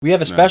We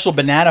have a special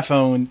banana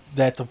phone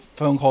that the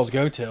phone calls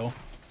go to.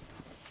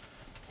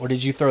 Or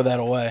did you throw that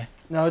away?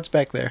 No, it's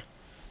back there.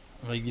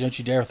 Like, don't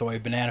you dare throw away a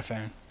banana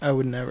phone. I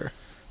would never.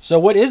 So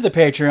what is the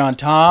Patreon,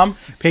 Tom?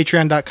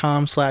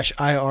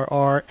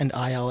 Patreon.com/IRR and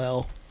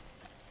ILL.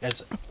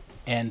 That's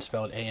and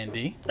spelled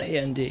A-N-D.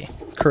 A-N-D.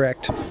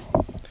 Correct.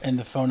 And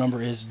the phone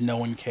number is No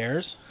One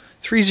Cares.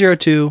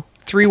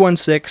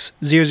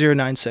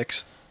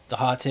 302-316-0096. The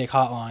Hot Take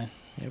Hotline.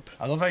 Yep.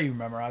 I love how you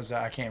memorize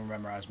that. I can't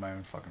memorize my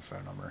own fucking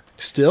phone number.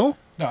 Still?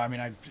 No, I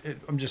mean,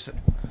 I'm just...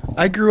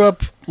 I grew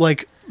up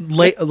like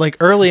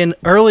early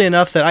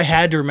enough that I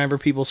had to remember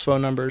people's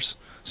phone numbers.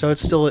 So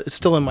it's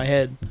still in my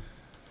head.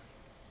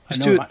 I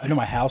know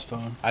my house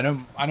phone. I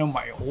know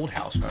my old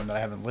house phone that I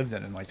haven't lived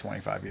in like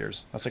 25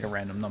 years. That's like a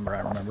random number I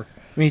remember.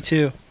 Me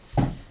too.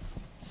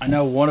 I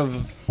know one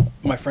of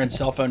my friend's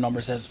cell phone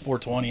numbers has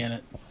 420 in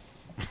it.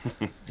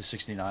 The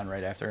 69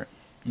 right after it.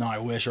 No, I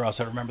wish, or else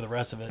I'd remember the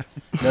rest of it.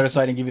 Notice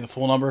I didn't give you the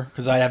full number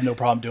because I'd have no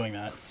problem doing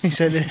that. He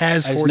said it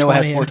has 420. I just know it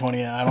has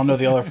 420 in it. I don't know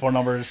the other four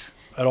numbers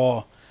at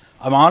all.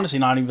 I'm honestly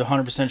not even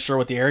 100% sure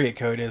what the area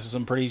code is.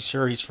 I'm pretty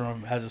sure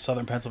has a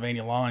Southern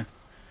Pennsylvania line.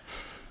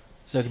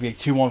 So it could be a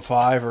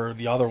 215 or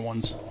the other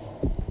ones.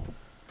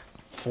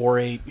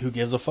 48. Who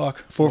gives a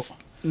fuck?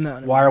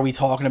 No. Why are we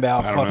talking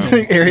about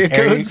fucking area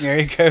codes?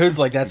 Area codes?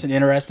 Like, that's an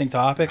interesting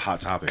topic. Hot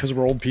topic. Because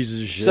we're old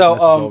pieces of shit. So,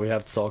 This is all we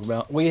have to talk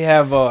about. We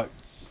have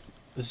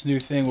this new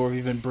thing where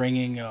we've been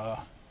bringing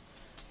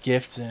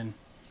gifts in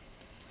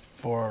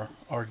for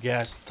our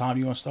guests. Tom,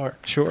 you want to start?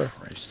 Sure.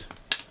 Christ.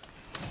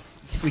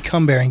 We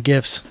come bearing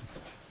gifts.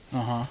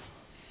 Uh-huh.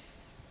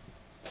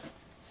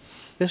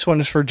 This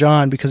one is for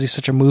John because he's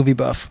such a movie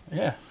buff.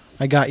 Yeah.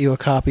 I got you a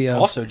copy of...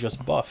 Also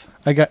just buff.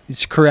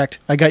 It's correct.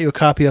 I got you a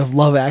copy of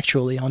Love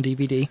Actually on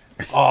DVD.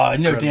 Oh, I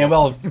know damn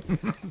well.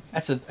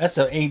 That's a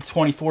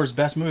A24's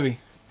best movie.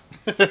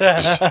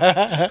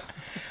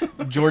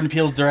 Jordan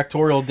Peele's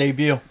directorial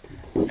debut.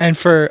 And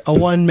for a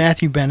one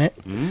Matthew Bennett,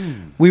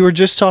 we were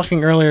just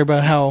talking earlier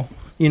about how,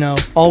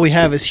 all we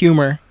have is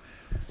humor,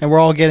 and we're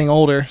all getting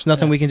older. There's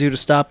nothing we can do to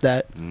stop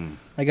that.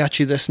 I got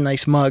you this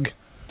nice mug.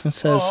 It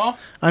says, Aww.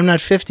 I'm not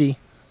 50.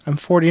 I'm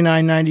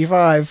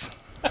 49.95.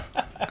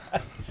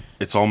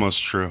 It's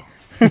almost true.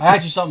 I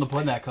had you something to put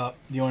in that cup.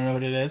 Do you want to know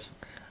what it is?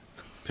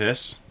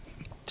 Piss?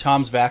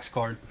 Tom's Vax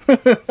card.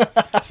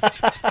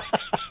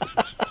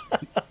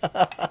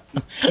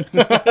 And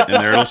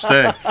there it'll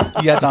stay.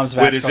 You got Tom's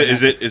Vax Wait, card.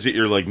 is it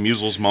your like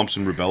measles, mumps,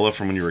 and rubella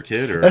from when you were a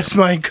kid? Or? That's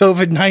my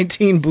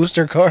COVID-19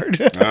 booster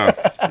card. Oh,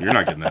 you're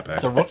not getting that back.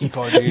 It's a rookie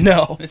card, dude.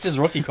 No. It's his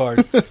rookie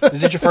card.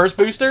 Is it your first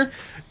booster?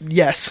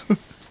 Yes.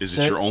 Is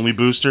it your only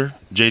booster,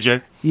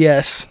 JJ?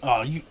 Yes.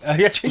 Oh, you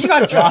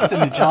got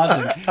Johnson &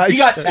 Johnson. You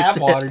got tap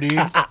water, dude.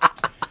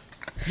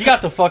 You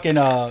got the fucking,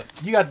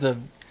 you got the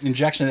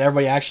injection that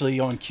everybody actually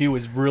on Q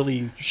is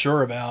really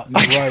sure about. And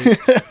they're right.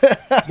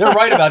 They're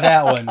right about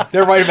that one.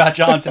 They're right about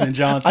Johnson &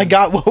 Johnson. I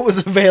got what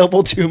was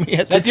available to me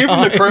at the time. That dude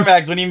from the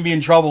Kermax wouldn't even be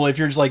in trouble if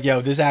you're just like,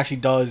 yo, this actually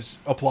does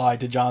apply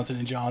to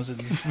Johnson &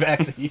 Johnson's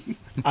vaccine.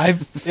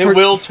 It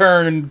will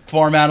turn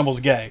farm animals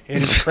gay. It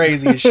is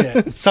crazy as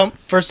shit.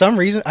 For some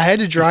reason, I had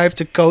to drive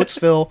to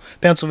Coatesville,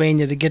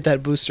 Pennsylvania to get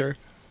that booster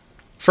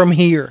from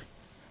here.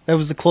 That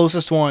was the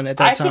closest one at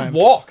that time. I could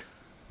walk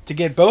to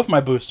get both my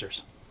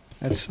boosters.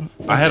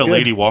 I had a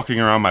lady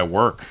walking around my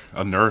work,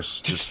 a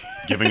nurse, just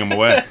giving them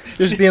away.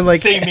 Just being like,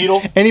 same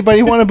needle.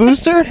 Anybody want a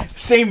booster?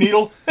 Same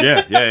needle.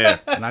 Yeah.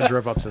 And I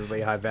drove up to the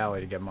Lehigh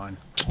Valley to get mine.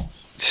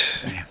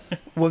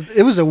 Well,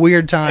 it was a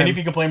weird time. And if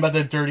you complain about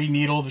the dirty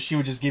needle, she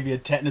would just give you a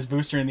tetanus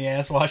booster in the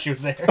ass while she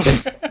was there.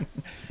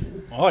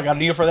 Well, I got a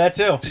needle for that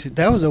too. Dude,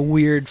 that was a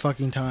weird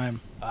fucking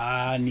time.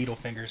 Needle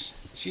fingers.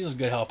 She's a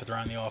good help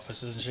around the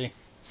office, isn't she?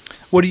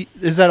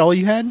 Is that all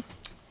you had?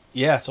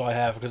 Yeah, that's all I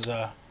have because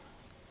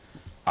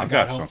I've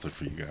got something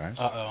for you guys.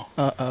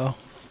 Uh-oh.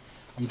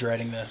 I'm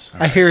dreading this.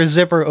 I hear a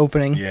zipper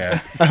opening. Yeah.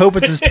 I hope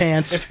it's his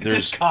pants.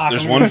 There's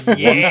one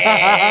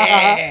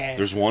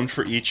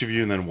for each of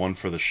you and then one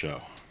for the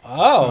show.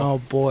 Oh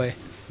boy.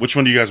 Which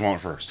one do you guys want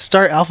first?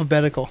 Start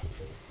alphabetical.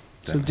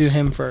 Dennis. So do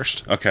him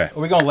first. Okay. Are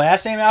we going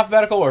last name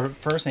alphabetical or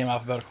first name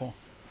alphabetical?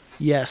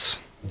 Yes.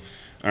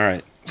 All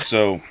right.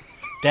 So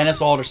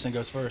Dennis Alderson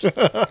goes first.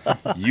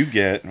 you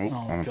get... I'm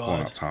God.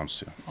 pulling out Tom's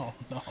too. Oh,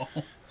 no.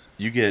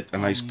 You get a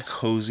nice,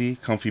 cozy,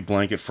 comfy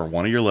blanket for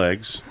one of your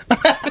legs.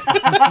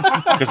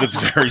 Because it's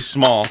very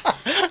small.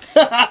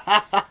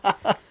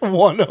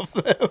 One of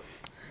them.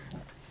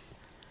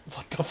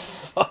 What the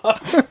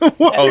fuck?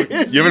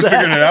 You haven't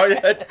figured it out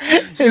yet?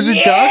 Is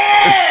it ducks?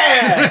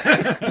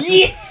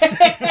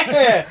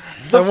 Yeah!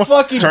 The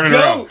fucking Turn it goat.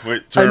 around.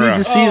 Wait, turn it I around.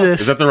 need to see this.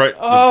 Is that the right...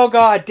 Oh,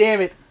 God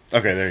damn it.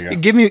 Okay, there you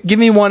go. Give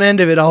me one end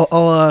of it.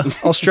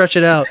 I'll stretch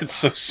it out. It's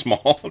so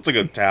small. It's like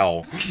a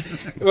towel.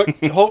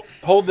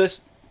 Hold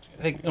this.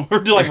 We're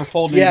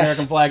folding the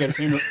American flag at a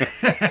funeral.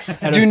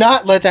 Do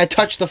not let that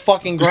touch the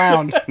fucking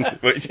ground.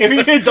 Wait,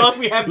 If it does,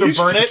 we have to these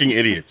burn fucking it.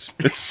 idiots.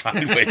 It's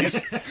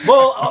sideways.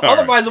 Well,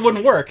 otherwise it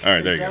wouldn't work. All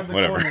right, there you go.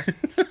 Whatever.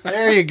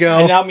 There you go.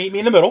 And now meet me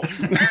in the middle.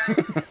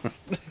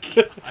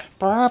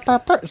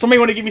 Somebody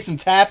want to give me some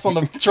taps on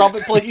the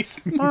trumpet,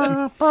 please?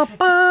 I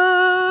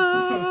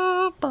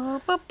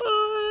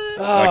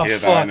Oh,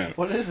 can't fuck. know.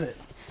 What is it?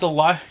 It's a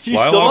lie. You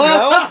Lilo? still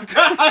don't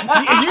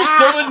know? You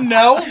still didn't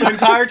know the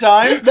entire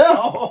time?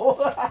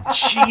 No.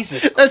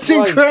 Jesus That's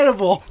Christ.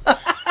 incredible.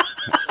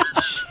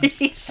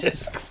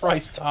 Jesus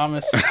Christ,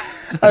 Thomas.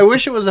 I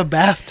wish it was a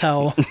bath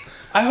towel.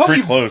 I hope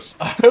Pretty you close.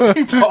 I hope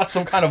you brought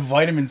some kind of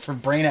vitamin for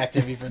brain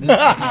activity for this.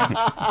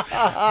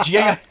 Did you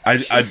get,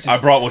 I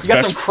brought what's you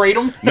got best. some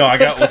kratom? No, I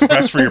got what's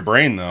best for your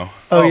brain though.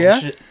 Oh, yeah?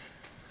 Shit.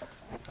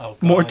 Oh,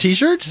 God. More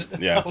t-shirts?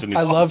 Yeah, it's a new.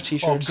 I love Oh,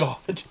 t-shirts.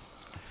 God.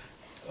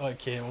 I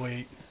can't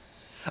wait.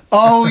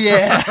 Oh,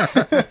 yeah.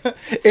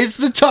 It's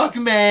the Tuck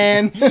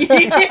Man.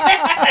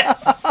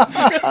 Yes!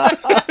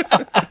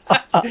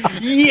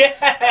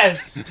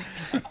 Yes!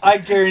 I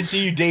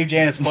guarantee you Dave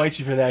Janis fights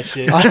you for that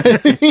shit.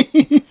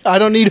 I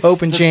don't need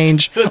hope and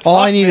change. All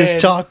I need is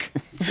Tuck.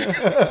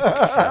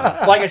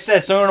 Like I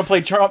said, someone will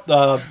play Trump.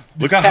 Look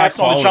how high taps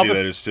on the quality trumpet.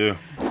 that is too.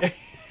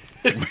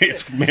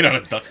 It's made out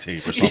of duct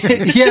tape or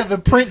something. Yeah, the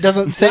print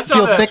doesn't feel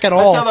thick at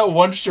all. That's how that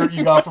one shirt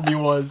you got from me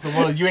was. The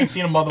one you ain't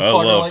seen a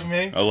motherfucker like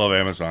me. I love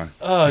Amazon.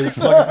 Oh, it's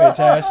fucking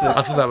fantastic.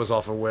 I thought that was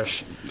off a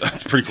Wish.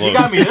 That's pretty close. You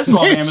got me this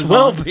off It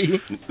will Amazon.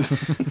 be.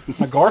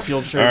 My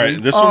Garfield shirt. All right,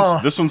 dude.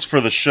 this one's for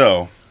the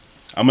show.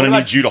 I'm gonna What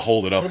about- need you to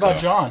hold it up. What about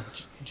though. John?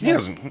 He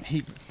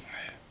doesn't.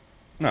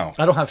 No.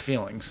 I don't have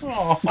feelings.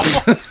 Oh.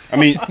 I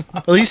mean,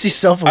 At least he's I've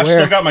still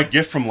self-aware. got my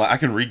gift from. I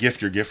can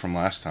re-gift your gift from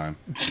last time.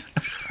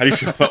 How do you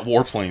feel about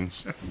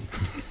warplanes?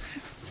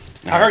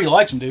 I heard he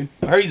likes him, dude.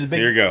 I heard he's a big,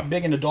 Here you go.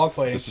 big into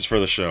dogfighting. This is for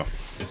the show.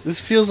 This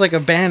feels like a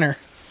banner.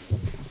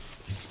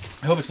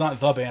 I hope it's not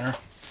the banner.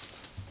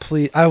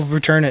 Please, I'll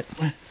return it.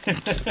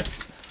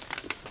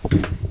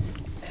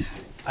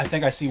 I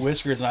think I see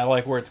whiskers and I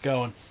like where it's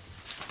going.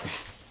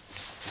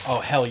 Oh,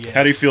 hell yeah.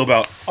 How do you feel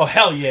about Oh,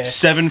 hell yeah.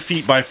 7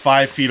 feet by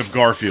 5 feet of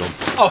Garfield?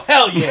 Oh,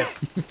 hell yeah.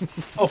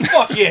 Oh,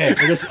 fuck yeah.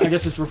 I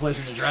guess it's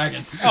replacing the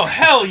dragon. Oh,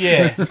 hell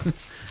yeah.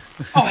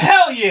 Oh,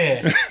 hell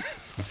yeah.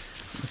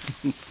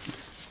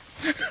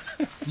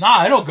 Nah,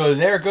 I don't go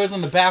there. It goes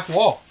on the back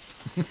wall.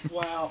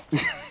 Wow.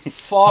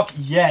 Fuck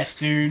yes,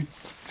 dude.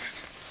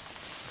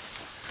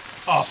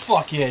 Oh,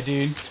 fuck yeah,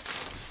 dude.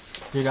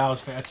 Dude,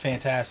 that's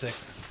fantastic.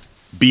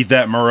 Beat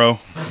that, Murrow.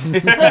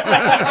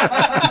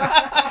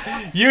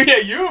 You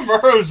and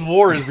Murrow's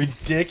war is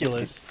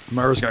ridiculous.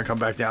 Murrow's gonna come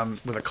back down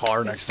with a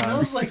car next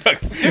time. Smells like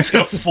He's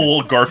got a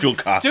full Garfield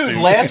costume. Dude,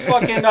 last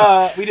fucking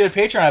we did a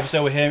Patreon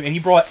episode with him, and he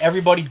brought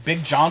everybody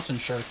Big Johnson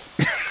shirts.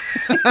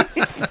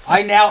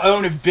 I now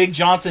own a Big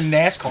Johnson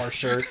NASCAR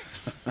shirt.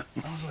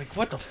 I was like,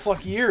 what the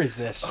fuck year is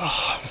this?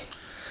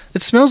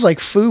 it smells like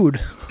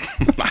food.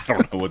 I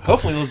don't know what.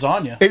 Hopefully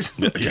lasagna. It's,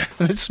 Yeah.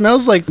 it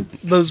smells like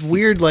those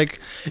weird like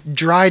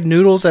dried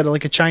noodles at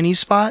like a Chinese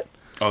spot.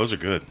 Oh, those are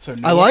good. So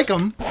I like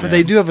them, but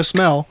they do have a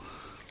smell.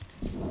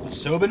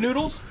 soba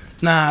noodles.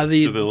 Nah,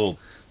 The the little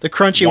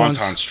crunchy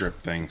wonton ones.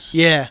 strip things.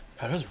 Yeah.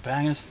 Oh, those are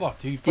banging as fuck,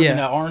 dude. You put in Yeah.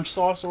 that orange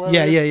sauce or whatever.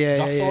 Yeah, it is? yeah, yeah,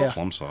 Duck yeah, yeah, sauce?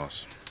 Plum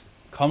sauce.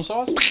 Cum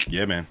sauce?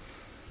 Yeah, man.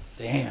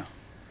 Damn.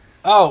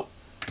 Oh,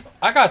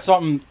 I got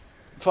something.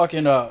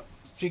 Fucking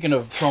speaking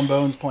of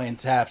trombones playing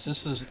taps,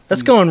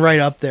 That's going right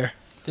up there.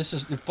 This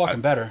is fucking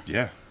better.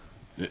 Yeah.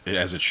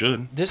 As it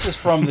should. This is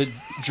from the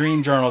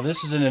Dream Journal.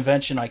 This is an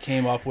invention I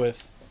came up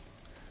with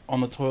on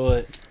the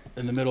toilet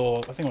in the middle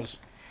of, I think it was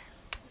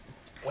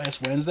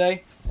last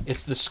Wednesday.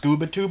 It's the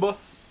scuba tuba.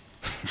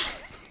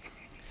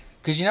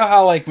 Because you know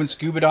how like when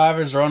scuba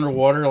divers are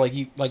underwater,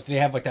 like they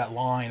have like that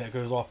line that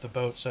goes off the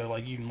boat, so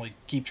like you can like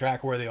keep track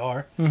of where they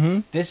are.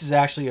 Mm-hmm. This is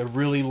actually a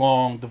really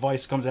long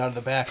device that comes out of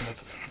the back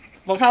of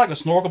well, kind of like a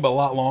snorkel, but a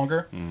lot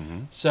longer.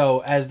 Mm-hmm.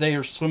 So as they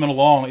are swimming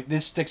along, like,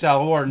 this sticks out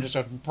of the water and just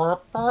goes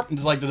burp, burp, and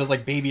just like does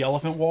like baby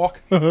elephant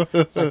walk.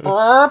 It's like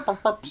burp,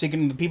 burp, burp. So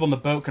the people in the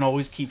boat can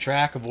always keep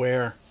track of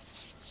where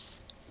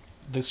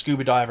the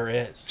scuba diver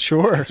is.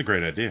 Sure. That's a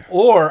great idea.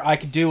 Or I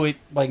could do it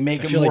like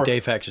make I it feel more. like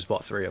Dave Hack just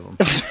bought 3 of them.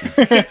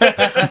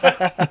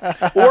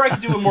 Or I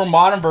could do a more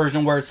modern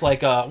version where it's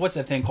like what's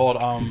that thing called?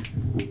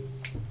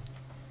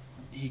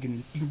 You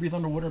can breathe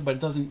underwater, but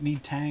it doesn't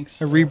need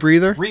tanks. A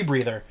rebreather?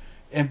 Rebreather.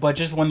 But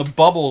just when the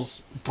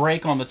bubbles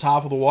break on the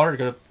top of the water, it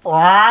goes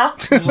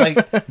it's like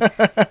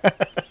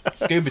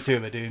scuba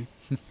tuba, dude.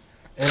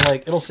 And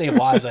like it'll save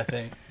lives, I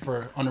think,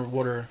 for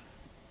underwater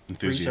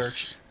Enthusiasts.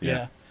 research.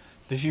 Yeah.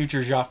 The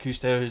future Jacques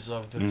Cousteau's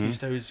of the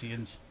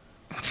Cousteausians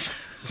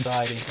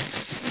society.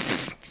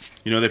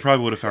 You know, they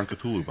probably would have found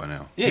Cthulhu by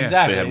now. Yeah, Yeah,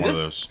 exactly. They had one of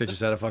This- those. They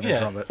just had a fucking Yeah.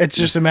 trumpet. It's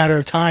just a matter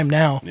of time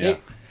now. Yeah.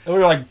 We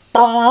were like,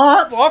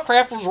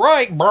 Lovecraft was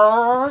right.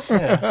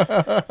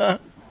 Yeah.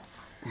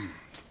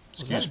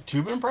 Was that a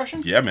tuba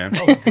impression? Yeah, man.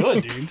 Oh,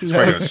 good, dude. It's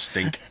probably gonna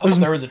stink. I thought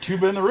there was a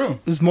tuba in the room.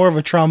 It was more of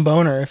a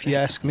tromboner, if you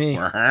ask me.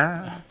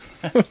 Yeah,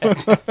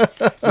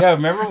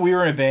 remember we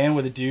were in a band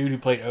with a dude who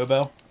played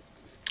oboe?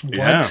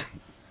 Yeah.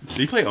 Did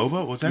he play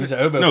oboe? Was that He was it?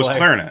 an oboe No, it was player.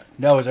 clarinet.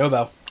 No, it was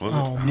oboe. Was it?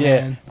 Oh,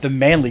 Yeah, man. the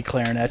manly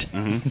clarinet.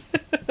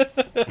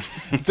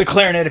 It's the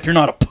clarinet if you're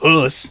not a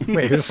puss.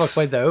 Wait, who the fuck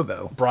played the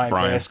oboe? Brian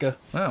Brian. Praska.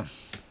 Oh.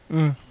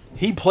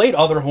 He played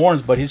other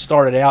horns, but he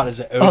started out as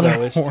an Other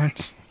oboist.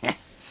 horns.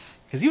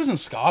 Because he was in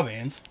ska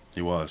bands.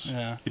 He was.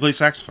 Yeah. He played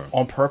saxophone.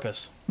 On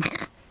purpose.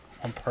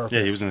 On purpose.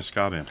 Yeah, he was in a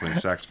ska band playing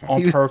saxophone.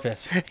 On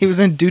purpose. He was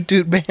in Doot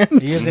Doot bands.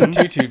 He is in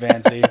tutu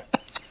bands, dude.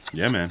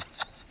 Yeah, man.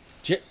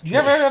 Did you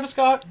ever have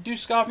a do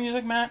ska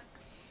music, Matt?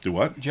 Do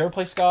what? Did you ever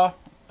play ska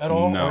at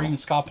all? No. Or even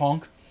ska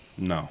punk?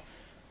 No.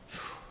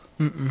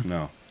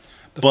 No.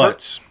 The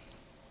But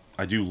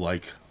I do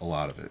like a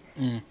lot of it.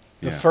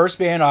 The first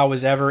band I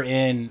was ever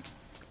in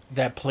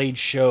that played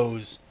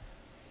shows,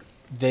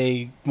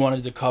 they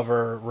wanted to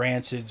cover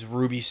Rancid's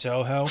Ruby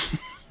Soho.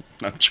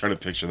 I'm trying to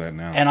picture that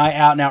now. And I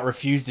out and out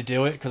refused to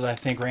do it because I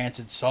think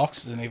Rancid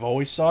sucks and they've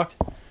always sucked.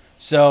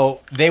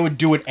 So they would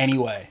do it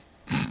anyway.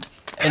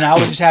 And I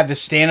would just have to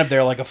stand up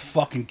there like a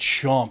fucking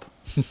chump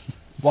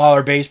while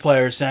our bass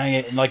player sang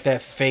it in like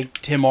that fake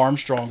Tim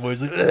Armstrong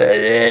voice. Like,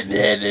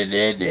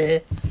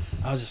 I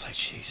was just like,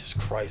 Jesus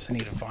Christ, I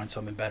need to find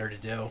something better to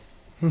do.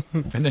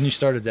 And then you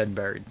started Dead and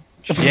Buried.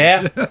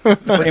 Yeah,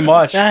 pretty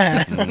much.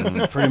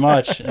 Pretty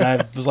much. And I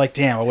was like,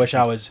 damn, I wish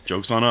I was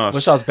Joke's on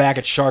us. back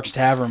at Shark's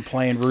Tavern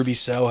playing Ruby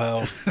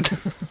Soho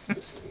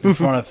in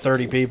front of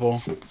 30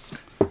 people.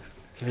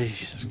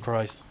 Jesus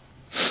Christ.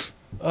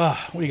 What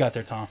do you got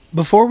there, Tom?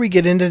 Before we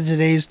get into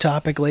today's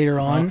topic later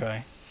on,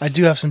 Okay. I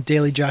do have some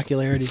daily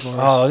jocularity for us.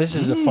 Oh, this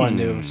is a fun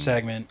new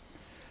segment.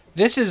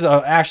 This is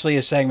actually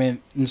a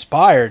segment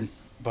inspired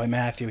by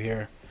Matthew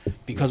here,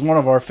 because one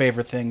of our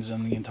favorite things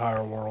in the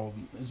entire world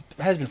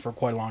has been for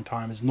quite a long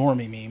time is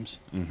normie memes.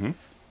 Mm-hmm.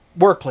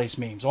 Workplace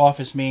memes,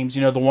 office memes,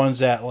 the ones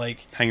that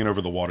like Hanging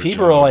over the water.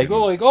 people jar. are like,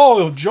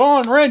 oh,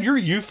 John Wren, you're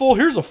youthful.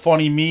 Here's a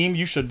funny meme.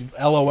 You should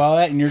LOL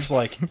that. And you're just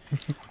like,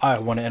 I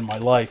want to end my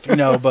life,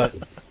 But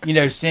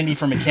Cindy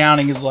from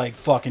accounting is like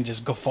fucking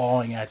just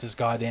guffawing at this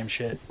goddamn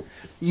shit.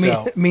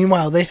 So,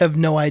 Meanwhile, they have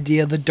no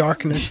idea the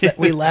darkness that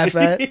we laugh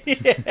at.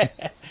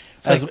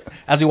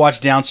 as we watch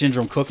Down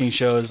syndrome cooking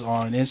shows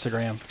on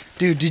Instagram.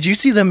 Dude, did you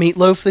see the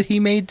meatloaf that he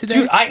made today?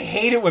 Dude, I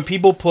hate it when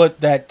people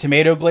put that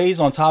tomato glaze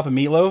on top of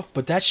meatloaf,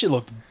 but that shit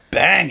looked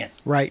banging.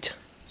 Right.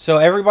 So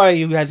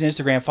everybody who has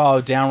Instagram, follow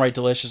Downright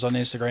Delicious on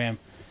Instagram.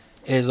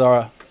 Is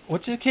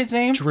what's his kid's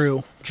name?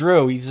 Drew.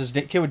 He's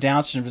this kid with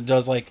Down syndrome that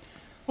does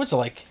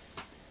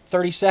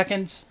 30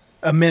 seconds,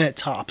 A minute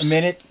tops. a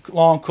minute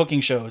long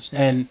cooking shows,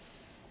 and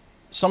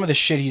some of the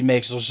shit he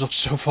makes looks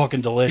so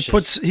fucking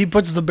delicious. He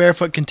puts the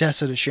barefoot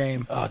Contessa to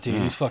shame. Oh,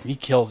 dude, he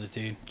kills it,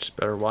 dude. Just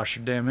better wash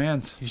your damn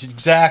hands.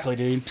 Exactly,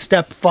 dude.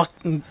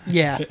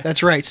 Yeah,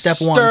 that's right. Step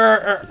one.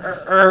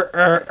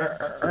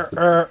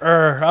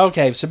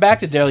 Okay, so back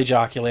to daily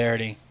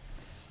jocularity.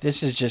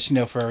 This is just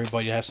for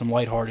everybody to have some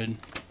lighthearted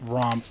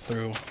romp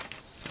through.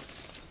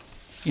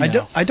 I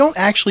don't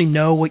actually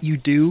know what you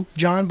do,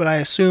 John, but I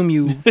assume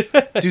you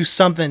do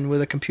something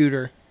with a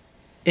computer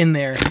in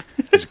there.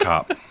 He's a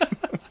cop.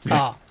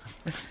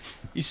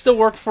 You still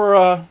work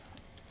for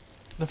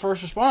the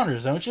first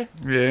responders, don't you?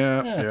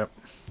 Yeah. Yeah. Yep.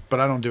 But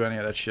I don't do any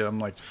of that shit. I'm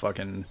like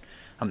I'm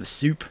the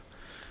soup.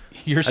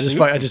 You're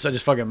I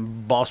just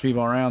fucking boss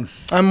people around.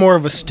 I'm more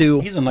of a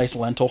stew. He's a nice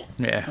lentil.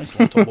 Yeah. Nice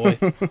lentil boy.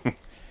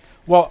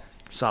 Well,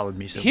 Solid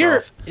miso here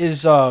broth.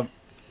 is I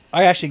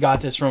actually got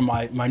this from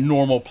my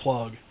normal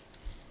plug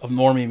of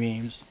normie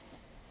memes.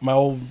 My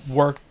old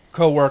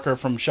co-worker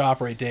from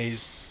ShopRite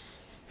days,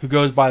 who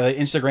goes by the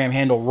Instagram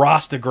handle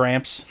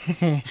Rostagramps.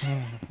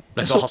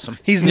 That's awesome.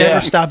 He's Yeah.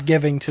 never stopped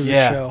giving to the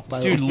show. This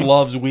by the dude way.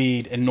 loves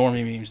weed and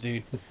normie memes,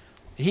 dude.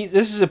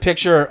 This is a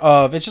picture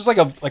of, it's just like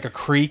a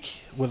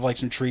creek with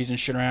some trees and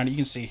shit around it. You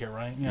can see it here,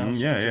 right?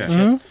 Yeah.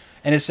 Shit.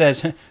 And it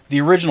says the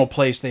original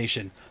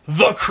PlayStation,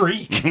 The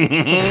Creek.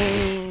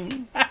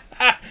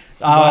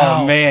 Wow.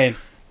 Oh man,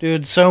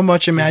 Dude, so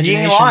much he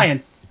imagination. ain't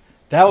lying.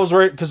 That was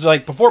where, because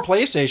before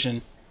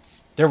PlayStation,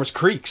 there was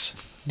creeks.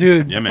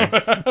 Dude, Yeah, man.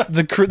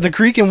 the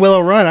creek in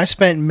Willow Run, I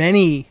spent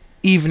many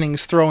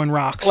evenings throwing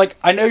rocks.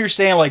 I know you're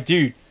saying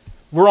dude,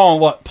 we're on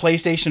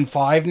PlayStation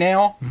 5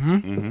 now?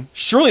 Mm-hmm.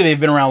 Surely they've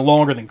been around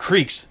longer than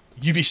creeks.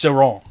 You'd be so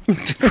wrong.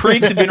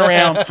 Creeks have been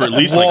around For at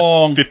least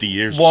long, 50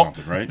 years or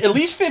something, right? At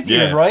least 50 Yeah,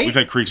 years, right? we've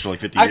had creeks for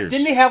 50 years.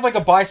 Didn't they have a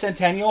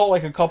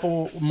bicentennial a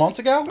couple months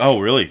ago?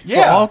 Oh, really? For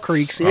Yeah. all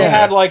creeks, They yeah.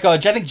 had I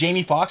think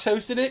Jamie Foxx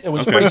hosted it. It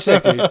was pretty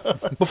sick, dude.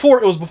 It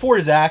was before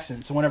his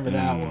accident, so whenever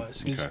that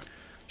was. 'Cause okay.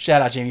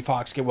 Shout out Jamie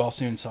Foxx, get well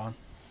soon, son.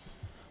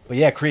 But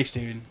yeah, creeks,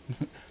 dude.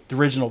 The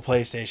original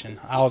PlayStation.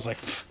 I was like,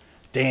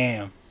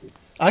 damn.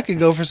 I could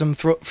go for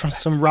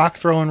some rock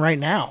throwing right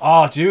now.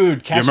 Oh,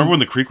 dude. You remember when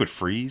the creek would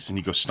freeze and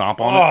you go stomp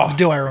on it?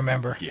 Do I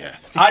remember? Yeah.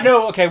 I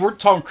know. Okay, we're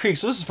talking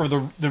creeks, so this is for the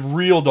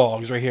real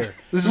dogs right here.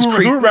 This is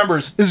creek. Who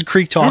remembers? This is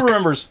creek talk. Who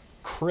remembers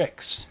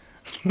cricks?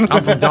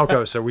 I'm from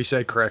Delco, so we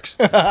say cricks.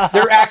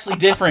 They're actually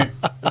different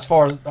as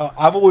far as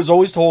I've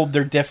always told.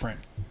 They're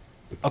different.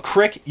 A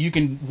crick you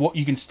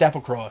can step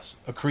across.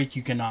 A creek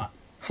you cannot.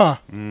 Huh.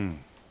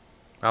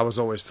 I was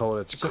always told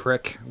it's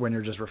crick when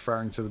you're just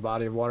referring to the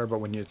body of water, but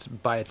when it's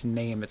by its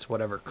name, it's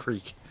whatever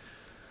creek.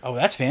 Oh,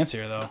 that's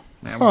fancier though.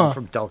 Man, Huh. we're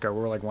from Delco.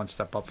 We're like one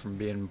step up from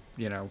being,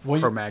 Well,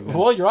 Cro-Magnon.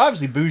 you're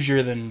obviously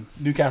bougier than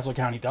Newcastle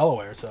County,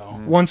 Delaware. So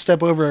One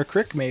step over a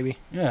creek, maybe.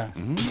 yeah.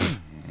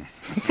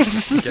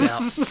 Get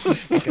out.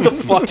 What the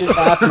fuck just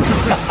happened?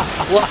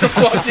 What the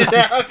fuck just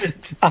happened?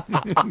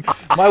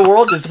 My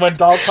world just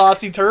went all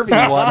topsy-turvy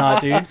and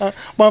whatnot, dude.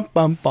 Bum,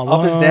 bum, bum,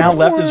 Up is down,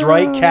 left is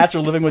right. Cats are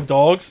living with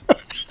dogs.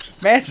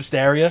 Man, it's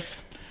hysteria.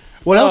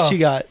 What else Oh. you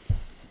got?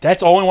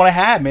 That's the only one I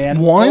had, man.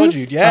 One? I told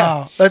you,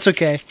 yeah. Oh, that's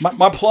okay.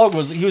 My plug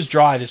he was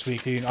dry this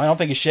week, dude. I don't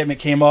think his shipment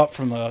came up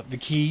from the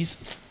Keys.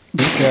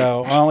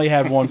 So I only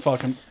had one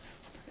fucking...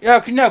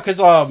 Yeah, no, because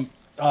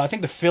I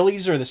think the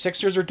Phillies or the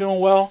Sixers are doing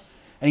well.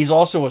 And he's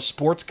also a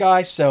sports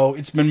guy, so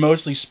it's been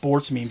mostly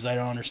sports memes I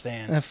don't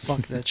understand.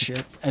 Fuck that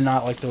shit. And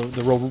not like the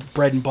real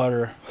bread and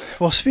butter.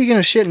 Well, speaking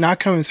of shit not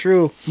coming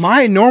through,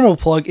 my normal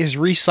plug is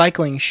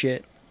recycling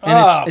shit.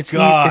 And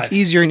it's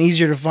easier and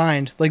easier to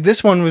find. Like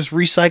this one was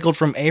recycled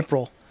from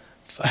April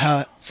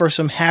for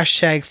some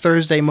hashtag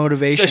Thursday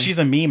motivation. So she's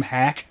a meme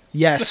hack?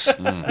 Yes.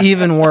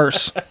 Even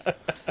worse.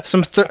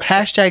 Some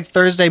hashtag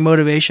Thursday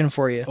motivation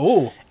for you.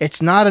 Oh. It's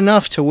not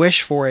enough to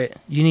wish for it.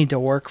 You need to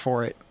work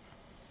for it.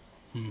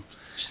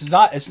 It's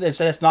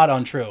not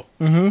untrue.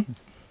 Mm-hmm.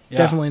 Yeah.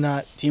 Definitely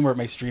not. Teamwork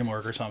makes dream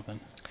work or something.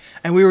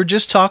 And we were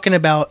just talking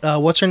about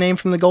what's her name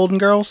from the Golden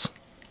Girls?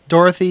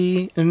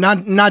 Dorothy,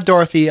 not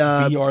Dorothy.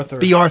 B. Arthur.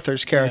 B.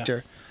 Arthur's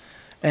character,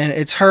 and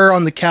it's her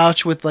on the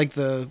couch with like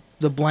the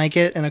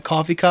blanket and a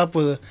coffee cup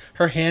with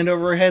her hand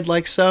over her head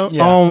like so.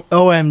 Yeah. Oh,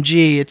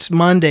 OMG! It's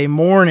Monday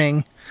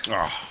morning,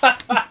 Oh.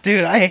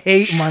 dude. I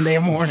hate Monday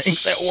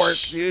mornings at work,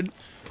 dude.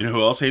 You know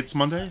who else hates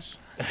Mondays?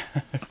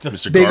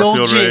 Mr. big old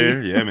Garfield G. right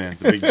here. Yeah, man.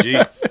 The big G.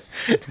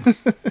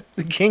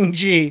 The King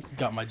G.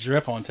 Got my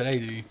drip on today,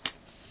 dude.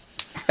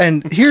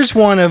 And here's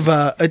one of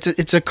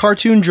it's a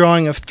cartoon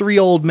drawing of three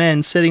old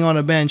men sitting on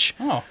a bench.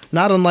 Oh.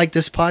 Not unlike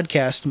this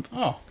podcast.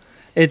 Oh.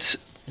 It's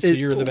So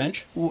you're the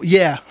bench?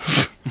 Yeah.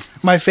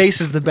 My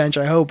face is the bench,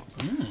 I hope.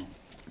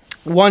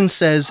 One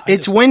says,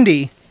 "It's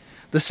windy."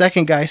 The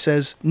second guy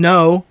says,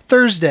 "No,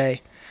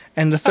 Thursday."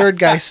 And the third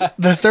guy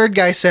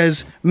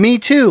says, "Me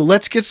too.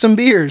 Let's get some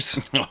beers."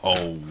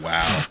 Oh,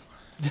 wow.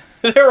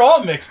 They're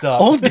all mixed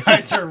up. Old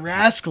guys are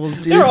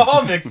rascals, dude. They're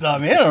all mixed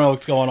up, man. I don't know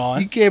what's going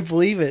on. You can't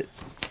believe it.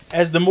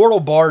 As the mortal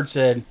bard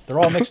said, they're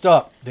all mixed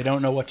up. They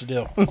don't know what to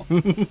do.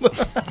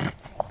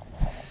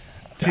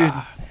 Dude.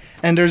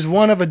 And there's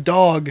one of a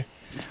dog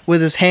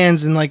with his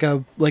hands in like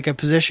a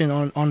position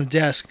on a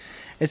desk.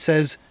 It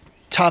says,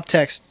 top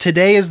text,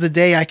 "Today is the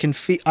day I can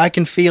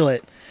feel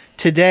it.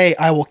 Today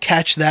I will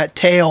catch that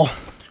tail."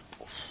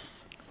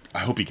 I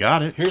hope he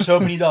got it. Here's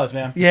hoping he does,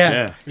 man.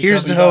 Yeah.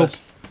 Here's the hope.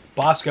 Does.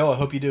 Bosco, I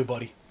hope you do,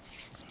 buddy.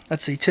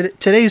 Let's see.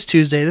 Today's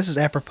Tuesday. This is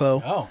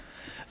apropos. Oh.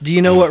 Do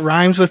you know what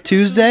rhymes with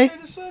Tuesday?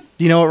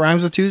 Do you know what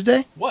rhymes with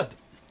Tuesday? What?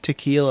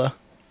 Tequila.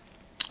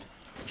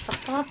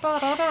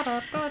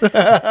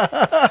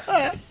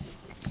 I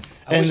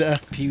wish And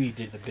Pee-wee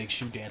did the big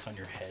shoe dance on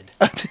your head.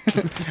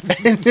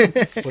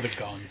 With a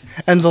gun.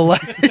 and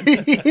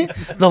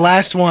the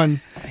last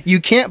one. You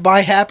can't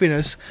buy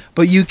happiness,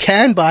 but you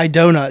can buy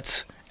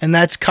donuts, and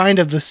that's kind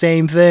of the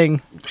same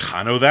thing.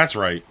 I know that's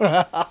right.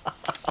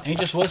 Ain't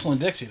just whistling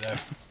Dixie, though.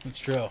 It's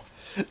true.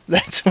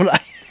 That's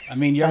what I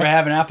mean, you ever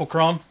have an apple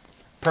crumb?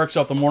 Perks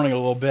up the morning a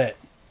little bit.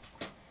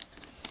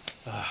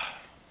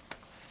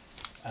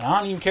 And I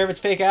don't even care if it's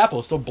fake apple.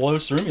 It still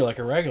blows through me like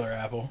a regular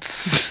apple.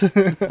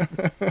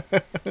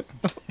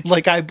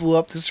 like I blew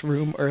up this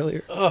room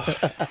earlier. Ugh.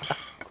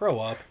 Grow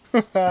up.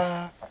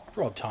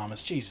 Grow up,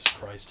 Thomas. Jesus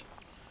Christ.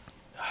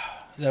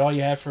 Is that all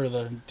you had for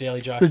the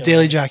Daily Jocularity? The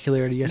Daily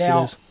Jocularity, yes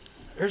Now, it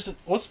is.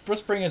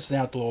 Let's bring us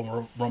down to a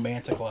little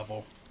romantic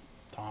level,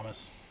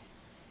 Thomas.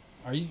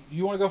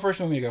 You want to go first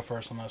or you want me to go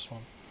first on this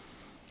one?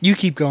 You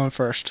keep going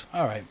first.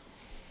 All right.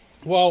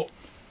 Well,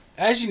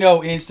 as you know,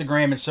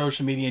 Instagram and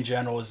social media in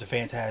general is a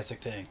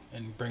fantastic thing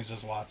and brings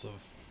us lots of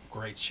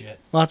great shit.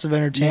 Lots of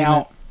entertainment.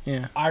 Now,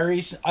 yeah.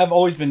 I've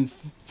always been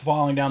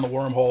falling down the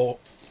wormhole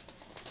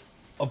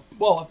of,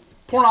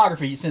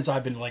 pornography since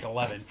I've been like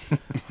 11.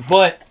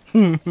 But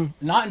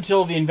not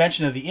until the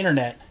invention of the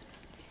internet,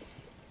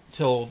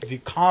 till the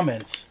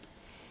comments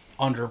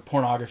under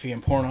pornography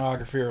and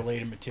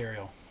pornography-related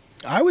material.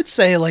 I would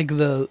say like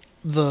the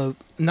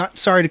not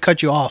sorry to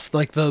cut you off,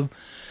 like the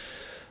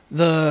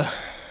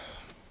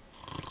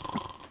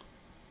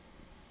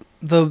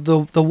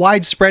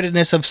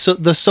widespreadness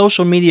of the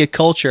social media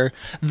culture,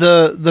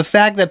 the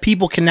fact that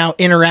people can now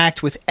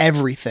interact with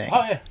everything.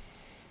 Oh yeah,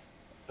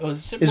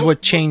 is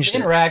what changed it.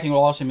 Interacting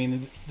will also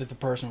mean that the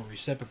person will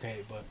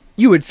reciprocate, but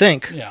you would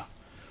think, yeah.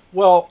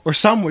 Well, or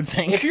some would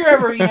think. If you're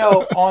ever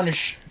on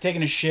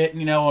taking a shit,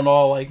 and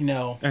all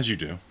as you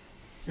do.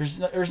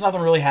 There's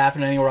nothing really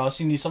happening anywhere else.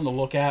 You need something to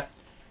look at.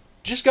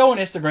 Just go on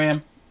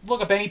Instagram,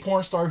 look up any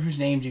porn star whose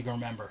names you can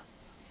remember.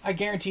 I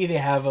guarantee they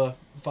have a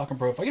fucking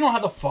profile. You don't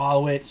have to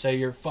follow it, so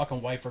your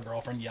fucking wife or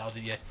girlfriend yells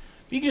at you.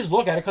 But you can just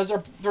look at it because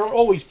they're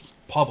always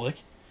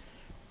public.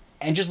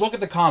 And just look at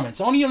the comments.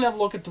 Don't even have to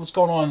look at what's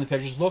going on in the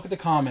pictures. Just look at the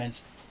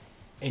comments,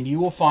 and you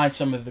will find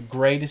some of the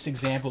greatest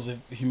examples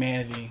of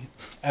humanity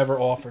ever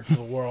offered to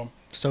the world.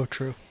 So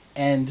true.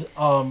 And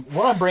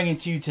what I'm bringing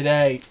to you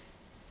today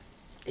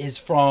is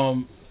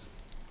from...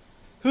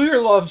 Who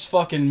here loves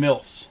fucking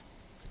MILFs?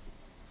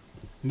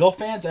 MILF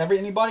fans,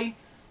 anybody?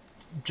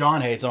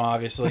 John hates them,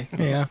 obviously.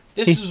 Yeah.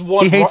 This is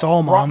one. He hates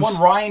all moms.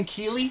 One Ryan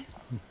Keeley.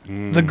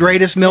 The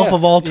greatest MILF Yeah,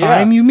 of all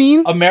time, yeah. you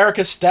mean?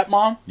 America's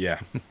stepmom. Yeah.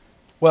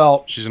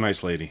 Well, She's a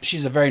nice lady.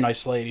 she's a very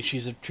nice lady.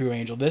 She's a true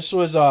angel. This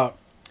was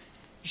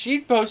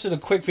she posted a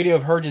quick video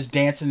of her just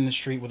dancing in the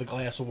street with a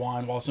glass of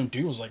wine while some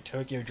dude was like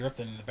Tokyo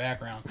drifting in the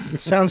background.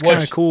 Sounds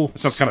kind of cool. That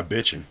sounds kind of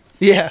bitching.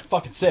 Yeah.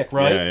 Fucking sick,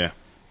 right? Yeah, yeah.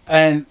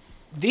 And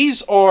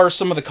these are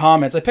some of the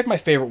comments. I picked my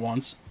favorite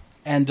ones,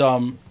 and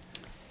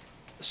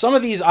some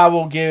of these I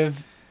will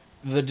give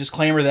the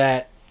disclaimer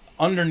that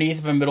underneath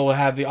of them it'll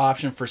have the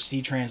option for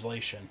C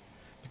translation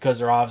because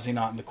they're obviously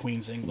not in the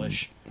Queen's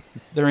English.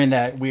 They're in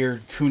that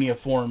weird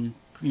cuneiform,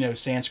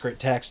 Sanskrit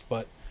text.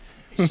 But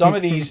some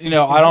of these, I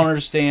don't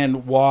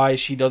understand why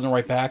she doesn't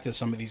write back to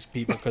some of these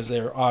people because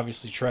they're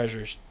obviously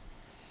treasures.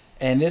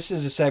 And this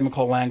is a segment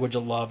called Language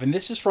of Love, and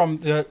this is from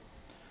the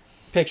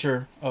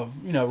picture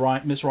of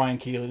Miss Ryan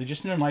Keeley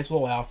just in a nice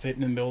little outfit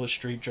in the middle of the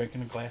street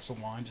drinking a glass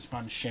of wine, just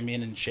kind of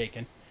shimmying and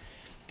shaking.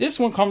 This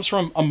one comes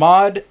from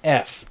Ahmad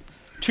F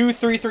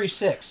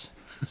 2336.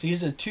 So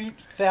he's a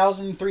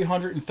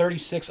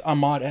 2336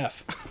 Ahmad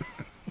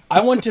F.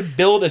 I want to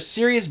build a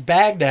serious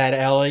Baghdad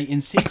alley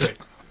in secret.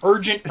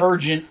 Urgent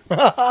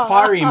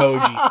fire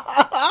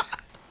emoji.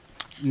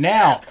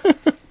 Now,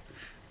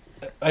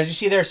 as you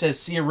see there, it says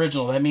 "see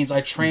original." That means I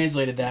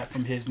translated that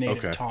from his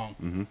native tongue.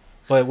 Mm-hmm.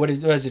 But what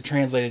it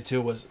translated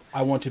to was,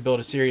 "I want to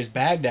build a serious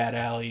Baghdad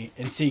alley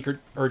in secret,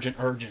 urgent."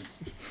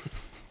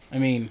 I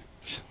mean,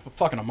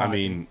 fucking Ahmad. I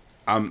mean,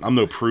 I'm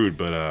no prude,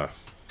 but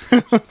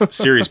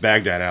serious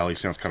Baghdad alley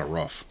sounds kind of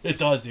rough. It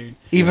does, dude.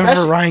 Even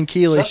for Ryan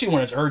Keeley. Especially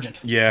when it's urgent.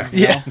 Yeah.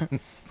 Yeah.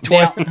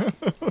 Now,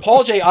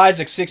 Paul J.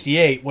 Isaac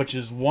 68, which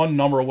is one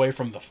number away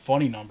from the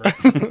funny number.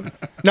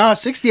 No,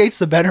 68's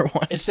the better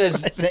one. It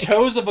says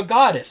toes of a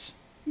goddess.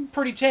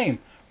 Pretty tame.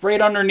 Right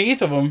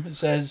underneath of them, it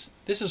says,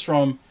 this is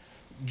from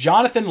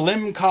Jonathan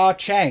Lim Ka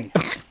Chang.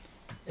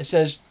 It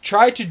says,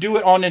 try to do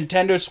it on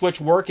Nintendo Switch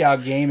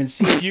workout game and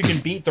see if you can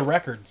beat the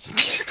records.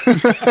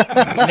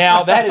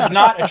 Now, that is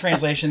not a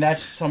translation.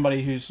 That's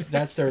somebody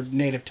that's their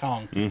native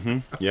tongue. Mm-hmm.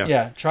 Yeah.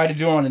 Yeah, try to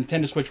do it on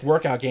Nintendo Switch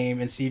workout game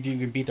and see if you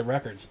can beat the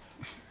records.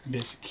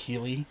 Miss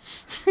Keeley,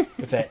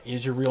 if that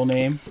is your real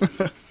name.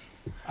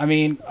 I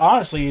mean,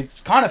 honestly,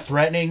 it's kind of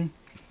threatening,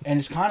 and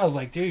it's kind of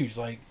like, dude,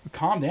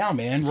 calm down,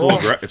 man.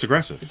 It's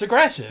aggressive. It's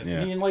aggressive.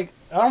 Yeah. I mean, I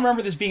don't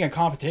remember this being a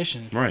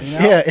competition. Right.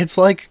 Yeah, it's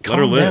like, let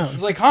her calm live. down.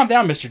 It's like, calm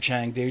down, Mr.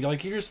 Chang, dude. You're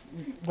just,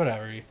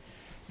 whatever.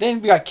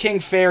 Then we got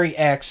King Fairy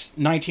X,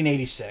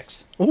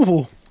 1986.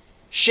 Ooh.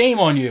 Shame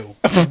on you.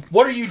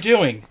 What are you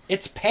doing?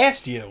 It's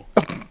past you.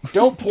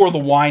 Don't pour the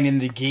wine in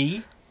the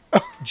ghee.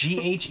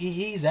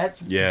 Ghee, is that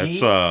Yeah, ghee?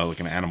 it's like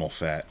an animal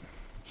fat.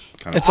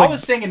 Kind of. I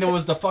was thinking it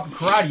was the fucking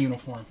karate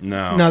uniform.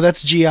 No,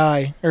 that's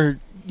GI. Or,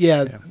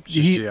 yeah. It's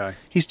just GI.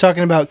 He's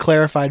talking about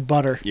clarified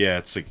butter. Yeah,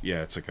 it's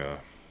like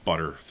a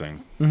butter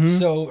thing. Mm-hmm.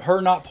 So her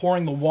not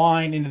pouring the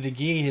wine into the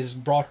ghee has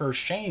brought her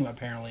shame,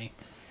 apparently,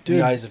 in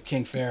the eyes of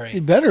King Fairy.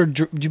 You better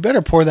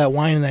pour that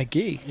wine in that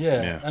ghee.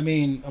 Yeah. I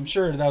mean, I'm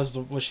sure that was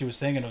what she was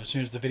thinking of as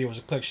soon as the video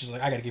was clicked. She's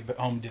like, I gotta get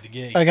home to the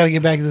ghee. I got to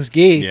get back to this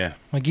ghee. Yeah.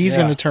 My ghee's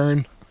Yeah. going to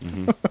turn.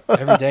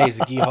 Every day is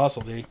a ghee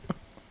hustle, dude.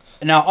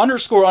 Now,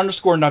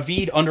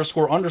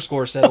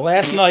 __Naveed___ said,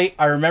 last night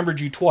I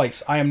remembered you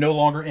twice. I am no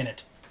longer in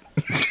it.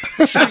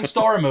 Shooting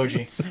star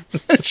emoji.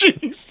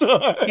 Shooting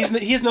star.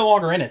 He's no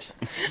longer in it.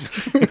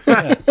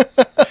 Yeah.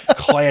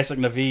 Classic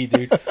Naveed,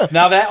 dude.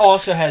 Now, that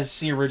also has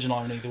C original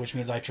underneath it, which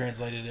means I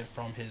translated it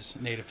from his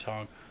native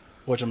tongue,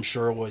 which I'm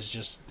sure was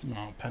just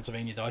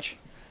Pennsylvania Dutch.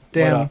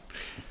 Damn. But,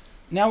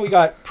 now we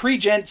got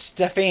Pregent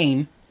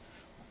Stefane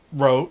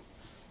wrote,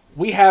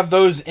 we have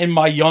those in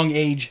my young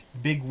age,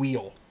 big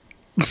wheel.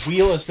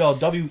 Wheel is spelled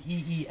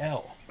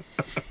W-E-E-L.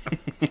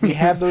 We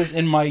have those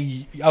in my...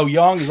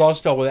 young is all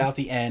spelled without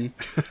the N.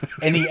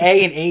 And the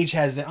A and H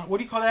has the... What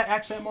do you call that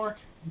accent mark?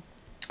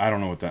 I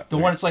don't know what that... The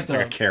one, it's like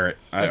a carrot.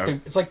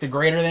 It's like the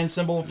greater than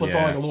symbol. Flipped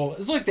on Yeah. like a little...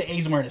 It's like the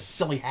A's wearing a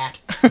silly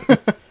hat.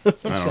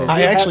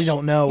 I actually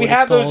don't know. We what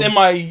have it's those called. in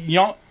my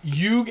young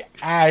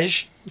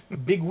age,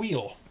 big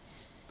wheel.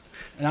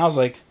 And I was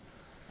like,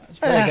 that's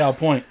a pretty valid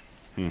point.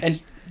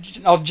 And...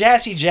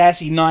 Jassy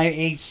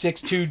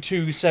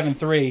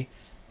 9862273,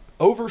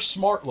 over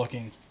smart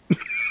looking.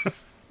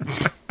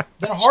 Then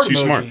a heart She's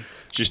too emoji. smart.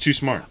 She's too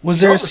smart. Was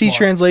there a Super C smart.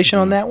 translation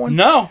on that one?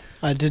 No,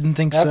 I didn't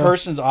think that so.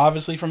 person's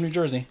obviously from New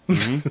Jersey.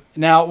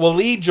 Now,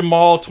 Waleed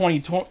Jamal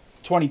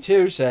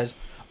 2022 says,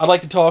 "I'd like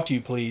to talk to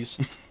you,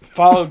 please."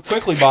 Followed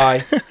quickly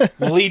by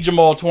Waleed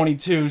Jamal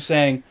 22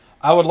 saying,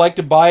 "I would like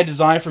to buy a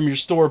design from your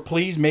store,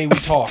 please. May we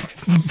talk?"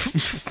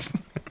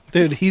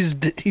 Dude, he's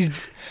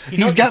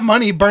got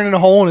money burning a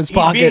hole in his He's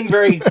pocket. being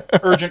very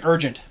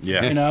urgent.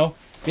 Yeah. You know?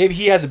 Maybe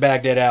he has a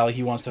Baghdad alley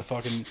he wants to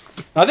fucking...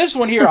 Now, this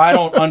one here, I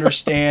don't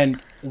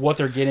understand what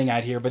they're getting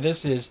at here, but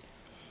this is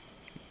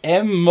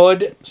M.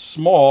 Mud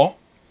Small.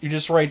 He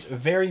just writes,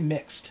 very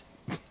mixed.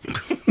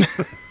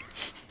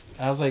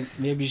 I was like,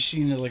 maybe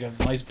she needs like a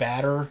nice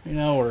batter, or... I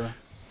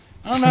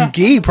don't know. Some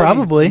ghee,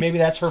 probably. Maybe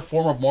that's her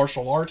form of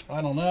martial art.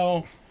 I don't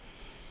know.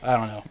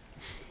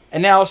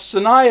 And now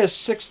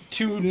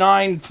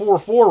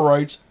Sanaya62944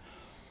 writes,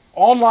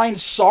 online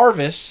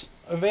service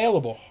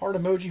available. Heart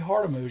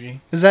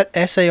emoji. Is that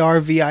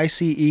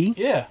SARVICE?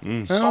 Yeah.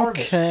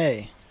 Service.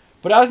 Okay.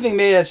 But other thing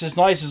maybe that's just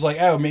nice is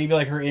like, oh, maybe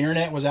like her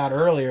internet was out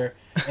earlier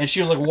and she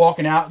was like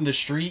walking out in the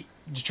street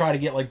to try to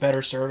get like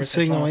better service.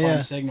 Signal,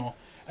 yeah. Signal.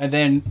 And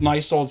then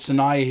nice old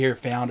Sanaya here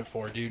found it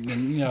for her, dude.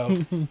 And, you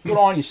know, good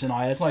on you,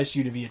 Sanaya. It's nice of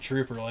you to be a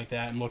trooper like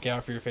that and look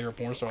out for your favorite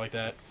porn star like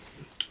that.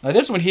 Now,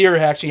 this one here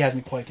actually has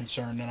me quite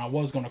concerned, and I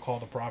was going to call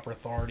the proper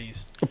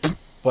authorities.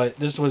 But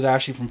this was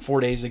actually from 4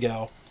 days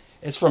ago.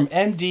 It's from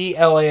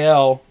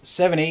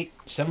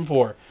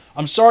MDLAL7874.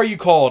 I'm sorry you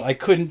called. I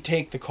couldn't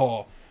take the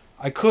call.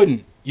 I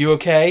couldn't. You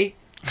okay?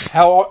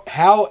 How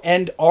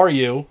and are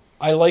you?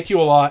 I like you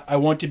a lot. I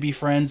want to be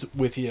friends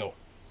with you.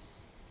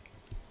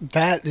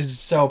 That is...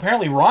 So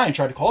apparently Ryan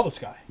tried to call this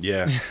guy.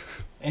 Yeah.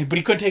 But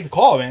he couldn't take the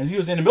call, man. He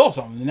was in the middle of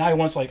something. And now he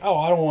wants like, oh,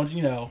 I don't want,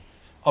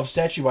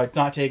 upset you by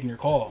not taking your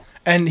call.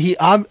 And he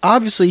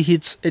obviously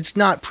it's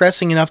not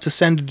pressing enough to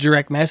send a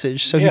direct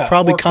message, so he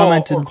probably or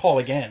commented call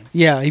again.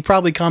 Yeah, he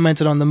probably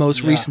commented on the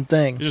most recent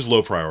thing. It's just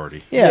low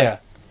priority. Yeah.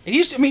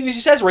 He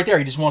says right there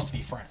he just wants to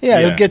be friends. Yeah,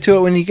 he'll get to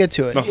it when you get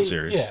to it. Nothing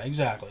serious. Yeah,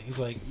 exactly. He's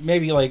like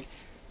maybe like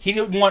he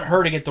didn't want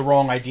her to get the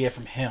wrong idea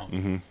from him.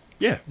 Mm-hmm.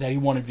 Yeah. That he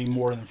wanted to be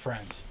more than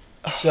friends.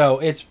 So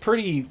it's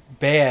pretty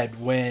bad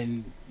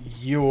when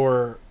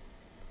your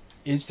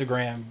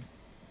Instagram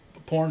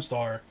porn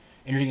star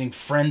and you're getting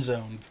friend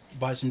zoned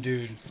by some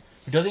dude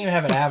who doesn't even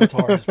have an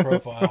avatar in his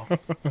profile.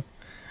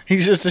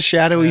 He's just a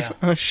shadowy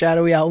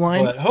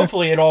outline. But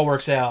hopefully it all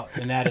works out,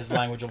 and that is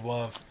language of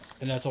love.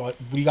 And that's all.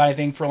 You got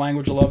anything for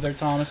language of love there,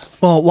 Thomas?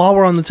 Well, while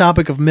we're on the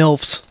topic of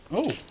MILFs,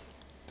 Oh,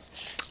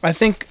 I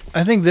think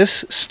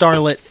this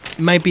starlet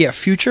might be a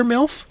future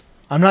MILF.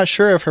 I'm not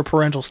sure of her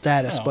parental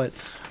status, but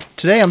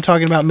today I'm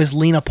talking about Miss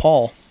Lena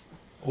Paul.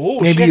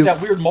 oh, she has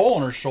that weird mole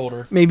on her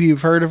shoulder. Maybe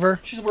you've heard of her.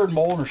 She's a weird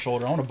mole on her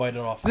shoulder. I want to bite it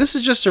off. This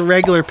is just a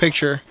regular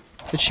picture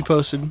that she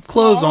posted.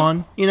 Clothes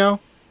on,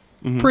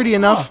 pretty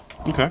enough.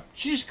 Okay.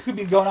 She just could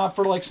be going out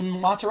for like some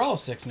mozzarella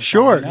sticks and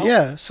Sure, stuff,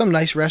 yeah. Some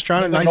nice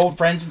restaurant, Like nice old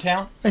friends in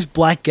town. nice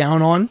black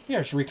gown on.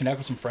 Yeah, should reconnect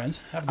with some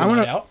friends. Have a I'm good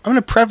night gonna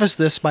out. preface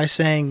this by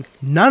saying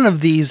none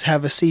of these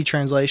have a C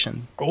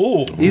translation.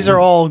 Oh, These are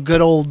all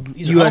good old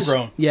These are US.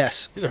 homegrown.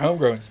 Yes. These are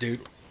homegrowns, dude.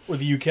 Or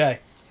the UK.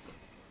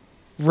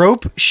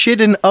 Rope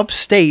Shitten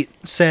Upstate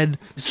said,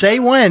 "Say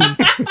when."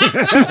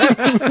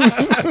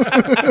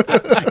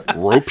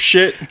 Rope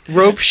shit.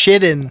 Rope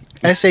Shitten.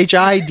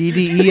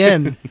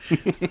 SHIDDEN.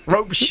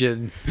 Rope shit.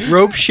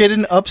 Rope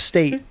Shitten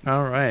Upstate.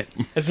 All right.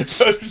 As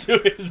opposed to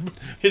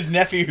his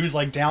nephew who's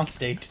like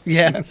downstate.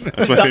 Yeah.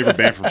 That's my favorite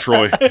band from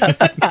Troy.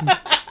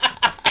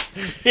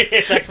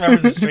 His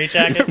ex-members of Straight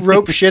Jacket.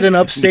 Rope Shitten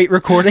Upstate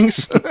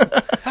Recordings.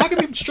 How can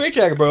we Straight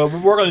Jacket, bro? We're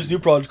working on this new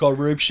project called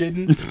Rope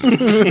Shitting.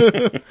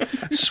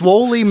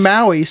 Swoley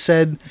Maui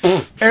said,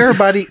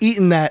 "Everybody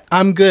eating that.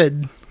 I'm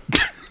good."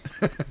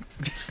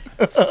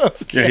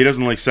 Yeah, he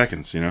doesn't like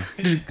seconds, Yeah,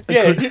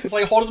 it's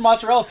like hold his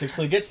mozzarella sticks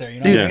till he gets there,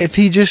 Dude, Yeah. if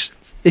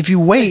you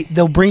wait,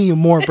 they'll bring you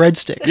more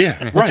breadsticks. Yeah,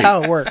 That's right.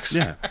 how it works.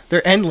 Yeah.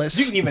 They're endless.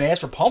 You can even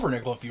ask for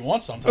pumpernickel if you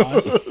want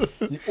sometimes.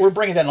 Or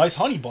bring that nice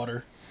honey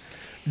butter.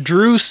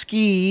 Drew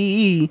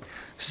Ski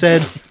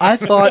said, "I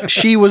thought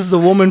she was the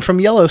woman from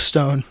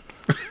Yellowstone."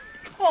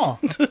 Huh.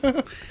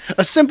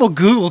 A simple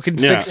Google could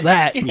Yeah. fix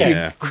that. Yeah. You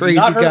Has he crazy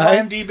not heard guy.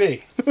 of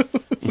IMDb.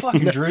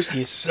 Fucking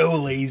Drewski is so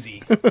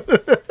lazy.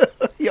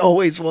 He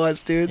always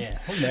was, dude. Yeah,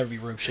 he'll never be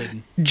rope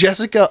shitting.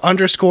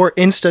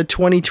 Jessica_Insta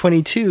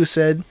 2022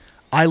 said,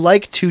 "I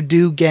like to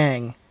do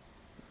gang."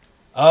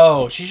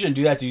 Oh, she shouldn't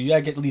do that, dude. You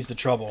gotta get leads to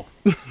trouble.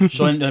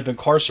 She'll end up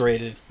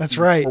incarcerated. That's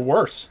right. Or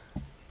worse.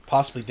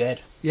 Possibly dead.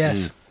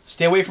 Yes.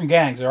 Stay away from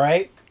gangs,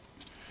 alright?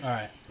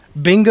 Alright.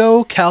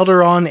 Bingo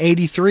Calderon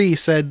 83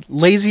 said,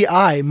 "Lazy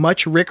eye,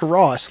 much Rick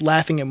Ross,"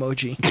 laughing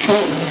emoji.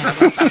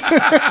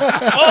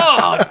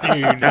 Oh,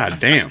 dude. God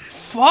damn.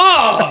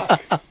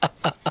 Fuck!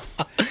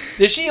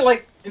 Did she,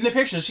 like, in the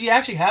picture, does she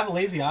actually have a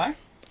lazy eye?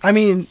 I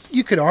mean,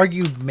 you could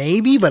argue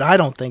maybe, but I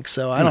don't think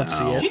so. I don't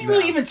see Can it. you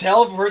really even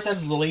tell if a person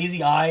has a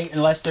lazy eye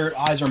unless their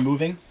eyes are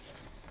moving?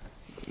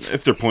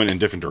 If they're pointing in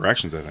different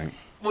directions, I think.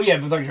 Well, yeah,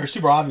 but they're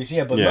super obvious,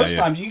 yeah. But Yeah, most yeah.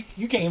 times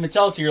you can't even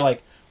tell till you're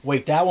like,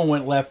 wait, that one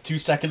went left 2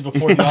 seconds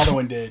before the other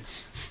one did.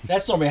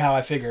 That's normally how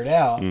I figure it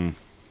out.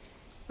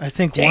 I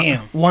think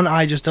Damn. one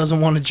eye just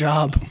doesn't want a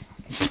job.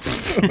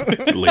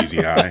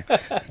 Lazy eye.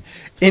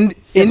 It's an art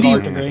Indy,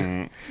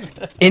 degree.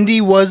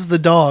 Indy was the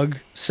dog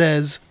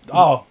says,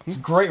 Oh, it's a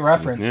great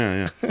reference.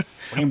 Yeah, yeah.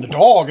 Name the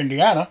dog,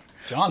 Indiana.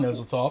 John knows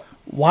what's up.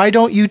 "Why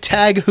don't you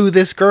tag who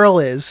this girl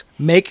is?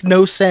 Make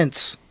no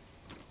sense."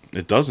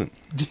 It doesn't.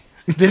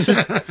 This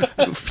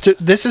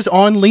is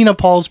on Lena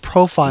Paul's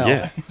profile.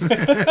 Yeah.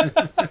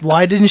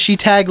 Why didn't she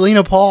tag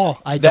Lena Paul?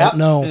 I don't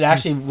know. It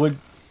actually would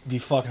be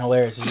fucking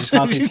hilarious if you just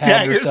constantly She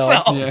tag tagged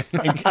yourself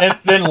herself. and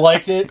then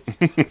liked it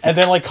and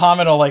then like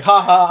comment on like,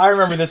 haha, I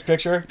remember this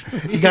picture.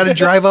 You got to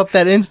drive up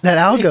that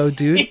algo,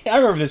 dude. I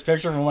remember this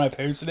picture from when I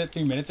posted it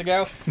 2 minutes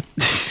ago.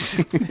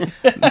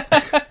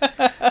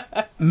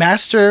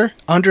 Master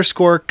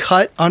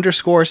 _cut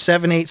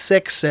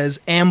 _786 says,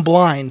 am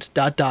blind ...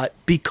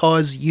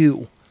 because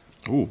you.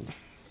 Ooh.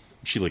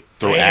 She like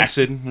throw Damn.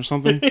 acid or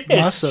something?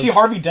 Must have. She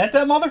Harvey Dent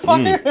that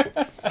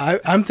motherfucker.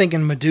 I'm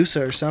thinking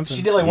Medusa or something.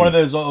 She did like one of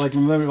those like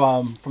remember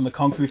from the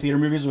Kung Fu theater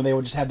movies where they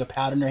would just have the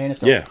powder in their hand and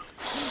stuff. Yeah.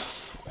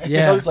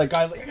 Yeah. It was like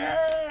guys like.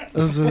 "Ah." It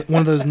was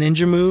one of those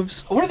ninja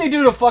moves. What did they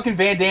do to fucking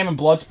Van Damme in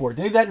Bloodsport?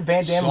 Did they do that in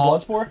Van Damme in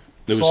Salt. Bloodsport?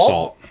 It was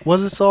salt.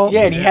 Was it salt?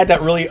 Yeah, and he had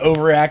that really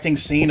overacting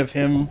scene of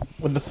him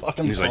with the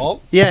fucking He's like-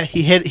 salt. Yeah,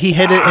 he hid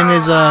it in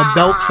his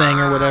belt thing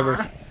or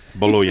whatever.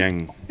 Bolo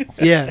Yang.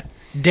 Yeah.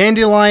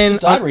 Dandelion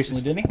Just died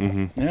recently, didn't he?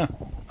 Mm-hmm. Yeah.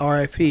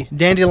 RIP.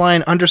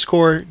 Dandelion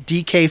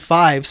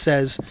 _DK5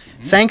 says,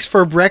 thanks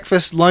for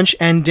breakfast, lunch,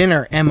 and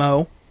dinner,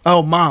 MO.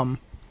 Oh, Mom.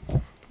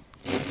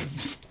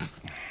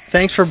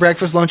 Thanks for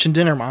breakfast, lunch, and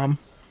dinner, Mom.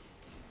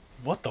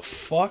 What the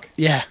fuck?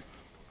 Yeah.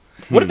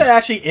 What if that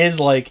actually is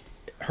like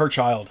her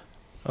child?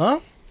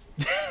 Well,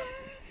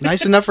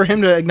 nice enough for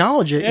him to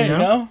acknowledge it, Yeah, you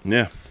know?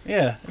 Yeah.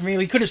 Yeah. I mean,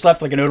 he could have just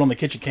left like a note on the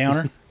kitchen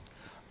counter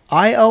or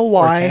a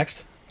ILY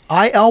text.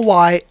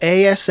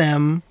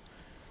 ASM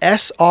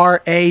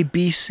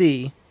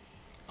SRABC.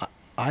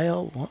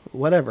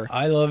 Whatever.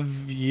 I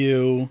love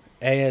you,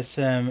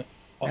 ASM.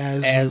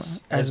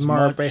 As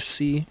much.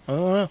 Marbesi. I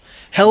don't know. I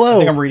Hello.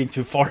 think I'm reading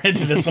too far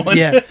into this one.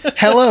 Yeah.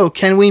 Hello,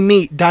 can we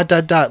meet ...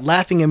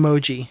 laughing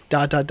emoji ...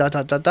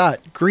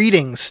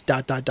 greetings ...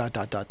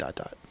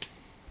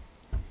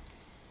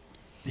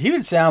 He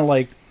would sound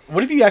like.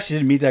 What if you actually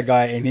didn't meet that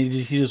guy and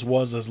he just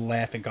was just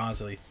laughing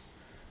constantly,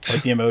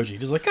 like the emoji,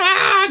 just like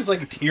just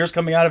like tears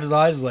coming out of his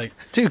eyes, like.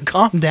 Dude,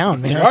 calm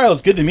down, Like, man. all right,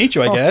 it's good to meet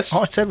you, I guess.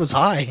 All I said was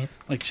hi.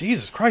 Like,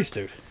 Jesus Christ,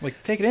 dude.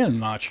 Like, take it in a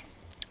notch.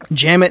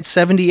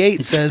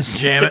 Jamit78 says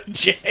Jam it.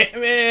 Jam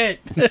it.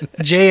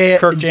 J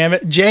Kirk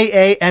Jammit.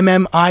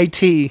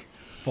 JAMMIT.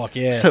 Fuck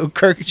yeah. So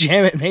Kirk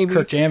Jammit maybe.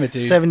 Kirk Jammit,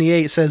 dude.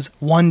 78 says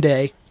one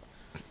day.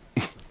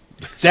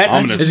 That's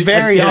ominous. It's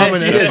very yeah,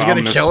 ominous. That's He's gonna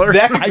ominous. kill her.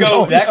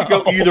 That could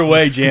go either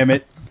way,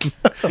 Jammit.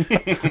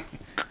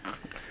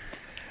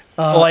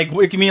 Like,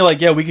 it could mean,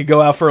 like, yeah, we could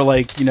go out for,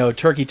 like, you know,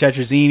 turkey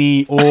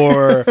tetrazzini,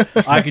 or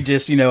I could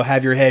just, you know,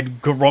 have your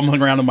head go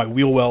rumbling around in my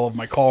wheel well of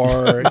my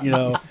car, you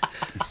know.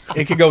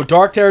 It could go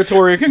dark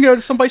territory. It could go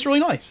to someplace really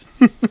nice.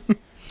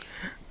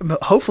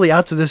 Hopefully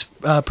out to this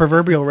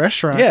proverbial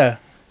restaurant. Yeah.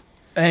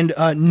 And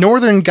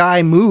Northern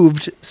Guy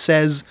Moved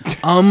says So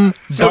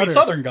butter. he's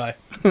Southern guy.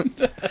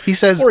 He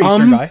says Or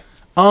Eastern guy.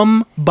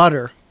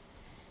 butter.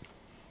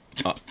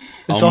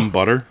 It's all-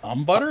 Butter.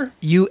 Butter?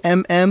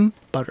 UMM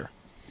butter.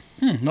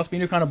 Must be a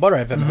new kind of butter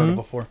I've never heard of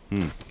before.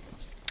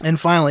 And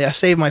finally, I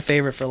saved my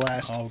favorite for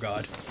last. Oh,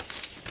 God.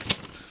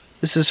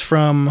 This is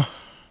from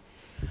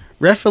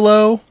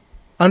Refilo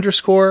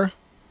 _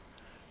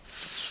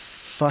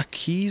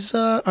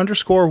 Fakiza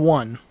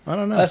 _1. I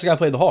don't know. That's the guy who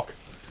played the Hulk.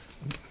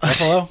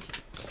 Buffalo?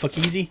 Fuck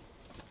easy.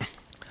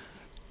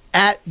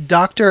 At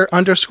Dr.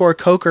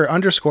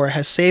 _Coker_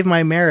 has saved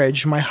my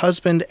marriage. My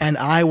husband and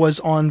I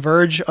was on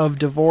verge of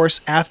divorce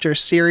after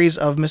series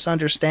of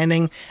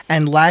misunderstanding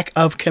and lack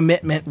of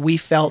commitment. We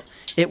felt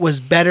it was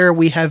better.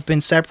 We have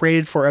been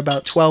separated for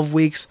about 12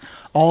 weeks.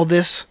 All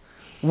this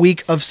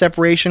week of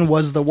separation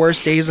was the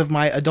worst days of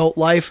my adult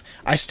life.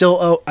 I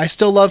still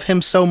love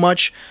him so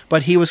much,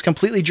 but he was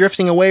completely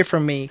drifting away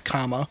from me,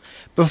 comma.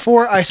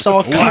 Before I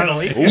saw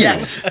Finally.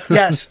 Yes.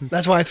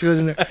 That's why I threw it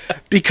in there.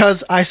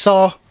 Because I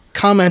saw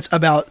comments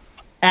about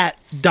at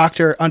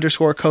Dr.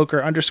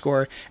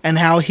 _Coker_ and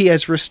how he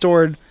has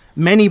restored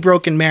many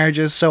broken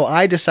marriages, so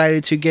I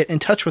decided to get in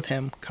touch with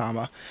him,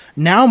 comma.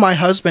 Now my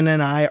husband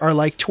and I are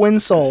like twin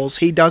souls.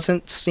 He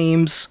doesn't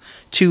seems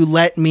to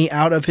let me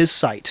out of his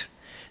sight.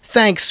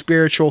 Thanks,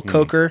 spiritual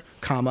Coker,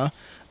 comma.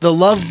 The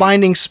love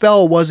binding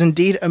spell was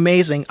indeed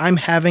amazing. I'm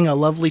having a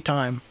lovely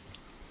time.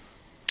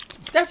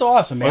 That's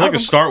awesome, man. I'd like to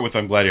start with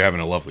I'm glad you're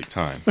having a lovely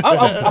time.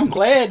 I'm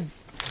glad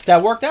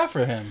that worked out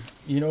for him,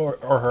 you know,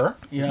 or her,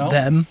 you know.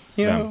 Them.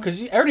 You know,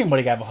 because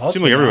everybody got a husband.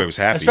 Seemed like everybody was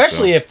happy,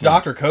 Especially so, if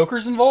Dr.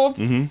 Coker's involved.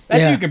 That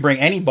Yeah. dude can bring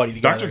anybody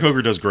together. Dr.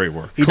 Coker does great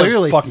work. He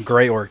Clearly. does fucking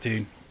great work,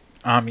 dude.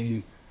 I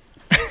mean,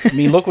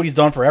 look what he's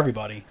done for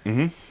everybody.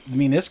 I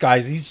mean, this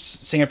guy's he's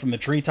singing from the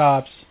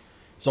treetops.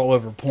 It's all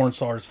over porn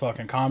stars'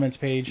 fucking comments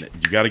page. You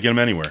got to get him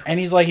anywhere. And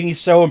he's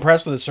so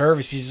impressed with the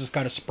service. He's just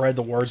got to spread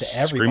the word to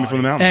everybody. Screaming from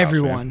the mountaintops.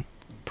 Everyone.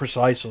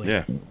 Precisely.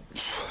 Man. Yeah.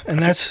 And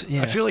that's,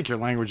 yeah. I feel like your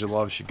language of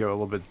love should go a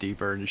little bit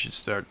deeper, and you should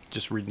start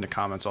just reading the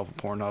comments off of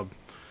Pornhub.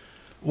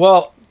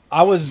 Well, what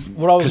I was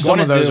Because some going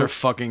of to those do. are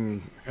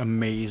fucking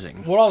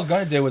amazing. What I was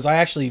going to do was I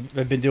actually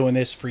have been doing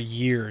this for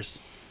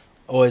years.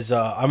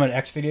 I'm an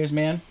X videos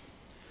man.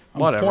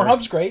 Whatever.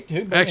 Pornhub's great,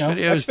 dude. But, X you know,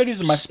 videos, X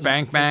videos are my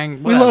spank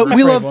bang. we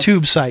whatever. love one.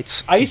 tube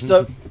sites. I used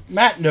to.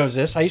 Matt knows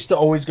this. I used to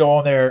always go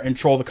on there and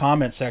troll the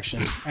comment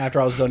section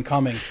after I was done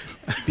coming,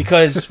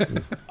 because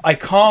I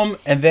come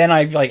and then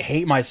I like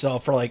hate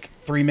myself for like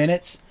 3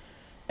 minutes,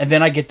 and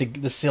then I get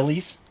the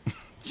sillies.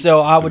 So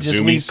I would just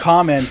leave zoomies.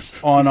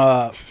 comments on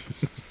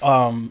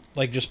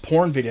like just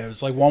porn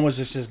videos. Like one was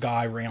just this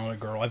guy railing on a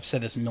girl. I've said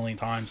this a million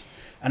times,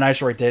 and I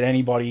just write, did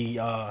anybody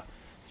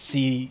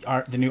see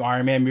the new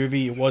Iron Man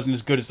movie. It wasn't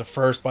as good as the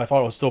first, but I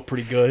thought it was still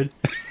pretty good.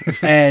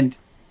 And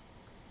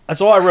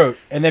that's all I wrote.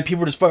 And then people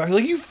were just fucking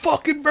like, you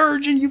fucking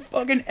virgin, you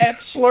fucking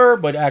F slur,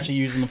 but actually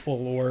using the full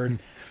word.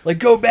 Like,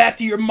 go back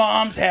to your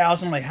mom's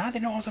house. I'm like, how do they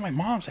know I was at my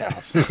mom's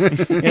house?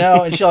 You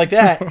know, and shit like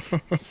that.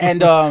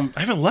 And I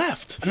haven't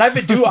left. And I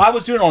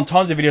was doing it on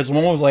tons of videos.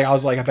 One was like,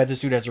 I bet this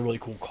dude has a really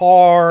cool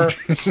car,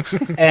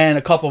 and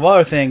a couple of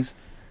other things.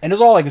 And it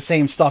was all like the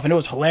same stuff, and it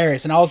was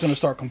hilarious. And I was going to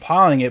start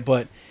compiling it,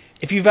 but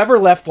if you've ever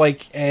left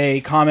like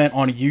a comment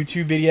on a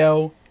YouTube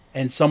video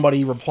and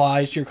somebody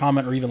replies to your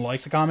comment or even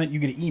likes a comment, you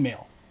get an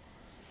email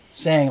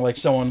saying like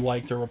someone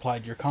liked or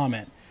replied to your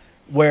comment.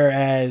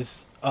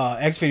 Whereas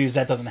X videos,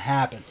 that doesn't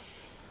happen.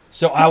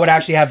 So I would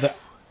actually have to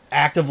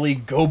actively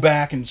go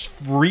back and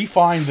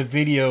refine the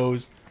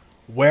videos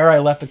where I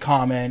left the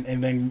comment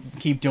and then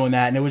keep doing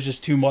that. And it was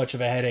just too much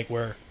of a headache,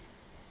 where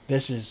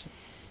this is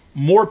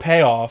more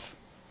payoff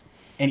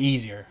and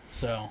easier.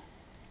 So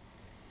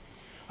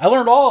I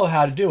learned all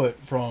how to do it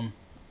from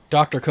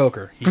Dr.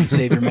 Coker. He can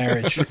save your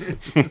marriage.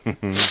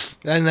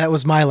 And that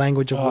was my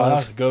language of That love.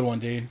 was a good one,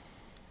 dude.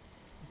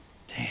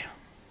 Damn.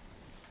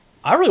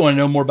 I really want to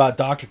know more about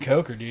Dr.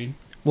 Coker, dude.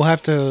 We'll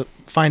have to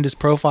find his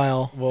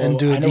profile Well, and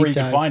do a I know where deep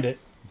you dive. can find it.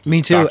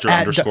 Me too. Dr. At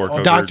underscore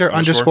Coker Dr.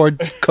 underscore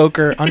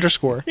Coker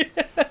underscore.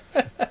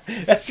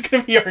 That's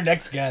going to be our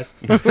next guest.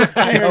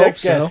 I hope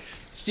so.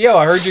 Yo,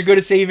 I heard you're good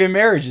at saving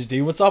marriages,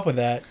 dude. What's up with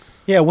that?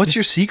 Yeah, what's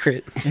your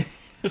secret?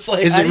 It's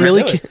like, Is how it do you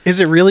really do it? is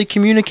it really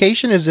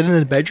communication? Is it in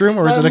the bedroom,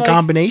 or is it a I'm like-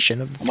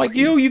 combination of the I'm like,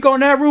 three? you go in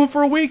that room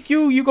for a week.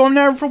 You go in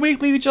that room for a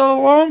week, leave each other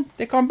alone.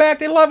 They come back,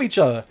 they love each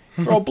other.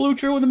 Throw a blue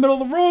chew in the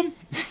middle of the room.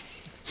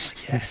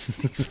 Yes,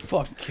 he's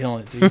fucking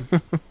killing it,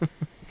 dude.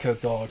 Coke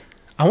dog.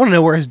 I want to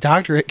know where his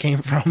doctorate came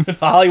from.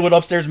 Hollywood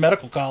Upstairs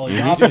Medical College,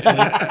 obviously.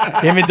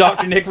 Him and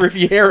Dr. Nick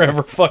Riviera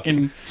were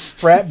fucking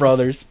frat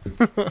brothers.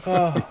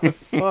 Oh,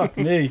 fuck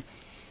me.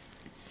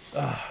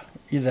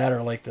 Either that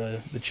or like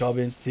the Chubb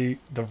Institute,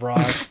 the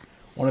Rod,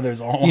 one of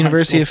those online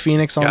University of schools.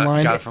 Phoenix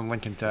online. Got it from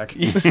Lincoln Tech.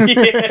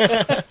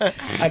 Yeah.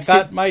 I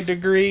got my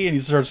degree, and he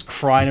starts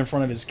crying in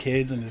front of his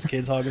kids, and his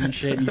kids hug him and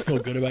shit, and you feel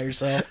good about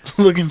yourself.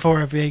 Looking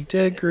for a big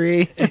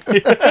degree.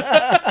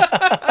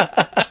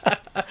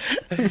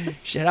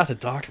 Shout out to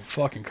Dr.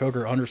 fucking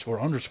Coker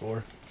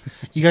 __.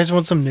 You guys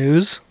want some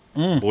news?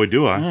 Boy,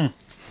 do I.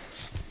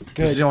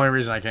 This is the only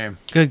reason I came.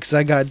 Good, because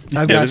I've Yeah,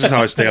 got this is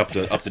how I stay up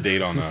to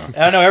date on. I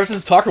don't know, ever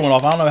since Tucker went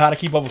off, I don't know how to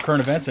keep up with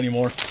current events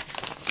anymore.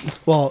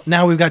 well,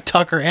 now we've got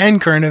Tucker and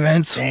current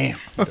events. Damn.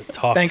 The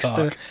talk.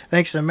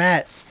 Thanks to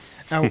Matt.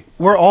 Now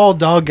we're all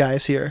dog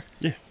guys here.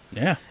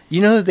 Yeah.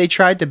 You know that they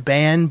tried to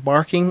ban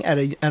barking at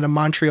a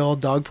Montreal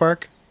dog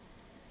park?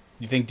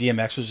 You think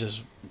DMX was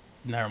just...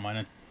 Never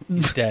mind.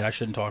 He's dead. I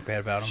shouldn't talk bad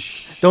about him.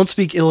 Don't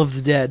speak ill of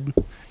the dead,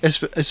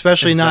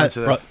 especially not.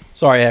 Insensitive.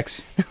 Sorry,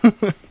 X.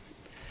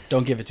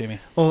 Don't give it to me.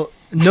 Well,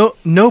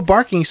 no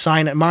barking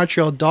sign at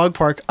Montreal Dog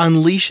Park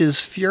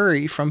unleashes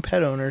fury from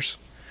pet owners.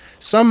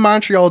 Some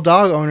Montreal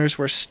dog owners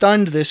were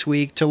stunned this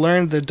week to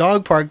learn the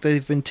dog park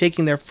they've been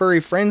taking their furry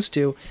friends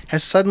to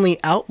has suddenly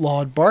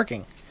outlawed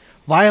barking.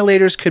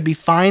 Violators could be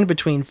fined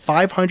between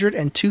 $500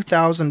 and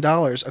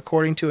 $2,000,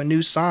 according to a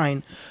new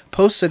sign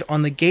posted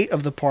on the gate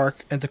of the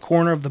park at the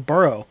corner of the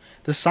borough.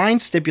 The sign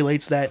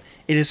stipulates that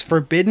it is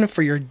forbidden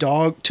for your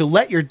dog to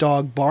let your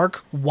dog bark,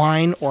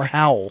 whine, or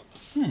howl.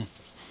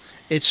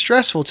 It's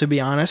stressful, to be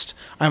honest.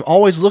 I'm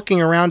always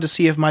looking around to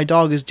see if my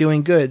dog is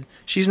doing good.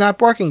 She's not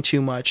barking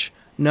too much.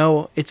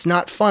 No, it's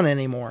not fun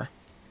anymore.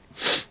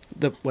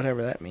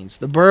 Whatever that means.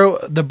 The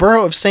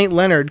borough of St.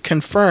 Leonard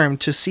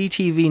confirmed to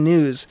CTV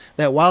News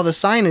that while the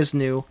sign is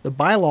new, the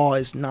bylaw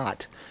is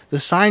not. The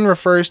sign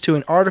refers to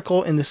an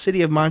article in the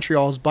City of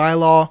Montreal's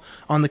bylaw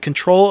on the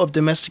control of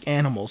domestic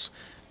animals.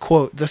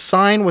 Quote, the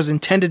sign was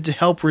intended to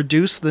help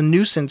reduce the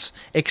nuisance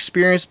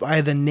experienced by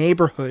the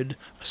neighborhood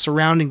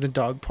surrounding the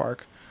dog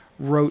park,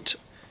 wrote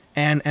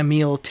Anne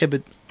Emile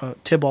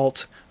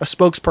Thibault, a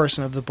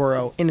spokesperson of the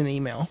borough, in an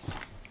email.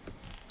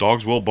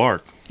 Dogs will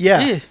bark.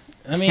 Yeah.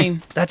 I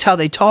mean, That's how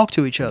they talk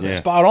to each other. Yeah.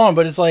 spot on,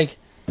 but it's like,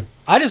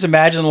 I just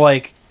imagine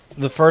like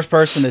the first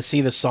person to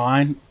see the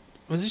sign,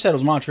 was you said it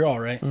was Montreal,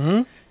 right?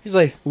 Mm-hmm. He's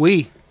like,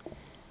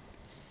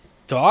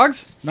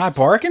 dogs not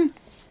barking?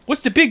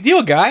 What's the big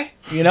deal, guy?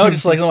 You know,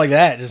 just like something like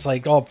that, just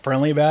like all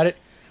friendly about it.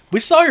 We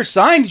saw your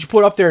sign that you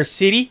put up there,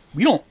 city.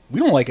 We don't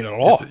like it at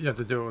all. You have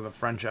to do it with a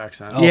French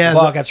accent. Oh, Yeah,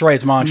 fuck, that's right.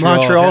 It's Montreal.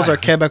 Montreal's Yeah. are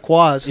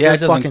Quebecois. Yeah,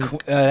 They're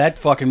that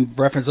fucking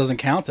reference doesn't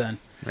count then.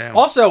 Yeah.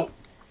 Also,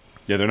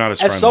 Yeah, they're not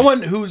as as friendly.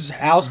 someone whose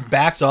house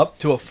backs up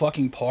to a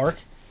fucking park,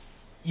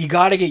 you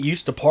got to get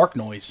used to park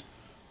noise.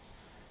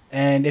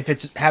 And if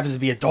it happens to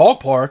be a dog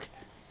park,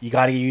 you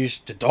got to get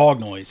used to dog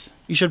noise.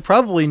 You should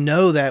probably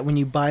know that when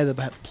you buy the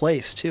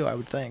place too. I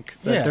would think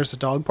that Yeah. there's a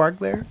dog park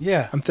there.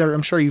 Yeah.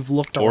 I'm sure you've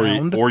looked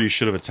around. Or you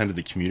should have attended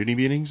the community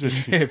meetings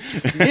if, Yeah, when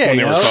you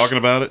they were know? talking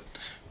about it.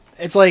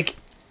 It's like,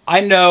 I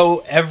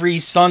know every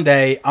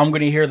Sunday I'm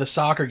going to hear the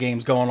soccer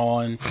games going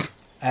on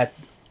at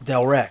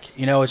Del Rec.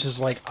 You know, it's just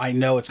like, I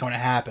know it's going to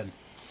happen.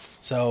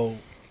 So,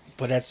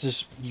 But that's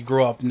just, you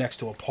grow up next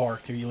to a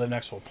park, or you live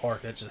next to a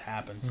park, that just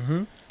happens.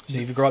 Mm-hmm. So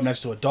if you grow up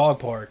next to a dog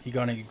park, you're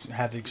going to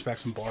have to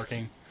expect some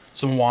barking,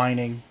 some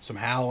whining, some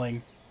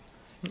howling.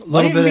 A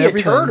little bit of be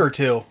everything. a turd or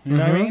two. You know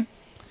what I mean?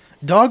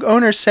 Dog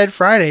owners said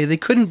Friday they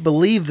couldn't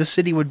believe the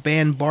city would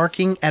ban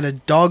barking at a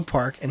dog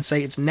park and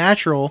say it's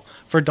natural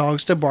for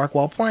dogs to bark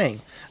while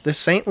playing. The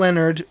St.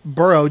 Leonard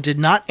borough did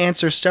not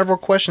answer several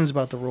questions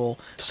about the rule,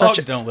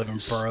 Dogs don't live in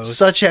boroughs.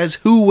 such as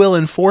who will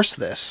enforce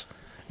this.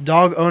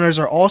 Dog owners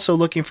are also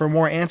looking for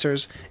more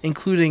answers,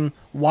 including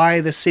why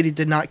the city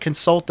did not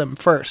consult them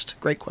first.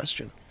 Great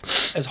question.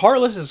 As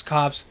heartless as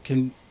cops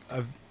can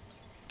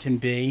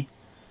be,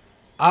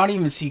 I don't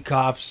even see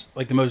cops,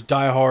 like the most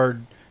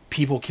diehard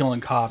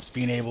people-killing cops,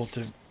 being able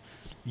to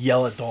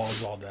yell at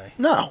dogs all day.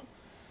 No.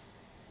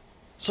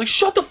 It's like,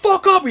 shut the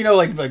fuck up! You know,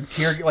 I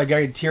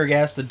tear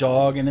gas the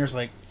dog, and there's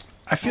like,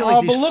 I feel oh,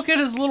 like but look at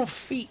his little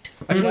feet.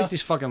 I feel like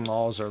these fucking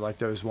laws are like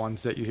those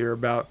ones that you hear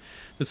about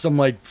that some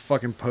like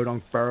fucking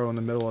podunk borough in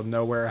the middle of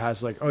nowhere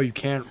has like, oh, you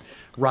can't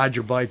ride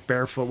your bike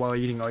barefoot while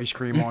eating ice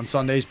cream on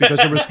Sundays because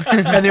there was,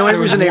 and the only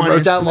reason they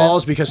wrote that law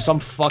is because some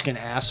fucking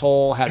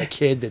asshole had a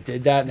kid that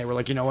did that, and they were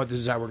like, you know what, this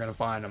is how we're gonna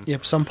find him.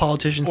 Yep, some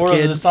politician's Or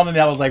kid. was it something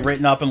that was like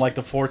written up in like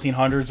the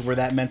 1400s where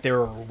that meant they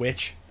were a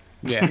witch?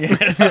 Yeah. You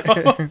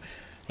know?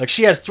 Like,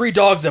 she has 3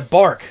 dogs that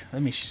bark. That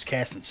means she's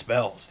casting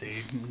spells,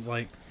 dude. It's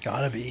like,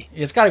 Gotta be.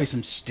 it's got to be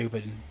some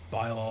stupid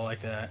bylaw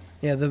like that.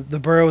 Yeah, the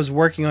borough is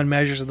working on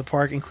measures of the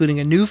park, including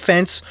a new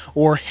fence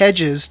or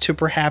hedges to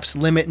perhaps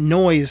limit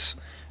noise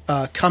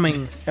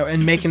coming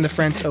and making the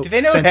fence. Do they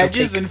know fence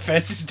hedges opaque. and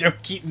fences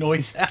don't keep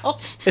noise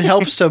out? It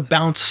helps to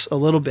bounce a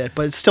little bit,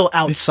 but it's still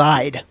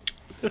outside.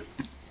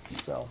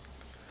 So,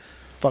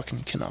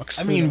 fucking Canucks.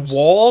 I Who mean, knows?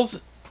 walls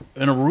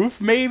and a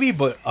roof maybe,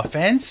 but a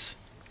fence?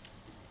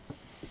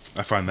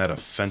 I find that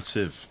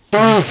offensive.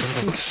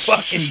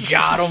 Fucking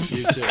got him.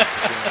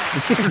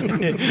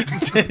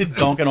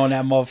 Dunking on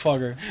that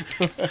motherfucker.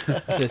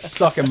 Says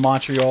sucking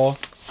Montreal.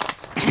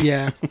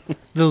 Yeah,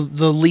 the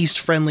least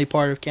friendly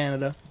part of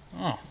Canada.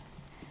 Oh.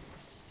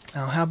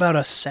 Now, how about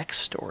a sex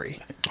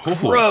story?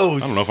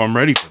 Gross. I don't know if I'm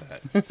ready for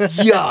that.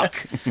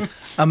 Yuck.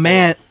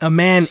 A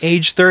man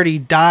age 30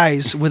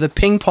 dies with a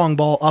ping pong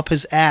ball up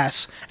his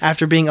ass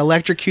after being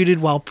electrocuted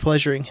while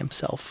pleasuring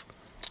himself.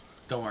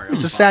 Don't worry.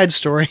 It's a sad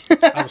story.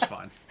 I was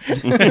fine.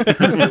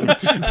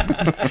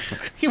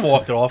 He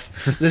walked off.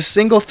 The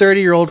single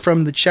 30-year-old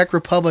from the Czech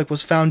Republic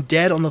was found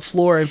dead on the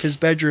floor of his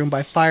bedroom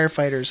by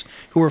firefighters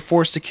who were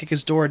forced to kick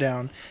his door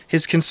down.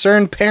 His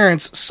concerned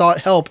parents sought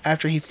help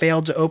after he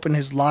failed to open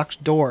his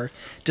locked door,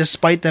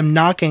 despite them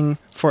knocking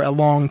for a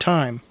long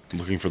time.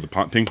 Looking for the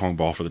ping pong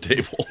ball for the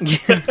table.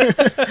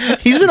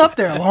 He's been up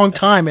there a long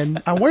time,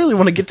 and I really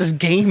want to get this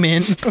game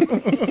in.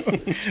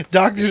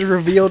 Doctors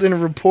revealed in a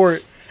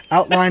report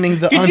outlining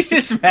the... Can you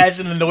just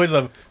imagine the noise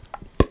of...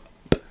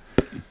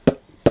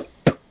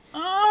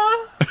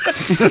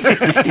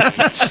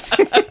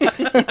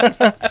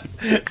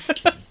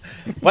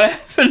 What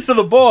happened to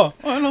the ball?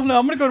 I don't know.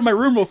 I'm going to go to my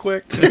room real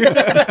quick.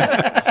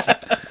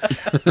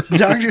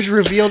 Doctors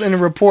revealed in a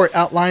report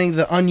outlining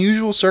the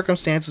unusual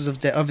circumstances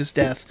of his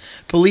death.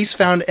 Police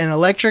found an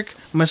electric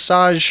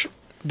massage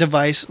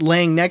device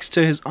laying next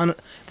to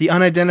the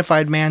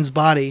unidentified man's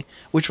body,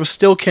 which was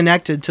still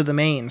connected to the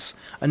mains.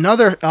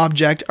 Another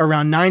object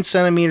around 9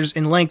 centimeters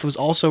in length was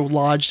also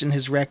lodged in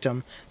his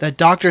rectum that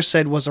doctors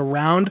said was a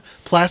round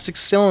plastic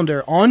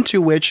cylinder onto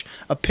which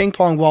a ping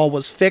pong ball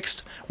was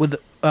fixed with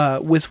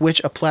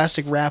which a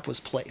plastic wrap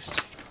was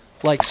placed.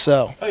 Like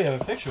so. Oh, you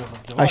have a picture of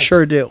him. I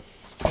sure do.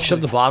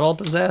 Shove the bottle up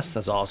his ass?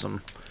 That's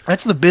awesome.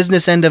 That's the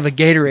business end of a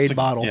Gatorade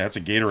bottle. Yeah, it's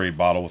a Gatorade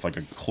bottle with like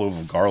a clove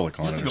of garlic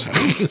on it or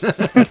something.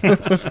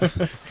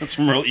 That's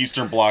some real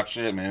Eastern Bloc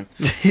shit, man.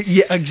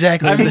 Yeah,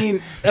 exactly. I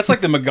mean, that's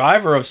like the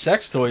MacGyver of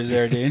sex toys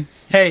there, dude.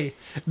 Hey,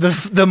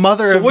 the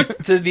mother So of... what,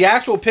 did the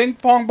actual ping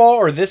pong ball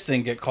or this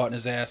thing get caught in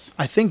his ass?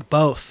 I think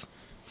both.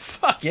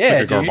 Fuck yeah,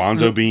 Like a dude.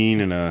 garbanzo bean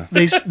and a...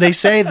 They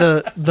say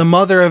the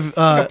mother of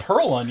Like a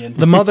pearl onion.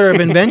 the mother of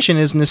invention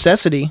is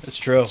necessity. It's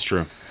true. It's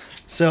true.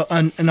 So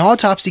an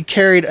autopsy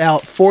carried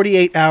out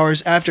 48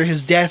 hours after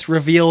his death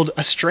revealed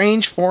a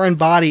strange foreign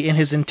body in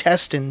his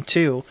intestine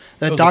too.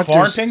 The It was a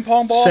foreign ping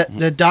pong ball?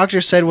 the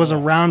doctor said was a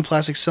round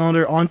plastic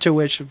cylinder onto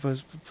which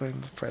was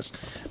pressed.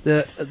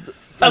 I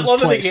love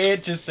that they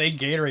can't just say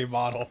Gatorade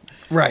bottle.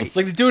 Right. It's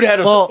like the dude had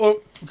a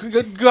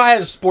guy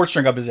had a sports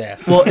drink up his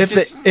ass. Well,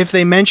 if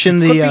they mention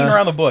quit beating the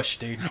around the bush,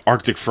 dude.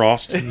 Arctic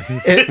Frost.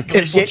 if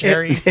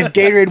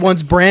Gatorade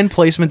wants brand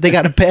placement, they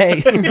got to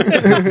pay.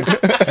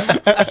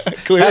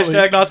 Clearly.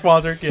 Hashtag not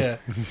sponsored. Yeah.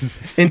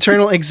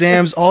 Internal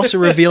exams also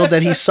revealed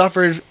that he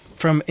suffered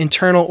from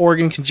internal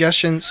organ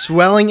congestion,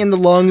 swelling in the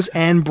lungs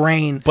and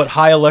brain But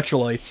high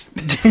electrolytes.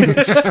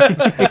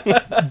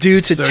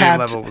 due to Sodium tapped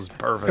level was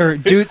perfect. or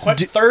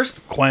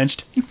Thirst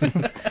quenched.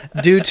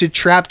 due to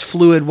trapped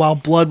fluid while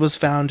blood was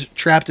found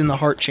trapped in the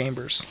heart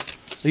chambers.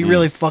 He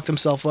really fucked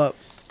himself up.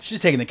 She's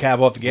taking the cap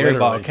off the Gatorade Literally.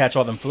 bottle to catch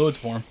all them fluids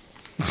for him.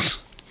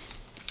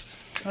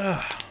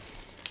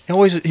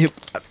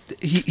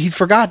 He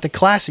forgot the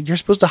classic. You're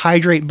supposed to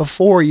hydrate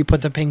before you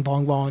put the ping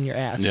pong ball in your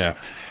ass. Yeah.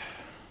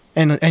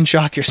 And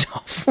shock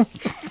yourself.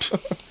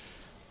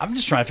 I'm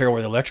just trying to figure out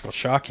where the electrical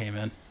shock came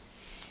in.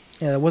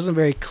 Yeah, that wasn't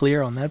very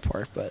clear on that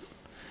part, but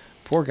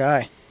poor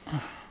guy.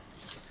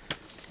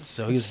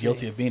 So he was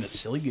guilty of being a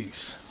silly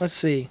goose. Let's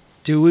see.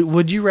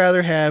 Would you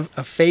rather have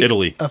a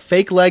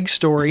fake leg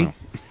story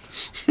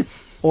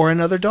or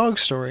another dog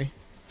story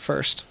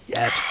first?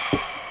 Yes.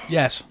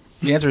 Yes.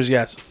 The answer is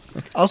yes.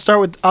 I'll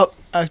start with. I'll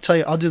tell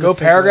you. I'll do the Go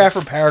fake paragraph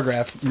leg. for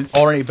paragraph,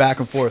 alternate back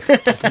and forth.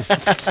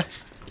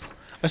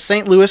 A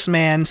St. Louis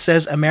man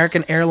says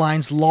American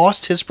Airlines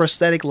lost his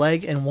prosthetic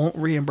leg and won't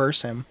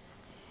reimburse him.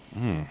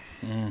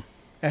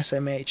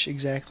 SMH,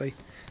 exactly.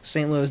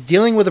 St. Louis.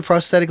 Dealing with a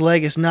prosthetic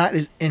leg is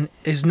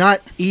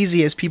not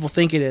easy as people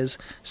think it is,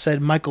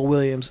 said Michael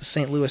Williams, a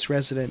St. Louis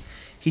resident.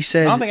 He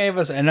said, I don't think any of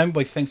us and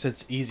anybody thinks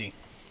it's easy.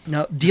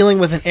 no, dealing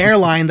with an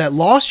airline that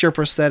lost your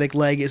prosthetic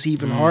leg is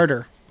even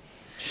harder.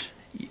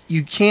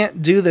 You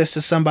can't do this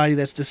to somebody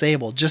that's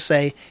disabled. Just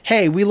say,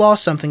 hey, we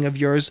lost something of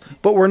yours,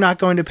 but we're not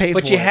going to pay for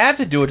it. But you have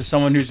to do it to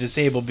someone who's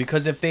disabled,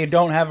 because if they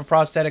don't have a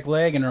prosthetic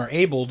leg and are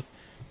abled,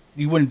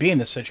 you wouldn't be in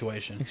this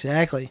situation.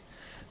 Exactly.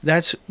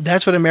 That's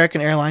what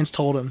American Airlines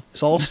told him.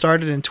 This all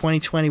started in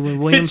 2020 when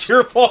Williams It's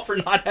your fault for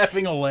not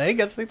having a leg,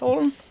 that's what they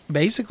told him?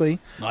 basically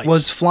Nice.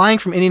 was flying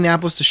from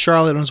Indianapolis to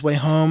Charlotte on his way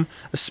home.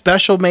 A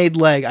special made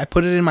leg. I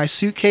put it in my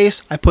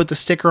suitcase. I put the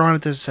sticker on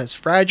it that says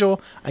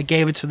fragile. I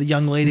gave it to the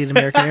young lady at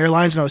American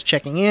Airlines when I was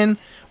checking in.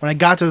 When I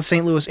got to the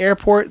St. Louis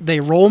airport, they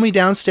roll me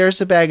downstairs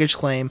to baggage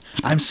claim.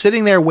 I'm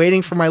sitting there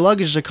waiting for my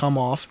luggage to come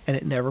off, and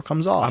it never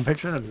comes off. I'm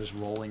picturing him just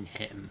rolling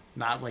him,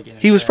 not like in a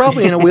He was chair.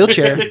 probably in a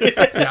wheelchair.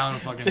 down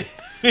fucking.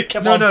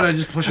 No,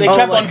 just push They him.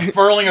 kept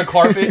unfurling a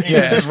carpet and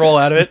you could just roll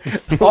out of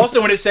it.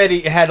 Also, when it said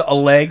he had a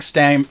leg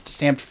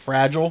stamped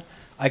fragile,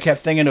 I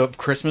kept thinking of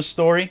Christmas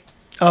Story.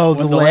 Oh,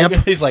 the When lamp.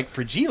 He's like,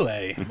 fragile.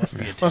 Must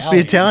be Italian. Must be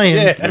Italian.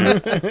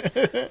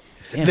 Yeah.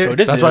 Damn, so it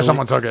is That's why Italy.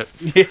 someone took it.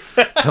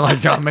 They're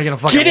like, I'm making a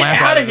fucking Get it lamp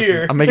out out of of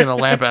here. this. I'm making a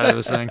lamp out of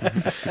this thing. I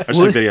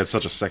just think that he had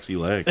such a sexy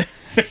leg.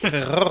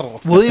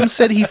 Williams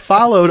said he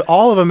followed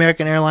all of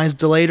American Airlines'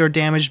 delayed or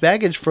damaged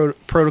baggage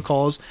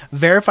protocols,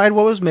 verified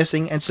what was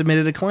missing, and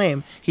submitted a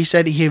claim. He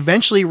said he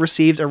eventually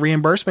received a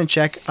reimbursement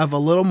check of a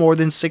little more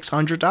than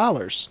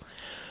 $600.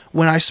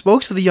 When I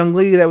spoke to the young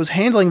lady that was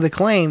handling the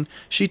claim,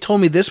 she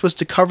told me this was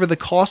to cover the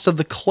cost of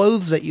the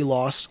clothes that you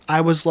lost. I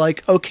was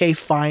like, okay,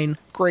 fine,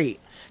 great.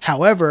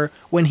 However,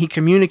 when he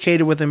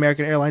communicated with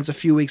American Airlines a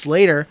few weeks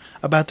later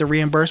about the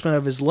reimbursement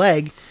of his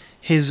leg,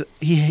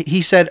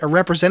 he said a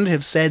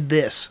representative said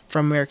this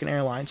from American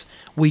Airlines: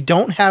 "We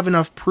don't have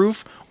enough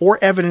proof or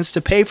evidence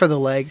to pay for the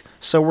leg,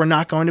 so we're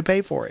not going to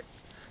pay for it."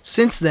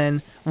 Since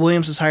then,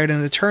 Williams has hired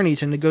an attorney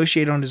to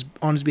negotiate on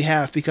his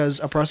behalf because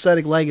a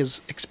prosthetic leg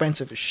is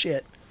expensive as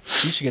shit.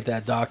 You should get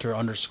that doctor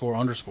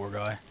 _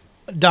 guy.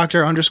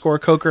 Doctor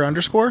 _ Coker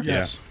 _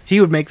 Yes.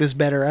 He would make this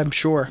better, I'm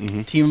sure.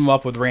 Mm-hmm. Team him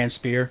up with Rand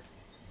Spear.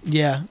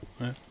 Yeah.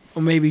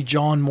 Or maybe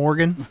John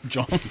Morgan.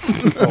 John.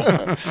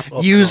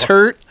 Use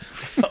hurt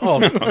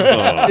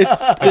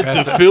It's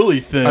a Philly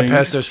thing. I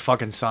pass those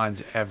fucking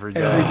signs every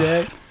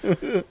day. every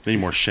day. Need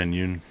more Shen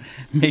Yun.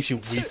 Makes you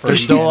weep for They're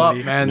still up,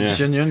 humanity. man. Yeah.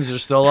 Shin Yuns are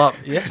still up.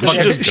 Yes, We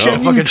should just go.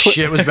 Shen Yun Fucking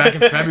shit was back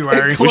in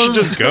February. We should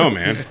just go,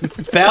 man.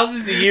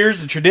 Thousands of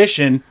years of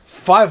tradition,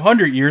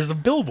 500 years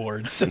of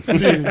billboards.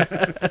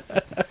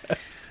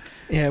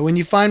 Yeah, when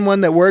you find one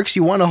that works,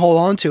 you want to hold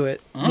on to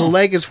it. The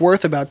leg is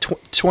worth about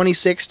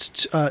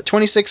 $26,000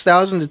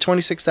 to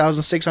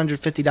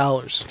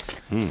 $26,650.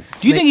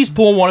 Do you think he's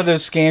pulling one of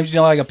those scams? You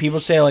know, like people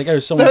say, like, oh,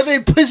 someone. Are they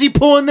busy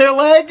pulling their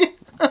leg?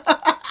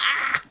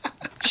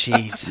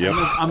 Jeez. Yep.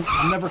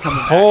 I'm never coming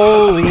back.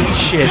 Holy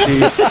shit,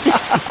 dude.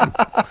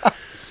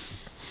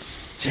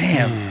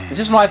 Damn.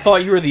 Just when I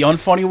thought you were the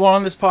unfunny one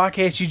on this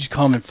podcast, you just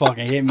come and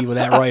fucking hit me with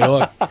that right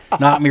hook.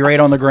 Knock me right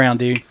on the ground,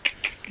 dude.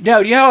 Yeah,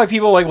 you know how like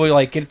people like will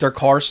like get their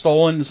car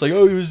stolen? It's like,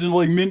 oh, it was in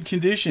like mint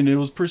condition. It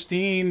was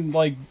pristine,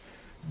 like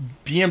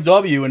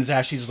BMW, and it's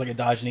actually just like a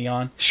Dodge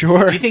Neon.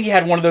 Sure. Do you think he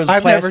had one of those?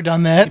 I've never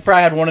done that. He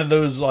probably had one of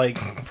those like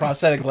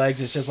prosthetic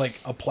legs. It's just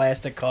like a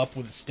plastic cup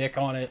with a stick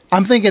on it,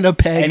 I'm thinking of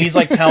Peg. and he's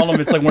like telling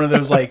them it's like one of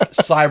those like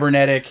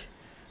cybernetic,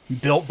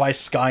 built by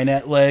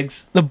Skynet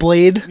legs. the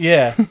Blade.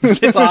 Yeah,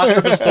 it's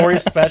Oscar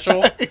Pistorius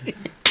special.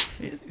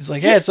 He's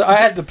like, yeah, I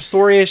had the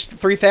Pistorius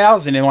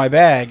 3000 in my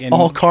bag, and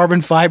All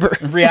carbon fiber.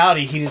 in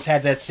reality, he just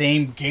had that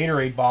same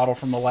Gatorade bottle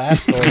from the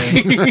last story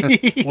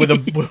with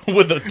a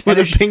With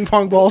a ping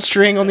pong ball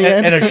string on the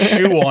end. and a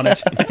shoe on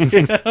it.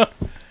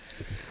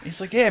 He's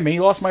like, yeah, man, he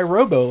lost my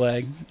robo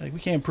leg. Like, we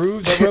can't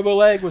prove that robo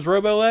leg was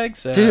robo leg.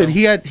 So. Dude,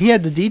 he had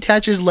to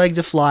detach his leg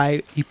to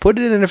fly. He put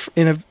it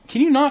in a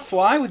Can you not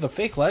fly with a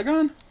fake leg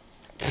on,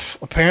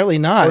 apparently or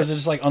not. is it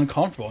just like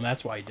uncomfortable and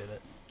that's why he did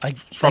it?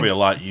 It's probably a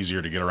lot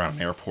easier to get around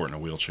an airport in a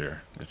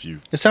wheelchair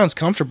It sounds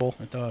comfortable.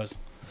 It does.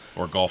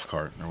 or golf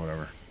cart or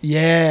whatever.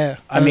 Yeah.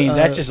 I mean,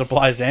 that just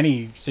applies to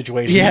any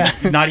situation. Yeah.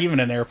 Not even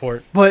an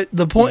airport. But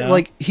the point, Yeah.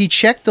 like, he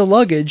checked the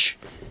luggage,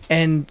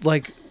 and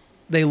like,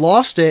 they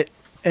lost it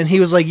and he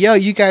was like, "Yo,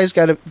 you guys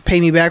got to pay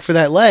me back for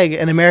that leg."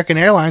 And American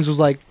Airlines was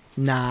like,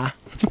 "Nah."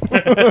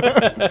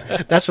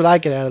 That's what I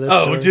get out of this.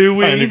 Oh, story. do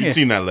we? I haven't even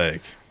seen that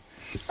leg.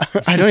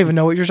 I don't even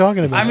know what you're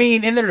talking about. I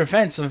mean, in their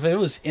defense, if it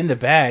was in the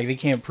bag, they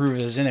can't prove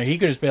it was in there. He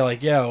could just be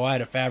like, yo, I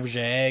had a Fabergé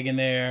egg in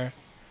there.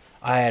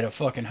 I had a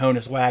fucking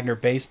Honus Wagner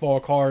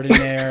baseball card in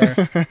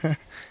there.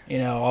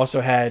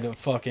 Also had a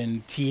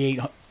fucking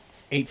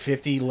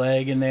T850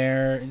 leg in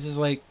there. It's just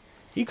like,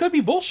 he could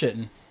be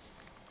bullshitting.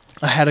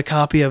 I had a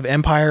copy of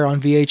Empire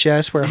on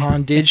VHS where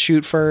Han did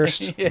shoot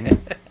first. Yeah.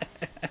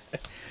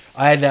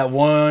 I had that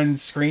one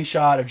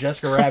screenshot of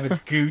Jessica Rabbit's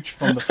gooch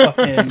from the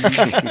fucking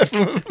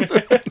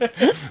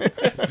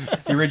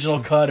the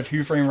original cut of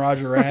Who Framed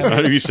Roger I don't know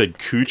Rabbit. if you said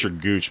cooch or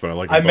gooch, but I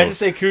like them I meant to both.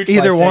 say cooch,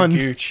 Either but I said one.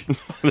 gooch.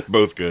 They're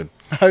both good.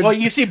 Well,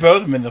 you see both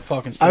of them in the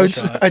fucking still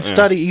shot. I'd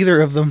study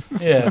either of them.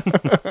 Yeah.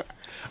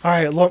 All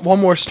right, one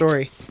more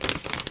story.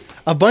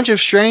 A bunch of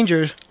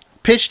strangers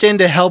pitched in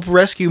to help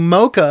rescue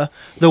Mocha,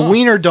 the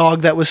wiener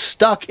dog that was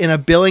stuck in a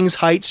Billings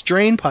Heights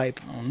drain pipe.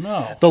 Oh,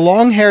 no. The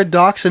long-haired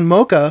dachshund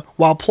Mocha,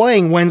 while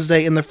playing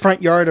Wednesday in the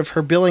front yard of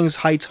her Billings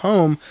Heights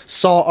home,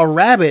 saw a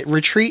rabbit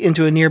retreat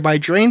into a nearby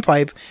drain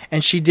pipe,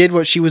 and she did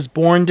what she was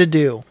born to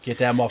do. Get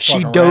that motherfucker.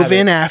 She dove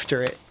in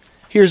after it.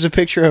 Here's a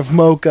picture of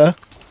Mocha.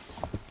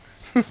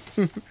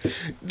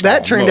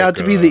 That turned out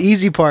to be Mocha. the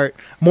easy part.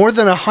 More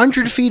than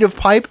 100 feet of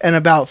pipe and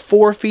about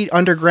 4 feet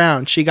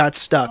underground, she got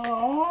stuck.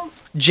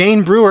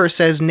 Jane Brewer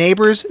says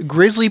neighbors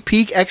Grizzly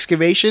Peak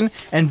Excavation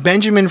and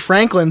Benjamin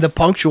Franklin, the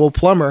punctual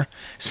plumber,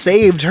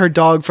 saved her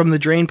dog from the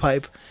drain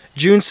pipe.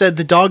 June said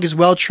the dog is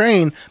well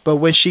trained, but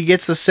when she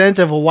gets the scent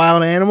of a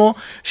wild animal,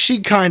 she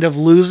kind of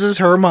loses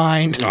her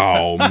mind.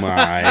 Oh,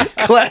 my.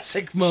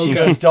 Classic She Mocha.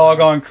 goes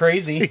doggone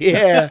crazy.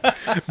 Yeah.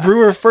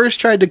 Brewer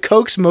first tried to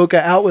coax Mocha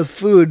out with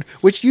food,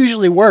 which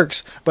usually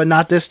works, but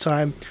not this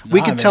time. We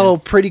Nah, could man. tell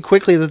pretty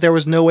quickly that there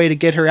was no way to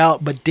get her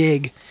out but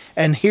dig.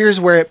 And here's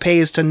where it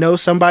pays to know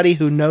somebody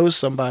who knows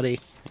somebody.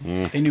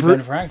 They knew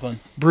Ben Franklin.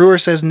 Brewer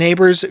says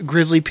neighbors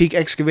Grizzly Peak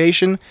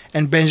Excavation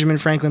and Benjamin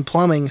Franklin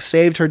Plumbing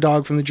saved her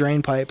dog from the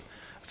drain pipe.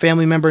 A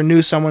family member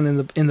knew someone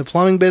in the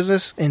plumbing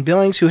business in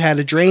Billings who had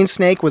a drain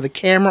snake with a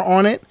camera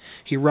on it.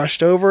 He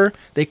rushed over.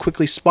 They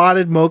quickly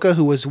spotted Mocha,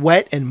 who was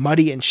wet and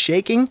muddy and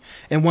shaking.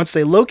 And once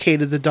they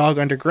located the dog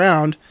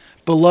underground,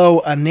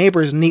 below a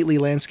neighbor's neatly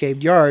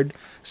landscaped yard,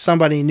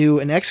 somebody knew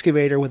an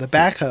excavator with a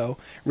backhoe.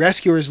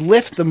 Rescuers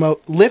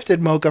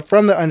lifted Mocha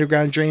from the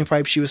underground drain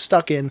pipe she was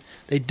stuck in.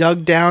 They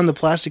dug down the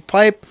plastic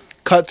pipe,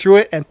 cut through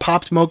it, and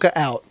popped Mocha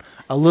out.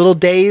 A little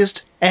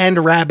dazed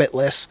and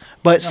rabbitless,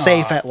 but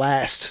safe at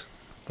last.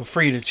 But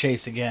free to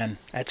chase again.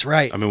 That's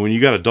right. I mean, when you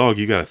got a dog,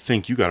 you got to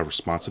think you got a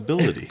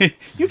responsibility.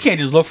 You can't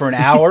just look for an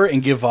hour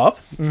and give up.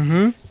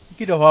 Mm-hmm. You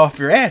get off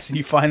your ass and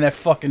you find that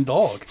fucking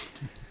dog.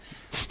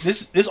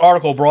 This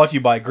article brought to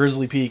you by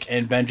Grizzly Peak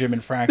and Benjamin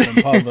Franklin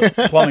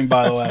Plumbing,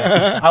 by the way.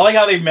 I like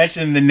how they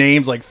mentioned the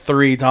names like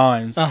 3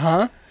 times.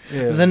 Uh-huh.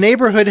 Yeah. The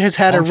neighborhood has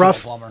had a Punctual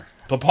rough... plumber.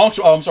 The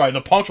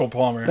punctual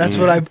plumber. That's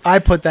what I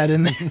put that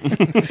in there.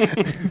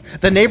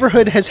 The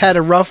neighborhood has had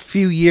a rough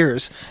few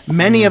years.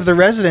 Many of the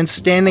residents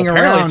standing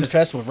Apparently it's around...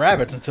 infested with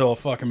rabbits until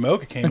fucking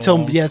Mocha came Until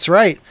along. yeah, that's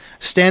right.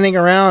 Standing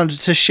around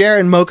to share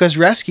in Mocha's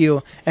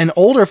rescue, and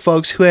older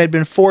folks who had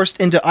been forced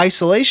into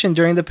isolation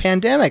during the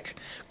pandemic.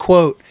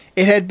 Quote,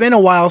 "It had been a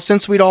while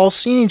since we'd all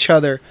seen each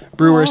other,"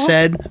 Brewer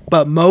said,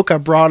 "but Mocha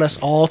brought us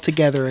all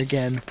together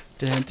again."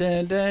 Dun,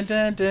 dun, dun,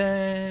 dun,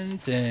 dun,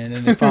 dun,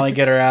 and they finally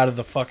get her out of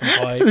the fucking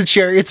pipe. The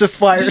Chariots of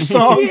Fire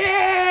song.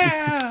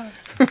 Yeah!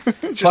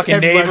 fucking everybody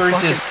neighbors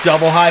fucking- just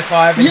double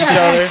high-fiving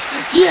Yes!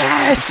 each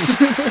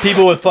Yes! other.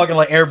 People with fucking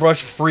like airbrush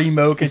free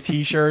Mocha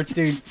t-shirts,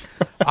 dude.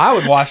 I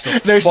would watch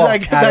the There's fuck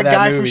like out that of that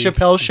guy movie. from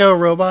Chappelle's show,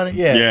 Roboting.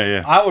 Yeah.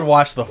 Yeah. I would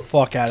watch the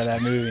fuck out of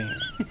that movie.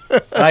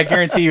 And I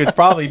guarantee you it's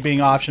probably being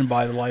optioned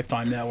by the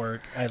Lifetime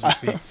Network as we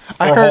speak.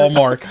 Or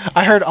Hallmark.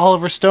 I heard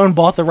Oliver Stone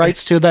bought the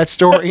rights to that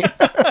story.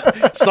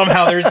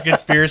 Somehow there's a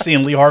conspiracy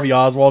and Lee Harvey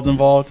Oswald's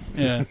involved.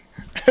 Yeah.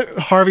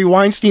 Harvey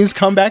Weinstein's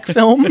comeback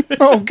film.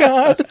 Oh,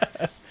 God.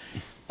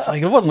 It's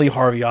like, it wasn't Lee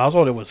Harvey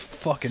Oswald, it was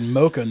fucking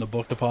Mocha in the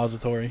book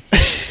depository.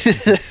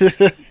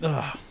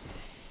 Ugh.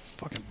 It's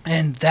fucking...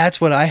 And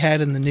that's what I had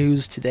in the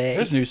news today.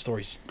 Those news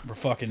stories were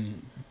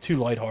fucking too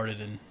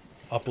lighthearted and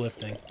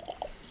uplifting.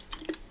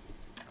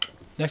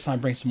 Next time,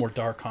 bring some more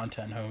dark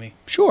content, homie.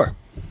 Sure.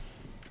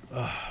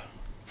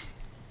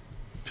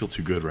 Feel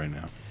too good right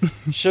now.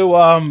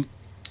 So,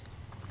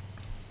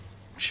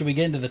 should we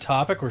get into the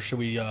topic or should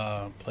we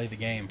play the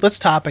game? Let's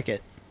topic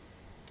it.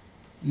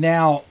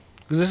 Now,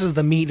 Because this is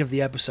the meat of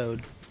the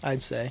episode,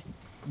 I'd say.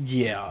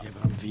 yeah. Yeah,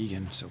 but I'm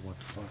vegan, so what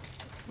the fuck?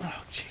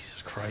 Oh,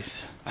 Jesus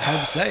Christ. I had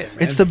to say it,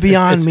 man. It's the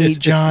Beyond Meat,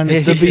 John.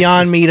 It's the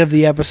Beyond Meat of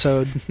the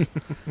episode.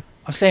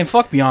 I'm saying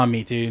fuck Beyond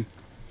Meat, dude.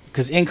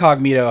 Because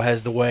Incognito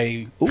has the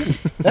way.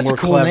 That's more a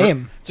cool clever.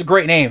 name. It's a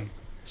great name.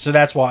 So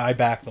that's why I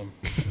back them.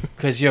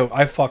 Because,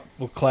 I fuck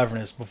with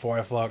cleverness before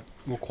I fuck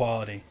with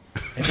quality.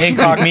 And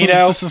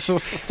Incognito,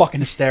 fucking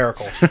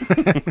hysterical.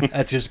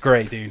 That's just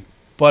great, dude.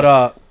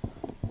 But,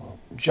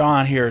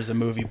 John here is a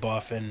movie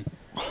buff, and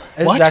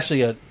this What? is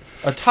actually a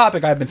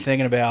topic I've been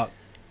thinking about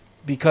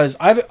because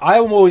I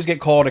always get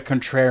called a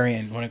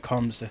contrarian when it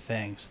comes to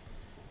things,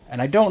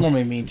 and I don't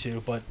normally mean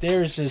to, but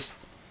there's just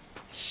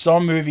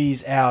some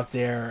movies out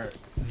there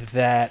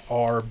that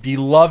are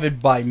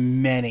beloved by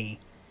many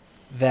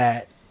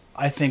that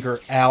I think are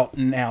out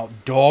and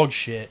out dog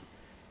shit,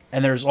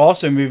 and there's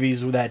also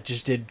movies that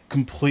just did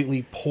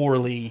completely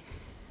poorly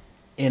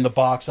in the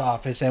box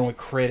office and with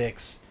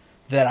critics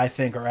that I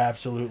think are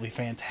absolutely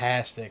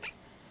fantastic.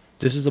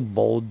 This is a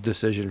bold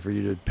decision for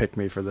you to pick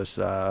me for this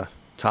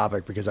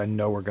topic because I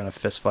know we're going to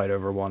fist fight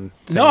over one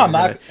thing. No, I'm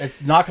not.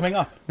 It's not coming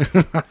up.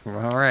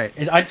 All right.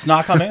 It's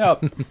not coming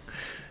up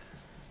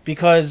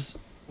because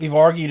we've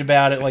argued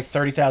about it like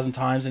 30,000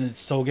 times and it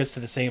still gets to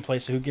the same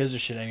place. So who gives a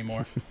shit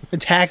anymore?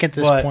 It's hack at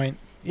this point.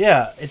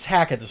 Yeah, it's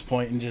hack at this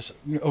point and just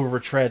over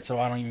tread. So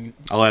I don't even.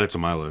 I'll add it to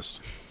my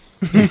list.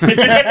 But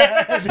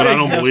I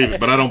don't believe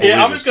it.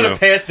 Yeah, I'm just gonna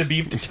pass the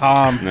beef to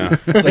Tom. No.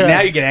 It's like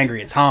now you get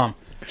angry at Tom.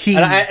 He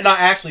And I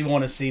actually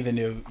want to see the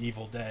new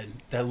Evil Dead.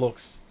 That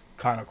looks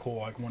kind of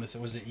cool. I want to see.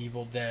 Was it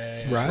Evil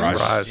Dead?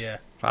 Rise. Yeah,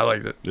 I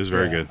liked it. It was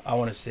very Yeah, good. I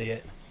want to see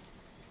it.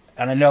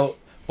 And I know,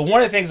 but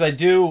one of the things I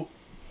do,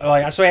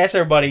 like, so I asked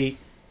everybody,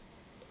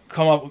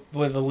 come up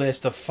with a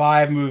list of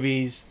 5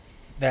 movies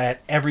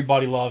that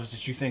everybody loves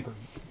that you think are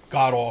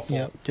god awful,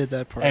 Yep, did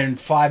that part. and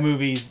 5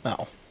 movies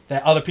Oh.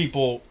 that other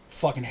people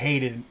fucking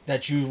hated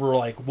that you were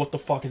like, what the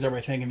fuck is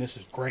everybody thinking? This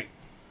is great.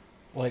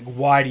 Like,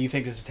 why do you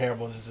think this is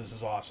terrible? This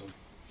is awesome.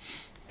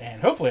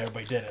 And hopefully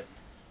everybody did it.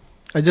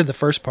 I did the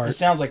first It part.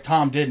 sounds like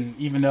Tom didn't,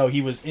 even though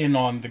he was in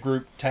on the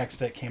group text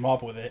that came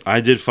up with it. I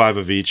did 5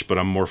 of each, but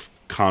I'm more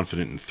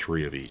confident in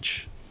 3 of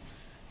each.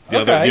 The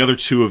Okay. other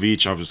 2 of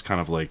each, I was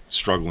kind of like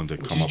struggling to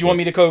come up Did you want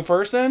me with. to go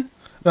first then?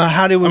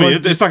 How do we? I mean,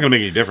 want to it's not going to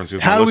make any difference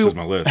because my list is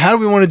my list. How do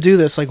we want to do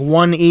this? Like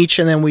one each,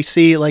 and then we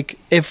see like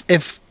if I'm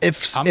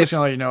just going to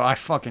let you know, I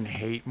fucking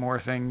hate more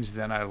things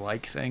than I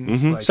like things.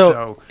 Mhm. Like,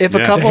 so if a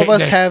Yeah. couple of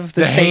us have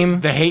the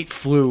same, The hate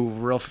flew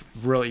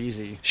real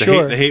easy.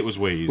 sure, The hate was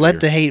way easier.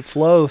 let the hate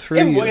flow through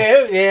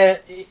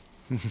you.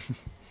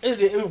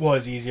 It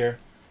was easier.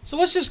 So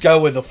let's just go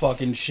with the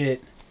fucking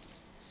shit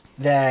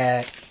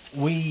that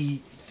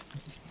we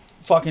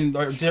fucking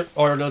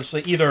or let's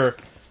say either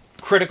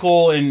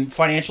critical and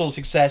financial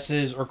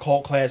successes or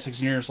cult classics,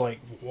 and you're just like,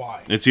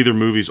 why? It's either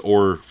movies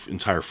or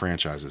entire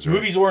franchises, right?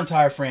 Movies or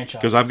entire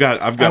franchise. Because I've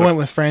got. I went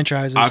with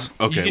franchises.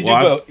 You Okay, can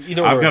well, do both,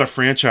 either I've or. got a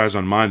franchise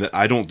on mine that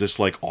I don't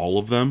dislike all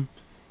of them,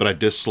 but I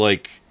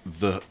dislike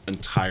the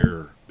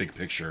entire big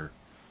picture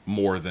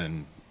more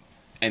than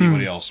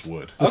anybody else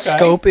would. the Okay.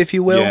 scope, if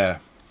you will. Yeah,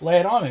 Lay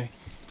it on me.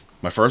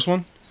 my first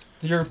one.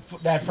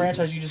 That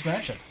franchise you just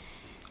mentioned.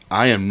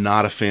 I am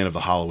not a fan of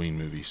the Halloween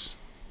movies.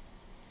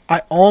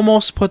 I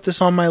almost put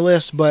this on my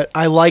list, but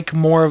I like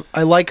more.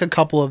 I like a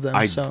couple of them.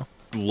 I so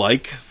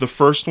like the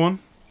first one.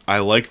 I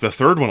like the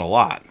third one a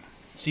lot.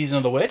 Season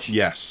of the Witch?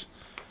 Yes,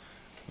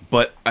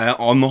 but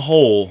on the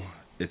whole,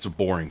 it's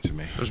boring to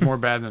me. There's more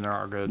bad than there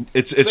are good.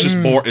 It's just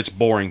It's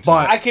boring to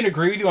But- me. I can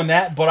agree with you on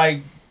that, but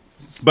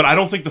But I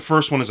don't think the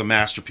first one is a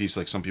masterpiece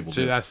like some people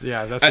See, do. that's I-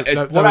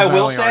 that what was I my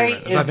will only say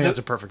argument, is I think the- that's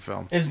a perfect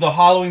film. is the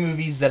Halloween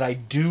movies that I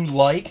do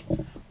like.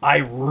 I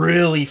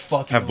really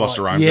fucking Have Busta like.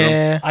 Rhymes in them.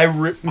 yeah, I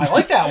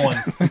like that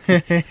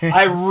one.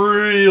 I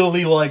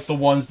really like the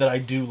ones that I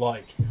do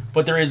like,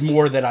 but there is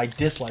more that I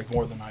dislike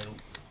more than I.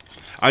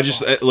 I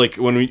just like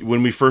when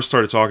we first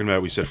started talking about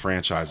it, we said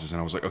franchises, and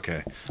I was like,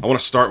 okay, I want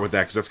to start with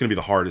that because that's going to be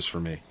the hardest for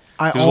me.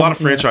 There's a lot of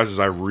franchises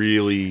I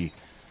really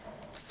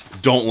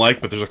don't like,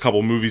 but there's a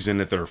couple movies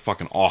in it that are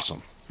fucking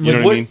awesome. You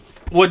know what I mean?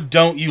 What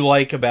don't you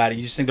like about it?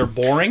 You just think they're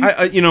boring?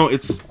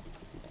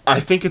 I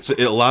think it's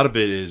a lot of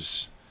it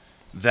is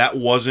that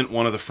wasn't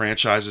one of the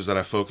franchises that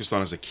I focused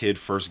on as a kid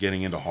first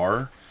getting into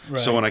horror. Right.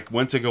 So when I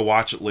went to go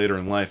watch it later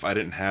in life, I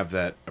didn't have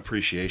that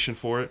appreciation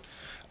for it.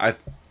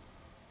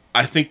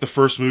 I think the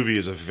first movie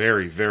is a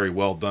very, very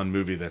well done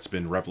movie that's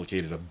been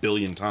replicated a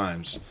billion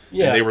times.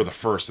 Yeah. And they were the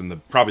first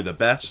and probably the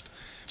best.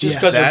 just yeah.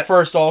 because they're That-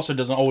 first also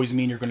doesn't always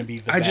mean you're going to be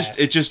the best.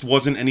 It just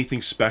wasn't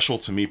anything special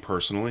to me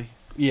personally.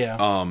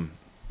 Yeah.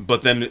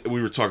 But then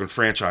we were talking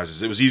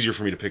franchises. It was easier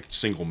for me to pick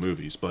single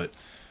movies, but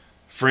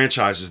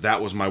franchises,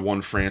 that was my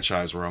one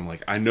franchise where I'm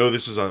like, I know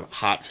this is a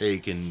hot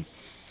take, and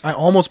I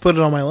almost put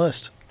it on my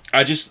list.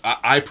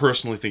 I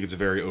personally think it's a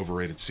very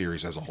overrated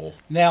series as a whole.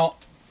 Now,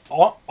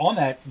 on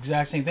that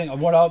exact same thing,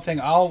 one other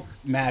thing I'll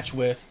match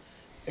with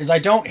is I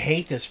don't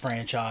hate this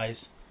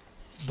franchise,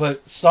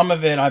 but some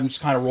of it I'm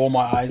just kind of roll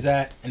my eyes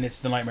at, and it's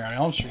the Nightmare on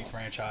Elm Street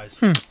franchise.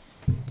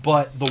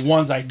 But the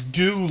ones I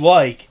do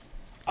like,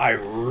 I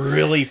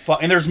really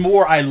and there's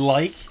more I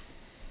like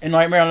in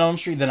Nightmare on Elm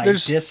Street than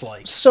There's I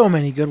dislike. So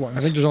many good ones. I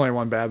think there's only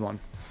one bad one.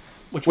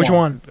 Which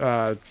one?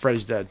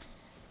 Freddy's Dead.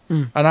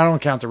 And I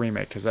don't count the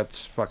remake because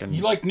that's fucking.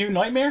 You like New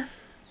Nightmare?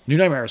 New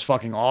Nightmare is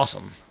fucking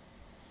awesome.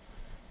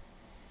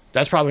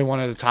 That's probably one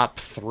of the top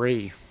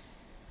 3,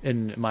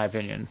 in my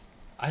opinion.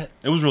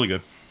 It was really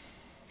good.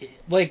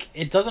 Like,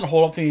 it doesn't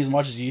hold up to me as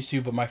much as it used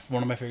to, but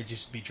one of my favorites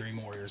used to be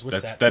Dream Warriors.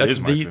 What's that? That is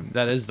my favorite.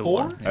 That is the 4?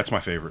 one. That's my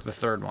favorite. The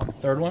third one.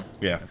 Third one?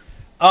 Yeah.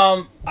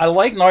 I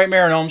like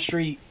Nightmare on Elm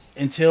Street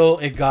until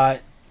it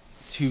got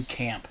too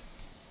camp.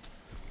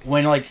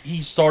 when like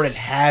he started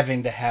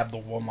having to have the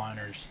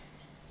one-liners.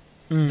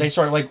 They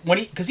started like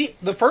when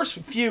the first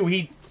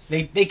few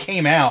they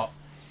came out,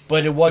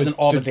 but it wasn't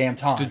all the damn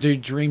time. The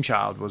Dream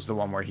Child was the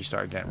one where he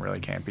started getting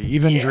really campy.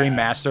 Even Dream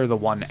Master, the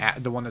one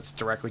that's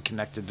directly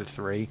connected to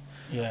 3,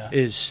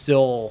 is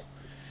still.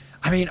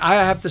 I mean, I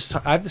have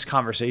this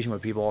conversation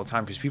with people all the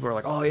time because people are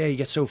like, "Oh yeah, he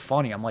gets so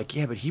funny." I'm like,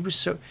 "Yeah, but he was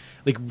so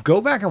like."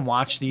 Go back and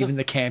watch even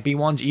the campy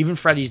ones, even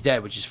Freddy's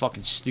Dead, which is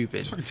fucking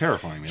stupid. It's fucking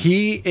terrifying, man.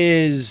 He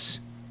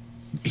is.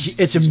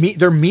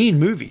 They're mean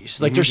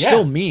movies. Like they're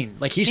still mean.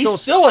 Like he's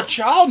still a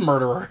child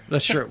murderer.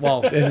 That's true.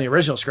 Well, in the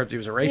original script, he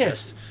was a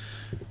rapist.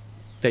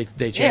 They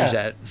changed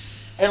that.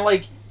 And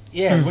like,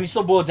 when you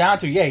still boil it down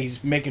to,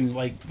 he's making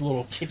like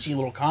little kitschy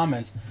little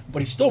comments,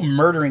 but he's still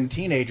murdering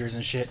teenagers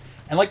and shit.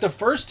 And like the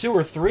first 2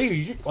 or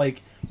 3,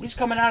 like when he's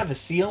coming out of the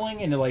ceiling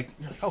and you're like,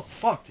 oh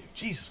fuck, dude,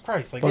 Jesus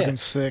Christ, like fucking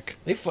sick.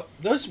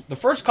 The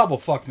first couple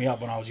fucked me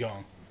up when I was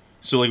young.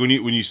 So like when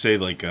you say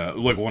like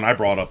when I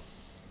brought up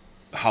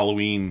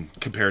Halloween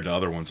compared to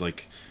other ones,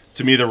 like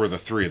to me there were the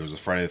 3. There was the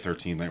Friday the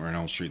 13th, Nightmare on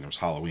Elm Street, and there was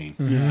Halloween.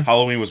 Mm-hmm.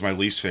 Halloween was my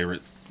least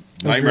favorite.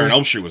 Nightmare on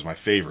Elm Street was my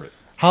favorite.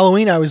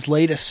 Halloween I was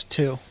latest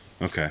too.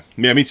 Okay.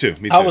 Yeah, me too.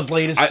 I was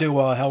latest to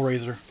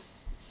Hellraiser.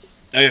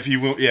 If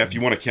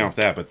you want to count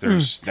that, but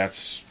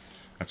that's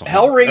a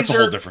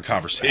whole different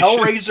conversation.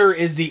 Hellraiser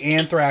is the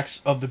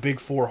Anthrax of the big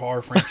 4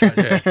 horror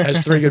franchises.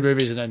 Has 3 good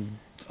movies and then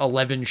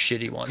 11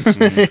 shitty ones.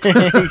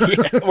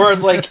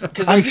 Whereas like,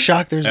 I'm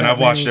shocked there's. And I've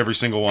watched every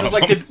single one of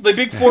them. Like the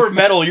big 4 of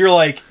metal, you're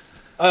like,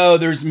 oh,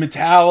 there's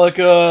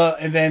Metallica,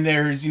 and then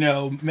there's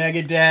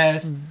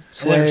Megadeth,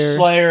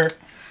 Slayer.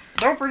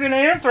 Don't forget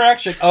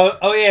Anthrax. Like,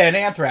 oh yeah, and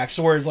Anthrax.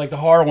 So whereas like the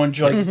horror ones,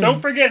 you're like,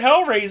 don't forget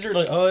Hellraiser.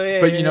 Like, oh yeah.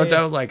 But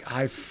though, like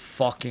I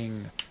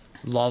fucking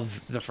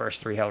love the first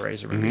 3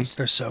 Hellraiser movies.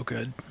 They're so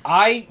good.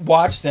 I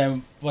watched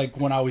them like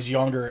when I was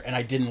younger, and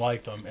I didn't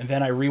like them, and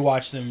then I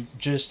rewatched them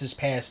just this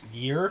past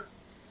year.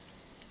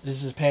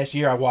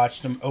 I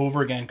watched them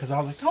over again because I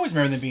was like, I always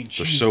remember them being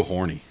cheesy. They're so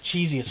horny.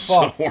 Cheesy as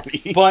fuck. So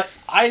horny. But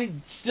I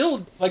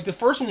still, like, the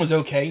first one was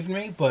okay for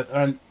me, but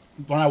when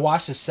I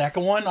watched the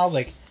second one, I was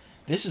like,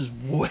 this is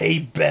way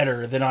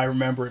better than I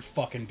remember it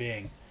fucking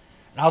being.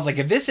 And I was like,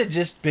 if this had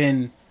just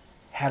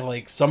had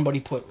like somebody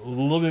put a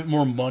little bit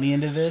more money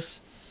into this.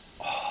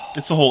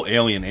 It's the whole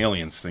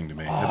aliens thing to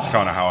me. That's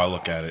kind of how I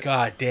look at it.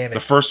 God damn it. The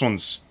first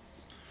one's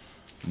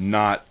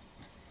not.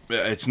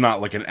 It's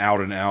not like an out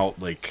and out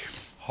like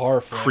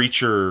horror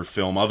creature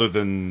film, other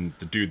than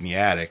the dude in the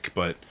attic.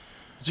 But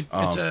it's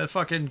a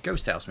fucking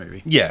ghost house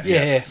movie.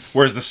 Yeah.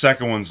 Whereas the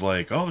second one's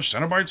like, oh, there's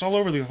Cenobites all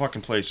over the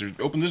fucking place.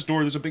 Open this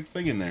door. There's a big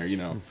thing in there.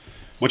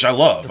 Which I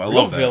love. I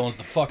love that. The villain's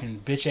the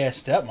fucking bitch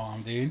ass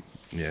stepmom, dude.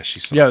 Yeah, she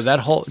sucks. Yeah,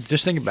 that whole.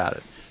 Just think about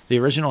it. The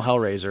original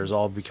Hellraiser is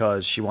all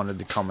because she wanted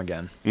to come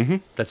again. Mm-hmm.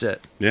 That's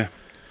it. Yeah.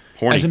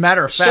 Horny. As a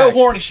matter of fact. So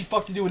horny, she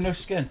fucked a dude with no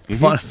skin.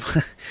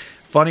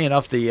 Funny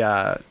enough,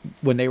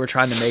 when they were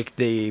trying to make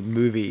the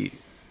movie,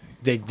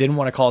 they didn't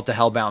want to call it The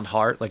Hellbound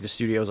Heart. Like, the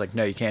studio was like,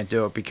 no, you can't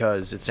do it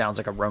because it sounds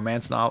like a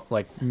romance novel,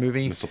 like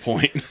movie. That's the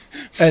point.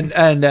 and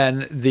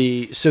then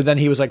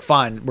he was like,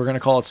 fine, we're going to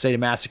call it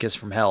Sadomasochist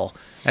from Hell.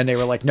 And they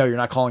were like, no, you're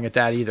not calling it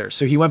that either.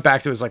 So he went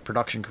back to his like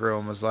production crew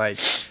and was like,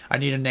 I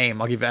need a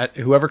name. I'll give that.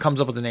 Whoever comes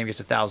up with the name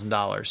gets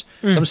 $1,000.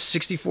 Some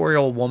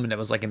 64-year-old woman that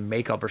was like in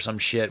makeup or some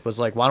shit was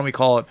like, why don't we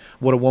call it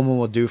What a Woman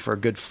Will Do for a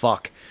Good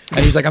Fuck? And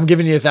he's like, I'm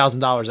giving you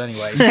 $1,000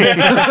 anyway.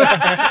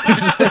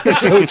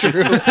 So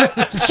true.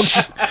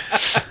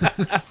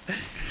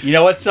 You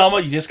know what, Selma?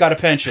 You just got a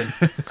pension.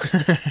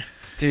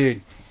 Dude.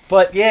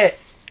 But yeah,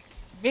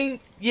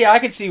 I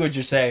can see what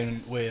you're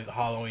saying with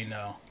Halloween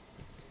though.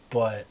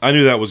 But I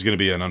knew that was going to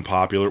be an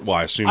unpopular. Well,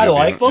 I assumed it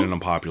would be an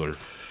unpopular.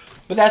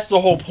 But that's the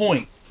whole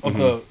point of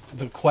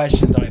the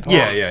question that I posed.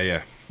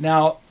 Yeah.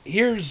 Now,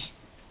 here's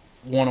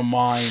one of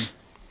mine.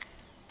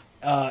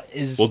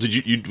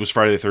 Did you was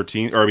Friday the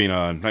 13th, or I mean,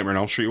 Nightmare on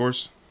Elm Street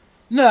yours?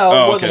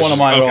 No, it wasn't one of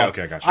mine.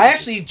 Okay, gotcha. I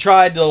actually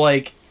tried to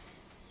like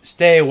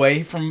stay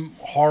away from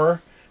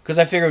horror because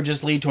I figured it would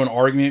just lead to an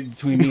argument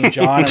between me and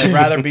John, and I'd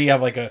rather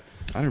have like a.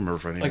 I don't remember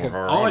if I need more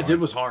horror. All I did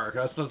was horror.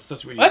 That's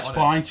what you That's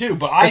fine too,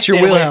 but I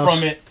stayed away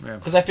from it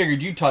because I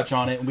figured you'd touch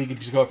on it and we could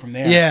just go from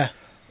there. Yeah.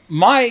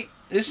 I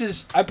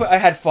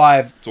had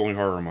 5. It's only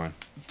horror of mine.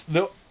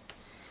 The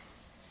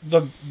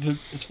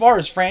as far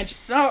as franchise,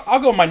 I'll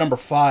go. My number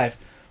 5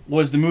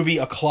 was the movie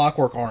A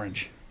Clockwork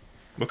Orange.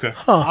 Okay.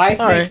 I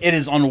think it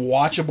is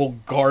unwatchable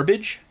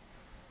garbage,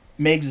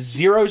 makes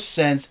 0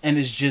 sense, and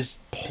is just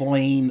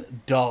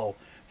plain dull.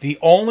 The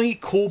only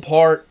cool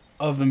part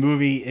of the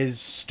movie is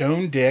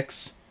stone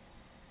dicks,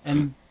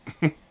 and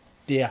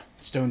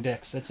stone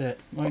dicks. That's it.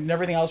 Like,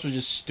 everything else was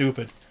just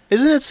stupid.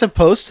 Isn't it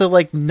supposed to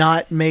like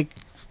not make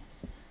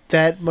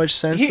that much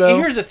sense though?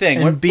 Here's the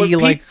thing, and be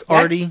like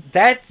arty.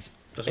 That's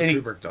what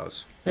Kubrick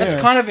does. That's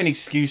kind of an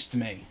excuse to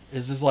me.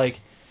 Is just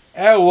like,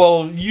 oh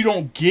well, you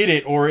don't get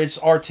it, or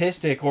it's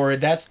artistic, or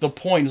that's the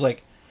point. It's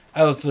like,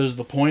 oh, if there's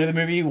the point of the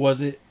movie,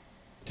 was it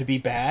to be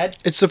bad?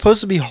 It's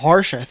supposed to be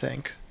harsh, I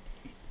think.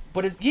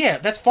 But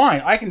that's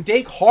fine. I can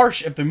take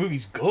harsh if the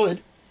movie's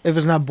good. If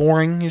it's not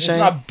boring, you're saying?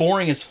 It's not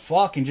boring as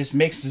fuck and just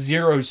makes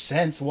zero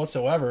sense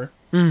whatsoever.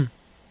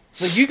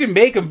 So you can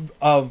make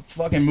a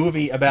fucking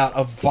movie about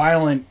a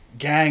violent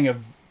gang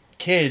of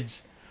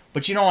kids,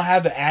 but you don't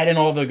have to add in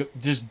all the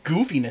just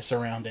goofiness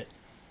around it.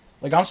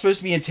 Like, I'm supposed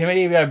to be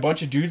intimidated by a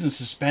bunch of dudes in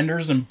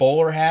suspenders and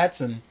bowler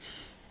hats, and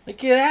like,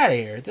 get out of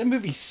here. That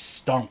movie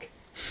stunk.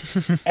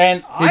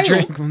 And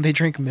they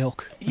drink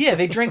milk. Yeah,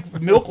 they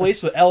drink milk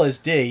laced with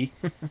LSD.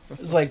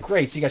 It's like,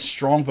 great, so you got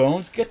strong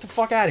bones? Get the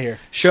fuck out of here.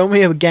 Show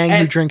me a gang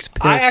who drinks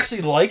pilk. I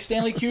actually like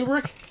Stanley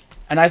Kubrick,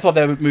 and I thought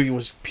that movie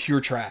was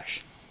pure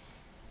trash.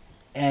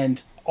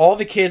 And all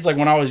the kids, like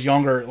when I was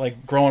younger,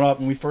 like growing up,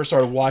 when we first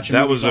started watching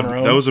movies on our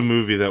own, that was a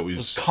movie that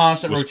was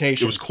constant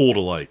rotation. It was cool to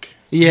like.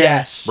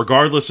 Yes.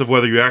 Regardless of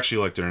whether you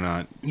actually liked it or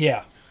not.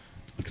 Yeah.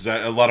 Because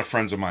a lot of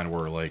friends of mine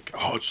were like,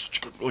 "Oh, it's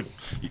such good."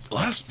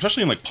 Like,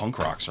 especially in like punk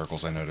rock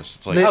circles, I noticed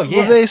it's like,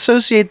 Well, they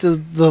associate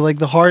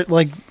the heart,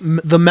 like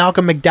the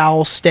Malcolm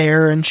McDowell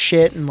stare and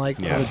shit, and like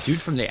the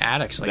dude from the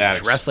Attics,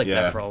 like dressed like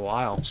that for a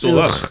while.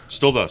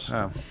 Still does.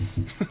 Oh.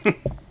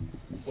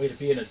 Way to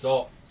be an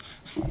adult.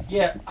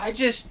 Yeah, I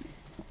didn't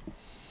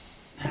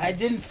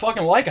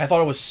fucking like it. I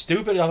thought it was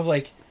stupid. I was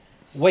like,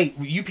 wait,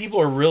 you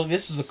people are really,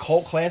 this is a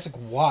cult classic?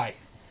 Why?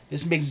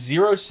 This makes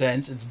zero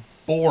sense. It's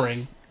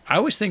boring. I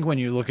always think when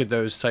you look at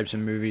those types of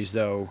movies,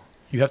 though,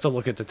 you have to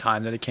look at the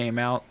time that it came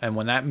out. And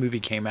when that movie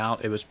came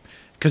out, it was,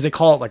 because they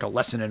call it like a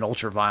lesson in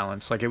ultra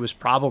violence. Like, it was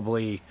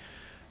probably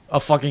a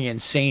fucking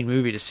insane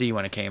movie to see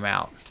when it came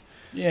out.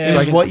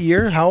 Yeah. So what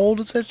year? How old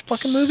is that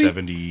fucking movie?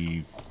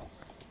 70.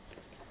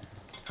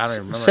 I don't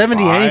even remember.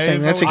 70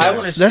 anything. That's an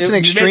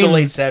extreme. The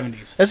late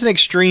 70s. That's an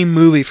extreme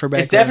movie for back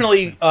then. It's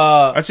definitely.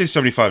 I'd say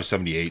 75,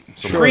 78.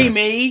 Pre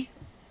me,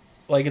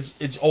 like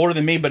it's older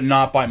than me, but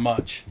not by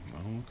much.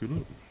 Oh,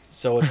 good.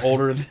 So it's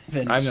older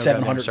than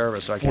 700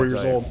 service, so I 4 can't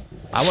years tell you. old.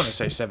 I want to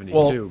say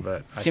 72,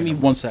 but give me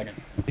 1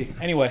 second.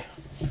 Anyway.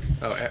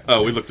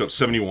 Oh, we looked up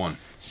 71.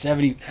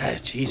 70.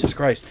 Jesus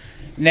Christ.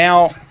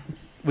 Now,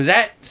 was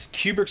that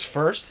Kubrick's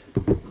first?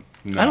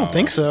 No, I don't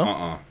think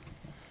so.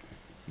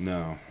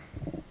 No.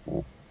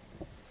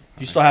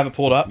 You still have it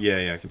pulled up?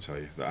 Yeah, I can tell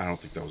you. I don't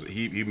think that was it.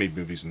 He made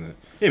movies in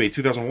he made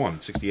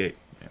 2001, 68.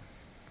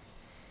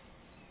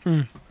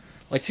 Yeah.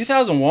 Like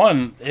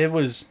 2001, it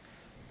was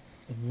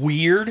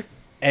weird,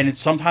 and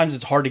sometimes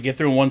it's hard to get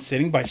through in one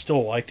sitting, but I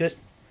still liked it.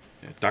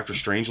 Yeah, Dr.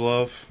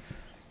 Strangelove.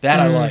 That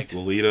I liked.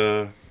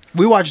 Lolita.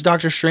 We watched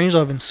Dr.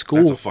 Strangelove in school.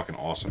 That's a fucking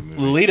awesome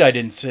movie. Lolita I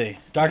didn't see.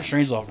 Dr.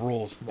 Strangelove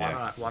rules.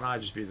 Why not I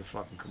just be the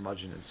fucking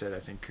curmudgeon and say I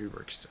think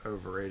Kubrick's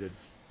overrated?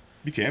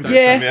 You can. Yeah.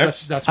 I mean,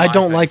 that's I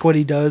don't like what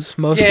he does,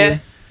 mostly. Yeah.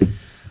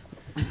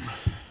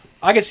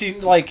 I could see,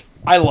 like,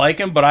 I like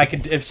him, but I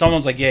could, if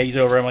someone's like, yeah, he's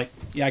over, I'm like,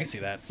 yeah, I can see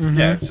that. Mm-hmm.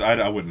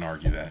 Yeah, I wouldn't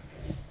argue that.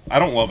 I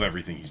don't love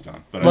everything he's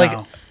done, but like,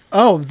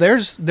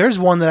 there's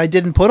one that I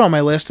didn't put on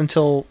my list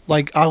until,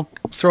 like, I'll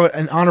throw it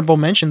an honorable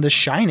mention, The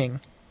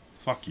Shining.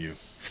 Fuck you.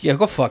 Yeah,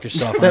 go fuck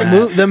yourself.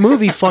 That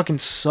movie fucking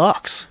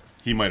sucks.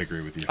 He might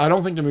agree with you. I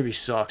don't think the movie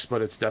sucks,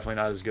 but it's definitely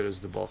not as good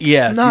as the book.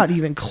 Yeah. Not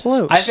even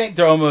close. I think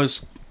they're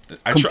almost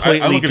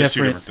completely I look at it different. as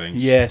two different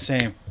things. Yeah,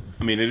 same.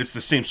 I mean, it's the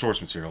same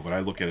source material, but I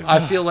look at it. I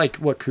feel like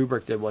what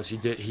Kubrick did was he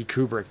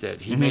Kubricked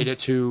it. He made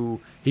it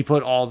he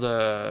put all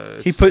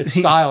the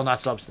style, not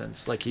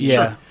substance. Like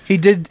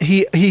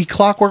he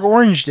Clockwork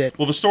Oranged it.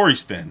 Well, the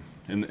story's thin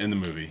in the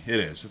movie. It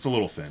is. It's a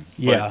little thin.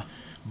 Yeah.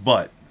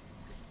 But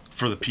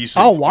for the piece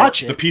of I'll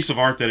watch art, it. The piece of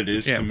art that it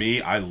is to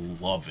me, I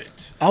love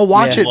it. I'll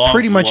watch it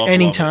pretty much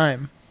any love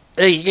time.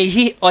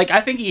 He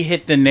I think he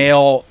hit the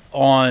nail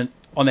on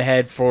the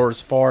head for as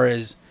far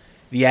as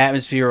the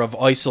atmosphere of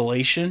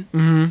isolation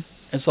and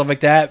stuff like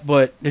that.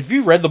 But have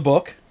you read the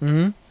book?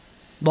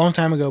 Long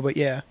time ago, but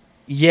yeah.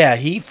 Yeah,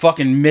 he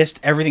fucking missed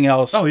everything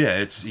else. Oh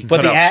yeah,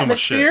 but the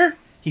atmosphere,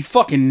 he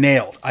fucking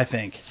nailed, I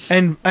think.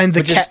 And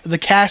the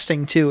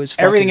casting too is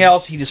fucking everything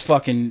else he just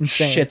fucking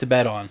insane. shit the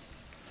bed on.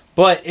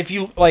 But if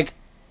you like,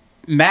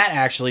 Matt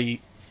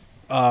actually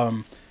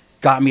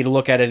got me to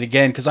look at it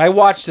again because I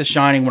watched The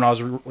Shining when I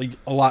was really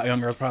a lot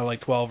younger. I was probably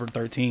like 12 or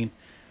 13,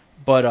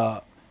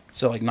 but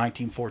so like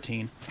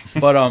 1914.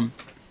 But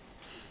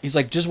he's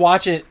like, just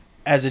watch it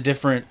as a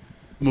different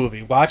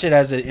movie. Watch it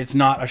as it's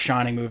not a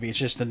Shining movie. It's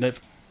just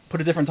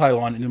put a different title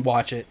on it and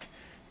watch it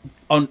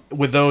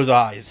with those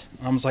eyes.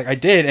 And I was like, I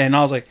did, and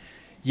I was like,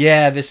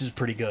 yeah, this is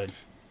pretty good.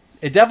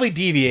 It definitely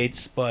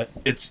deviates, but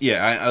it's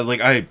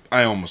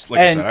I almost look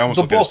at it as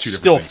two different things.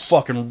 Still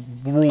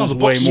fucking rules way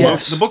more.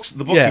 Yes.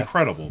 The book's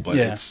incredible, but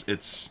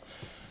it's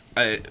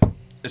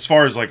as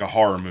far as like a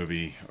horror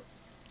movie,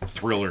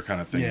 thriller kind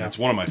of thing. It's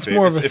one of my favorites.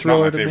 More of a if not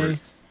my thriller to favorite.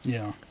 me.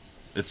 Yeah.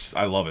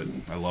 I love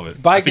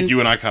it. But I think you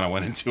and I kind of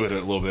went into it a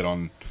little bit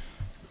on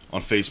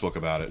Facebook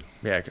about it.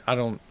 Yeah, I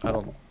don't.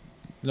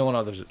 No one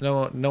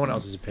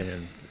else's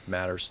opinion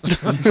matters.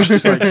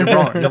 Just like,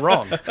 you're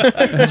wrong.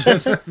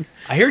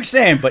 I hear you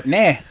saying, but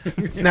nah.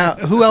 Now,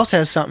 who else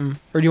has something,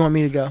 or do you want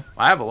me to go?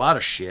 I have a lot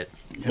of shit.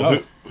 Well,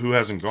 who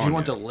hasn't gone? Do you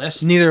want yet? the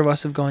list? Neither of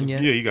us have gone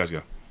yet. Yeah, you guys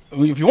go.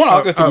 If you want,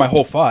 I'll go through my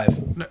whole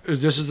 5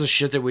 This is the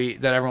shit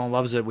that everyone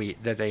loves that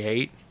they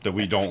hate. that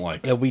we don't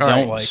like. that we All don't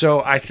right, like.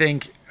 So I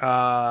think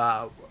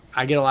I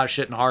get a lot of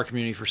shit in the horror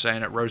community for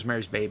saying it.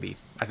 Rosemary's Baby,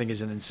 I think,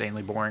 is an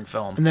insanely boring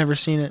film. I've never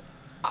seen it.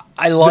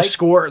 I like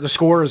The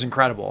score is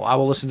incredible. I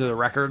will listen to the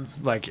record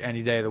like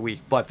any day of the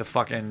week, but the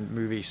fucking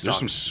movie sucks. There's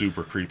some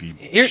super creepy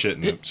Here- shit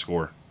in the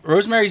score.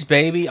 Rosemary's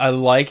Baby. I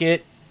like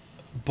it,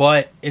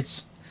 but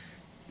this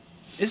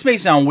may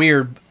sound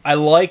weird. I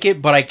like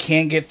it, but I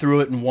can't get through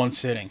it in one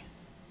sitting.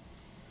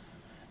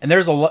 And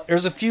there's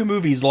a few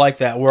movies like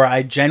that where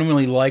I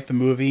genuinely like the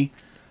movie,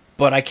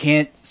 but I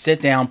can't sit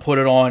down, put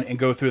it on, and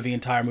go through the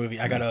entire movie.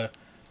 I gotta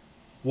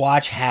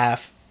watch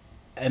half,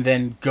 and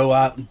then go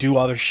out and do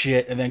other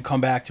shit, and then come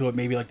back to it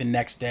maybe like the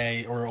next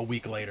day or a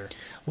week later.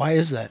 Why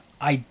is that?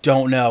 I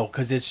don't know,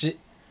 because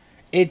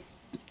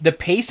the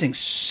pacing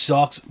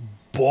sucks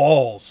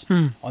balls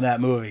on that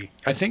movie.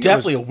 I It's think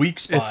definitely a weak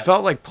spot. It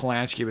felt like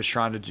Polanski was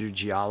trying to do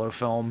Giallo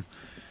film,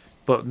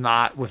 but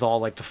not with all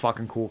like the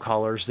fucking cool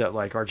colors that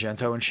like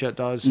Argento and shit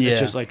does. Yeah.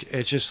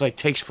 It's just like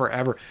takes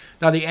forever.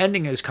 Now the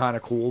ending is kind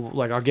of cool.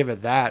 Like I'll give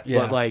it that. Yeah.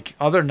 But like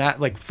other than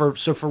that, like for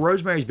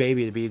Rosemary's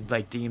Baby to be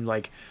like deemed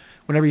like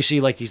whenever you see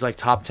like these like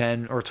top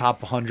 10 or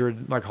top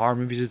 100 like horror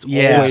movies, it's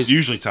Yeah. always It's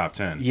usually top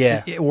 10.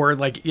 yeah. or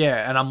like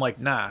and I'm like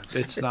nah,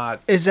 it's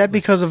not. Is that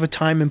because of a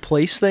time and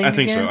place thing? I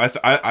think again? so.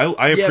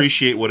 I Yeah.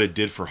 appreciate what it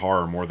did for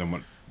horror more than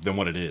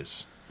what it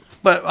is.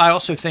 But I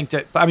also think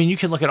that I mean you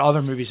can look at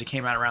other movies that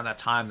came out around that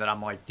time that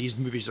I'm like these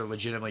movies are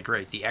legitimately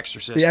great. The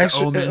Exorcist,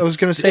 I was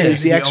going to say,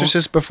 is The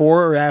Exorcist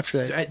before or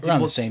after that?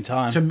 Around the same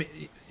time. To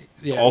me,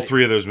 yeah, All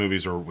three of those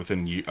movies are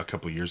within a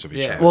couple years of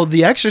each Yeah. other. Well,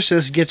 The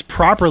Exorcist gets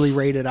properly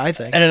rated, I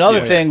think. And another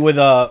Yeah. thing with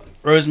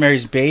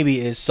Rosemary's Baby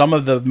is some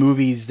of the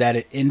movies that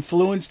it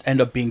influenced end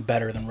up being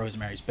better than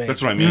Rosemary's Baby.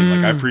 That's what I mean.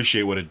 Like I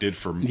appreciate what it did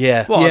for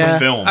Yeah. Well, Yeah. the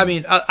film. I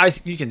mean, I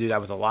think you can do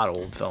that with a lot of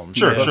old films.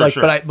 Sure, but sure, like,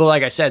 sure. But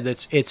like I said,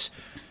 it's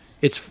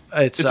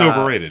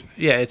overrated.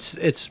 Yeah,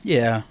 it's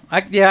Yeah.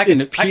 I can I can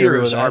agree with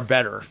peers that. are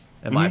better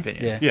in my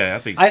opinion. Yeah. Yeah, I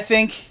think. I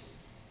think,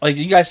 like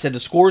you guys said, the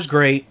score's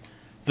great.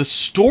 The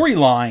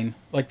storyline,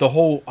 like the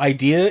whole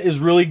idea, is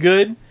really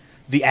good.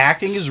 The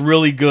acting is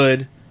really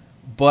good,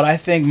 but I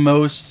think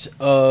most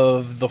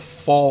of the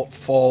fault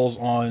falls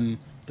on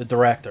the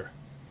director.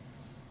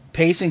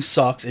 Pacing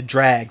sucks. It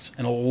drags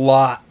in a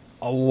lot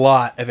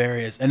of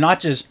areas, and not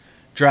just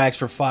drags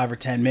for 5 or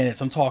 10 minutes.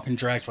 I'm talking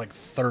drags for like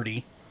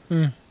 30.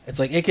 It's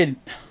like it could.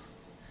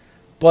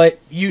 But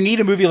you need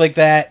a movie like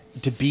that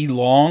to be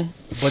long,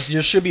 but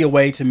there should be a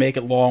way to make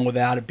it long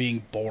without it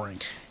being boring.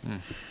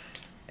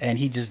 And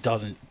he just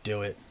doesn't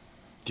do it.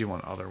 Do you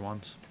want other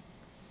ones?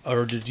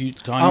 Or did you?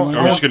 I'll-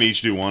 We're just going to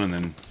each do one and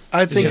then.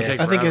 I think gonna take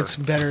I think forever. it's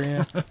better.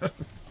 Yeah.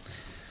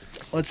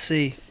 Let's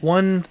see.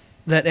 One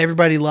that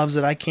everybody loves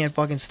that I can't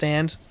fucking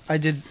stand. I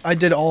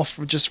did all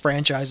for just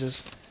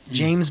franchises.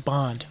 James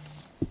Bond.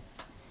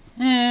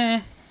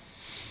 No,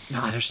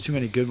 there's too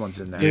many good ones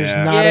in there. There's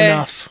Yeah. not Yeah.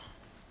 enough.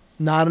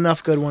 Not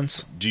enough good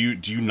ones. Do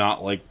you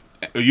not like?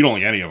 You don't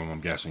like any of them, I'm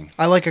guessing.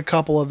 I like a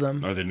couple of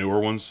them. Are the newer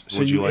ones? So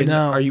Would you like?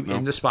 No. Are you No?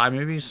 into spy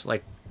movies?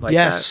 Like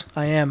Yes, that?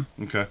 I am.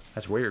 Okay.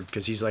 That's weird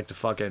because he's like the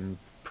fucking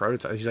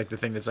prototype. He's like the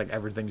thing that's like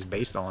everything's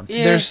based on.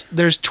 Yeah.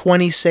 There's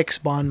 26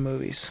 Bond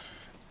movies.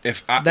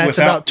 If I, That's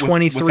about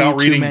 23 without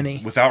too reading,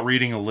 many. Without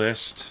reading a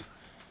list,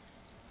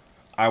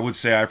 I would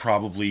say I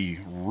probably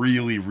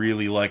really,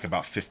 really like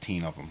about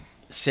 15 of them.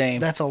 Same.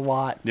 That's a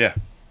lot. Yeah,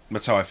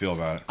 that's how I feel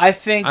about it. I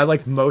think I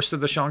like most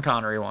of the Sean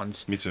Connery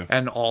ones. Me too.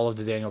 And all of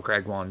the Daniel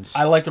Craig ones.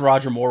 I like the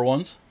Roger Moore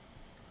ones.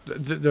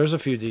 There's a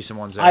few decent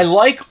ones there. I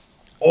like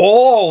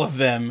all of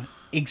them,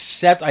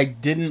 except I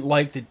didn't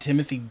like the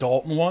Timothy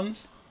Dalton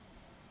ones.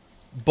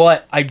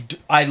 But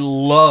I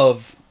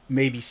love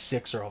maybe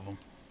 6 of them.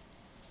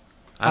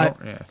 I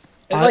don't, yeah.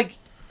 And like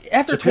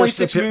after The Pierce,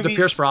 26 the movies,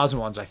 Pierce Brosnan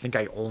ones, I think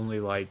I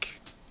only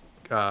like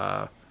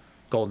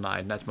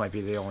Goldeneye. That might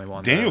be the only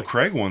one. that I Daniel like.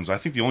 Craig ones, I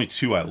think the only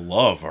two I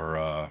love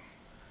are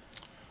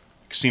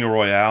Casino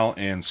Royale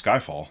and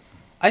Skyfall.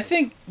 I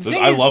think the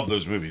thing I is, love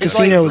those movies. it's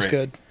Casino They're was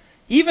great. good.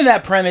 even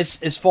that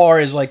premise, as far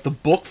as like the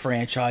book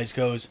franchise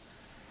goes,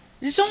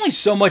 there's only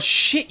so much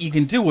shit you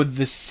can do with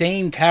the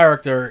same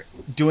character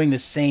doing the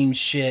same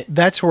shit.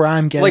 That's where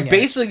I'm getting Like at.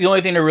 basically, the only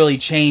thing that really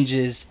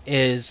changes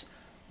is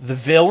the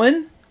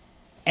villain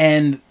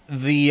and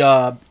the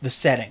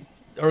setting.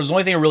 Or the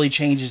only thing that really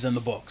changes in the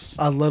books.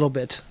 A little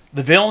bit.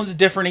 The villain's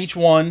different each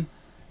one,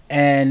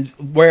 and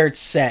where it's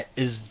set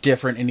is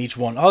different in each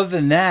one. Other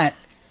than that,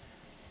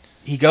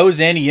 he goes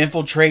in, he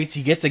infiltrates,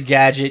 he gets a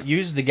gadget,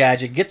 uses the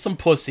gadget, gets some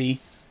pussy,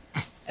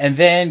 and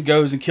then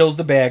goes and kills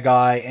the bad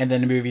guy, and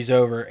then the movie's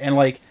over. And,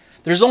 like,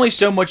 there's only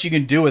so much you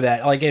can do with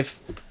that. Like, if...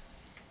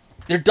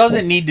 There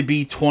doesn't need to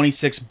be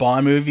 26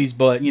 Bond movies,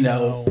 but, you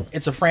know, No.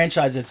 it's a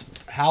franchise that's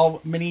how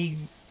many...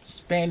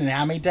 Spanned in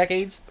how many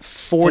decades?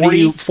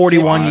 41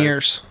 45.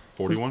 years.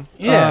 41?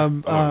 Yeah.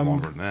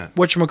 Longer than that.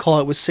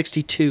 Whatchamacallit was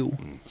 62.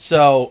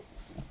 So,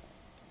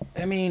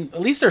 I mean, at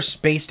least they're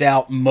spaced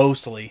out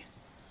mostly.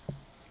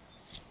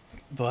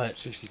 But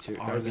 62.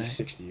 Are That would be they?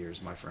 60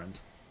 years, my friend.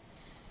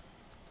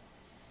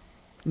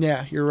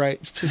 Yeah, you're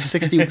right.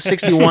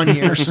 61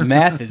 years.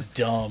 Math is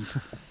dumb.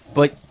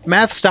 But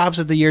Math stops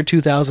at the year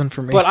 2000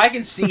 for me. But I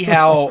can see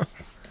how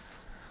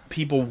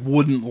people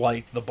wouldn't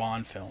like the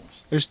Bond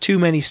films. There's too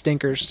many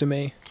stinkers to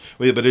me.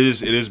 Well, yeah, but it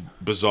is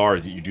bizarre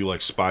that you do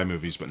like spy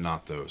movies, but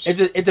not those.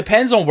 It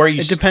depends on where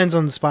you. It depends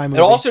on the spy movie.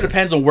 It also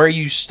depends on where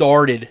you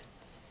started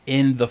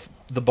in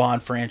the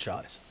Bond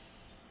franchise.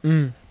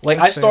 Like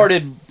I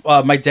started,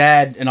 my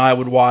dad and I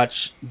would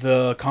watch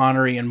the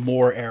Connery and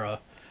Moore era,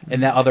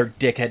 and that other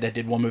dickhead that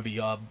did one movie,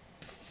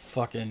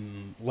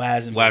 fucking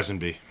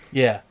Lazenby.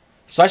 Yeah.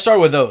 So I started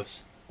with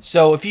those.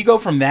 So if you go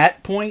from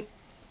that point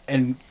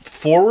and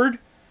forward,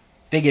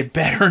 they get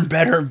better and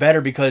better and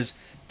better because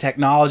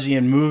technology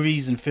in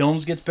movies and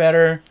films gets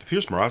better. The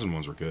Pierce Brosnan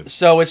ones were good.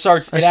 So it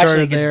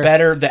actually gets there.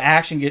 better. The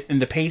action and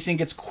the pacing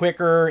gets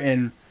quicker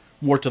and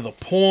more to the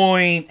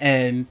point,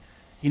 and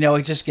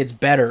it just gets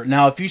better.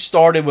 Now, if you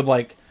started with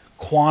like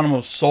Quantum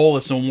of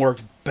Solace and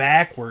worked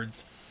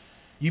backwards,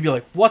 you'd be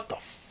like, "What the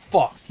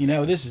fuck?"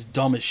 This is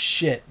dumb as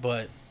shit.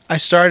 But I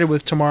started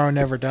with Tomorrow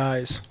Never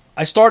Dies.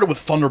 I started with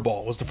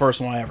Thunderball. Was the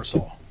first one I ever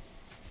saw.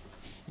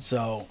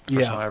 So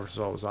First one I ever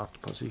saw was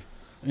Octopussy.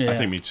 Yeah. I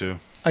think me too.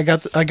 I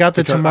got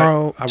the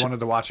Tomorrow. I wanted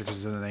to watch it because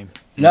it's in the name.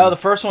 No, the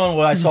first one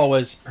I saw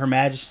was Her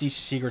Majesty's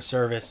Secret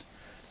Service,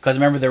 because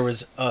remember there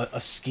was a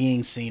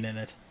skiing scene in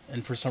it,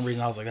 and for some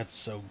reason I was like, "That's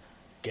so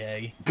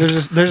gay."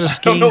 There's a know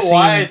skiing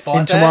why I scene thought in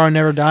that. Tomorrow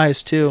Never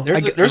Dies too.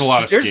 There's a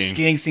lot of there's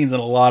skiing. scenes in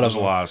a lot of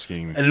There's a lot of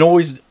skiing. and it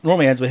always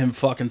normally ends with him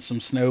fucking some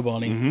snow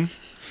bunny.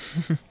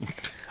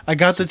 I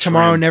got the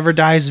Tomorrow Never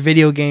Dies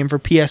video game for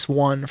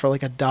PS1 for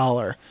like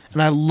 $1,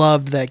 and I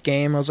loved that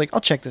game. I was like, I'll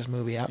check this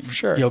movie out for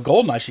sure.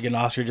 GoldenEye should get an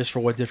Oscar just for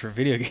what it did for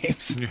video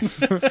games.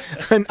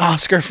 An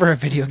Oscar for a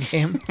video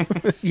game.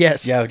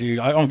 Yes. Yeah, dude,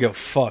 I don't give a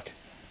fuck.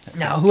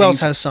 Now, who else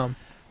has some?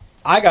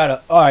 All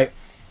right.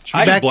 Should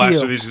we Back just to blast you.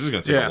 through these? This is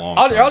going to take a long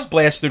I'll time. just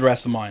blast through the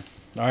rest of mine.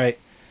 All right.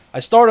 I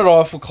started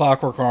off with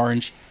Clockwork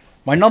Orange.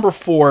 My number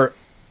 4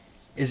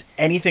 is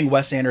anything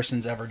Wes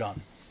Anderson's ever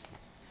done.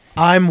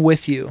 I'm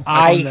with you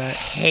I on that.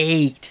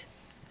 hate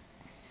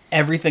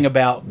everything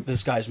about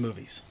this guy's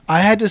movies. I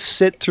had to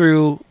sit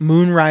through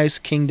Moonrise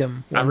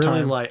Kingdom one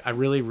time. I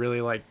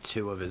really like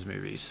 2 of his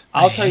movies.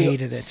 I'll I tell you,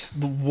 hated it.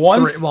 the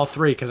one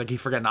 3 because I keep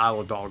forgetting Isle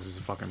of Dogs is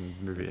a fucking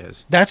movie.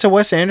 That's a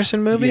Wes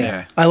Anderson movie?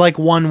 Yeah. I like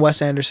one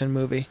Wes Anderson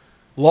movie.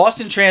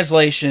 Lost in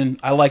Translation,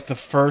 I like the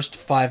first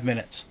 5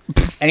 minutes.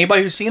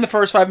 Anybody who's seen the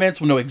first 5 minutes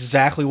will know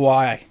exactly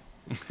why.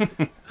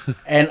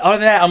 And other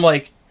than that, I'm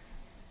like,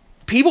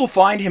 people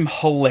find him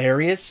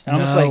hilarious, and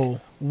I'm just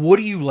like, what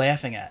are you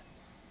laughing at?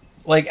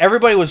 Like,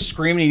 everybody was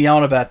screaming and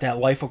yelling about that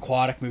Life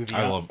Aquatic movie.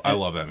 I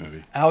love that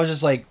movie. I was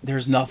just like,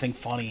 there's nothing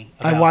funny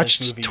about I watched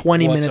this movie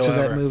 20 minutes of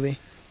that whatsoever. movie.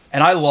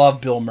 And I love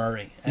Bill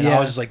Murray. And I Yeah.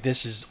 was just like,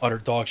 this is utter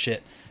dog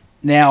shit.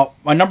 Now,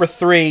 my number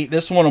 3,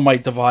 this one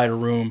might divide a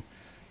room,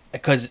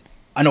 because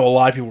I know a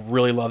lot of people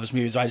really love this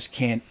movie, so I just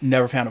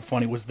never found it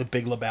funny, was The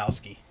Big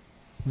Lebowski.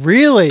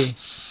 Really?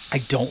 I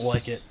don't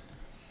like it.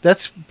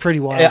 That's pretty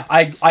wild. Yeah,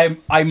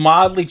 I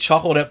mildly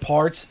chuckled at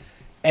parts,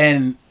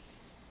 and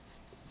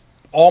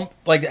all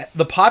like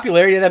the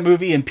popularity of that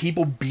movie and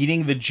people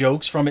beating the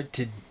jokes from it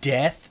to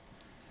death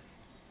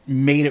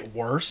made it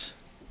worse.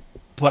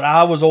 But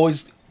I was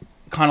always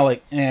kind of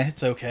like,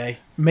 it's okay.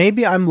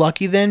 Maybe I'm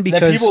lucky then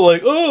because Then people are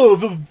like,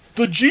 oh,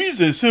 the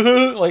Jesus,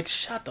 like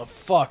shut the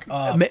fuck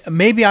up.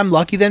 maybe I'm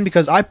lucky then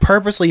because I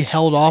purposely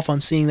held off on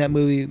seeing that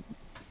movie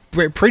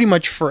pretty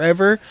much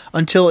forever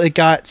until it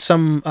got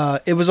some.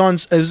 It was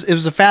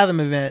a Fathom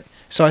event,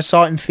 so I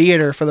saw it in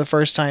theater for the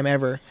first time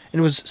ever, and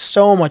it was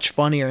so much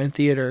funnier in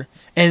theater.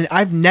 And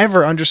I've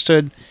never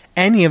understood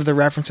any of the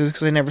references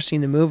because I've never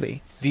seen the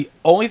movie. The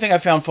only thing I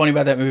found funny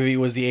about that movie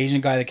was the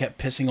Asian guy that kept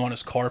pissing on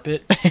his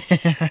carpet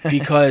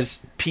because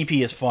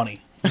pee-pee is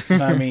funny.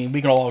 I mean,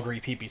 we can all agree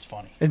pee-pee's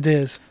funny. It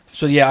is.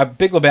 So yeah,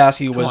 Big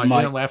Lebowski was You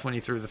my. didn't laugh when you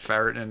threw the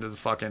ferret into the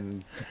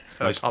fucking.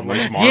 Nice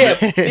marmot.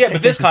 Yeah,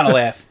 but this kind of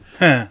laugh,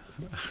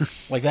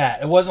 like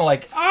that. It wasn't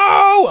like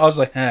oh, I was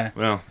like,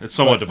 Well, it's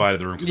somewhat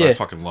divided the room because Yeah. I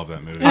fucking love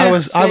that movie. Yeah. I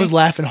was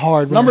laughing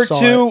hard when Number I saw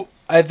 2, it.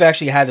 I've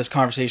actually had this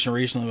conversation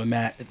recently with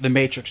Matt. The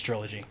Matrix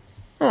trilogy.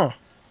 Huh.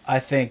 I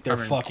think they're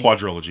fucking.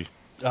 Quadrilogy.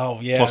 Oh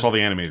yeah. Plus all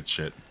the animated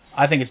shit.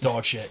 I think it's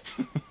dog shit.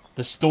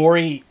 The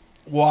story,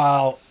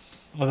 while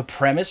the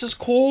premise is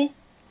cool,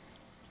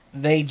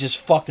 they just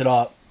fucked it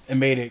up and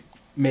made it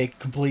make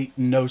complete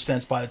no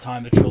sense by the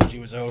time the trilogy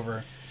was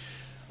over.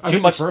 I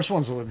think the first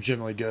one's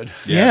legitimately good.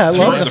 Yeah, I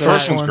love the the first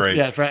first one's one. great.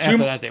 Yeah, after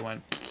that they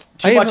went.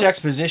 Too much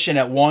exposition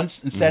at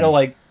once instead of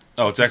like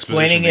Oh, it's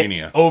explaining exposition it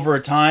mania. over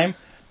a time.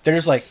 They're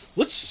just like,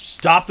 let's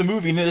stop the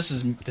movie. And this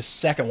is the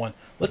second one.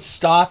 Let's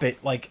stop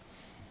it like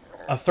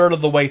a third of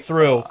the way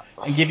through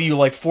and give you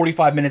like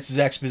 45 minutes of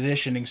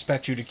exposition and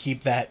expect you to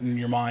keep that in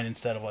your mind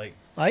instead of like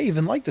I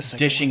even like the second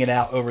dishing it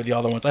out over the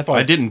other ones. I thought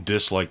I didn't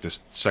dislike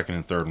this second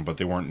and third one, but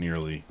they weren't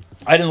nearly.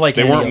 I didn't like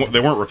They any of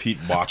them. weren't repeat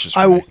watches. For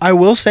I, me. I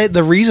will say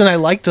the reason I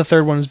liked the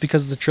third one is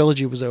because the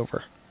trilogy was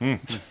over.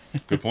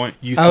 Good point.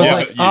 You I was thought-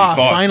 like, you thought.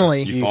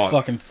 finally. You thought.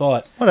 fucking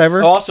thought.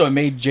 Whatever. Also, it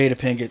made Jada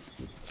Pinkett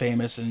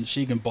famous, and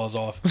she can buzz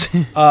off.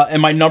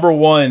 And my number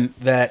one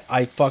that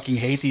I fucking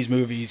hate these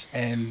movies,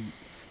 and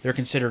they're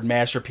considered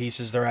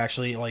masterpieces. They're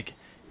actually like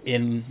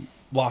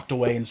locked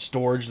away in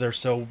storage. They're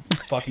so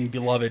fucking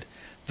beloved.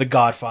 The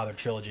Godfather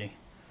trilogy,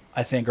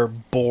 I think, are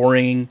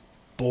boring.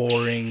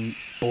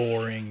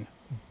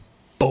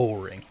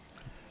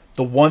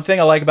 The one thing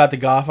I like about the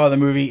Godfather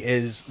movie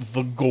is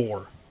the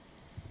gore.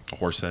 A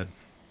horse head.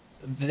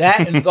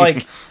 That and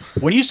like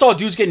when you saw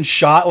dudes getting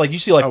shot, like you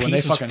see like when they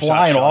pieces fucking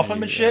flying shot off Shawnee,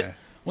 him and shit. yeah.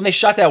 When they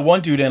shot that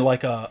one dude in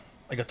like a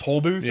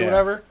toll booth or Yeah.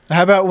 whatever.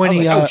 How about I when was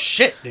he? like, oh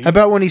shit, dude. How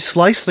about when he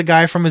sliced the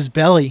guy from his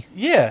belly?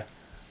 Yeah.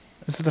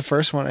 This is the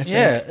first one, I think.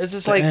 Yeah. It's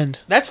just The like end.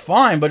 that's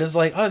fine, but it's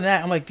like other than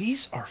that, I'm like,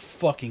 these are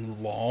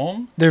fucking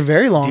long. They're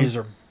very long. These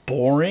are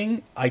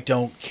boring. I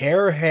don't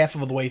care half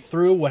of the way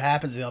through what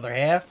happens the other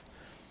half.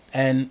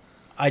 And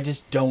I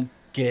just don't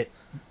get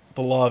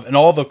the love. And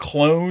all the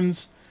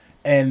clones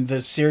and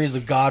the series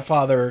of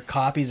Godfather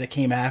copies that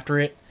came after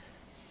it,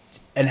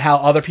 and how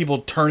other people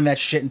turn that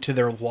shit into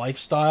their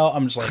lifestyle,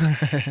 I'm just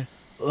like,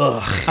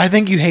 ugh. I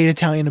think you hate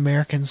Italian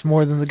Americans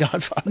more than The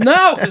Godfather.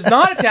 No, because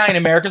non-Italian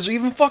Americans are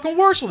even fucking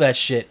worse with that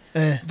shit.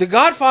 The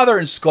Godfather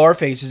and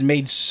Scarface has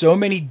made so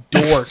many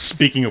dorks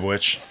Speaking of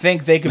which,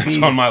 think they could it's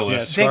be on my Yeah,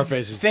 list.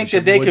 Scarface think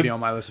should- that they would could, be on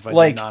my list if I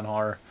like- did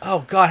non-horror.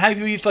 Oh God, how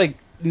many people like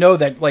know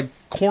that like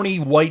corny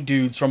white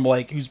dudes from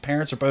like whose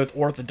parents are both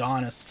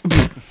orthodontists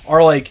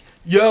are like,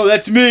 yo,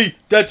 that's me,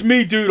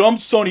 dude. I'm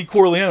Sonny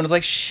Corleone. It's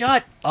like,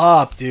 shut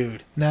up,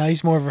 dude. No,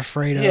 he's more of a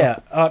Fredo.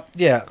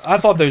 Yeah. I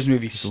thought those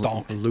movies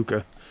stunk.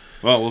 Luca.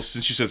 Well,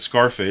 since you said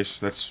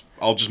Scarface,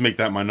 I'll just make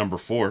that my number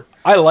 4.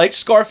 I like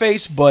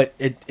Scarface, but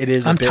it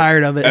is. I'm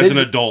tired of it. As is-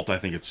 an adult, I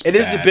think it's It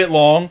is a bad. bit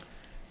long,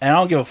 and I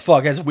don't give a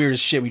fuck. That's weird as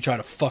shit when you try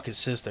to fuck his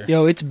sister.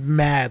 Yo, it's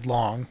mad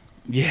long.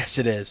 Yes,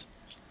 it is.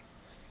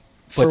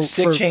 But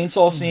sick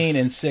chainsaw scene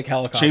and sick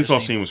helicopter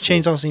Chainsaw scene was cool.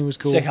 Chainsaw scene was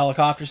cool. Sick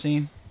helicopter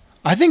scene.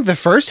 I think the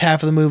first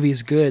half of the movie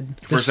is good.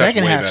 The First half's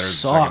second way half better than the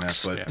second half,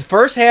 sucks. but- The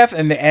first half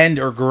and the end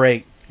are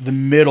great. The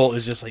middle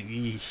is just like,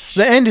 yeesh.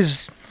 The end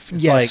is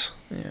yes.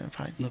 Yeah,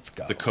 fine. Let's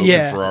go. The Coke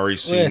Yeah. and Ferrari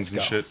Let's scenes go.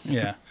 and shit.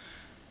 Yeah.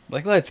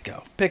 Like, let's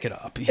go. Pick it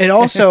up. It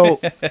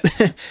also,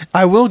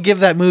 I will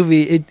give that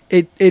movie.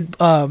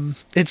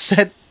 It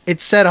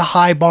set a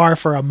high bar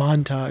for a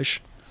montage.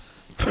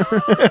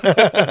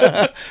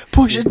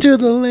 Push it to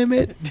the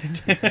limit.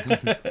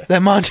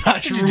 That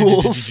montage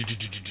rules.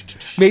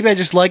 Maybe I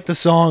just liked the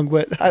song,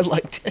 but I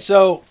liked it.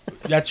 So,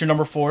 that's your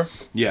number 4?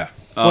 Yeah.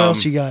 What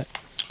else you got?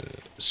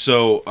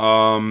 So,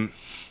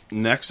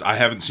 next, I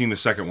haven't seen the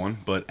second one,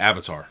 but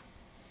Avatar.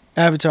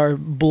 Avatar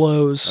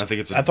blows. I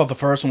think it's I thought the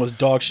first one was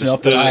dog shit, This-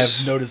 but I this-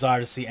 have no desire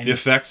to see any the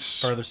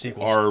effects further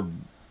sequels. are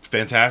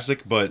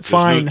fantastic, but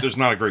Fine. there's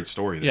not a great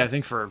story there. Yeah, I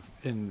think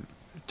in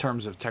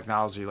terms of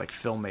technology, like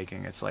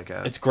filmmaking, it's like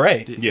It's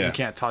great. Yeah. You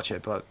can't touch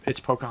it, but it's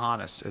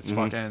Pocahontas. It's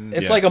fucking.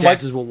 It's Yeah. like a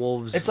Dances with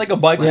Wolves. It's like a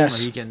Michael. Yes.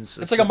 Mohicans.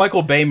 It's like a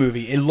Michael Bay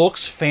movie. It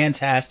looks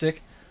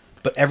fantastic,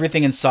 but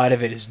everything inside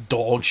of it is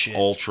dog shit.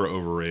 ultra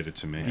overrated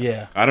to me.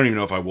 Yeah. I don't even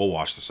know if I will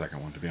watch the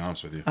second one, to be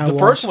honest with you. I The won't.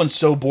 first one's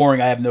so boring.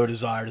 I have no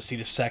desire to see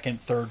the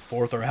second, third,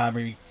 fourth, or how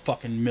many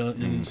fucking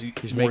millions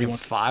He's more he making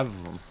wants. 5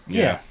 of them.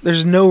 Yeah.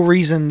 There's no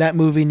reason that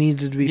movie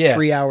needed to be Yeah.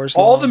 3 hours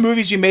All long. the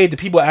movies you made, the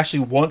people actually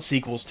want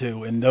sequels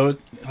to, and those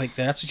like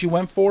that's what you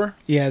went for.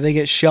 Yeah, they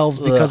get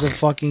shelved because Ugh. of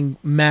fucking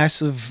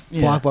massive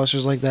Yeah.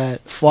 blockbusters like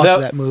that. Fuck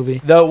Though- that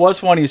movie. Though it was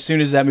funny, as soon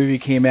as that movie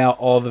came out,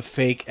 all the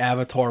fake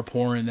Avatar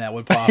porn that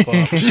would pop up.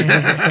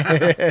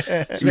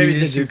 So maybe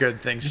they do good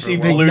things. You for see a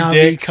while. blue Navi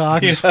dicks,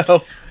 cocks. you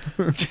know,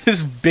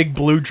 just big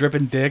blue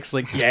dripping dicks.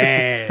 Like,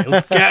 yeah,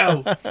 let's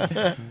go.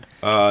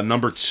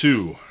 Number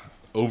 2,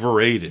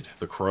 overrated,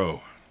 The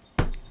Crow.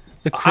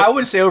 I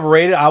wouldn't say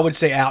overrated. I would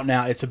say out and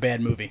out. It's a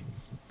bad movie.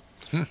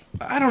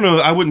 I don't know.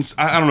 I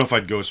don't know if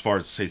I'd go as far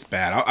as to say it's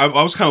bad. I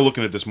was kind of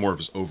looking at this more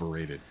as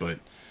overrated, but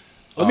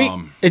Let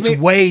me It's let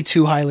me, way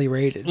too highly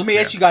rated. let me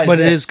ask you guys. But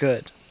it this. is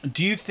good.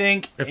 Do you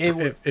think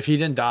If he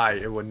didn't die,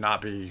 it would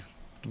not be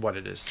what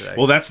it is today.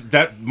 well,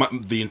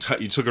 the entire.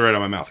 You took it right out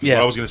of my mouth. 'Cause Yeah.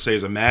 What I was going to say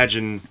is,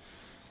 imagine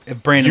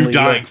if Brandon you Lee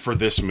dying lived? for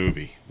this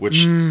movie,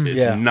 which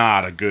it's Yeah.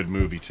 not a good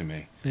movie to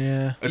me.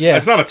 Yeah.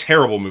 It's not a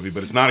terrible movie,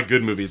 but it's not a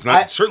good movie. It's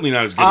not certainly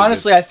not as good.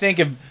 Honestly, as I think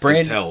if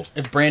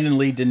Brandon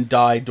Lee didn't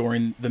die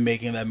during the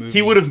making of that movie,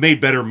 he would have made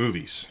better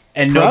movies.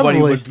 and nobody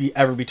Probably. would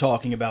ever be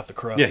talking about The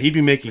Crow. Yeah, he'd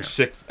be making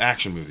sick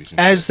action movies. And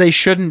As shit. they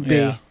shouldn't be.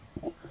 Yeah.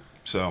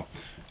 So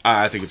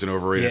I think it's an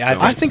overrated Yeah,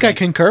 film. I think I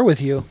concur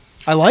with you.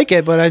 I like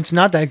it, but it's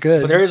not that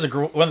good. But there is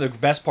one of the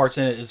best parts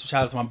in it is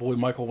shout out to my boy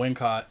Michael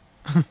Wincott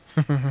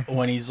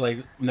when he's like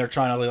when they're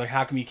trying to like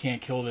how come you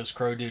can't kill this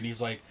crow dude? And he's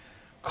like,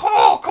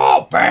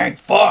 call, bang,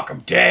 fuck,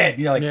 I'm dead.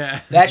 You know, like Yeah.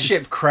 that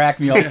shit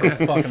cracked me up for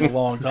a fucking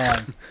long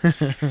time.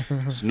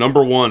 It's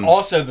number 1.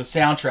 Also, the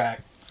soundtrack,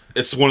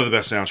 It's one of the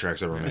best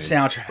soundtracks ever made. the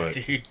soundtrack, But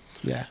dude.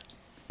 yeah.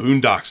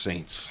 Boondock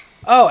Saints.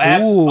 Oh,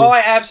 Ooh. I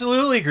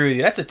absolutely agree with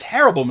you. That's a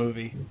terrible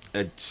movie.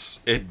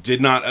 It did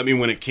not. I mean,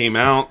 when it came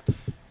out,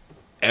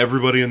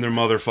 everybody and their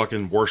mother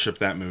fucking worshipped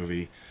that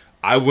movie.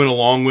 I went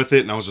along with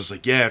it, and I was just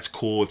like, yeah, it's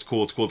cool. It's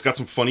got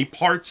some funny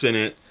parts in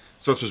it,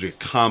 it's not supposed to be a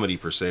comedy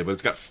per se, but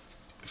it's got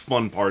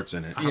fun parts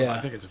in it. Yeah. I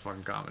think it's a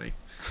fucking comedy.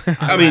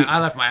 I mean, I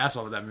left my ass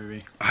off with that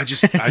movie. I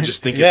just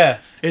think Yeah.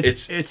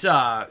 It's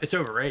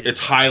overrated. it's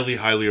highly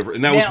over,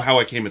 and that was how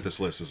I came at this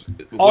list. Is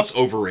what's Also-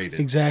 overrated?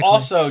 Exactly.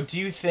 Also, do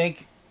you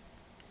think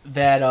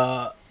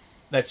that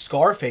that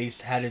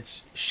Scarface had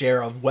its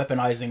share of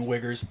weaponizing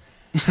wiggers?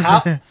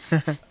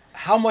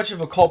 How much of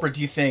a culprit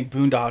do you think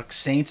Boondock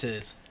Saints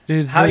is?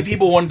 Dude, How many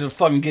people wanted to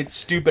fucking get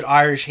stupid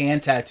Irish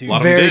hand tattoos? A lot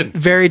of them did.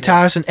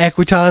 Veritas and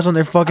Equitas on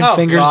their fucking Oh,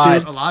 fingers, God.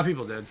 dude. a lot of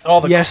people did.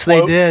 All the Yes,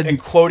 they did. And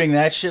quoting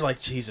that shit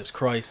like, Jesus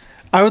Christ.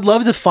 I would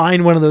love to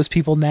find one of those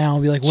people now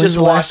and be like, when's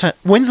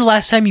the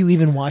last time you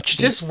even watched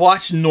it? Just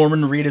watch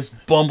Norman Reedus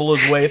bumble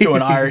his way through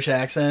an Irish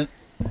accent.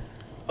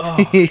 Oh,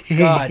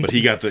 God. But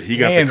he got the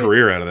Damn it.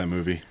 career out of that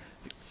movie.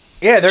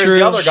 Yeah, there's True.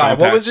 the other guy.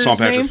 What was his Sean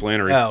Patrick name?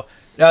 Flannery. Oh.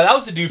 No, that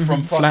was the dude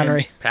from fucking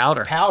Flannery.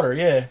 Powder. Powder,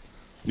 yeah.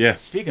 Yeah.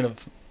 Speaking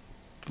of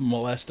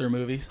molester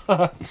movies.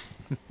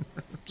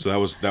 So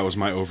that was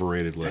my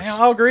overrated list. Yeah,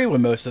 I'll agree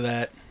with most of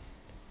that.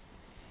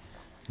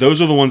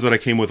 Those are the ones that I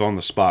came with on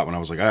the spot when I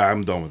was like,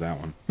 I'm done with that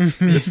one.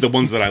 It's the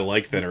ones that I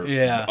like that are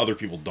other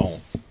people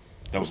don't.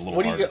 That was a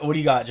little harder. What do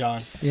you got,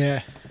 John?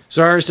 Yeah.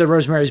 So I already said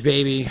Rosemary's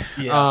Baby.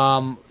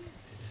 Yeah.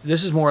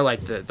 This is more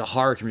like the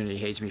horror community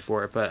hates me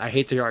for it, but I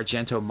hate the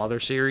Argento Mother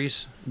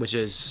series, which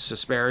is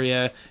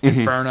Suspiria,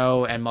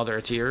 Inferno, and Mother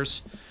of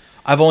Tears.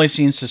 I've only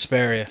seen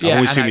Suspiria. I've only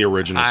and seen the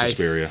original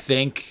Suspiria. I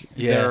think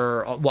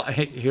they're well.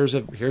 Here's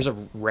a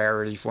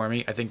rarity for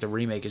me. I think the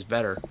remake is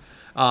better.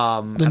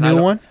 The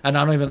new one? And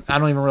I don't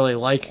even really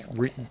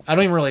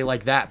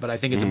like that, but I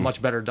think it's a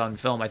much better done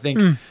film. I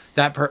think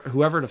that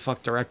whoever the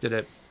fuck directed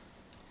it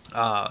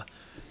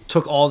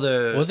took all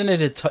the Wasn't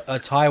it a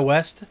Ty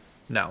West?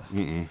 no.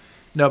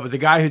 No, but the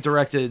guy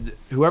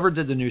whoever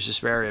did the new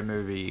Suspiria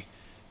movie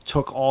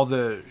took all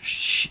the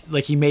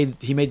like he made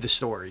the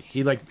story.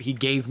 He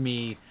gave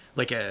me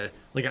like an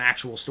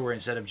actual story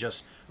instead of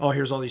just, oh,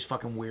 here's all these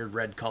fucking weird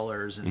red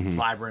colors and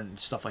vibrant and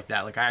stuff like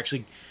that. Like I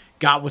actually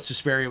got what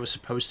Suspiria was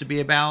supposed to be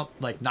about,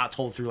 like not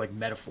told through like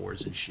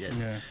metaphors and shit.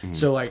 Yeah.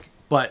 So like,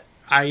 but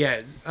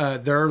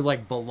they're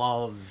like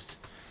beloved.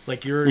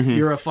 Like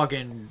you're a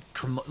fucking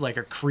like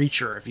a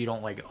creature if you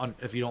don't like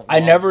if you don't. I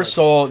never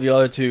saw the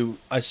other two.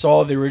 I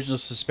saw the original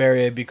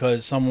Suspiria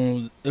because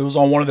it was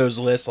on one of those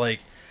lists like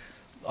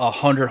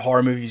 100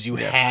 horror movies you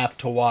have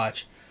to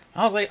watch.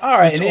 I was like, all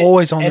right, It's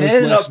always on those lists.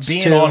 And it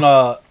ended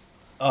up being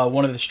on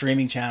one of the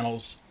streaming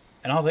channels,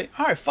 and I was like,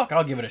 all right, fuck,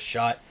 I'll give it a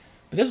shot.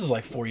 But this was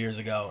like 4 years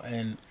ago,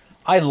 and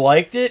I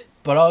liked it,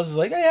 but I was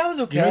like, hey, I was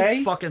okay.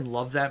 You fucking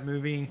love that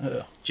movie,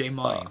 Jay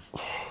Money.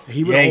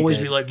 He Yeah, would he always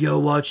did. be like, "Yo,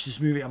 watch this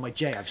movie." I'm like,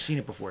 "Jay, I've seen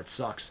it before. It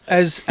sucks."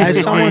 As Because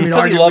someone he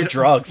loved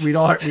drugs. We'd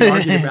argue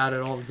about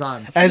it all the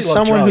time. as love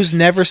someone drugs. who's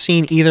never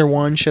seen either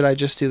one, should I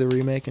just do the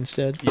remake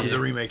instead? The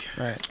remake.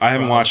 Right. I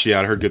haven't watched it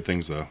yet. I heard good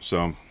things though.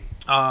 So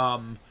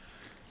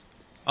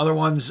Other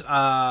ones,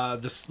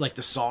 like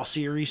the Saw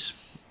series.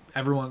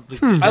 Everyone.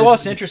 I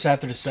lost interest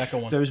after the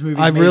second one. Those movies.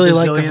 I made really $1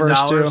 liked the zillion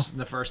first two. dollars.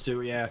 The first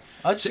two, yeah.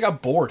 I just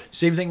got bored.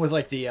 Same thing with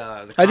like the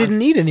I didn't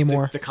need any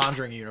more. the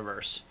Conjuring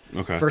universe.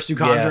 okay. First two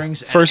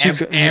Conjurings. First and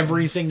two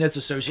everything that's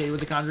associated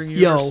with the Conjuring Yo,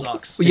 universe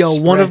sucks. yo, It's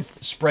one of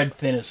spread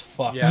thin as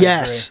fuck. Yeah.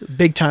 yes,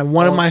 big time.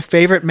 One of my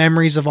favorite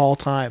memories of all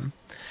time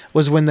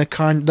was when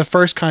the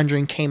first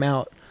Conjuring came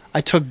out. I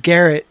took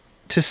Garrett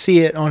to see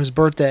it on his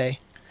birthday.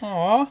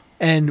 Aw.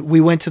 And we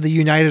went to the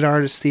United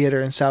Artists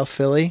Theater in South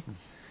Philly,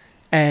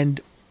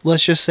 and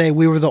let's just say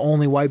we were the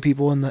only white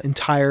people in the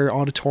entire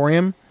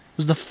auditorium. It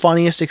was the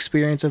funniest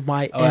experience of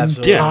my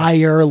absolutely.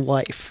 entire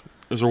life,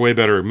 Those are way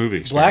better movie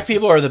experiences. Black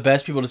people are the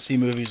best people to see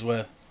movies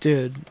with,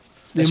 dude.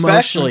 The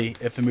especially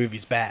if the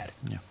movie's bad.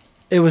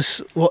 it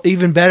was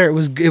even better. It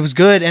was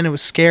good and it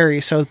was scary.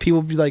 So people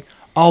would be like,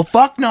 "Oh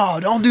fuck no,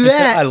 don't do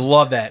that." I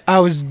love that. I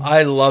was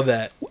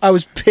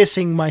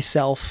pissing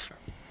myself.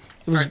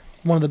 It was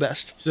one of the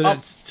best. So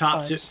that's top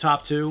nice.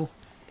 two.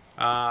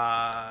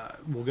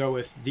 We'll go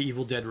with the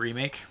Evil Dead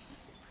remake.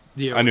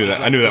 I knew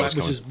that was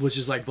coming. Which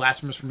is like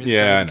blasphemous for me to Yeah,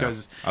 say I know.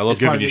 because I love it's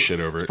part giving of you the- shit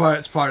over it.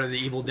 It's part of the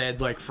Evil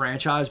Dead like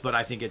franchise, but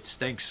I think it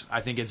stinks.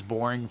 I think it's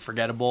boring,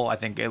 forgettable. I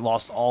think it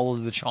lost all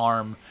of the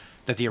charm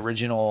that the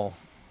original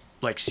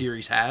like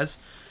series has.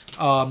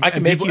 I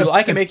can make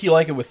you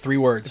like it with 3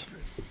 words.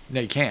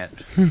 No, you can't.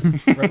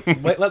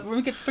 Wait, let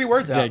me get the 3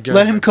 words out. go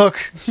Let for him it.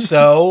 cook.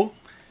 So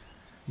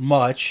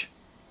much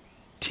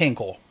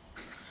tinkle.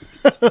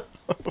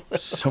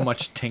 So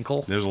much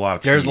tinkle. There's a lot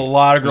of There's pee. a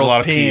lot of There's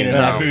girls pee peeing in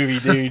that movie,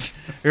 dude.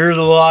 There's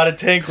a lot of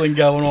tinkling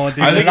going on,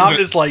 dude. I think And I'm it's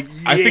a- just like,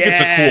 I think it's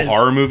a cool yes.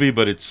 horror movie,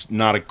 but it's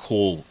not a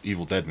cool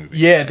Evil Dead movie.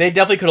 Yeah, they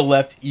definitely could have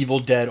left Evil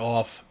Dead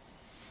off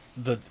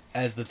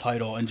as the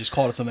title and just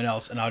called it something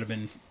else, and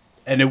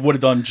it would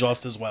have done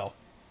just as well.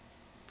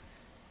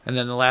 And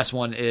then the last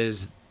one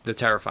is the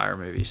Terrifier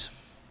movies,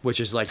 which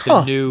is like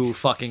the new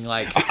fucking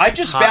like. I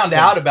just hot found thing.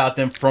 out about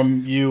them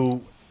from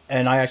you,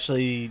 and I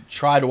actually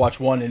tried to watch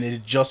one, and it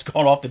had just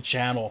gone off the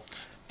channel.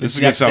 This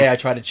is the day I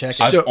tried to check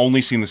it. I've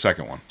only seen the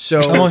second one. So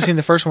I've only seen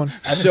the first one.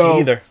 I haven't seen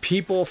either.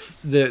 People,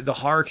 the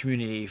horror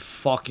community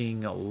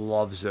fucking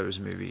loves those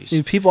movies.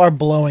 Dude, people are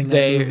blowing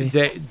that movie.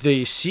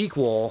 The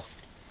sequel.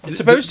 It's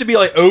supposed to be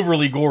like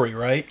overly gory,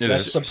 right?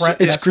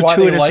 It's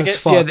gratuitous as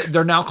fuck. Yeah,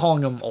 they're now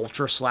calling them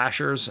ultra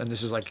slashers, and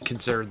this is like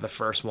considered the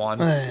first one.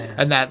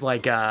 And that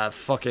like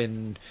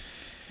fucking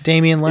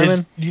Damian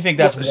Lemon. Do you think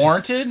that's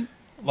warranted?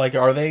 Like,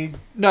 are they?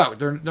 No,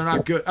 they're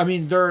not good. I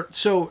mean,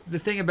 so the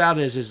thing about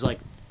it is like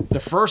the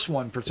first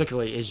one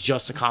particularly is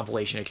just a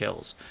compilation of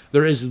kills.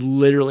 There is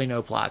literally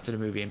no plot to the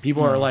movie, and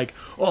people are like,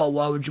 "Oh,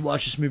 why would you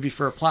watch this movie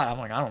for a plot?" I'm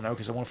like, I don't know,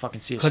 because I want to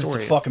fucking see a story. Because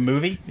it's a fucking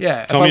movie.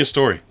 Yeah, Tell me a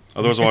story.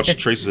 Otherwise, I'll watch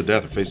Traces of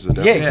Death or Faces of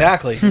Death. Yeah,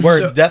 exactly.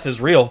 Where death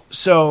is real.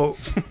 So,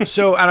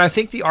 and I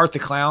think the Art the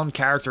Clown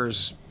character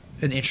is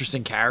an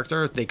interesting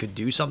character they could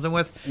do something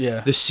with. Yeah.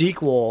 The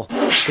sequel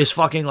is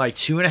fucking like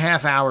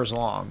 2.5 hours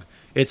long.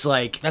 It's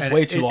like that's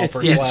way too long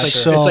for a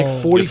it's slasher. It's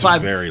like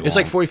 45. Very long. It's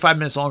like 45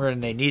 minutes longer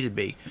than they need to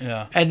be.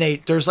 Yeah. And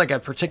there's like a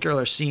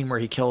particular scene where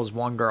he kills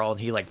one girl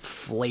and he like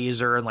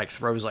flays her and like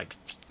throws like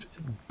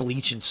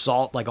bleach and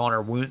salt like on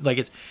her wound. Like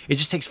it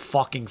just takes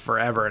fucking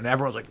forever. And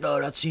everyone's like, no,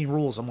 that scene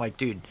rules. I'm like,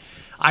 dude,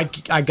 I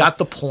got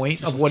the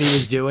point of what he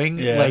was doing.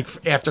 Yeah. Like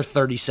after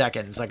 30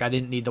 seconds, like I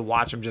didn't need to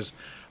watch him just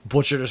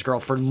butcher this girl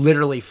for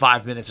literally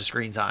 5 minutes of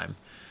screen time.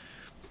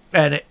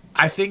 And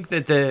I think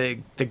that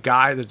the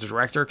guy, the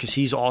director, because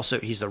he's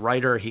the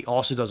writer, he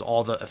also does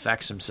all the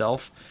effects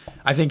himself.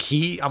 I think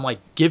I'm like,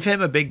 give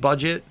him a big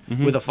budget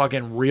with a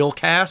fucking real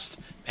cast,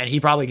 and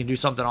he probably can do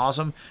something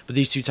awesome. But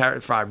these two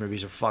Terrifier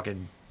movies are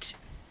fucking,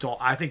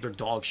 I think they're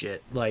dog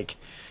shit. Like,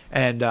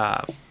 and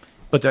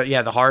but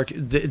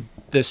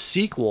the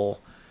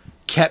sequel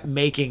kept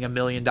making $1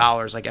 million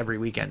like every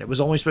weekend. It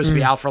was only supposed to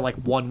be out for like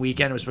one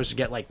weekend. It was supposed to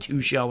get like 2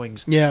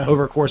 showings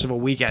over a course of a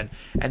weekend,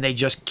 and they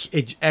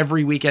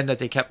every weekend that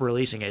they kept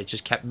releasing it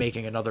just kept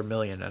making another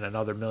million and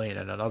another million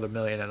and another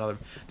million and another.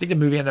 I think the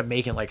movie ended up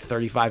making like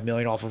 $35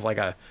 million off of like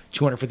a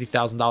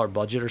 $250,000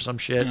 budget or some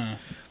shit.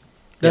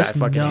 That's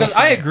because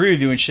I agree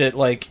with you and shit.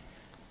 Like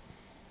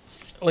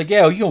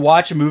yeah, you can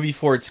watch a movie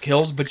for its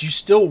kills, but you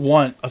still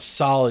want a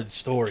solid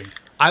story.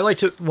 I like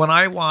to, when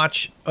I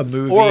watch a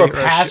movie or a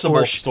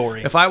passable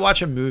story. If I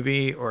watch a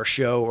movie or a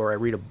show or I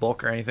read a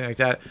book or anything like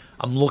that,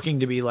 I'm looking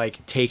to be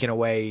like taken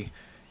away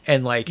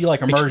and like you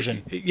like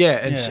immersion.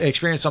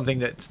 Experience something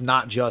that's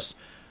not just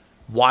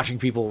watching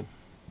people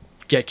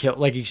get killed.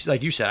 Like you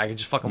said, I can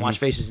just fucking watch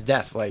Faces of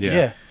Death. Like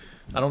I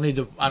don't need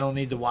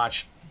to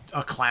watch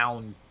a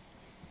clown,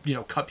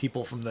 cut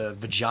people from the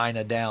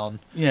vagina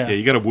down. Yeah,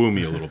 you got to woo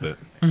me a little bit.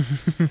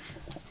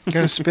 You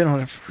got to spit on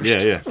it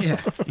first.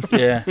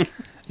 Yeah.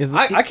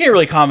 I can't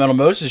really comment on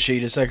most of the shit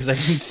you just said because I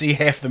didn't see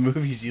half the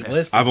movies you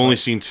listed. I've only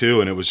seen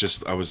 2, and it was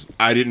just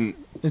I didn't.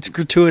 It's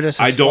gratuitous.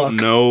 I don't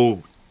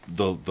know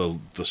the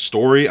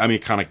story. I mean,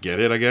 kind of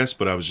get it, I guess,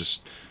 but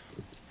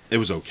it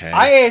was okay.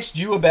 I asked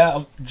you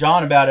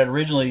John about it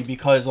originally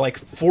because like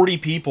 40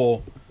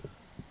 people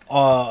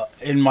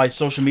in my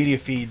social media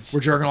feeds we're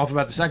jerking off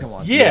about the second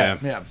one.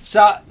 Yeah.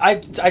 So I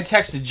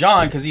texted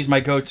John because he's my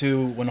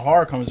go-to when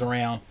horror comes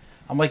around.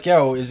 I'm like,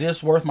 yo, is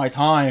this worth my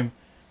time?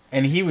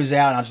 And he was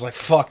out, and I was like,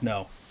 fuck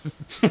no.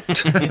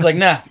 He's like,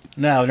 no,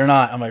 they're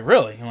not. I'm like,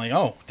 really? I'm like,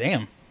 oh,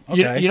 damn.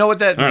 Okay. You know what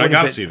that... All right, I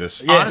gotta see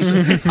this.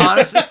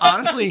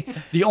 Honestly,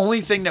 the only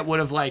thing that would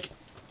have, like,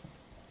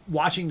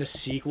 watching the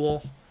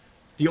sequel,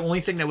 the only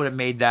thing that would have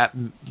made that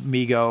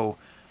me go,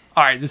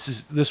 all right,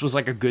 this was,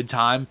 like, a good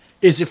time,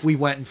 is if we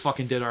went and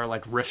fucking did our,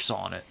 like, riffs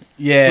on it.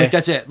 Yeah. Like,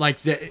 that's it. Like,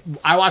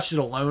 I watched it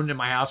alone in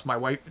my house. My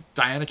wife,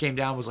 Diana, came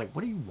down and was like,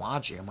 what are you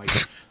watching? I'm like,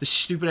 this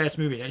stupid-ass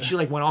movie. And she,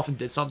 like, went off and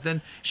did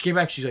something. She came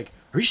back, she's like,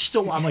 are you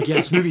still... I'm like, yeah,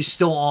 this movie's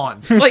still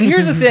on. Like,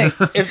 here's the thing.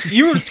 If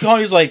you were calling,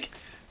 he was like,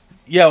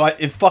 yo,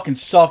 it fucking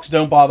sucks,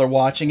 don't bother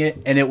watching it,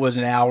 and it was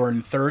 1 hour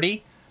and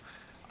 30,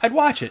 I'd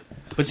watch it.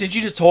 But since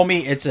you just told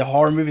me it's a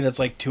horror movie that's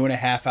like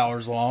 2.5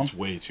 hours long... It's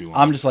way too long.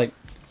 I'm just like...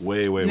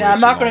 Way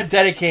I'm not going to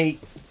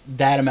dedicate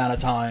that amount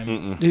of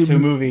time to a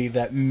movie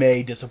that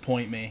may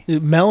disappoint me.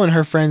 Dude, Mel and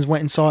her friends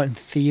went and saw it in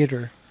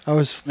theater. I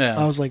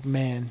was like,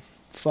 man,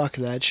 fuck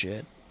that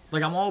shit.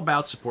 Like, I'm all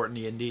about supporting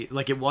the indie.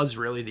 Like, it was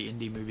really the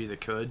indie movie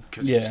that could,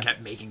 because it just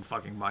kept making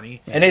fucking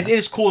money. And it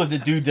is cool that the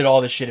dude did all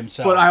this shit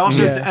himself. But I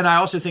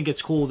also think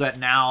it's cool that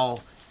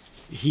now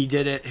he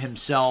did it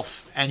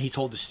himself, and he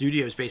told the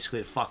studios basically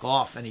to fuck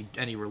off, and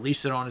he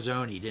released it on his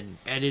own. He didn't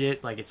edit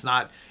it. Like, it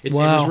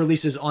was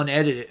released as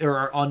unedited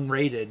or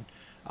unrated,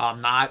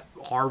 not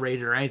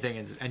R-rated or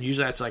anything. And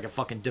usually that's like a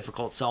fucking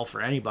difficult sell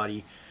for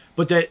anybody.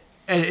 But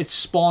and it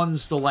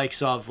spawns the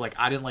likes of, like,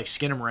 I didn't like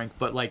Skinamarink,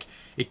 but like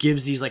it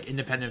gives these like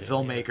independent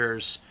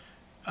filmmakers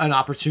an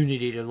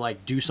opportunity to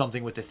like do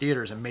something with the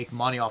theaters and make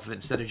money off of it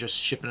instead of just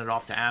shipping it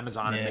off to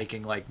Amazon and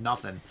making like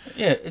nothing.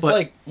 Yeah, it's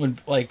like when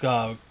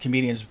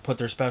comedians put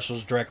their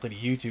specials directly to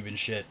YouTube and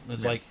shit.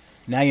 It's like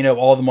now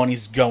all the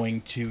money's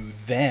going to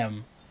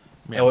them.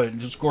 Yeah. Or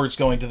it's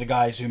going to the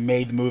guys who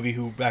made the movie,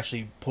 who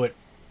actually put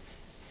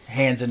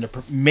hands into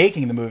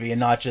making the movie and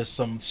not just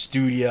some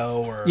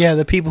studio or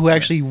the people who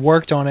actually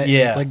worked on it.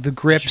 Yeah. And, like the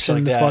grips Shit and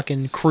like the that.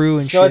 fucking crew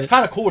and so shit. it's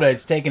kind of cool that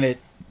it's taking it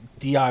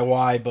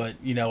DIY, but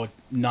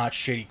not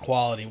shitty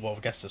quality. Well, I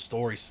guess the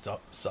story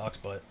sucks,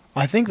 but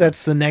I think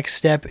that's the next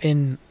step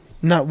in.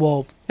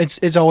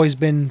 It's always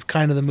been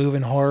kind of the move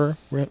in horror.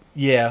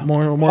 yeah,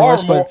 More or Horror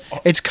less, but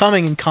it's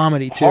coming in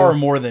comedy too. horror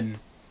more than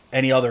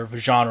any other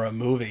genre of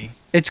movie.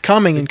 It's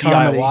coming in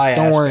comedy. DIY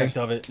Don't worry. aspect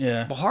of it,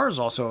 yeah. But horror is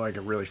also like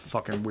a really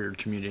fucking weird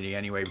community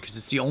anyway, because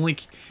it's the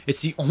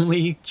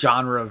only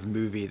genre of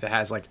movie that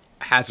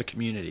has a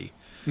community.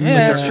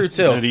 Yeah, that's true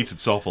too. And it eats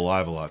itself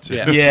alive a lot too.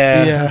 Yeah.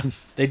 Yeah,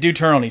 they do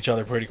turn on each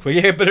other pretty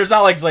quick. Yeah, but there's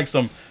not like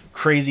some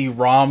crazy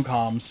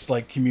rom-coms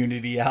like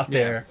community out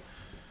there.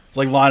 It's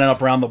like lining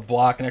up around the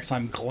block. Next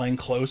time Glenn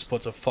Close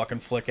puts a fucking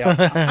flick out,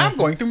 I'm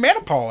going through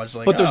menopause.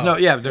 Like, But there's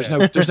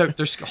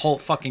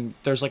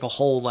like a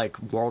whole like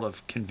world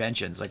of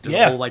conventions. Like there's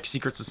a whole like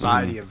secret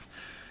society of,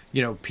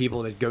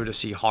 people that go to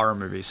see horror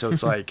movies. So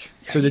it's like,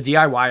 so the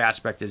DIY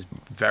aspect is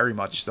very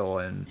much still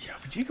in. Yeah,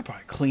 but you could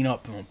probably clean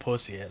up on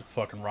pussy at a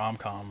fucking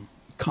rom-com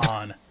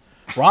con.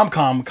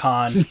 Rom-com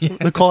con.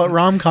 They call it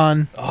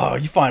rom-con. Oh,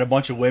 you find a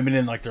bunch of women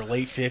in like their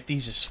late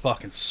 50s just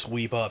fucking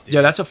sweep up, dude.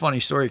 Yeah, that's a funny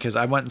story because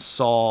I went and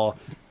saw,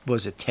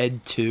 was it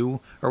Ted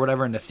 2 or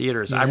whatever in the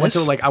theaters? I went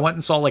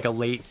and saw like a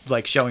late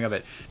like showing of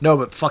it. No,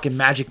 but fucking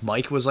Magic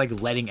Mike was like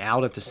letting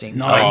out at the same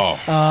time. Nice.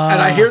 And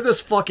I hear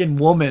this fucking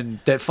woman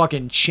that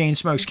fucking chain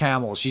smokes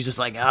camels. She's just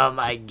like, oh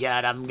my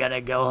god, I'm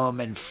gonna go home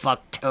and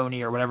fuck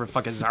Tony or whatever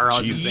fucking her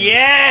husband's name.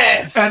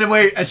 Yes!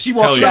 And she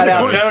walks Hell yeah, around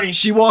the Tony. corner.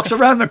 She walks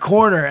around the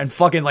corner and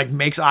fucking like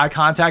makes eye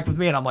contact with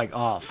me, and I'm like,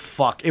 oh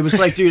fuck. It was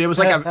like, dude, it was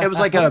like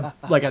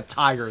a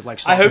tiger.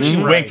 Like I hope she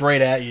stalking me. winked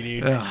right at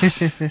you,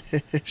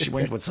 dude. She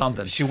winked with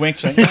something. She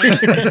winked.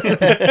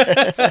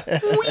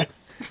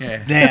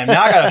 Yeah. Damn,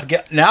 now I gotta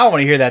forget. Now I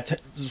want to hear that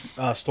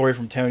story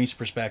from Tony's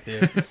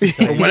perspective.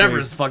 Or whatever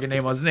his fucking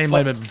name was. His name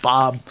might have been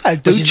Bob.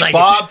 Dude, But she's like,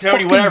 Bob,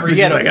 Tony, whatever. He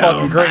had a like,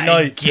 fucking oh great my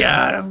night.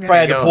 God, I'm gonna Probably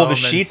had to go pull the home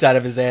sheets out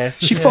of his ass.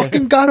 She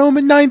fucking got home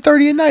at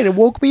 9:30 at night and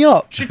woke me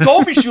up. She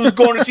told me she was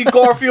going to see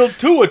Garfield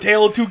 2, A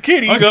Tale of Two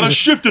Kitties. I got a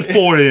shift at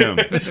 4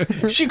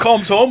 a.m. She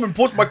comes home and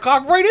puts my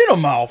cock right in her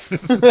mouth.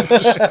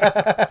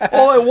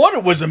 All I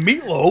wanted was a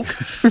meatloaf.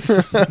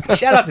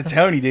 Shout out to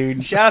Tony, dude.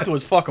 And shout out to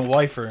his fucking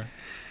wife for.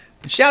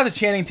 And shout out to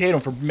Channing Tatum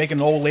for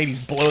making old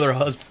ladies blow their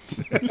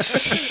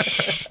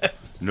husbands.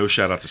 No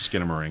shout out to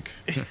Skinamarink.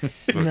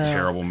 What a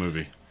terrible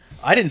movie.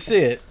 I didn't see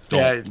it.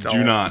 Yeah,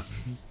 Do not.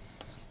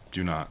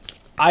 Do not.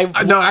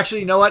 No, actually,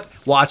 you know what?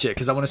 Watch it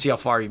because I want to see how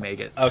far you make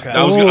it. Okay.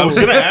 I was going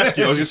to ask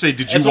you. I was going to say,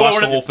 did you It's watch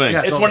one the of whole thing? Yeah.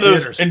 It's It's one on of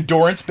those theaters.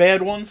 endurance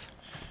bad ones.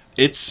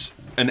 It's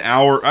an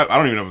hour. I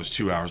don't even know if it was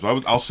 2 hours,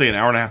 but I'll say an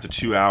hour and a half to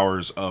 2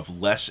 hours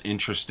of less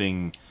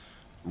interesting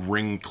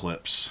ring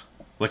clips,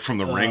 like from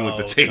the ring with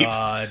the tape.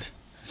 God.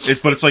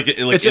 But it's like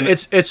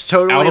It's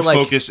totally out of like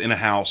focus in a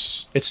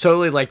house. it's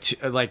totally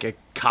like a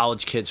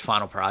college kid's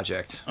final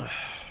project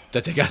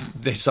that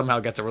they somehow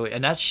got to release,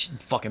 and that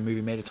fucking movie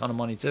made a ton of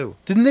money too.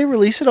 Didn't they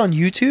release it on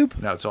YouTube?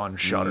 No, it's on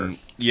Shudder.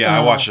 Yeah,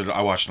 I watched it.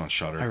 I watched it on I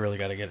Shudder. really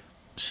got to get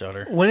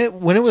Shudder. When it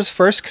was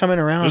first coming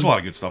around, There's a lot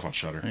of good stuff on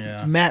Shudder.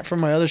 Yeah. Matt from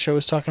my other show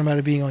was talking about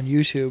it being on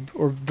YouTube,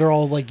 or they're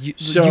all like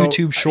So,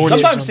 YouTube shorts. or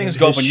sometimes something. things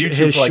go up on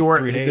YouTube for like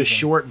 3 days. The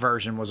short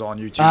version was on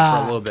YouTube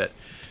for a little bit.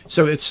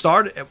 So it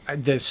started.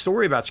 The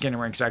story about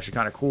Skinamarink is actually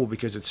kind of cool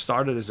because it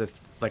started as a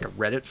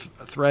Reddit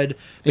thread.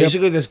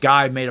 Basically, this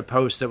guy made a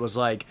post that was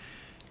like,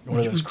 One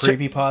of those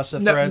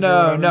creepypasta no, threads?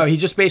 no. He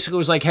just basically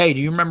was like, "Hey, do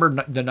you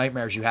remember the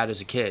nightmares you had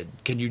as a kid?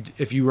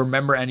 If you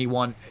remember any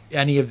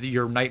of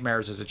your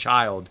nightmares as a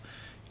child,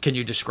 can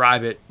you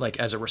describe it like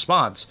as a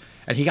response?"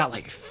 And he got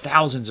like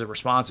thousands of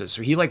responses.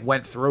 So he like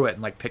went through it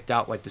and like picked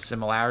out like the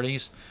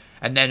similarities,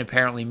 and then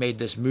apparently made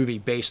this movie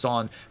based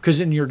on, because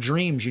in your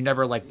dreams you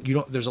never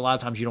there's a lot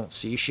of times you don't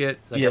see shit,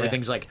 like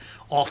everything's like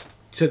off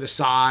to the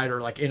side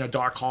or like in a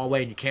dark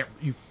hallway and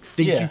you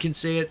think you can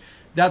see it.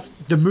 That's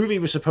the movie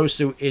was supposed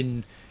to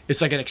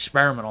it's like an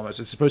experiment almost.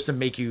 It's supposed to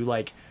make you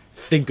like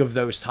think of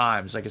those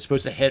times. Like it's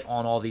supposed to hit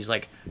on all these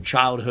like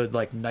childhood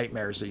like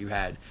nightmares that you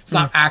had. It's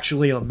not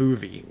actually a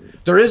movie.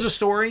 There is a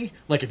story.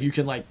 Like if you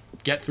can like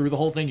get through the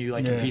whole thing, you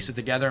like can piece it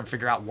together and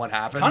figure out what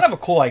happened. Kind of a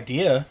cool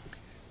idea.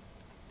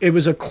 It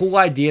was a cool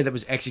idea that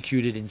was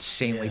executed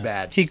insanely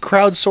bad. He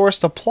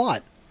crowdsourced a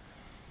plot.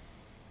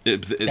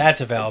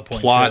 That's a valid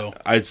point, plot, too.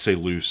 I'd say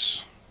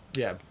loose.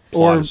 Yeah.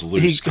 Plot Or is a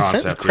loose he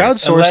concept.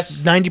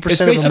 crowdsourced 90% of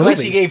the Unless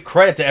movie. he gave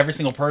credit to every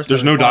single person.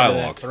 There's that no replied to that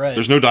dialogue. thread.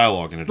 There's no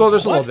dialogue in it. Well,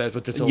 there's a What? little bit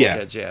with the little Yeah.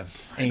 kids, yeah.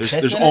 Any There's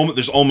tits in it?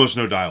 there's almost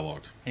no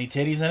dialogue. Any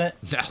titties in it?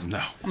 No.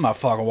 No. I'm not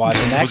fucking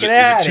watching that. Was Get it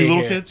out two of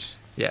little here. kids?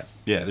 Yeah.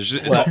 Yeah, it's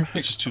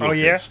just two Oh, little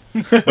yeah? kids.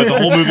 But the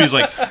whole movie is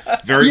like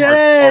very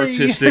Yay!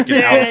 artistic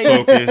and out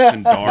of focus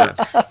and dark.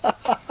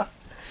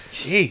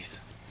 Jeez.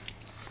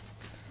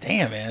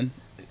 Damn, man.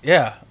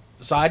 Yeah.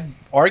 So I'd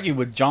argue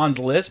with John's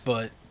list,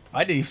 but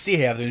I didn't even see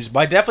half of these. But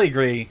I definitely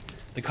agree.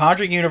 The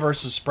Conjuring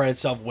universe has spread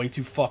itself way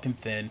too fucking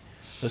thin.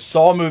 The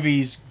Saw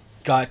movies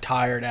got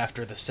tired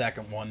after the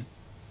second one.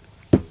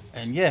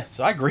 And yeah,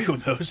 so I agree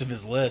with most of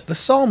his list. The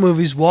Saw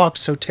movies walked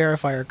so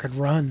Terrifier could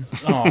run.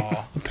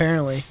 Aw.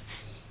 Apparently.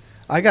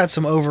 I got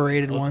some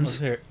overrated Let's ones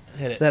hit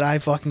it. that I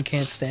fucking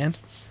can't stand.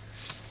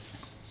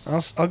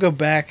 I'll go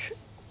back.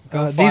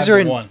 Go These 5 are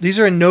to in 1. these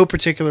are in no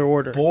particular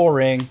order.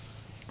 Boring.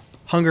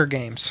 Hunger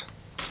Games.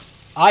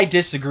 I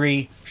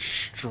disagree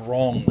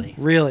strongly.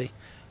 Really.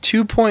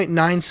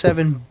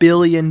 $2.97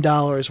 billion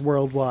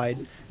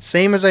worldwide.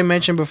 Same as I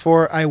mentioned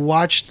before, I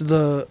watched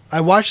the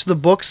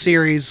book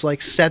series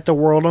like Set the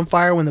World on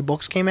Fire when the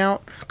books came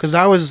out, because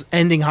I was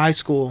ending high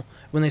school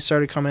when they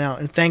started coming out,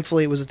 and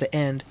thankfully it was at the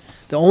end.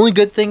 The only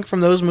good thing from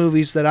those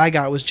movies that I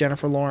got was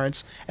Jennifer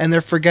Lawrence, and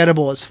they're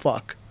forgettable as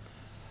fuck.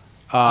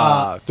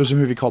 There's a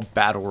movie called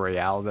Battle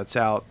Royale that's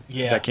out.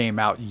 Yeah. That came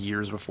out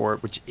years before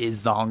it, which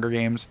is The Hunger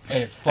Games.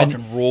 And it's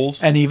fucking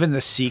rules. And even the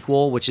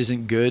sequel, which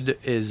isn't good,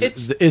 is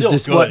It's is still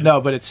this good. what?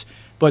 No,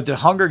 but the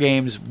Hunger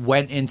Games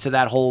went into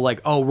that whole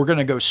like, oh, we're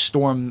gonna go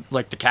storm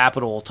like the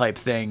Capitol type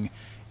thing.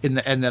 And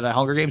the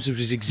Hunger Games,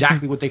 which is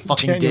exactly what they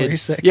fucking January did.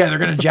 6th. Yeah, they're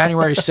gonna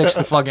January 6th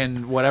the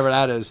fucking whatever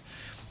that is.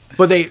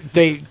 But they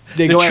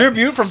the go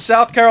tribute from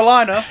South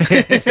Carolina.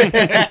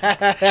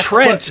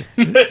 Trent.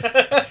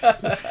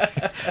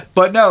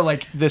 But no,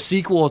 like the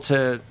sequel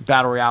to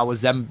Battle Royale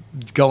was them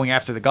going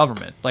after the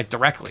government, like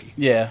directly.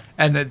 Yeah.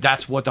 And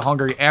that's what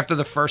after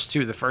the first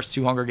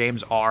two Hunger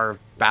Games are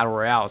Battle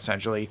Royale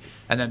essentially,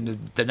 and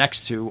then the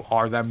next two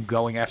are them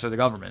going after the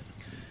government.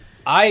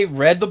 I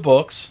read the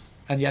books.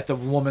 And yet the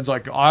woman's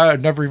like, I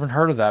had never even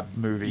heard of that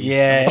movie.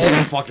 Yeah. Get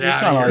the fuck It's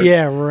out kinda of hard. here.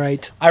 Yeah,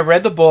 right. I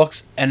read the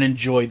books and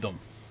enjoyed them.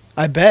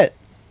 I bet.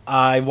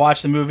 I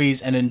watched the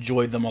movies and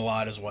enjoyed them a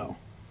lot as well.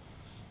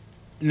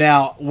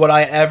 Now, would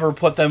I ever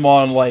put them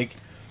on like,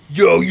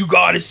 yo, you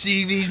gotta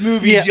see these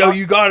movies, Yeah,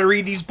 you gotta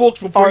read these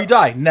books before you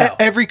die? No.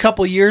 Every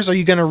couple years, are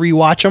you going to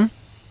rewatch them?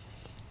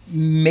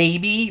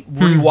 Maybe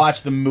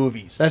rewatch the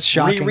movies. That's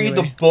shocking Reread to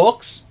the me.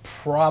 books,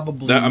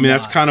 probably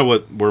That's not. kind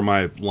of where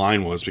my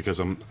line was, because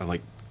I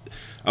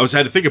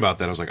had to think about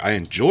that. I was like, I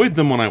enjoyed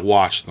them when I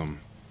watched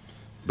them,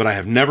 but I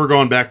have never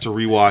gone back to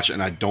rewatch,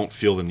 and I don't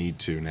feel the need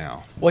to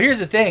now. Well, here's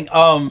the thing.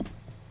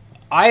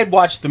 I had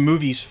watched the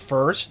movies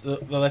first. I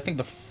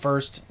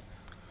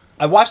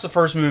watched the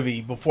first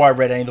movie before I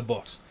read any of the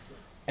books.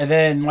 And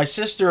then my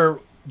sister,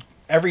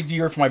 every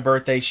year for my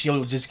birthday, she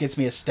just gets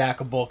me a stack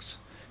of books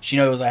she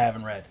knows I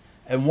haven't read.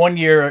 And one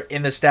year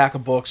in the stack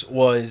of books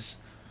was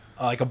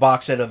like a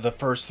box set of the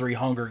first 3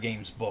 Hunger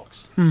Games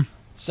books.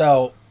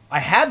 So I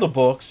had the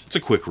books. It's a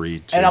quick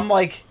read, too. And I'm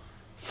like,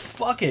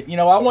 fuck it.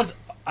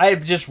 I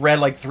had just read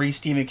like 3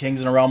 Stephen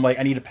Kings in a row. I'm like,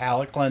 I need a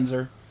palate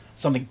cleanser,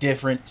 something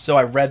different. So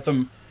I read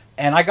them,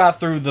 and I got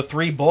through the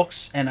 3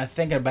 books, and I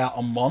think in about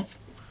a month.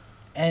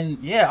 And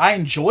yeah, I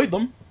enjoyed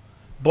them,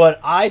 but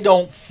I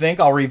don't think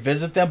I'll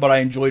revisit them. But I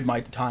enjoyed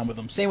my time with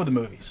them. Same with the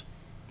movies.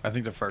 I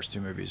think the first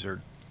two movies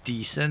are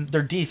decent.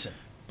 They're decent,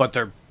 but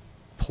they're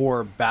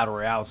poor battle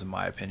royales in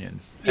my opinion.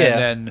 Yeah.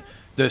 And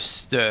then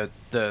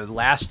the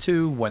last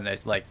two, when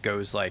it like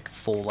goes like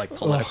full like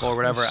political or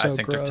whatever, so I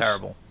think gross. they're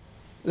terrible.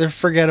 They're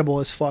forgettable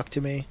as fuck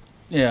to me.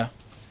 yeah.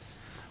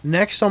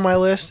 Next on my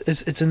list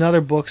it's another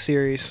book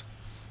series,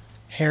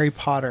 Harry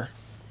Potter.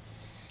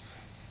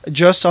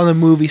 Just on the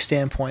movie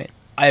standpoint.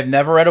 I have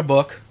never read a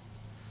book.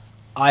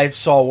 I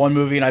saw one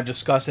movie, and I've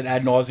discussed it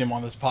ad nauseum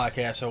on this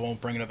podcast, so I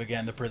won't bring it up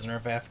again. The Prisoner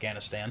of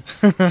Afghanistan.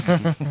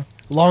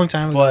 Long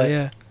time ago, But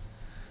yeah.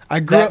 I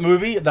grew That up.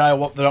 movie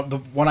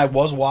when I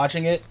was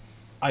watching it,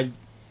 I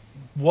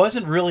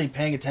wasn't really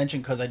paying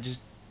attention because I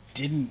just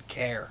didn't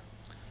care.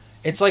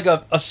 It's like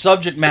a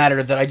subject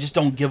matter that I just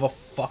don't give a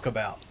fuck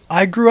about.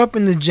 I grew up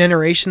in the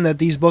generation that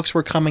these books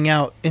were coming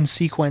out in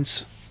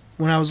sequence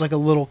when I was like a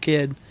little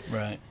kid,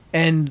 Right.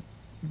 and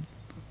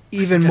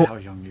even How more.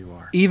 young you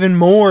are. Even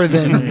more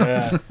than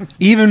Yeah.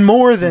 even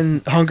more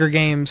than Hunger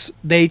Games,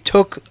 they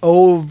took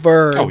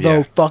over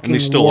the fucking and they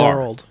still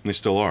world. are. And they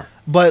still are.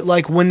 But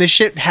like when the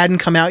shit hadn't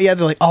come out yet,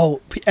 they're like, "Oh,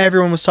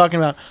 everyone was talking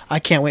about. I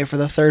can't wait for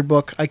the 3rd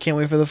book. I can't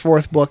wait for the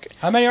 4th book."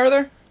 How many are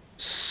there?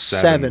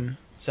 7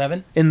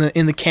 7? in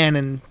the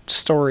canon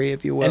story,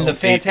 if you will. And the eight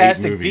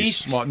Fantastic movies.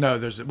 Beasts. Well, no,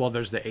 there's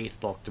the 8th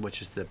book,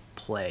 which is the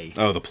play.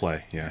 Oh, the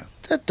play, yeah.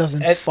 that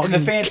doesn't And fucking the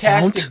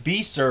Fantastic count.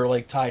 Beasts are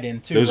like tied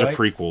in too. Those right? are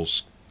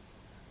prequels.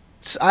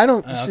 I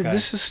don't. Okay.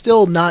 This is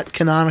still not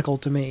canonical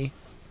to me.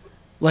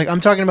 Like I'm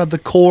talking about the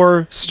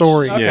core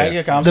story. Okay,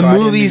 Yeah. yeah. I'm The sorry, I didn't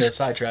mean movies- to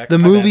sidetrack. The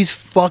My bad. movies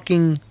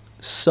fucking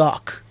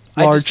suck.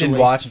 I Largely. just didn't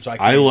watch them, so I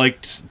can't. I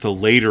liked the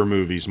later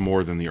movies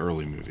more than the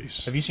early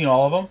movies. Have you seen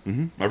all of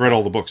them? I've read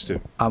all the books, too.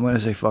 I'm gonna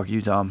say fuck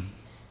you, Tom.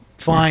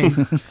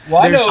 Fine.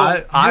 Well, I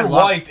know I your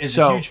love- wife is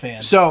a huge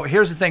fan. So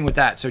here's the thing with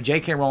that. So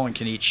J.K. Rowling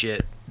can eat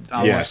shit.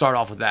 I Yeah. want to start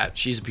off with that.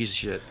 She's a piece of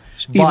shit.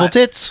 Evil But-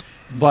 tits.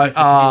 But He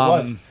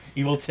was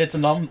Evil Tits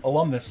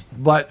alumnus.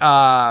 But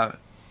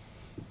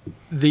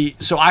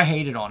so I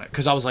hated on it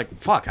because I was like,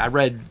 fuck, I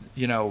read,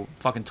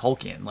 fucking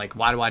Tolkien. Like,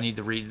 why do I need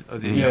to read a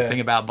Yeah. thing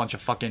about a bunch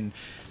of fucking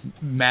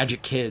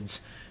magic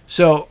kids?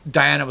 So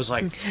Diana was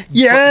like,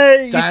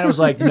 Yay! Diana was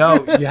like,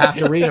 no, you have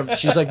to read them.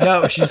 She's like,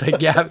 no. She's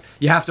like, yeah,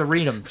 you have to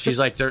read them. She's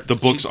like, the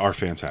books are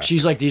fantastic.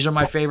 She's like, these are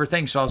my favorite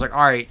things. So I was like,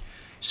 all right.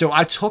 So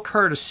I took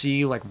her to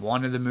see like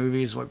one of the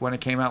movies, like when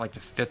it came out, like the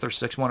 5th or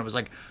 6th one. It was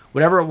like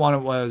whatever one it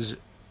was.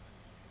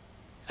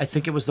 I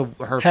think it was her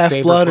favorite.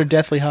 Half-Blood or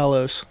Deathly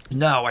Hallows?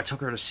 No, I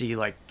took her to see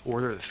like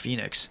Order of the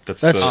Phoenix.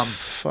 That's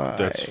fine.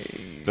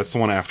 the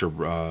one after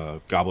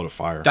Goblet of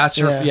Fire. That's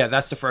her. Yeah,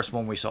 that's the first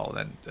one we saw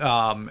then.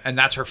 And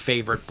that's her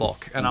favorite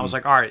book. And I was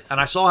like, all right. And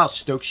I saw how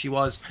stoked she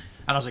was.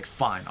 And I was like,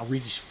 fine, I'll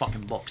read these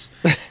fucking books.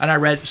 And I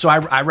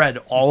read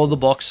all of the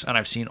books and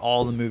I've seen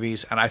all the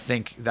movies. And I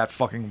think that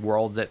fucking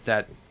world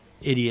that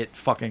idiot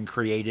fucking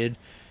created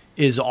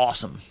is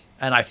awesome.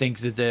 And I think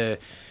that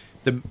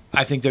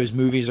I think those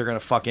movies are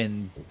gonna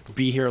fucking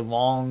be here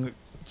long,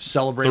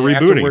 celebrating They're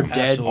after rebooting we're them.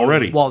 dead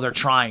Already. Well, they're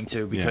trying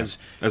to because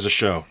as a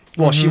show.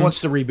 Well, she wants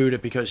to reboot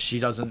it because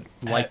she doesn't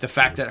like the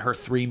fact that her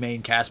 3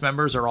 main cast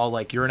members are all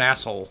like, "You're an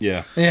asshole."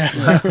 Yeah.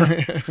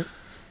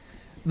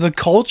 The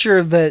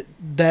culture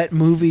that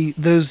movie,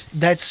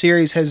 that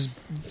series has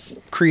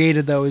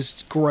created, though,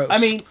 is gross. I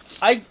mean,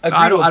 I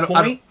agree with a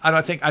point.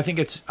 I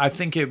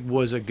think it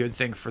was a good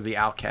thing for the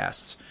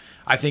outcasts.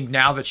 I think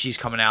now that she's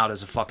coming out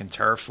as a fucking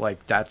TERF,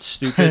 like that's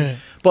stupid.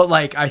 But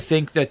like, I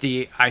think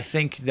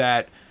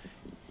that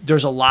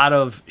there's a lot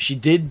of, she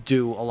did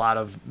do a lot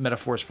of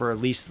metaphors for at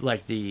least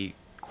like the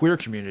queer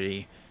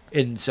community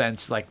in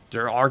sense, like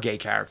there are gay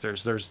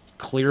characters. There's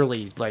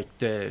clearly like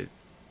the,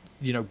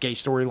 gay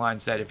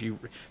storylines that if you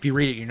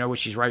read it, you know what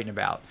she's writing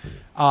about.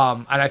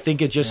 And I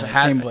think it just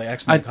had same like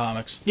X-Men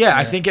comics. Yeah,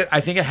 I think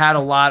it had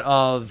a lot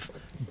of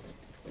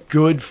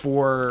good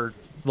for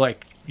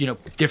like,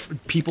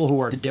 different people who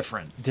are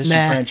different.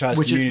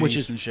 Disenfranchised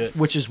communities and shit.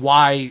 Which is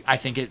why I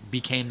think it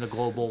became the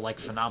global like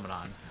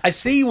phenomenon. I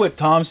see what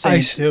Tom's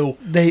saying too,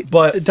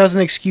 but it doesn't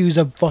excuse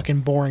a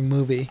fucking boring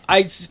movie.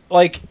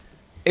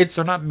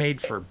 They're not made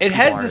for. It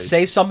has to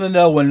say something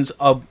though when it's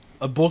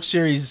a book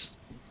series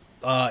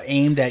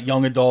aimed at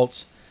young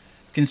adults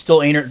can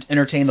still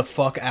entertain the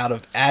fuck out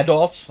of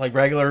adults, like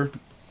regular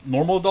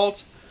normal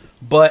adults.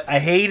 But I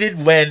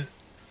hated when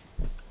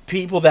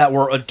people that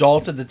were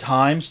adults at the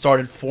time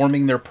started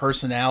forming their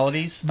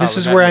personalities. This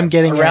is where I'm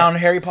getting around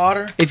Harry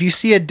Potter. If you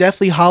see a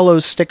Deathly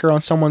Hallows sticker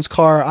on someone's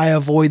car, I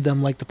avoid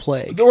them like the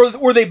plague.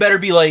 Or they better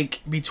be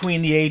like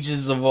between the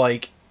ages of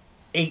like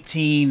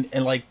 18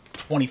 and like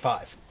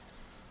 25.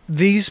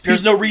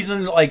 There's no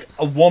reason like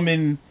a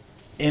woman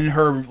in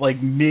her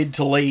like mid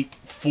to late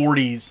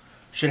 40s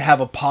should have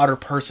a Potter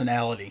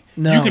personality.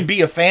 No. You can be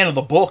a fan of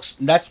the books,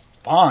 and that's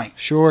fine.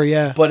 Sure,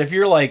 yeah. But if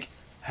you're like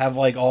have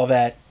like all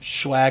that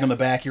swag on the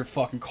back of your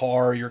fucking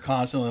car, you're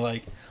constantly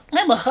like,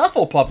 I'm a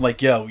Hufflepuff. I'm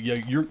like,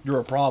 you're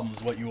a problem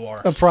is what you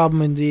are. A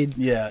problem indeed.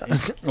 Yeah.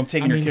 I'm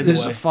taking your kids away.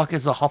 Who the fuck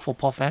is a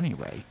Hufflepuff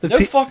anyway? No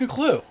fucking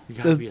clue. You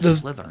gotta be a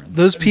Slytherin.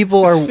 Those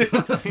people are...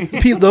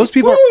 those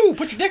people Woo!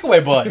 Put your dick away,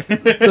 bud.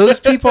 Those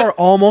people are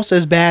almost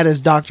as bad as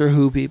Doctor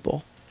Who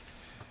people.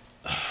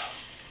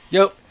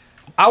 Yep.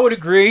 I would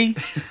agree.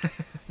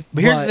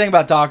 But here's the thing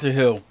about Doctor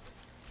Who.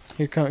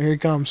 Here it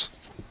comes.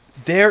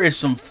 There is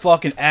some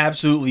fucking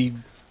absolutely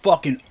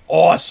fucking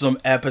awesome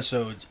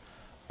episodes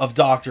of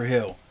Doctor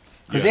Who.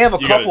 Because they have a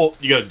couple...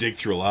 You gotta dig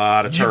through a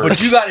lot of turds.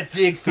 But you gotta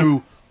dig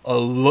through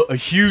a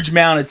huge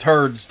amount of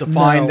turds to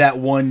find that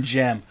one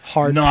gem.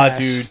 Hard pass.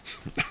 Dude.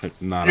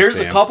 There's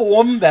a couple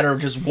of them that are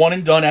just one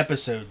and done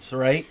episodes,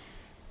 right?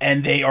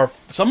 And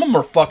some of them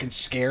are fucking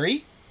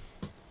scary.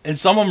 And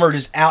some of them are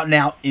just out and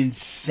out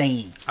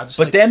insane.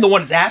 But then the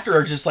ones after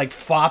are just like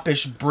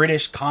foppish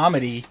British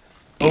comedy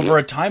over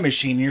a time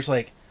machine. And you're just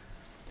like...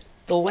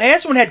 The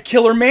last one had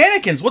killer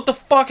mannequins. What the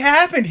fuck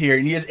happened here?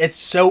 And it's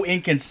so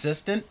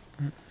inconsistent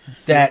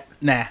that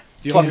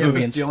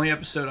The only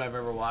episode I've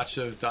ever watched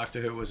of Doctor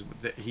Who was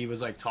that he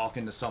was like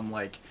talking to some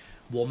like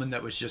woman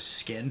that was just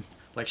skin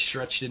like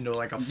stretched into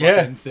like a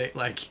fucking thing.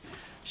 Like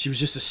she was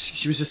just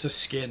a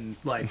skin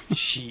like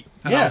sheet.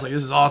 And I was like,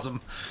 this is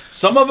awesome.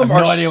 Some of them I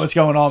have no idea what's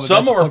going on. But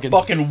some are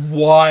fucking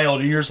wild,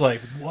 and you're just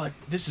like, what?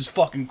 This is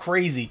fucking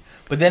crazy.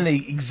 But then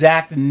the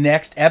exact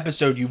next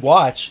episode you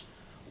watch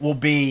will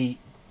be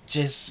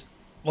just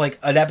like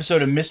an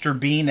episode of Mr.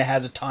 Bean that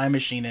has a time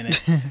machine in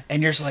it,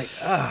 and you're just like,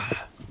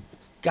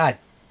 god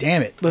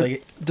damn it. But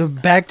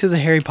like, back to the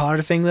Harry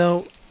Potter thing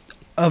though,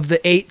 of the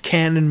 8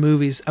 canon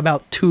movies,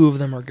 about 2 of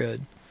them are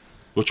good.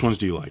 Which ones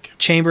do you like?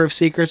 Chamber of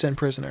Secrets and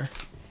Prisoner.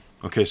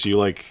 Okay, so you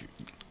like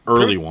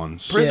early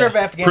ones. Prisoner of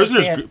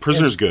Afghanistan.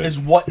 Prisoner's good. Is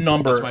what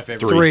number? That's my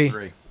favorite.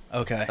 3.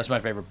 Okay. That's my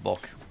favorite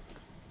book.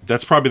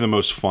 That's probably the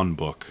most fun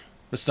book.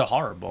 It's the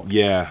horror book.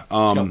 Yeah. It's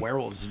got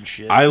werewolves and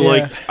shit.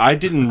 I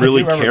didn't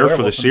really care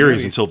for the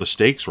series movies. until the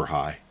stakes were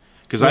high.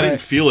 Because I didn't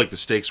feel like the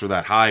stakes were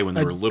that high when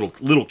they were little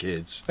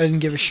kids. I didn't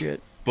give a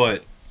shit.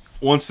 But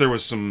once there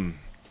was some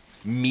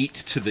meat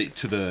to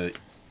the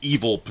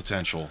evil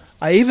potential.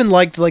 I even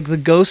liked like the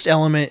ghost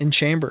element in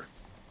Chamber.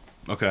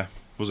 Okay.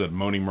 Was it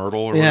Moaning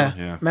Myrtle or yeah.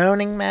 whatever? Yeah.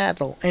 Moaning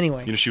Myrtle.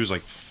 Anyway. You know, she was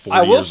like 40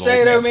 I will years say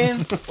old. though,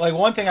 man, like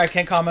one thing I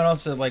can't comment on,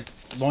 so like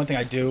the one thing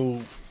I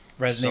do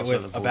resonate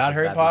with about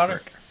Harry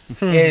Potter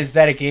is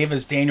that it gave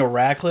us Daniel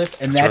Radcliffe,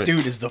 and That's that right.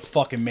 dude is the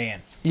fucking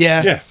man.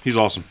 Yeah, he's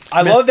awesome.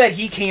 I love that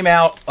he came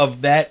out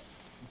of that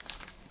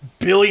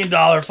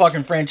billion-dollar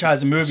fucking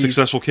franchise of movies.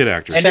 Successful kid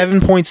actor.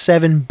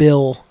 7.7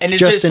 bill And it's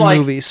just in like,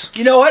 movies.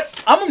 You know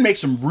what? I'm gonna make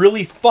some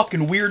really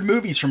fucking weird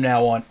movies from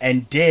now on,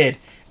 and did,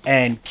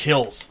 and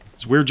kills.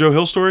 It's a Weird Joe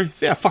Hill story?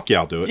 Yeah, fuck yeah,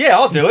 I'll do it. Yeah,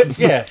 I'll do it.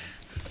 Yeah.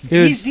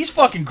 Dude. He's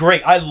fucking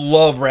great. I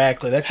love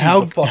Radcliffe. That's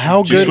How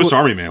fucking good Swiss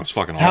Army Man was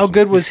fucking awesome. How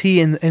good was he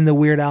in the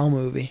Weird Al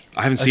movie?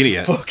 I haven't seen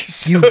it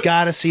yet. You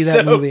gotta see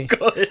that movie.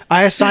 Good.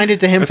 I assigned it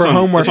to him That's for on,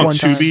 homework that's on one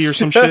time. Tubi or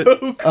some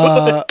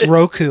shit?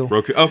 Roku.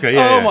 Roku. Okay,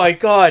 yeah. Oh yeah. my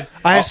god!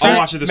 I'll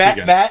watch it this Matt,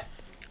 weekend. Matt,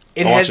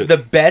 it I'll watch has it. the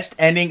best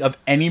ending of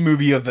any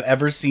movie I've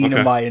ever seen Okay.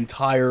 in my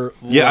entire life.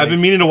 Yeah, I've been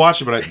meaning to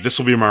watch it, but this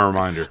will be my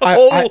reminder.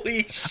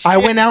 Holy shit. I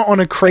went out on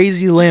a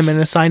crazy limb and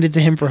assigned it to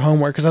him for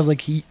homework because I was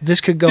like,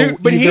 this could go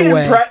Dude, but he either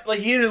didn't way.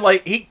 he didn't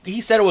like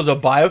he said it was a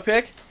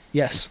biopic.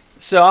 Yes.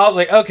 So I was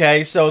like,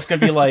 okay, so it's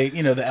gonna be like,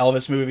 the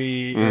Elvis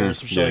movie or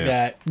some shit like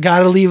that.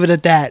 Gotta leave it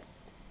at that.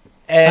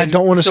 And I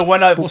don't wanna So sp-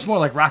 when I Well, it's more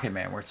like Rocket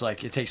Man, where it's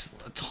like it takes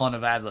a ton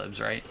of ad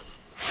libs, right?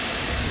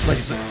 Like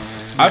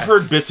it's I've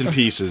heard bits and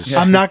pieces.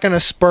 I'm not gonna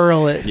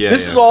spurl it. Yeah,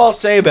 this yeah. is all I'll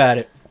say about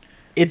it.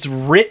 It's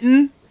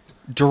written,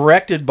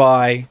 directed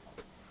by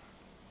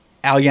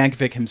Al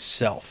Yankovic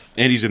himself.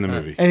 And he's in the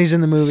movie. And he's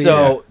in the movie.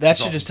 So that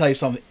should just tell you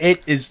something.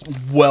 It is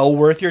well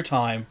worth your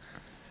time,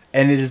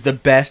 and it is the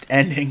best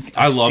ending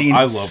I I've love seen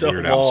in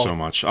Weird Al long. so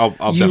much. I'll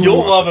definitely You'll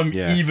watch love it. him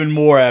Yeah. even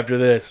more after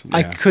this.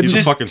 I Yeah. couldn't He's a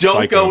Just fucking don't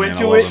psycho, go man. I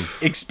into love it him.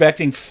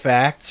 expecting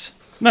facts.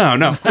 No,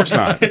 of course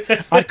not.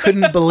 I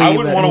couldn't believe I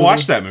wouldn't that want to movie.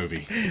 watch that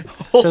movie.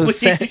 So Holy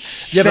thank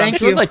yeah, but I'm thank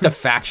sure you. like the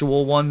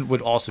factual one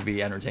would also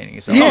be entertaining.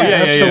 So Yeah.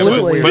 But,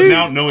 absolutely. but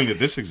now knowing that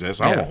this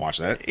exists, I don't Yeah. want to watch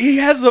that. He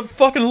has a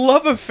fucking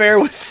love affair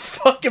with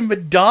fucking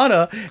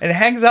Madonna and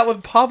hangs out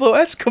with Pablo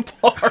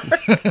Escobar.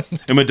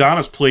 And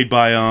Madonna's played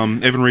by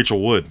Evan Rachel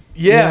Wood.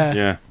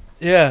 yeah.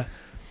 Yeah.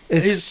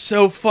 It's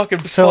so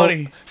fucking so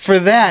funny. for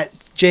that,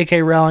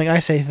 J.K. Rowling, I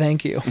say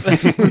thank you.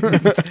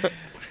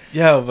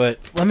 Yeah, but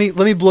let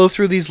me blow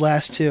through these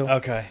last two.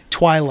 okay.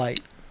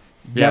 Twilight,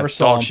 yeah, Never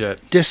saw dog him.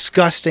 shit.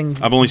 disgusting.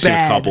 I've only seen a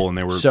bad. couple, and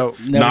they were So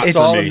Never not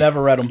saw for him, me.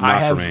 never read them.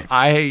 Not for me.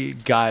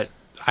 I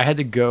had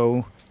to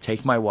go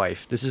take my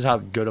wife. This is how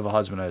good of a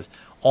husband I was.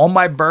 On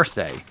my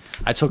birthday,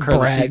 I took her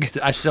Brag.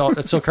 I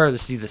took her to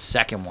see the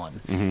second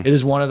one. Mm-hmm. It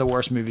is one of the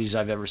worst movies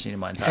I've ever seen in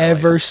my entire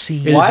Ever life.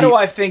 seen. It is Why the- do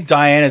I think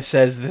Diana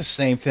says the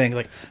same thing?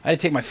 Like, I had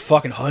to take my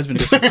fucking husband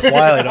to go see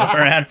Twilight on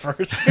her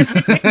anniversary.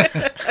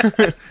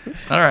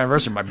 Not our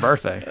anniversary, my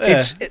birthday.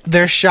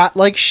 They're shot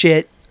like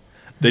shit.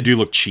 They do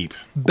look cheap.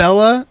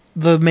 Bella,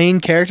 the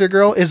main character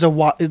girl, is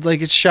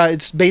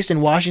it's based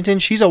in Washington.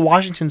 She's a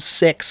Washington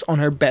 6 on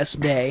her best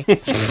day.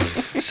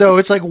 So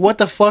it's like, what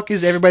the fuck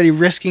is everybody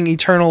risking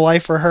eternal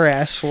life for her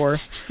ass for?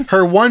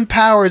 Her one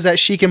power is that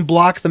she can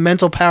block the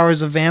mental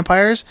powers of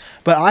vampires,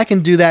 but I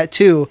can do that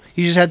too.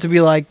 You just have to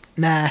be like,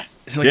 nah.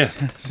 Like,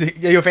 yeah,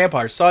 you're a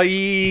vampire.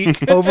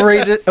 Psych.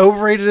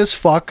 Overrated as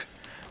fuck.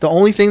 The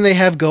only thing they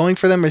have going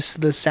for them is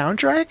the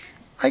soundtrack,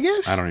 I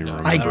guess. I don't even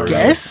remember. I don't know.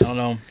 guess. I don't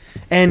know.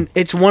 And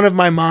it's one of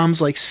my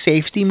mom's like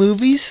safety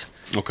movies.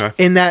 Okay.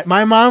 In that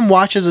my mom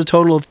watches a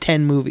total of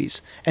 10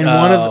 movies, and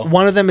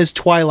one of them is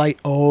Twilight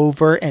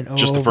over and over.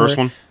 Just the first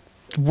one?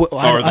 I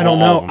don't all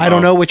know. of them? I don't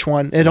Oh. know which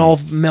one. It all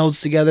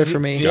melds together for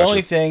me. The Gotcha.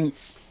 only thing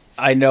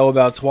I know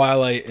about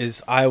Twilight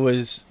is I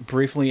was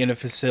briefly in a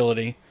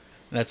facility.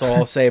 And that's all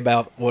I'll say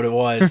about what it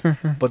was.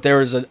 But there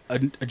was a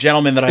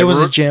gentleman that It was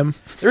a gym.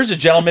 There was a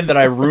gentleman that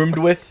I roomed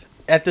with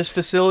at this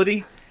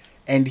facility,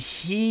 and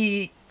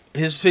his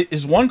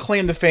one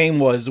claim to fame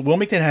was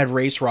Wilmington had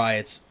race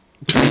riots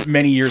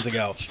many years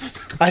ago.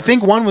 I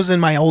think one was in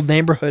my old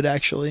neighborhood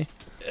actually.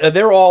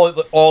 They're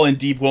all in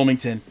deep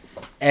Wilmington,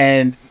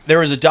 and there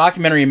was a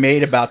documentary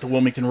made about the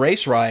Wilmington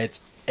race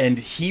riots, and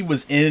he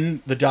was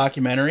in the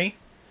documentary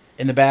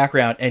in the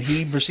background, and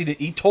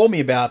he told me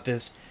about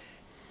this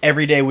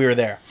every day we were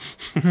there.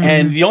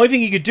 And the only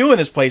thing you could do in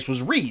this place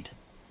was read.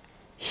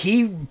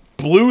 He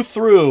blew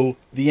through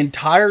the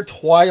entire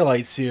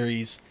Twilight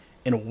series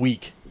in a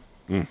week.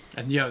 And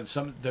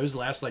those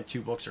last like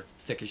 2 books are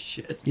thick as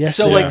shit. Yes.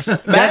 So, it is.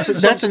 like, that's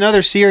imagine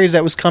another series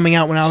that was coming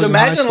out when I was So in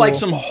high imagine school. like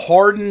some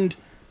hardened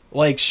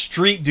like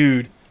street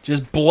dude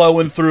just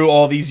blowing through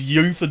all these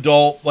youth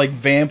adult like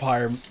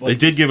vampire. They Like,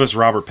 did give us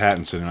Robert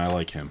Pattinson, and I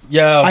like him.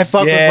 yo, I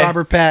fuck yeah. with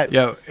Robert Pat.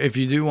 Yo, if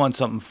you do want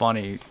something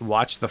funny,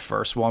 watch the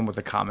first one with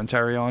the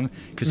commentary on,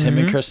 because him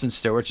and Kristen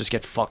Stewart just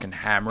get fucking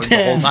hammered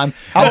the whole time.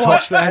 I'll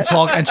watch that.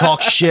 and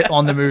talk shit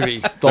on the movie.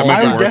 The whole might be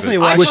I time. would worth definitely it.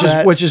 watch Which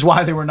that. is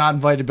why they were not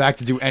invited back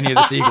to do any of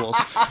the sequels.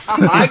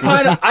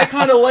 I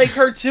kind of like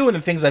her too in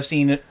the things I've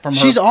seen from her.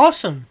 She's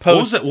awesome.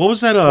 post. What was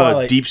that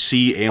Twilight. deep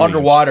sea aliens?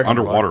 Underwater.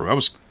 That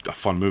was a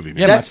fun movie, man.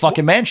 Yeah, That's- my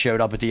fucking man showed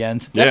up at the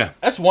end. Yeah.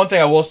 That's one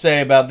thing I will say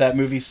about that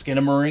movie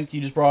Skinamarink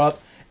you just brought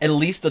up. At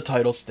least the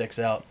title sticks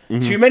out.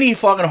 Too many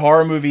fucking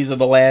horror movies of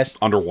the last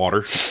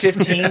Underwater.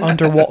 15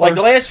 Underwater. like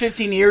the last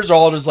 15 years are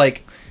all just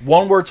like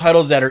one word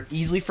titles that are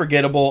easily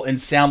forgettable and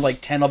sound like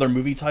 10 other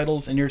movie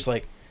titles, and you're just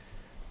like,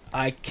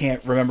 I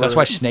can't remember. That's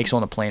why Snakes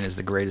on a Plane is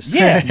the greatest.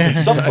 Yeah,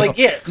 something like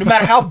no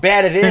matter how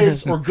bad it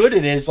is or good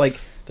it is, like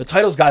the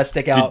title's got to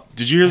stick out.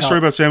 Did you hear the story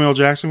about Samuel L.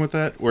 Jackson with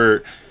that,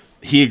 where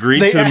he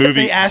agreed to the movie?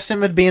 They asked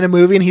him to be in a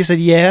movie, and he said,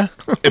 "Yeah."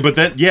 But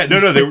then,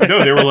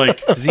 they were like,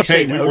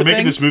 say "Hey, no we're to making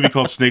things? this movie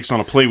called Snakes on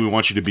a Plane. We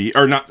want you to be,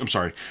 or not? I'm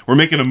sorry, we're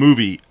making a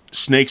movie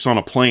Snakes on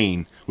a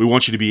Plane. We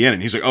want you to be in it."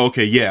 And he's like, "Oh,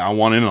 okay, yeah, I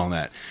want in on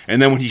that."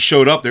 And then when he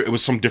showed up, there it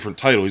was some different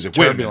title. He's like,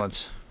 "Wait a minute."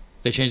 Turbulence.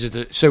 They changed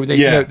it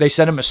to they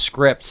sent him a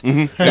script. They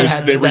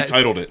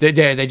retitled it.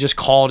 They just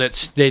called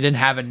it. They didn't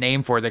have a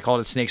name for it. They called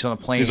it Snakes on a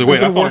Plane. He's like, "Wait,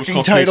 I thought it was working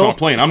called Snakes title. on a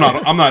Plane.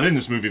 I'm not in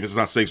this movie if it's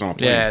not Snakes on a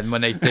Plane." Yeah, and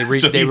when they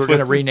So they he were put- going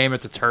to rename it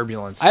to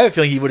Turbulence. I have a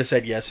feeling he would have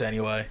said yes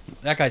anyway.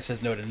 That guy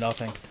says no to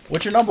nothing.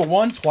 What's your number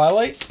one?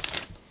 Twilight.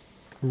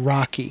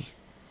 Rocky.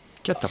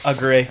 Get the fuck.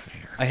 Agree.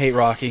 I hate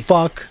Rocky.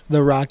 Fuck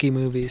the Rocky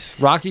movies.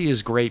 Rocky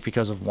is great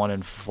because of 1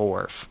 and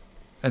 4,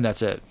 and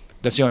that's it.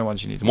 That's the only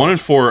ones you need to 1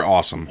 and 4 are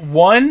awesome.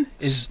 One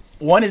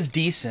is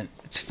decent.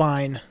 It's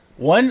fine.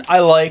 One I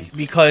like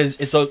because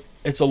it's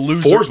a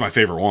loser. 4 is my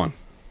favorite one.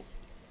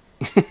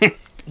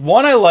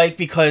 One I like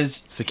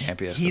because It's the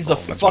campiest. he's of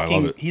a all. That's why I love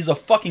fucking it. he's a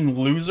fucking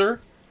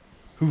loser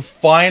who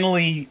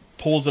finally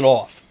pulls it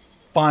off.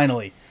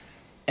 Finally.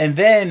 And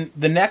then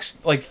the next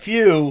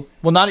few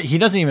Well, he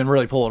doesn't even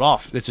really pull it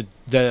off.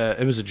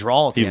 It was a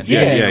draw at the end. he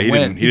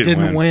didn't he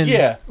didn't win.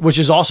 yeah. Which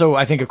is also,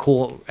 I think, a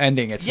cool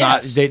ending. It's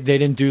not Yes. they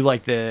didn't do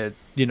like the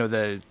hero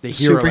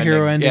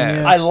superhero ending,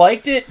 yeah. I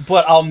liked it,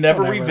 but I'll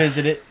never Whatever.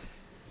 revisit it.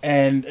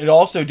 And it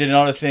also did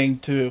another thing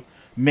to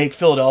make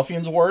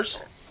Philadelphians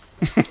worse.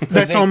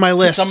 That's on my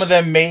list. Some of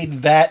them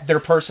made that their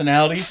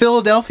personality.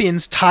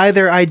 Philadelphians tie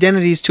their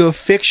identities to a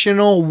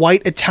fictional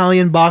white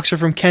Italian boxer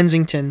from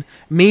Kensington.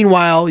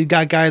 Meanwhile, you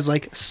got guys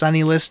like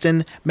Sonny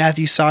Liston,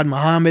 Matthew Saad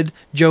Muhammad,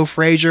 Joe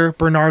Frazier,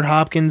 Bernard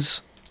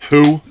Hopkins.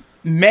 Who?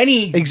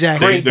 Many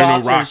Exactly. great They're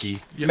no boxers.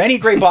 Rocky. Many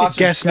great boxers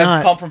Guess have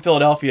not. come from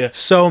Philadelphia.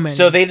 So many.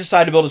 So they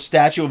decided to build a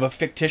statue of a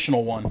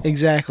fictional one.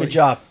 Exactly. Good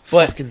job.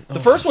 But Fucking- the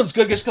first one's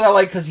good just because I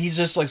like because he's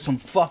just like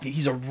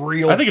he's a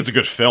real I think it's a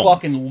good film.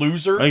 fucking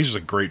loser. I think it's just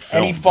a great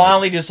film. And he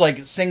finally just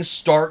things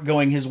start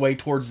going his way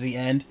towards the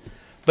end.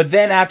 But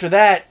then after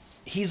that,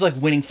 he's like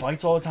winning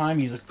fights all the time.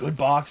 He's a good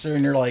boxer,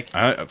 and you're like,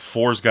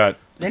 4's got.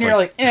 then it's you're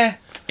like, eh.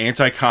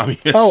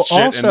 Anti-communist Oh, shit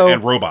also-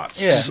 and robots.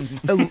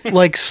 Yeah.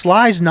 Like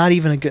Sly's not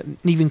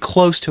even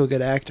close to a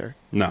good actor.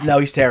 No,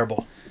 he's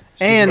terrible.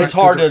 And It's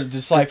hard to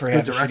decipher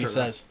half the shit director, he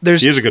says.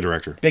 there's He is a good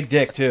director. Big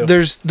dick too.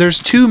 there's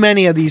too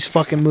many of these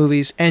fucking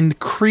movies, and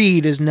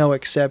Creed is no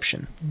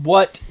exception.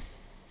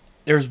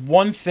 There's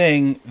one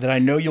thing that I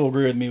know you'll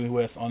agree with me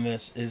with on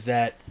this is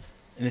that,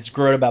 and it's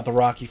great about the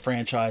Rocky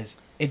franchise.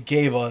 It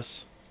gave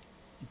us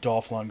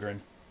Dolph Lundgren.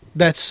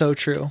 That's so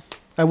true.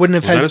 I wouldn't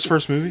have Was that had his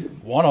first movie?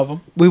 One of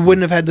them. we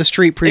wouldn't have had the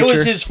Street Preacher. It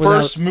was his without-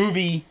 first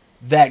movie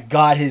that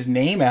got his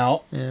name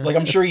out. Yeah. Like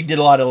I'm sure he did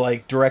a lot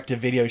of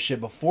direct-to-video shit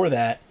before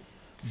that,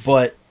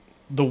 but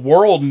the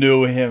world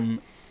knew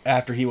him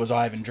after he was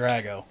Ivan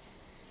Drago.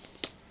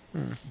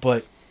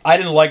 But I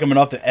didn't like him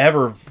enough to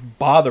ever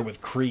bother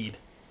with Creed.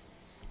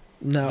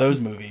 No. Those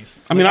movies.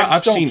 I mean, Like,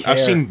 just don't I've care.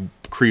 seen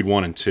Creed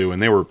 1 and 2,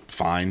 and they were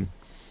fine.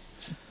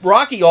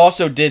 Rocky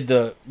also did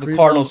the Creed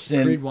cardinal 1,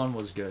 sin. Creed 1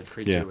 was good.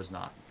 Creed Yeah. 2 was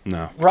not.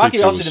 No. Rocky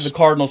Creed 2 also was- did the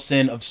cardinal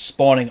sin of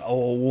spawning a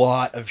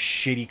lot of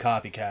shitty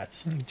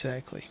copycats.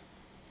 Exactly.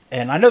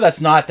 And I know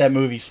that's not that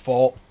movie's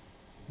fault,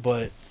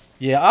 but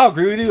yeah, I'll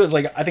agree with you.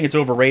 I think it's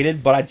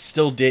overrated, but I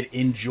still did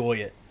enjoy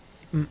it.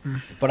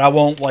 But I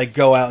won't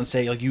go out and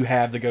say you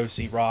have to go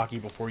see Rocky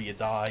before you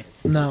die.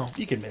 No.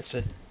 You can miss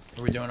it.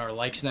 Are we doing our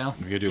likes now?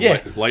 We gonna do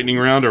Yeah. lightning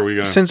round, or are we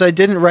gonna? Since I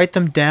didn't write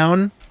them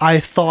down, I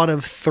thought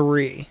of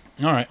 3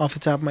 All right. off the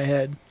top of my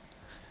head.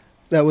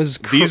 That was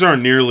These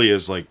aren't nearly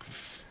as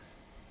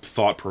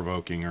thought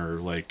provoking or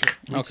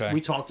Okay. We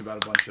talked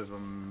about a bunch of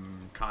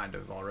them kind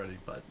of already,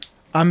 but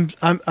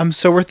I'm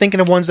so we're thinking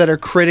of ones that are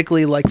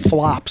critically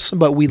flops,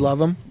 but we love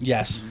them.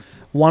 Yes.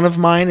 One of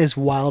mine is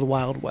Wild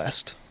Wild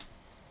West.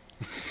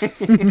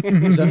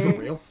 is that for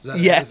real? Is that,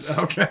 Yes.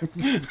 Okay.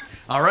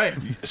 All right.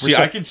 See,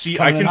 I can see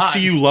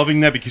you loving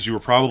that because you were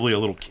probably a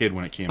little kid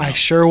when it came out. I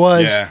sure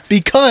was, Yeah.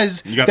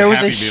 because You got there the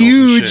was a Happy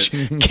Meals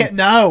and huge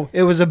no,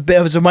 it was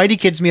a Mighty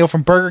Kids meal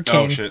from Burger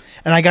King, shit.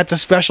 and I got the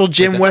special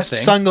Jim that's a West thing?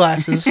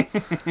 sunglasses.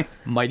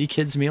 Mighty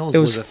Kids meals. It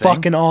was a thing?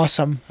 fucking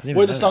awesome. I didn't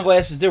What know did the that.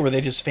 sunglasses do? Were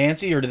they just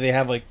fancy, or did they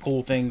have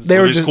cool things? They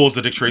Were were they as just- cool as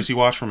the Dick Tracy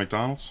watch from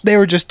McDonald's? They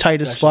were just tight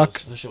That as shit fuck.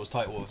 was- That shit was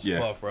tight as Yeah.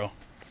 fuck, bro.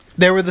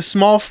 They were the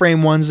small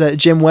frame ones that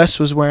Jim West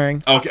was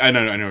wearing. Okay, I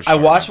know. What you're I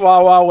talking watched about.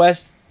 Wild Wild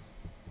West,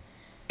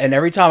 and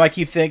every time I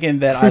keep thinking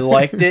that I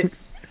liked it,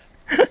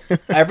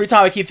 every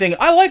time I keep thinking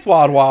I liked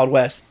Wild Wild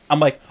West, I'm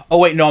like, oh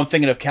wait, no, I'm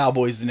thinking of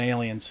Cowboys and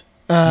Aliens,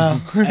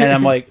 and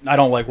I'm like, I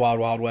don't like Wild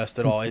Wild West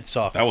at all. It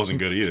sucked. That wasn't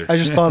good either. I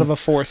just thought of a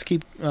fourth. I'll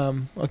keep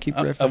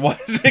riffing. What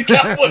is it?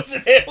 Cowboys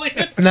and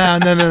Aliens? No.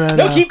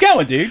 No, keep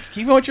going, dude.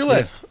 Keep going with your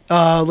list.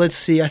 Let's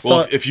see. I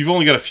Well, thought if you've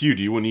only got a few,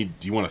 do you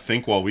want to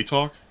think while we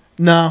talk?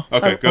 no.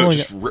 Okay, I go. only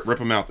Just got rip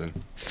them out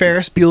then.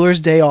 Ferris Bueller's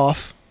Day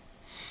Off.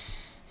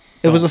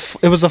 It was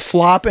a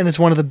flop, and it's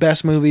one of the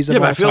best movies of Yeah,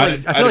 but all I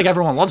time. feel like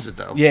everyone loves it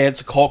though. Yeah, it's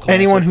a cult classic.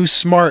 Anyone who's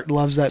smart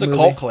loves that it's a movie.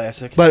 cult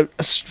classic. But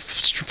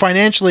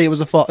financially, it was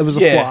a flop.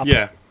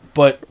 Yeah.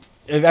 But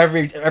if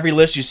every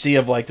list you see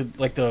of like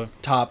the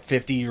top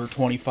 50 or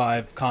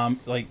 25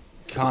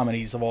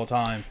 comedies of all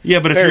time. Yeah,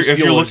 but Ferris if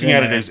you're Bueller's looking in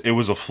at it there. as it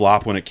was a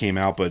flop when it came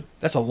out, but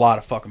That's a lot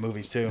of fucking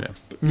movies too.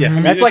 yeah, I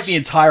mean, That's like the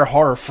it's- entire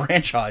horror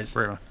franchise.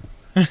 Really.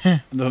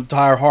 The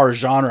entire horror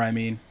genre, I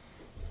mean,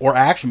 or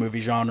action movie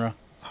genre.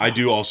 I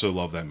do also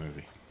love that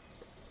movie.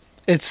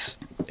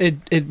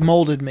 It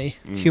molded me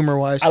humor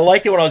wise. I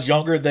liked it when I was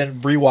younger.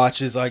 Then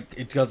rewatches,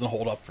 it doesn't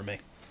hold up for me.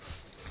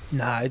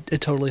 Nah,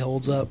 it totally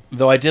holds up.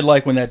 Though I did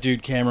like when that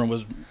dude Cameron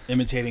was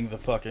imitating the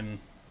fucking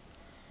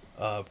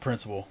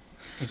principal.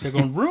 He's like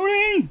going,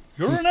 Rooney,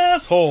 you're an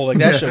asshole. Like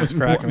that shit was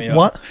cracking me up.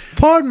 What?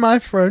 Pardon my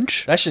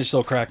French. That shit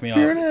still cracked me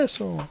You're an up.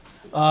 asshole.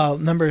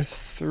 Number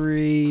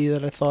 3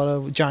 that I thought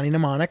of, Johnny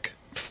Mnemonic.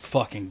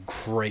 Fucking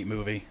great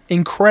movie.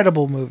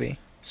 Incredible movie.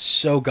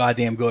 So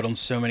goddamn good on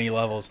so many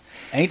levels.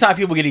 Anytime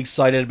people get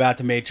excited about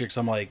The Matrix,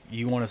 I'm like,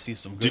 you want to see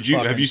some good Did you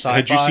fucking had you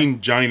sci-fi?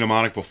 seen Johnny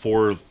Mnemonic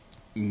before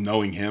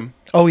knowing him?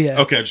 Oh yeah.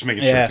 Okay, just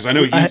making sure Yeah. because I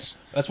know he's.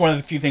 That's one of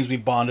the few things we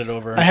bonded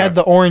over. I had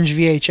the orange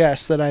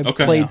VHS that I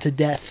Okay. played Yeah. to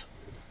death.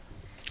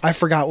 I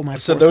forgot what my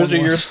So fourth those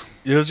one are was.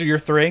 those are your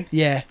 3?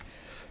 Yeah.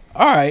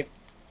 All right.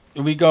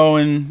 Are we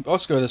going?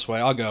 Let's go this way.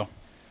 I'll go.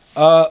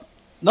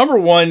 Number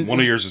 1. One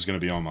of yours is going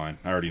to be on mine.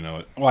 I already know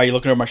it. Why are you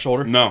looking over my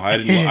shoulder? No, I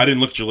didn't. I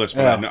didn't look at your list,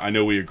 but Yeah. I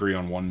know we agree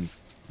on one.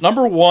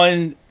 Number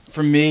 1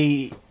 for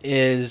me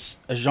is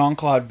a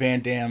Jean-Claude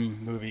Van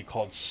Damme movie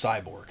called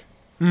Cyborg.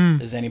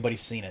 Has anybody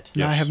seen it?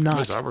 No, I Yes. have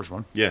not. The Cyber's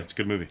one. Yeah, it's a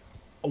good movie.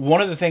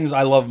 One of the things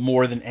I love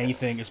more than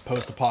anything is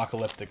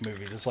post-apocalyptic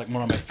movies. It's like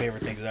one of my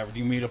favorite things ever. Do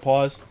you mean to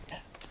pause?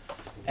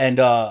 And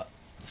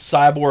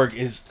Cyborg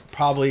is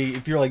probably,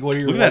 if you're like, what are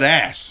your... Look at that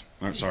ass.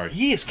 I'm sorry.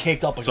 He is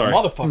caked up like Sorry. a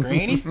motherfucker,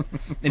 ain't he?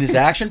 In his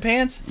action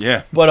pants?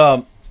 Yeah.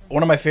 But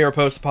one of my favorite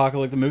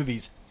post-apocalyptic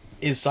movies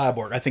is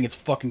Cyborg. I think it's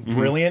fucking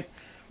brilliant.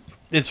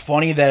 It's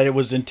funny that it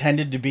was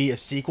intended to be a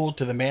sequel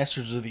to the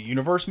Masters of the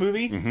Universe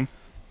movie,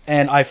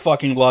 and I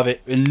fucking love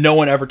it. And no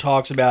one ever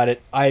talks about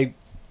it. I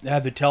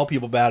have to tell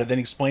people about it, then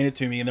explain it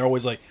to me, and they're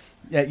always like,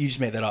 "Yeah, you just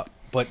made that up,"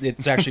 but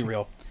it's actually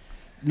real.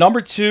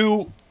 Number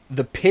 2,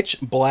 the Pitch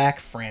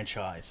Black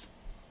franchise.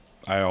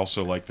 I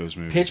also like those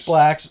movies. Pitch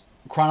Black's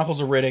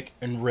Chronicles of Riddick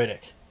and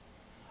Riddick.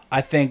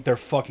 I think they're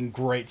fucking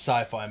great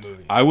sci-fi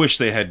movies. I wish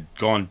they had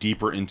gone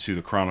deeper into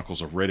the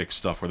Chronicles of Riddick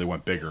stuff where they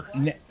went bigger.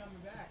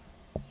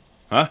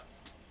 Huh?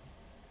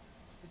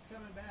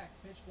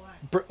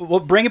 We'll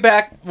bring it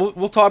back.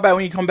 We'll talk about it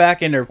when you come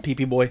back in there,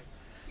 PP boy.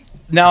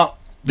 Now,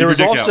 there was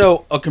Leave your dick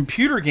also a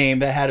computer game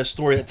that had a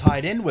story that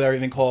tied in with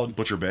everything called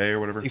Butcher Bay or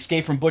whatever.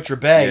 Escape from Butcher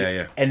Bay.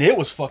 Yeah, yeah. And it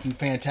was fucking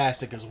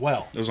fantastic as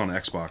well. It was on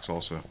Xbox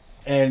also.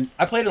 And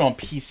I played it on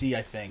PC,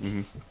 I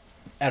think,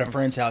 at a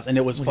friend's house, and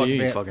it was Look at fucking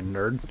you, you fan- fucking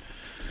nerd.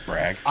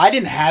 Brag. I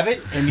didn't have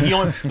it, and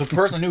the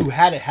person who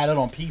had it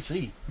on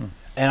PC.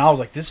 And I was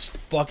like, this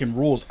fucking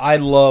rules. I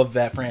love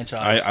that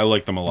franchise. I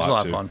like them a lot, It was a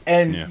lot too. of fun.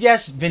 And Yeah.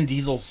 yes, Vin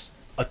Diesel's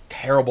a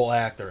terrible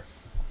actor.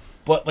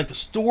 But like the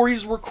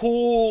stories were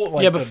cool,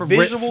 like Yeah, but the for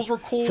visuals were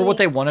cool. For what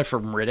they wanted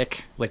from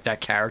Riddick, like that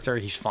character,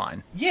 he's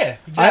fine. Yeah,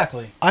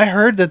 exactly. I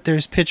heard that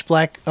there's a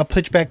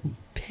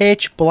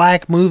pitch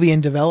black movie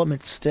in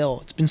development still.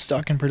 It's been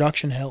stuck in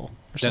production hell.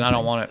 Or Then I something.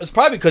 don't want it. It's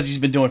probably because he's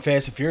been doing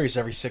Fast and Furious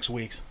every 6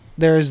 weeks.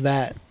 There is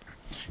that.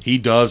 He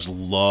does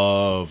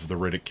love the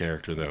Riddick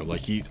character, though.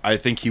 Like I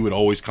think he would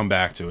always come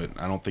back to it.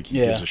 I don't think he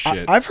Yeah. gives a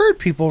shit. I've heard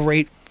people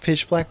rate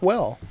Pitch Black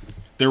well.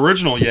 The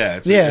original, yeah,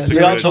 it's Yeah, it's a the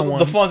good. original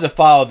The one. ones that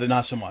followed, they're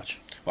not so much.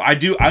 I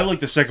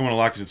like the second one a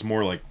lot because it's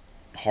more like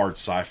hard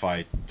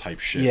sci-fi type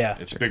shit. Yeah.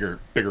 It's bigger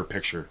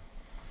picture.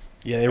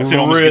 Yeah, they I say it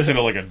almost really, gets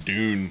into like a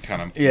Dune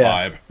kind of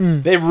Yeah.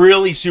 vibe. they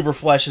really super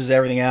fleshes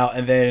everything out,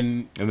 and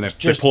then And then they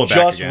just pull it back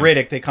just again.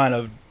 Riddick, they kind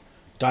of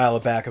dial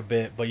it back a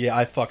bit. But yeah,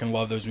 I fucking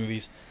love those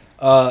movies.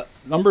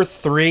 Number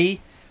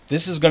 3,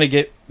 this is gonna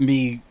get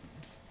me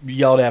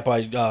yelled at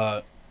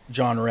by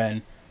John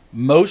Wren.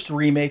 Most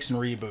remakes and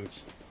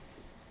reboots.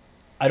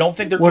 I don't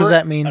think they're. What does great.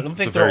 that mean? I don't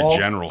think It's a they're very all.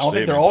 general I don't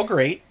think they're statement. all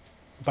great,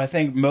 but I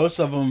think most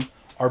of them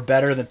are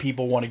better than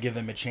people want to give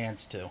them a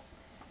chance to.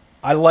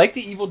 I like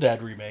the Evil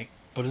Dead remake,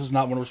 but this is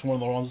not one of the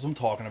ones I'm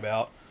talking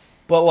about.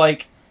 But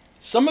like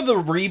some of the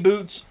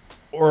reboots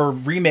or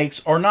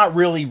remakes are not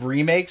really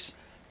remakes.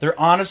 They're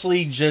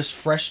honestly just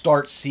fresh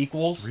start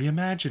sequels.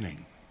 Reimagining.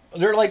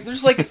 They're like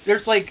there's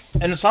like,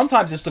 and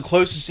sometimes it's the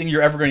closest thing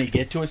you're ever going to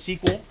get to a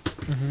sequel.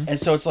 And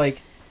so it's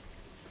like,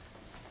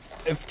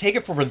 if take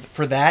it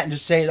for that and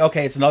just say,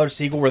 okay, it's another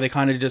sequel where they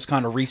kind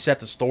of reset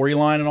the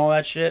storyline and all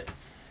that shit,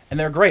 and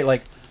they're great.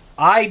 Like,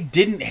 I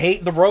didn't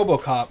hate the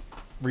RoboCop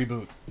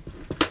reboot,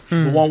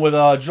 the one with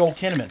Joel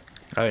Kinnaman.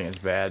 I think it's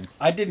bad.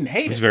 I didn't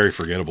hate It's it. very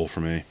forgettable for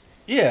me.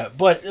 Yeah,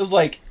 but it was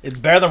like, it's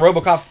better than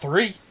RoboCop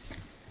 3.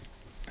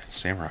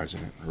 It's samurais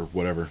in it or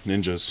whatever,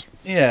 ninjas,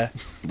 Yeah,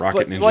 rocket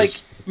but ninjas. like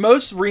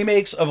most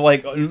remakes of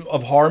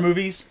horror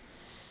movies,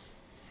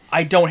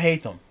 I don't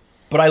hate them.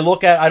 But I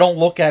don't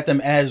look at them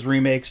as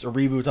remakes or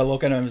reboots. I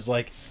look at them as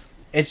like,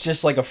 it's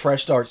just like a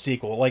fresh start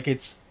sequel. Like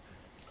it's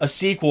a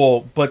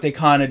sequel, but they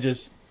kind of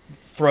just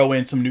throw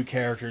in some new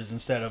characters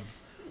instead of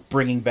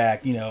bringing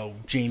back, you know,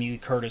 Jamie Lee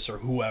Curtis or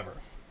whoever.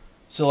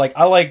 So like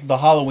I like the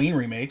Halloween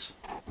remakes.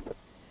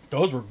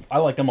 I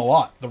like them a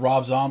lot. The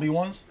Rob Zombie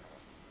ones.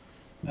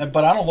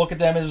 But I don't look at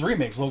them as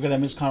remakes. I look at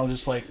them as kind of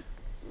just like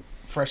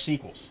fresh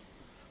sequels.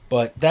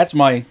 But that's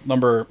my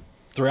number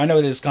 3. I know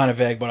it is kind of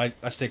vague, but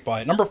I stick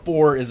by it. Number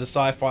 4 is a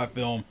sci-fi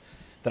film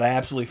that I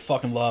absolutely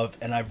fucking love,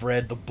 and I've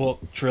read the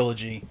book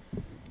trilogy,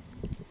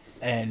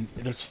 and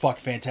it's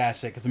fucking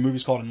fantastic, because the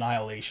movie's called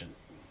Annihilation.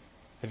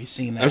 Have you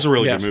seen that? That's a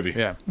really good movie.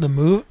 Yeah.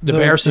 The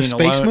bear scene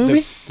space alone,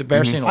 movie? The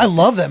bear scene alone. I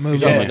love that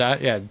movie. Yeah.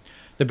 That? Yeah.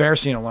 The bear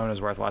scene alone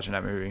is worth watching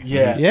that movie.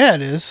 Yeah. Yeah,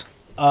 it is.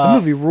 The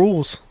movie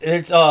rules.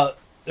 It's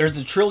there's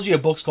a trilogy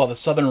of books called the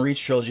Southern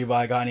Reach trilogy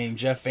by a guy named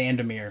Jeff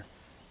Vandermeer,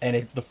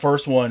 and the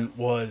first one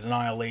was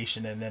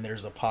Annihilation, and then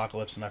there's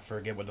Apocalypse, and I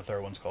forget what the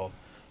third one's called,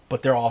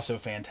 but they're also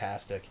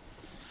fantastic.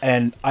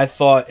 And I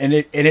thought, and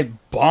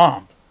it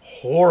bombed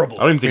horribly.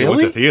 I don't even think it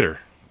went to theater.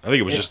 I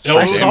think it was just.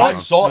 I shot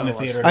saw it in the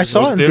theater. I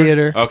saw it in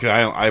theater. Okay,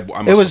 I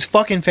it was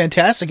fucking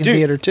fantastic in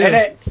theater too.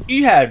 And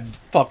you had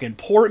fucking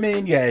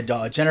Portman, you had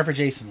Jennifer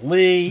Jason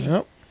Leigh.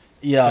 Yep.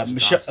 Yeah,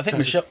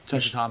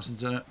 Tessa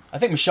Thompson's in it. I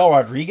think Michelle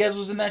Rodriguez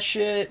was in that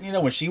shit. You know,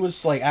 when she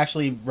was like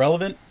actually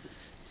relevant.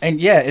 And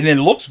yeah, and it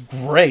looks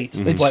great,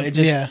 but it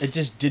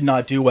just did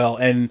not do well.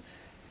 And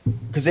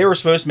because they were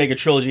supposed to make a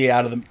trilogy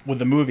out of with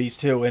the movies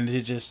too, and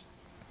it just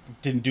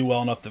didn't do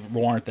well enough to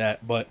warrant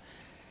that. But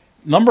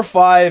number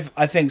 5,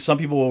 I think some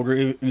people will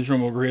agree in this room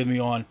will agree with me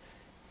on,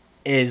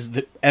 is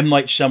the M.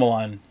 Night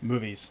Shyamalan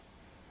movies.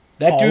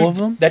 All of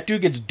them? That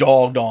dude gets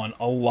dogged on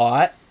a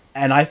lot,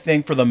 and I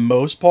think for the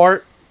most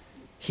part,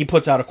 he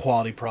puts out a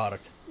quality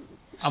product.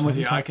 I'm with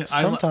you.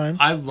 Sometimes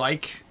I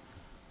like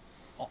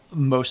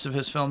most of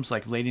his films.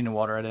 Like Lady in the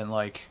Water, I didn't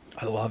like.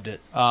 I loved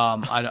it.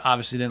 I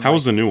obviously didn't. How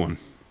was the new one?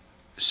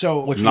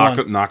 So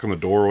knock on the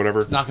door or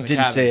whatever. Knock on the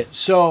Didn't Cabin. say it.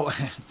 So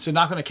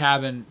Knock on the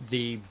Cabin.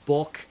 The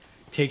book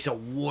takes a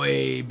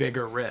way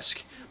bigger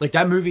risk. Like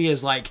that movie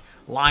is like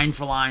line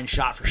for line,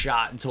 shot for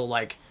shot until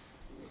like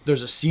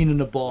there's a scene in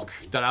the book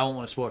that I don't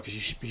want to spoil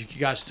because you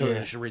guys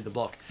totally should read the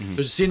book. Mm-hmm.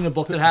 There's a scene in the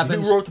book that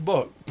happens. Who wrote the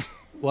book?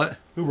 What?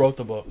 Who wrote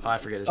the book? Oh, I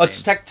forget his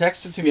name.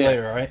 Text it to me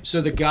later, all right? So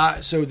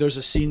there's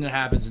a scene that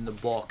happens in the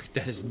book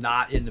that is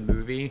not in the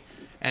movie,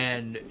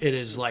 and it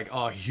is like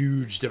a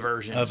huge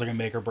diversion. That was like a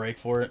make or break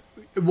for it.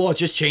 Well, it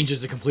just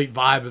changes the complete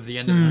vibe of the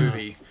end of the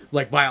movie,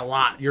 like by a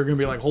lot. You're gonna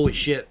be like, "Holy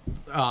shit!"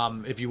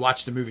 If you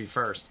watch the movie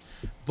first.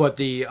 But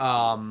the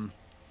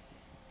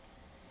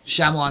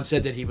Shyamalan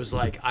said that he was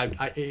like,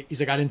 he's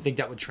like, I didn't think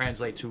that would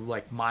translate to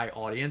like my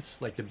audience,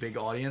 like the big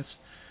audience,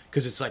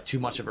 because it's like too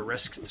much of a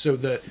risk. So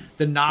the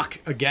knock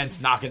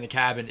against Knock in the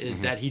Cabin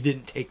is that he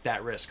didn't take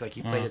that risk, like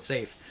he played it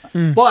safe.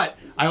 But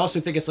I also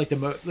think it's like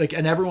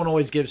and everyone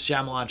always gives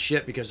Shyamalan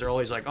shit because they're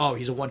always like, oh,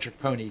 he's a one-trick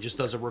pony, he just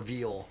does a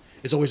reveal.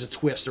 It's always a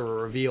twist or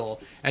a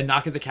reveal. And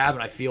Knock at the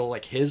Cabin, I feel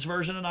like his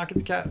version of Knock at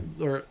the Cabin,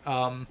 or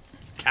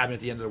Cabin at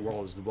the End of the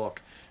World is the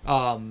book.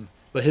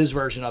 But his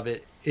version of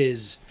it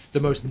is the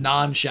most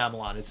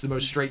non-Shyamalan. It's the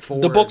most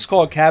straightforward. The book's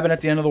called Cabin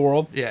at the End of the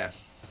World? Yeah.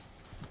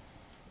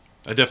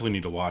 I definitely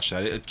need to watch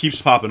that. It keeps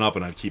popping up,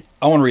 and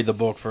I want to read the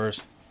book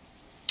first.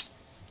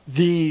 If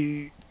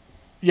you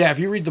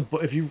read the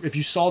book, if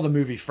you saw the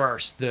movie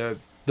first, the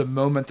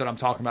moment that I'm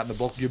talking about in the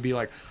book, you'd be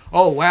like,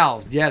 oh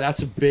wow, yeah,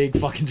 that's a big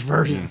fucking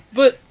diversion.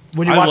 But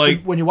when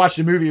you watch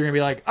the movie, you're gonna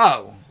be like,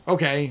 oh,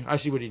 okay, I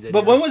see what he did.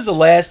 But when was the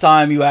last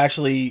time you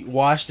actually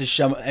watched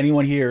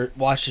anyone here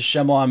watched a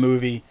Shyamalan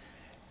movie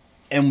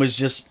and was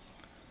just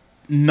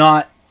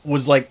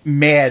was like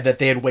mad that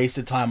they had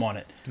wasted time on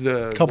it?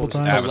 Couple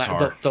times.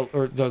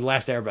 The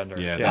Last Airbender.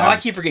 Yeah. I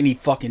keep forgetting he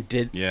fucking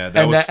did. Yeah,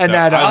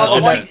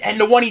 and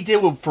the one he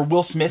did for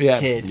Will Smith's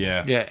kid.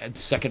 Yeah,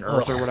 Second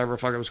Earth or whatever the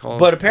fuck it was called.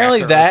 But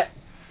apparently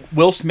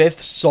Will Smith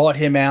sought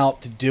him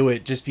out to do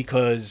it just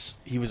because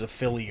he was a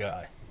Philly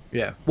guy.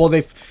 Yeah. Well,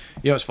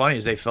 what's funny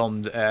is they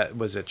filmed at,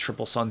 was it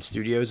Triple Sun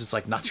Studios? It's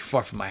like not too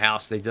far from my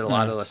house. They did a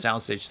lot of the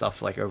soundstage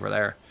stuff like over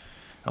there.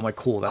 I'm like,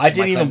 cool. I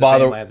didn't even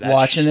bother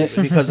watching it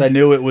because I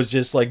knew it was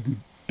just like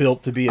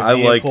built to be a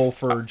vehicle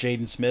for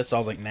Jaden Smith. So I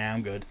was like, nah,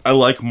 I'm good. I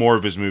like more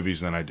of his movies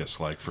than I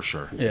dislike, for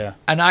sure. Yeah.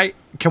 And I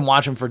can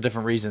watch them for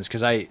different reasons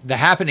because The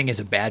Happening is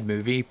a bad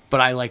movie,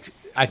 but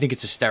I think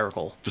it's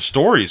hysterical. The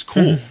story is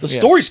cool. The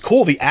story's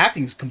cool. The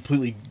acting's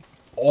completely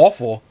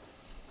awful.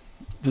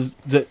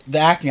 The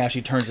acting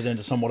actually turns it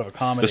into somewhat of a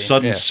comedy. The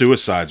sudden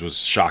suicides was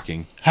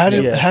shocking. How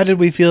did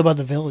we feel about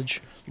The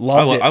Village?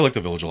 I like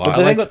The Village a lot.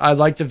 I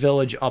liked The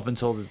Village up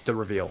until the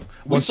reveal.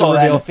 We saw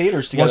that in the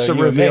theaters together. Once the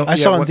reveal, I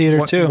saw it in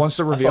theater too. Once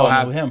the reveal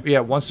happened,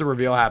 once the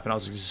reveal happened, I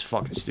was like, "This is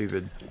fucking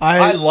stupid."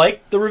 I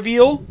liked the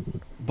reveal,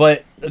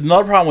 but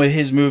another problem with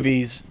his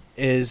movies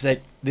is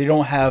that they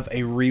don't have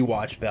a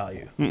rewatch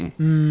value.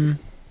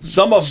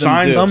 Some of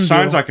them do.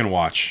 Signs I can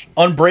watch.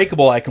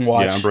 Unbreakable I can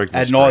watch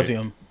ad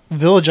nauseum.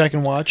 Village I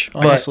can watch,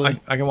 honestly.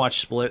 I can watch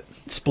Split.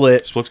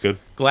 Split's good.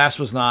 Glass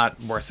was not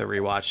worth a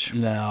rewatch.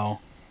 No.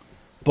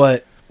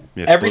 But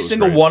Yeah, every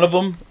single one of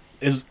them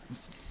is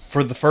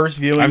for the first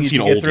viewing haven't you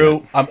seen get Old through,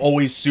 yet. I'm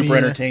always super Yeah.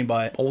 entertained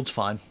by it. Old's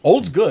fine.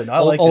 Old's good. I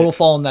like Old will it.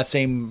 fall in that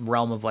same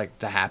realm of like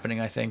The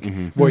Happening, I think,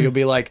 Mm-hmm. where you'll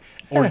be like,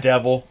 Or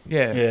Devil.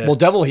 yeah. Well,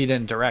 Devil he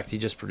didn't direct; he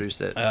just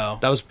produced it. Oh.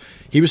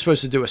 He was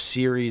supposed to do a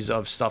series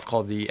of stuff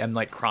called the M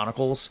Night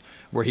Chronicles,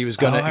 where he was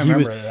I gonna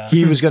remember that.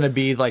 he was gonna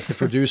be like the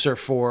producer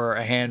for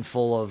a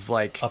handful of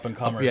like Up and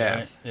comers, yeah.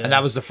 right? Yeah. And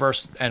that was the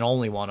first and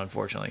only one,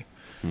 unfortunately.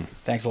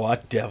 Thanks a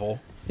lot, Devil.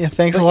 Yeah,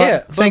 thanks But a lot.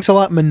 yeah, but- Thanks a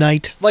lot,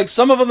 Midnight. Like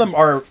some of them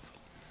are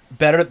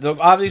better.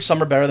 Obviously,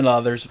 some are better than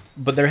others,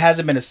 but there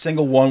hasn't been a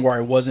single one where I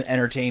wasn't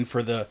entertained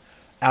for the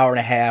hour and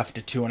a half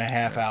to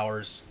 2.5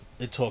 hours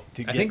it took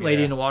to I get. think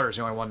Lady in the Water is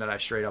the only one that I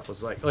straight up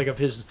was like of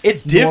his.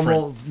 It's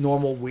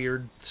normal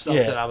weird stuff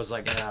Yeah. that I was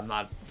like, I'm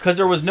not. because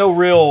there was no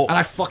real. And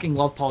I fucking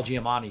love Paul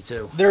Giamatti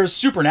too. There's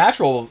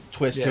supernatural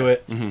twist to Yeah.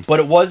 it, but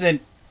it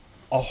wasn't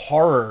a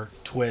horror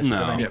twist of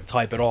No. any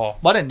type at all.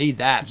 Well, I didn't need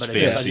that, but It's I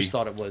fantasy. just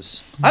thought it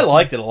was. I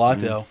liked it a lot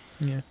though.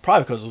 Yeah.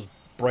 Probably because it was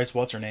Bryce.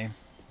 What's her name?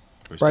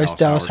 Bryce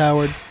Dallas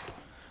Howard.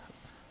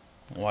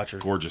 Watch her.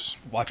 Gorgeous.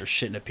 Watch her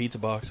shit in a pizza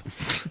box.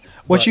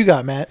 What But- you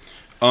got, Matt?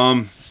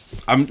 Now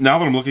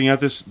that I'm looking at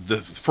this, the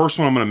first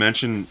one I'm going to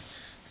mention,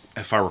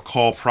 if I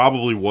recall,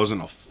 probably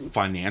wasn't a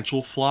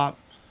financial flop,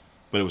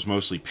 but it was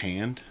mostly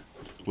panned,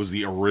 was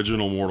the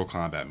original Mortal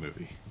Kombat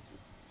movie.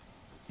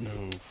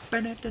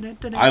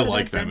 I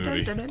like that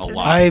movie a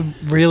lot. I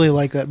really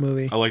like that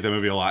movie. I like that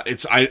movie a lot.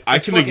 I can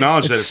fucking-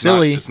 acknowledge that it's it's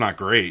silly. it's not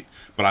great,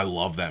 but I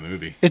love that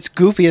movie. It's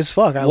goofy as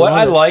fuck. I What love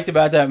I it. liked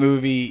about that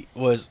movie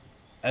was,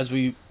 as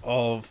we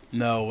all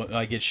know,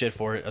 I get shit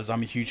for it, as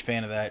I'm a huge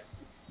fan of that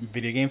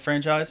video game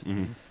franchise,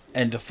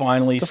 and to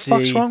finally The see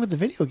fuck's wrong with the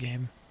video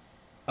game?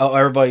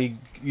 everybody,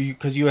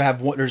 because you have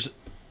one, there's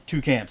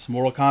two camps,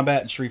 Mortal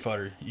Kombat and Street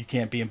Fighter. You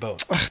can't be in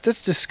both. Ugh,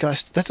 that's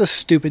disgusting. That's a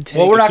stupid take.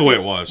 Well, we're That's not the way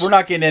get- it was. We're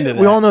not getting into that.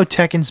 we all know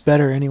Tekken's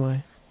better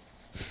anyway.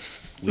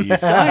 Leave.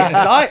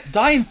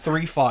 die in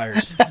three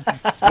fires.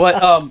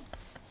 But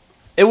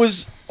it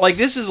was like,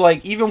 this is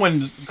like, even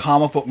when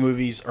comic book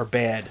movies are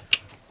bad,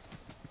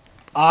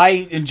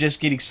 I just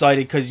get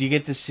excited because you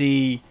get to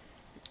see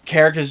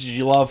characters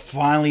you love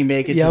finally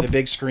make it to Yep. the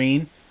big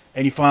screen,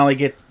 and you finally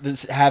get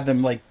this, have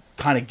them like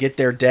kind of get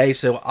their day.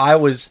 So I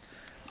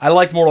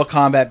liked Mortal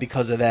Kombat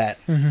because of that.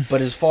 But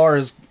as far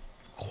as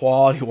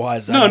quality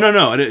wise, No. And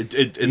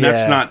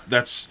Yeah.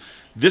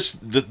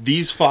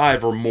 these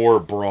five are more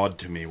broad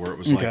to me, where it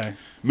was like Okay.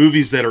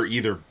 movies that are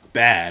either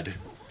bad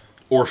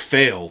or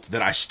failed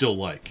that I still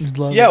like.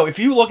 Love Yeah, it. if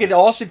you look at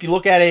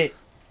it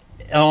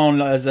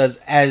on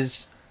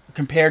as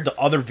compared to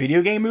other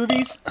video game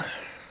movies,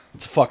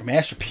 it's a fucking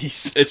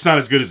masterpiece. It's not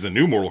as good as the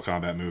new Mortal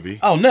Kombat movie.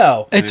 Oh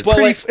no, It's But,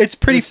 pretty. like, It's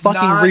pretty It's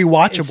fucking not-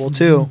 rewatchable it's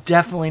too.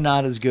 Definitely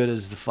not as good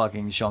as the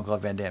fucking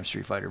Jean-Claude Van Damme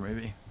Street Fighter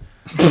movie.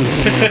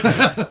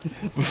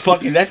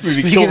 fucking that movie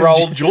Speaking killed of-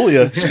 Raul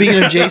Julia.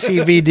 Speaking of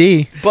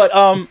JCVD, But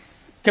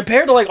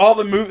compared to like all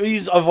the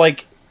movies of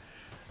like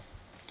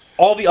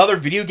all the other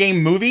video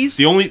game movies,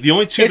 The only two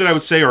that It's I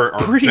would say are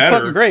pretty better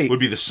fucking great. would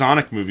be the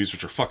Sonic movies,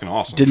 which are fucking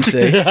awesome. didn't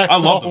see. I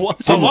loved them.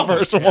 saw I loved the them.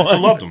 first one. I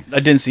loved them. I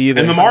didn't see either.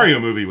 And the Mario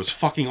movie was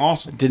fucking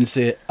awesome. didn't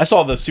see it. I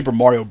saw the Super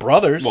Mario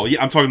Brothers Well,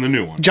 yeah, I'm talking the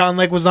new one. John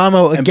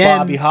Leguizamo and again.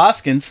 Bobby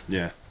Hoskins.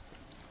 Yeah,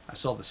 I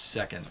saw the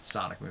second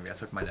Sonic movie. I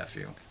took my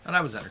nephew, and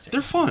I was entertained.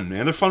 they're fun,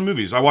 man. They're fun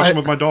movies. I watched them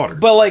with my daughter.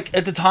 But like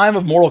at the time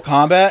of Mortal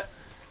Kombat,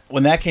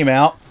 when that came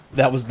out,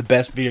 that was the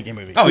best video game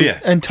movie. Oh yeah,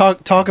 And talk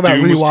about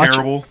Doom was rewatch.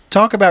 terrible.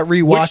 Talk about Which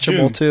rewatchable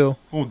Doom? too.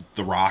 Oh,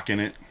 The Rock in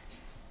it.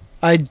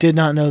 I did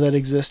not know that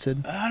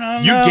existed. I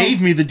don't You know.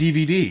 gave me the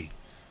DVD,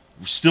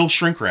 still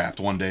shrink wrapped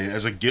one day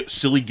as a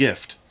silly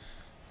gift.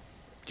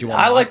 Do you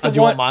want I mine? like the do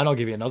you want one- mine? I'll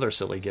give you another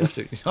silly gift.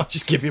 I'll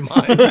just give you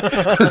mine.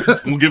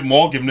 We'll give them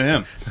all. Give them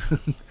to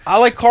him. I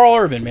like Carl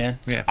Urban, man.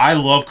 Yeah. I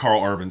love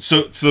Carl Urban.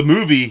 So the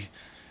movie,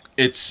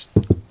 it's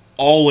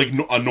all like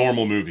a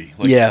normal movie.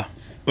 Like, Yeah.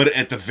 But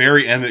at the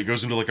very end, it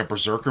goes into like a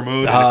berserker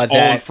mode, and it's all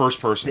that- in first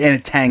person. And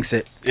it tanks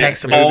it. Yeah,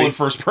 Tanks it's the all movie. in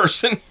first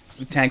person.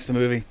 It tanks the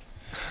movie.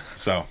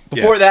 So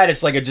Before yeah. that,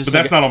 it's like a just. But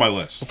like that's not on my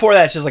list. Before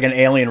that, it's just like an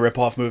alien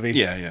ripoff movie.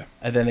 Yeah, yeah.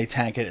 And then they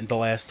tank it in the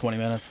last 20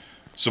 minutes.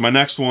 So my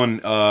next one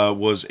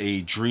was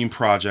a dream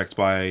project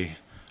by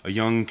a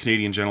young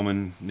Canadian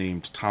gentleman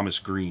named Thomas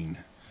Green.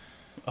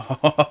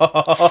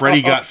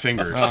 Freddie Got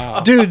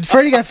Fingered. Dude,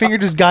 Freddy Got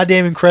Fingered is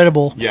goddamn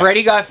incredible. Yes.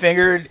 Freddy Got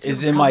Fingered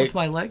is in my. with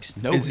my legs.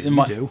 No, is you in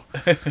my- do.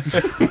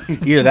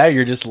 Either that or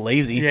you're just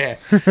lazy. Yeah.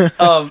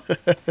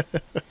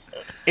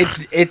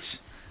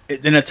 It's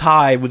in a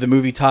tie with the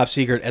movie Top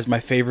Secret as my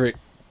favorite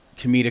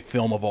comedic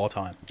film of all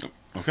time.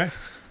 Okay,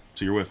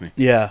 so you're with me.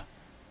 Yeah.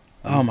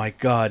 Oh my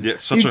god. Yeah,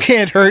 it's such You a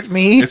can't hurt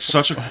me. it's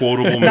such a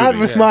quotable movie. Not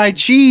with my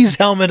cheese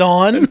helmet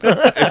on.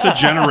 It's a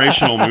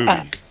generational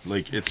movie.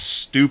 Like it's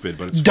stupid,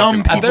 but it's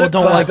Dumb fucking people awesome.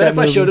 don't like that if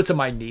I movie. showed it to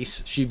my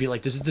niece, she'd be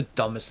like, "This is the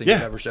dumbest thing Yeah.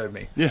 you've ever showed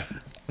me." Yeah,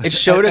 It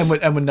showed us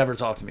and would never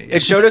talk to me.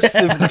 it showed us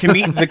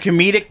the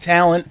comedic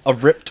talent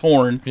of Rip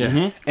Torn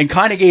Yeah. and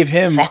kind of gave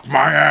him fuck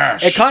my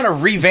ass. it kind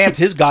of revamped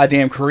his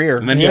goddamn career.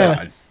 and then he Yeah.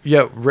 died.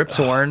 Yo, Rip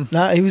Torn.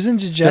 Nah, he was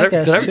into Did I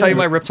Jackass. ever tell you too.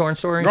 my Rip Torn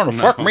story? You want to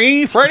fuck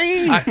me,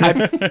 Freddy?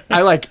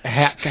 I like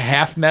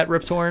half met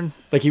Rip Torn.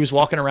 Like he was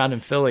walking around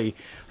in Philly.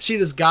 I see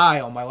this guy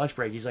on my lunch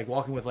break. He's like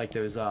walking with like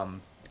those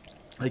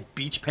like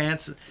beach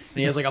pants, and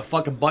he has like a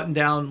fucking button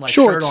down like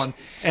Shorts. shirt on,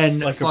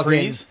 and Like fucking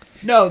capris?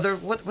 no, they're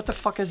what the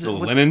fuck is it? The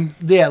What- linen?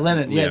 Yeah,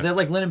 linen. Yeah, Yeah. they're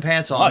like linen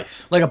pants on,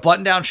 Nice. like a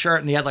button down shirt,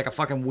 and he had like a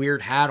fucking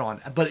weird hat on.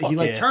 But he Fuck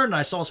like yeah. turned, and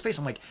I saw his face.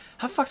 I'm like,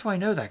 how the fuck do I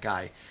know that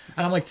guy?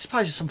 And I'm like, this is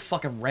probably just some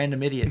fucking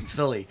random idiot in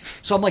Philly.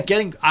 So I'm like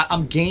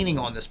I'm gaining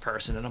on this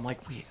person, and I'm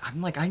like, wait,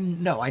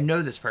 I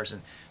know this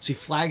person. So he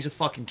flags a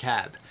fucking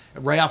cab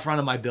right out front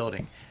of my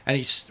building, and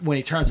when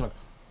he turns, I'm like,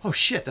 oh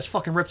shit, that's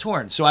fucking Rip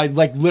Torn. So I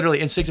like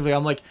literally instinctively,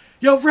 I'm like,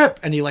 yo, Rip,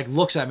 and he like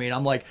looks at me, and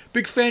I'm like,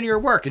 big fan of your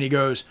work, and he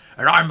goes,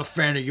 and I'm a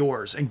fan of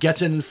yours, and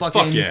gets in the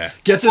fucking Fuck yeah.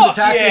 gets in the Fuck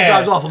taxi and yeah.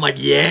 drives off. I'm like,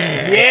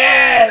 yeah.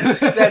 Yes,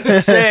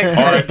 that's sick.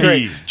 That's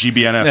great. RIP,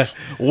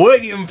 GBNF.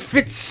 William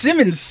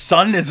Fitzsimmons'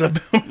 son is a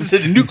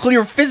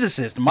nuclear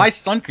physicist. My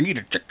son can eat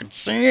a chicken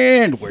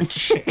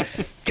sandwich.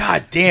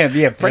 God damn,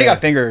 yeah. Freddy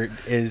Got Fingered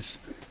is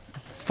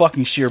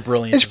fucking sheer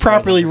brilliance. It's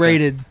properly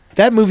rated.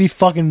 That movie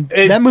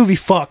that movie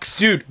fucks.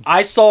 Dude,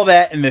 I saw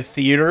that in the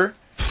theater,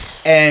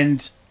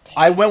 and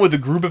I went with a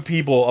group of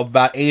people,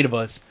 about 8 of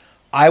us.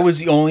 I was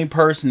the only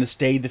person that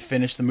stayed to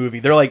finish the movie.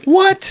 They're like,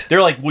 What?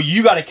 They're like, well,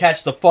 you got to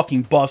catch the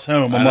fucking bus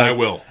home. I'm And like, I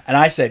will. And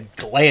I said,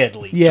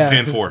 gladly. Yeah.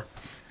 Japan 4.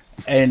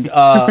 And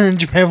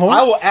Japan 4?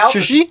 I will out.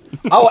 Shishi?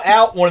 I will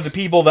out one of the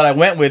people that I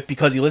went with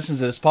because he listens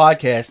to this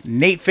podcast.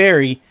 Nate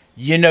Ferry.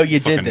 You know you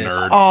did Fucking this.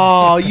 nerd.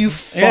 Oh, you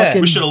fucking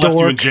We should have left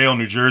you in dork. jail,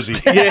 New Jersey.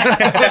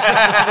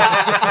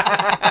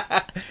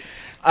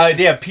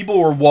 Yeah, people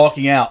were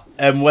walking out,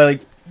 and when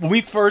we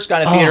first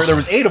got in the theater, there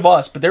was 8 of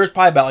us, but there was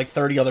probably about like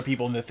 30 other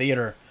people in the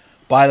theater.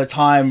 By the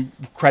time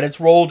credits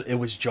rolled, it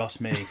was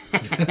just me,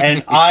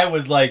 and I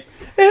was like,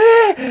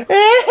 like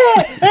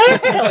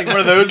one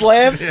of those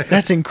laughs.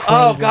 That's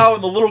incredible. Oh god,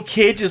 when the little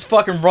kid just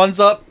fucking runs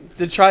up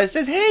to try,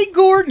 says, "Hey,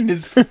 Gordon,"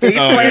 his face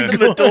lands yeah. in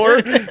the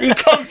door. He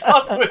comes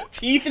up with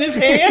teeth in his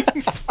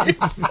hands.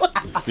 He's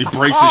like, He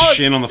breaks his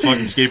shin on the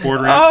fucking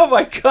skateboard ramp. oh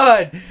my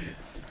god.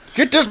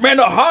 Get this man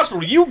to the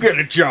hospital. You get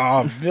a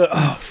job.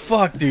 Oh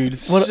fuck, dude.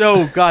 It's What-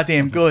 so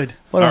goddamn good.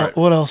 What, All right.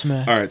 what else,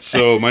 man? All right,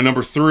 so my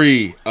number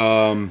 3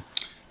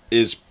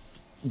 is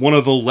one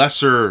of the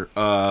lesser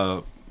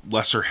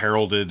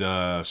heralded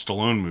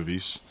Stallone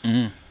movies.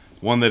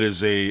 One that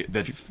is You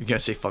gonna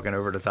say fucking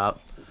over the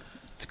top?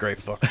 It's great.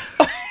 Fuck.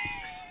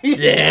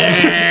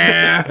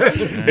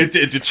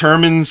 it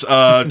determines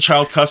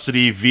child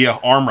custody via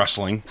arm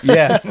wrestling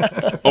Yeah.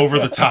 over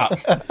the top.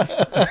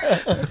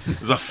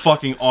 It's a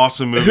fucking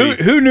awesome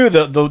movie. Who knew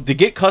that to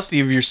get custody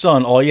of your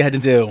son, all you had to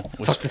do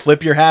was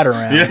flip your hat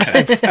around.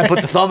 And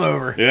put the thumb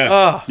over. Yeah,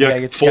 Oh, you yeah,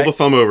 gotta it's fold got- the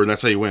thumb over, and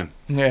that's how you win.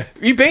 Yeah.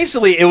 He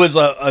basically, it was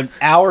an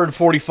hour and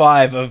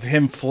 45 of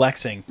him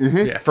flexing.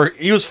 Yeah.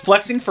 He was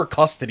flexing for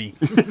custody.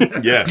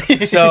 Yeah.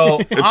 So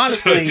It's-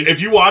 honestly,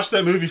 if you watch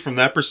that movie from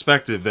that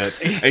perspective, that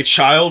a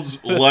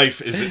child's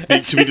life is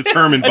to be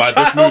determined by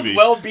this child's movie.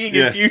 well-being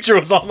Yeah. and future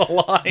was on the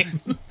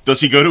line. Does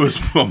he go to his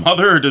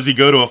mother, or does he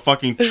go to a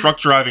fucking truck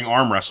driving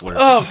arm wrestler?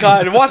 Oh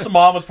god! And watch the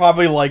mom was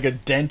probably like a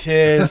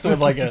dentist with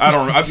like a I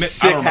don't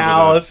sick remember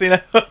house, you know.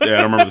 Yeah, I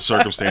don't remember the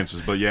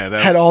circumstances, but yeah,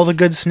 Had all the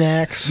good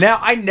snacks. Now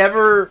I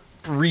never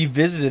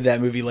revisited that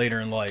movie later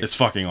in life. it's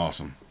fucking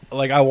awesome.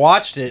 Like I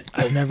watched it,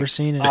 I've never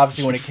seen it.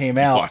 obviously when it came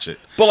out. Watch it.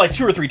 but like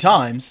 2 or 3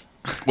 times.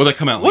 Well, that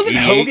come out. Wasn't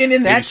like 88, Hogan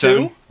in that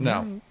 87? too?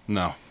 No.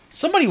 No,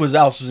 Somebody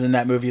else was in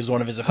that movie as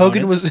one of his opponents.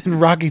 Hogan was in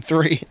Rocky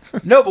 3.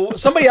 no, but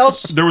somebody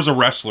else there was a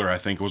wrestler. I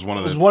think was one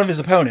of was the. one of his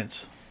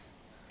opponents.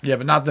 Yeah,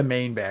 but not the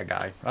main bad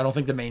guy. I don't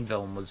think the main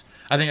villain was.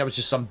 I think that was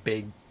just some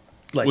big.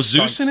 Like, Was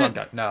Zeus in it?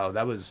 guy. No,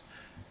 that was.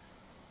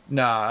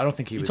 No, I don't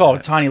think he You was. talking in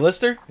it. Tiny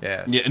Lister?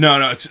 Yeah. Yeah, no.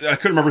 I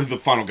couldn't remember who the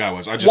final guy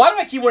was. I just. Why do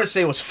I keep wanting to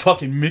say it was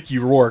fucking Mickey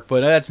Rourke,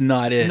 but that's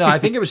not it. No, I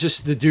think it was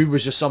just the dude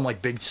was just some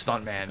like big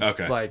stunt man.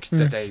 Okay. Like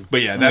that they.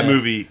 But yeah, that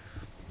movie.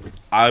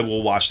 I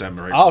will watch that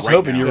movie. I was right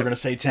hoping now. you were going to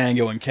say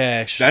Tango and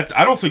Cash. That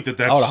I don't think that's.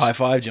 I would have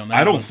high-fived you on that.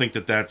 I don't one. think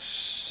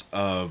that's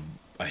a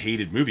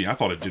hated movie. I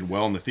thought it did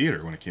well in the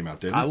theater when it came out.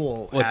 Didn't it? I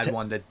will What, add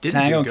one that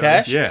didn't Tango do and good.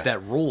 Cash? Yeah.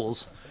 That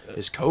rules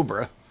is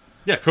Cobra,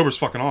 Yeah, Cobra's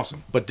fucking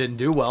awesome. but didn't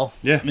do well.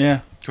 Yeah,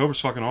 Yeah. Cobra's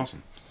fucking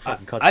awesome.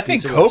 Fucking cuts I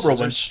think pizza with Cobra went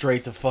scissors.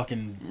 straight to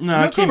fucking.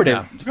 No, it came Cobra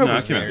out. did. No, Cobra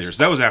it came out theirs. theirs.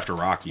 That was after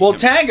Rocky. Well,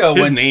 Tango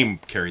His went- name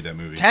carried that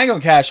movie. Tango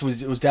and Cash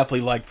was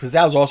definitely like, because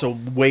that was also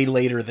way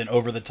later than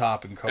Over the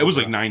Top and Cobra. It was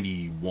like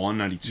 91,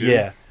 92.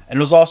 Yeah. And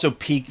it was also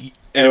peak.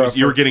 And it was, era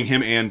you were for getting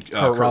him and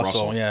Kurt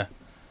Russell. Yeah.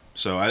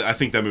 So I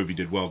think that movie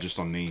did well just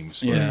on names.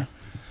 But- Yeah.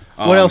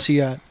 What else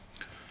you got?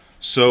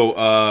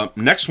 So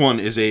next one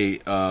is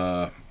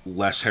a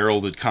less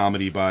heralded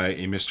comedy by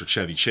a Mr.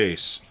 Chevy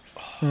Chase.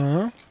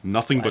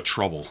 Nothing But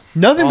Trouble.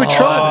 Nothing but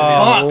trouble.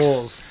 yeah, Fucks.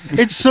 rules.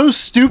 It's so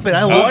stupid.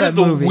 I love One that of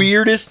the movie.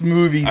 weirdest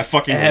movies I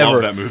fucking ever.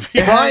 love that movie.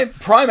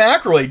 Prime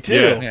Aykroyd, too.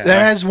 Yeah. Yeah.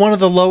 That has one of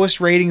the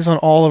lowest ratings on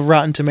all of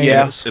Rotten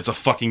Tomatoes. It's a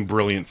fucking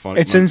brilliant fun.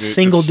 It's in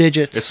single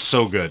digits. It's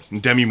so good.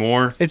 And Demi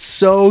Moore. It's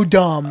so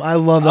dumb. I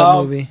love that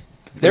movie.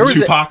 There was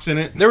Tupac's in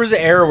it. There was an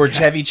era where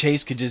Chevy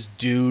Chase could just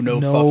do no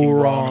fucking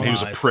wrong. He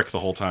was a lies. prick the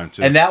whole time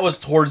too. And that was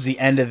towards the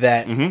end of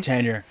that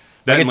tenure.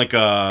 That and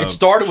it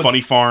started with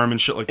Funny Farm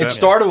and shit like that. It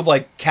started with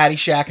like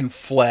Caddyshack and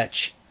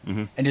Fletch,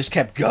 and just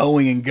kept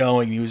going and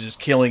going. He was just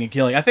killing and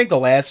killing. I think the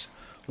last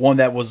one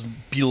that was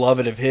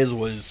beloved of his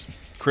was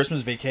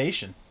Christmas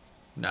Vacation.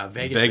 No,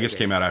 Vegas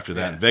came out after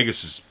that. Yeah.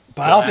 Vegas is.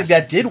 But I don't think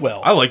that did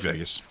well. I like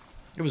Vegas.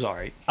 It was all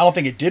right. I don't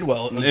think it did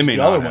well. It may the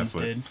not other have, ones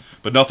did.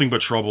 But Nothing But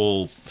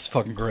Trouble. It's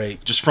fucking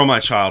great. Just from my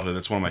childhood,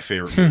 that's one of my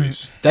favorite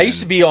movies. That used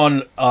to be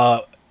on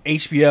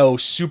HBO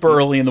super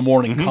early in the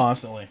morning,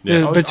 constantly.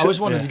 Yeah. I always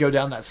wanted to go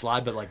down that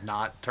slide, but like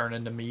not turn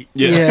into meat.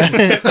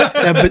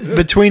 Yeah.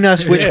 Between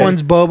us, which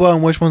one's Boba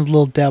and which one's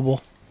Lil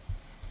Devil?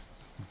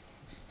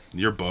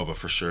 You're Boba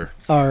for sure.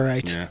 All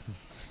right. Yeah.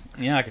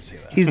 Yeah, I can see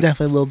that. He's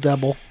definitely Lil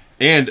Devil.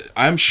 And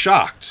I'm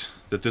shocked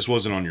that this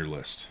wasn't on your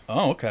list.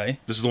 Oh, okay.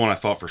 This is the one I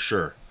thought for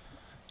sure.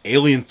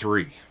 Alien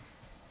 3.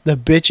 The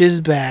bitch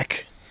is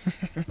back.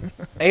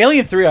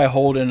 Alien 3 I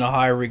hold in a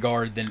higher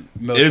regard than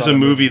most It is a other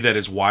movie movies. that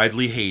is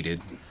widely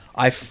hated.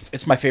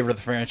 It's my favorite of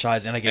the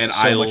franchise, and I get And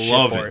so I much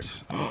love shit for it.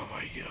 it. Oh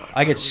my god.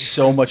 I get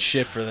so much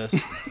shit for this.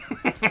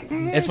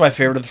 It's my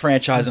favorite of the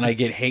franchise, and I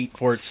get hate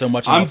for it so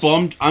much. I'm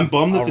bummed that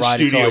I'll the ride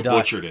it till studio I die.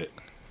 butchered it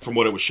from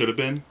what it should have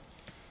been.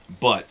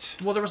 But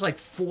Well, there was like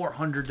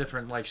 400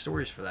 different like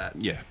stories for that.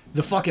 yeah.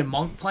 The fucking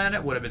Monk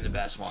Planet would have been the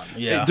best one.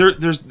 Yeah.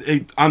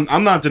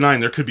 I'm not denying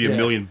there could be a Yeah.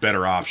 million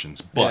better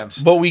options,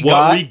 but But what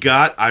we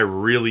got, I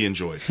really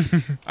enjoyed.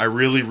 I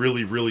really,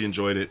 really, really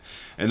enjoyed it,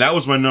 and that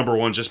was my number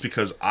one, just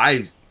because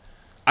I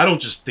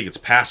don't just think it's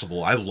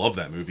passable. I love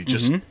that movie.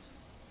 Just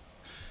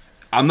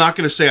I'm not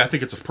going to say I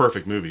think it's a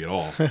perfect movie at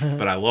all,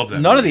 but I love that.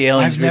 None of movie. the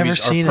Aliens I've never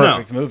movies seen are it.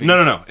 perfect movies.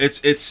 No.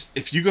 It's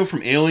if you go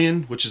from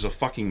Alien, which is a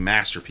fucking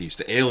masterpiece,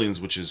 to Aliens,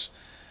 which is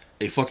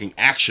a fucking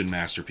action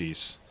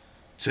masterpiece,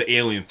 to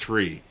Alien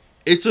 3,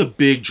 it's a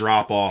big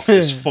drop off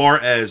as far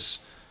as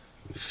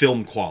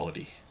film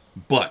quality.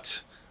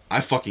 But I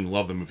fucking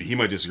love the movie. He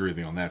might disagree with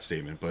me on that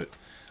statement, but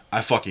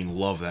I fucking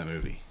love that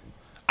movie.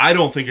 I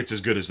don't think it's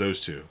as good as those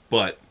two,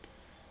 but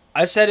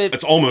I said it.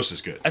 it's almost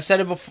as good. I said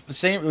it before.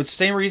 It's the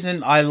same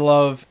reason I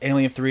love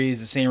Alien 3 is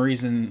the same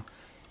reason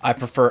I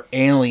prefer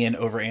Alien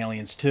over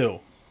Aliens 2,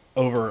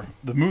 over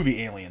the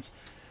movie Aliens.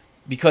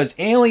 Because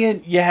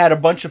Alien, you had a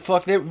bunch of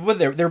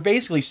they're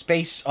basically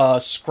space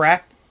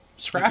scrappers,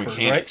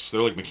 Mechanics. right?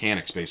 They're like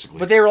mechanics, basically.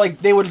 But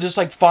they would just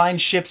like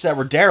find ships that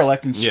were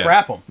derelict and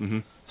scrap them. Mm-hmm.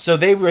 So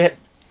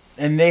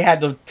they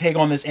had to take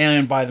on this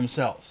alien by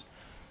themselves.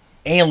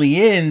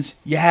 Aliens,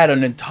 you had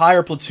an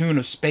entire platoon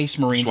of space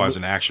marines. That's why it's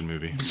an action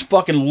movie. Just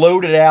fucking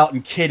loaded out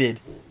and kitted.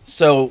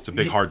 So It's a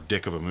big hard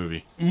dick of a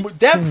movie.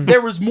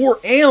 there was more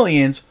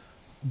aliens,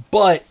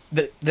 but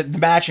the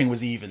matching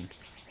was even.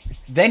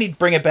 Then he'd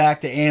bring it back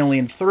to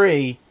Alien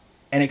 3,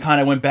 and it kind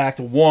of went back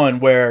to 1,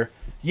 where,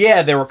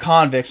 yeah, there were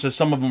convicts, so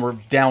some of them were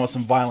down with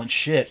some violent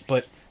shit,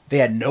 but they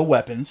had no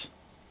weapons,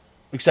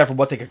 except for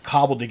what they could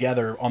cobble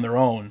together on their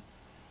own.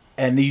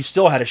 And you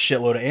still had a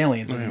shitload of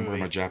aliens in the Where my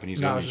movie. Japanese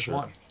No, it alien was just shirt.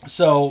 one.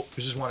 So, It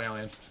was just one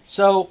alien.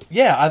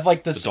 Yeah, I've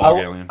liked this. The dog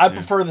alien, I yeah.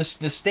 prefer the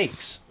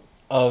stakes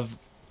of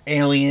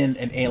Alien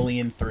and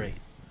Alien 3.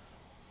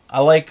 I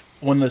like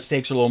when the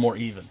stakes are a little more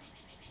even.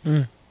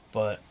 But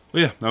Well,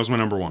 yeah, that was my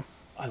number one.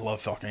 I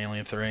love fucking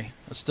Alien 3. I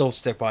still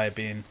stick by it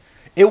being...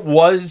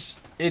 It's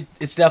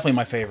definitely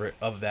my favorite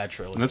of that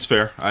trilogy. And that's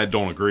fair. I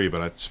don't agree,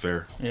 but it's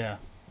fair. Yeah.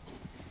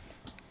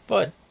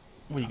 But,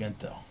 what are you going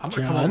to do? I'm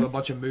gonna come up John? with a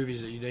bunch of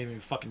movies that you didn't even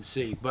fucking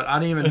see, but I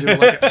didn't even do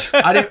like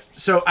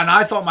and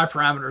I thought my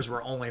parameters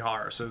were only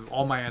horror, so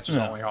all my answers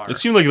are only horror. It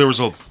seemed like there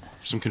was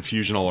some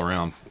confusion all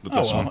around with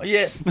this one.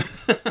 Yeah.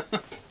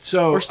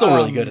 So We're still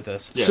really good at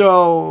this. Yeah.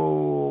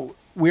 So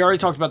we already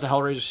talked about the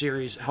Hellraiser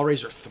series.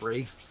 Hellraiser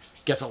 3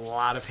 gets a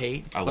lot of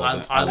hate. I but love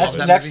that. I love That's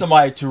that next movie.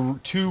 to my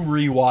to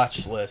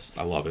rewatch list.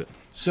 I love it.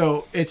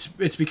 So it's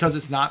because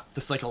it's not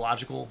the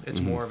psychological. It's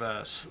more of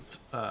a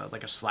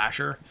like a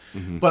slasher.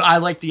 But I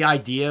like the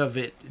idea of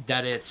it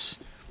that it's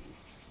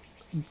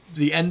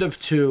the end of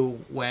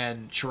 2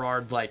 when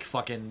Gerard like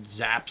fucking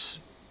zaps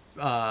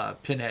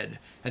Pinhead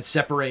and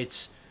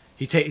separates.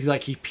 He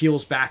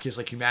peels back his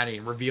like humanity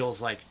and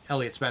reveals like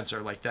Elliot Spencer,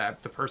 like the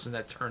person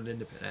that turned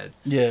into Pinhead.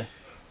 Yeah.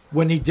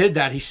 When he did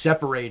that, he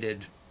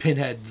separated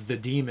Pinhead the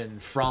demon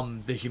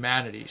from the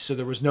humanity, so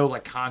there was no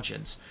like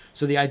conscience.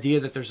 So the idea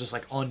that there's this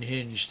like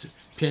unhinged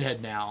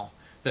Pinhead now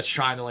that's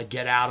trying to like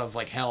get out of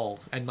like hell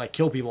and like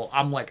kill people,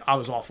 I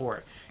was all for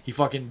it.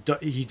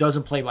 He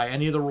doesn't play by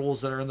any of the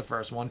rules that are in the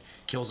first one.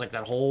 Kills like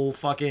that whole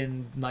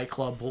fucking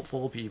nightclub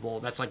full of people.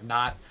 That's like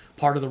not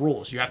part of the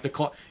rules. You have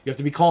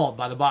to be called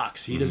by the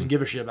box. He doesn't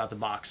give a shit about the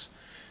box.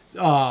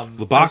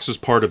 The box was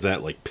part of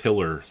that like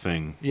pillar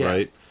thing, Yeah.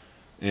 right?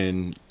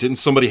 And didn't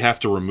somebody have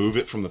to remove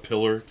it from the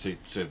pillar to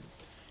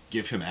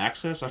give him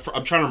access?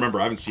 I'm trying to remember.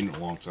 I haven't seen it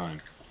in a long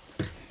time.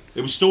 It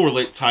was still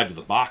tied to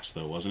the box,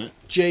 though, wasn't it?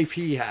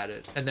 JP had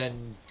it, and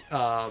then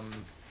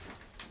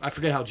I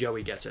forget how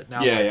Joey gets it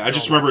now. Yeah, like, I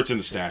just remember it's in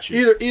the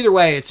statute. Either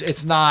way,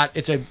 it's not.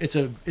 It's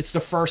the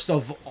first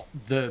of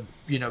the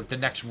the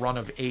next run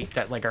of 8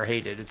 that like are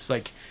hated. It's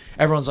like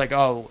everyone's like,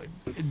 oh,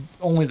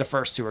 only the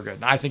first 2 are good.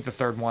 And I think the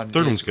third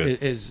one's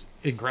good. Is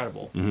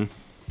incredible. Mm-hmm.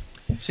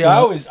 See, I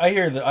always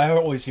hear different. I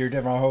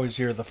always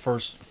hear the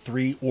first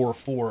 3 or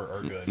 4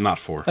 are good. Not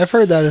 4. I've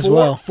heard that as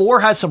well.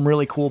 4 has some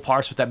really cool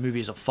parts, but that movie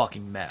is a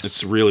fucking mess.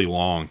 It's really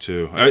long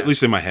too. Yeah. At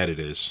least in my head, it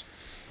is.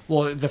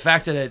 Well, the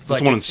fact that it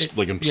like in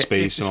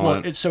space and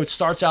all that. So it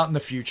starts out in the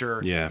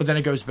future, but then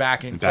it goes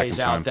back and plays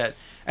out that,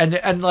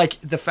 and like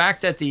the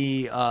fact that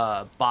the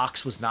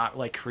box was not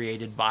like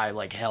created by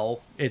like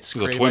hell. It's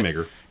a toy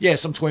maker. Yeah,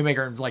 some toy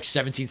maker in like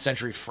 17th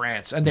century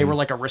France, and they were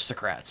like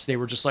aristocrats. They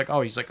were just like,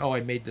 oh, he's like, oh,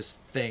 I made this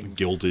thing,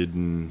 gilded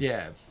and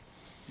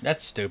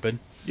that's stupid.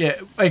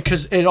 Yeah,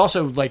 because it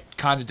also like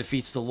kind of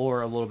defeats the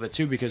lore a little bit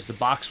too, because the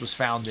box was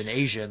found in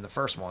Asia in the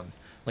first one.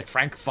 Like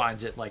Frank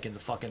finds it like in the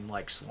fucking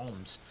like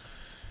slums.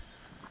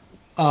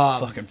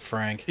 Fucking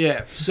Frank.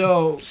 Yeah,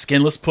 so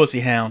skinless pussy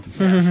hound.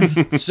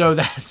 so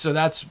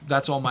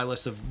that's on my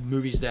list of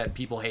movies that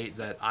people hate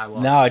that I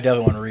love. Now I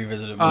definitely want to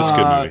revisit it. It's a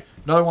good movie.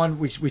 Another one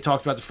we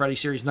talked about, the Freddy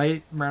series,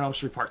 Nightmare on Elm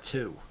Street Part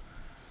 2.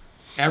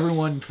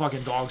 Everyone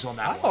fucking dogs on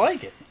that I one.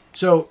 like it.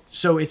 So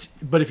it's,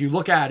 but if you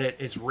look at it,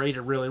 it's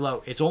rated really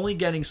low. It's only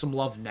getting some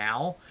love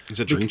now. Is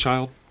it Dream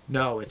Child?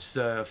 No, it's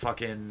the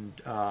fucking.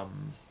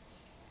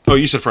 Oh,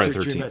 you said Friday the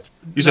 13th.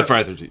 You said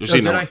Friday the 13th.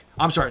 Did I?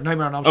 I'm sorry,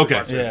 Nightmare on Elm Street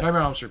Part 2. Yeah.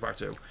 Nightmare on Elm Street Part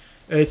 2.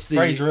 It's the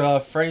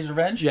Freddy's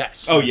Revenge?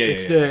 Yes. Oh, yeah,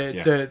 It's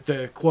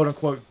the quote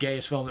unquote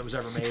gayest film that was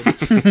ever made.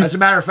 As a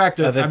matter of fact,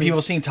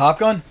 people seen Top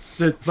Gun?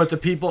 The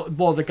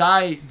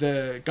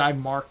guy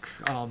Mark,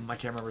 I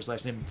can't remember his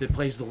last name, that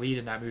plays the lead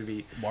in that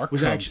movie, Mark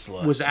was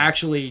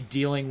actually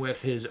dealing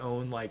with his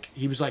own, like,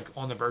 he was like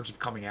on the verge of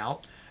coming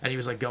out, and he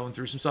was like going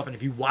through some stuff. And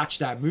if you watch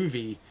that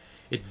movie,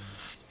 it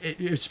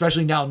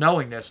especially now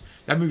knowing this,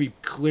 that movie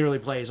clearly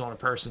plays on a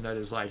person that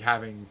is like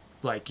having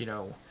like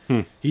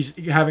he's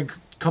having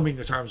coming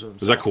to terms with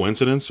himself. Is that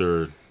coincidence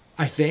or?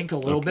 I think a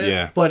little bit.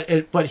 Yeah.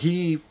 But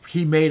he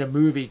made a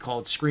movie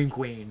called Scream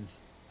Queen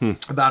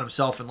about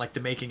himself and like the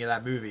making of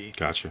that movie.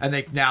 Gotcha. And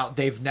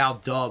they've now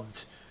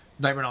dubbed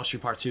Nightmare on Elm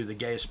Street Part 2 the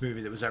gayest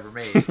movie that was ever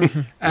made.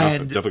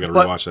 And definitely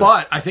gotta rewatch that.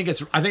 But I think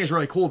it's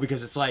really cool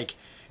because it's like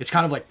it's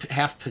kind of like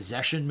half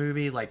possession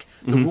movie. Like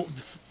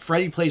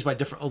Freddy plays by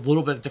a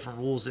little bit of different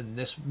rules in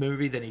this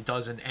movie than he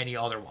does in any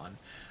other one.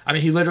 I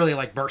mean, he literally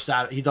like bursts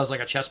out. He does like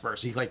a chest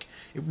burst. He like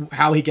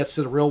how he gets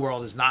to the real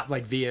world is not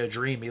like via a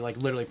dream. He like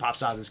literally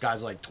pops out of this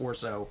guy's like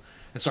torso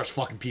and starts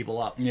fucking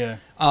people up. Yeah.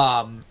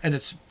 And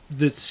it's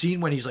the scene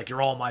when he's like,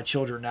 "You're all my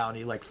children now," and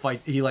he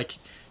like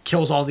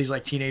kills all these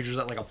like teenagers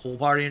at like a pool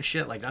party and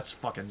shit. Like that's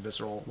fucking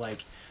visceral.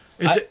 Like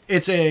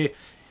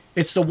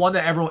it's the one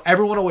that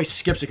everyone always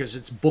skips it because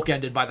it's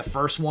bookended by the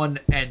first one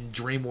and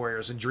Dream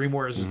Warriors, and Dream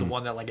Warriors is the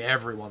one that like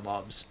everyone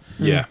loves.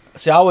 Yeah.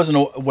 See, I wasn't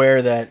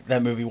aware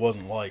that movie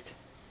wasn't liked.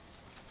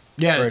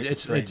 Yeah,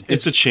 Freddy.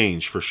 It's a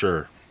change for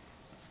sure.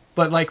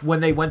 But like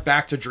when they went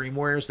back to Dream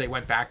Warriors, they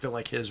went back to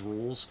like his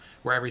rules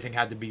where everything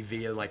had to be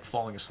via like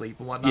falling asleep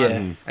and whatnot.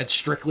 Yeah. And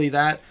strictly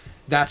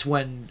that's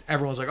when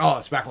everyone's like, oh,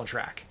 it's back on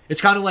track. It's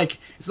kind of like,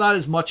 it's not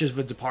as much of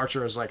a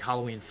departure as like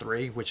Halloween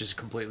 3, which is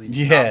completely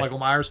not Michael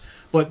Myers,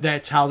 but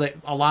that's how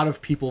a lot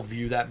of people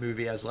view that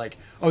movie as like,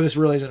 oh, this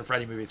really isn't a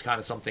Freddy movie. It's kind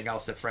of something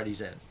else that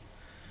Freddy's in.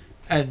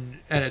 And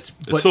it's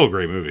still a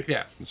great movie.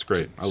 Yeah. It's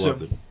great. I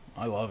loved it.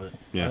 I love it.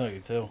 Yeah. I like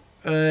it too.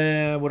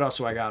 What else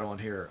do I got on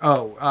here?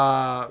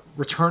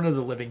 Return of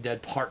the Living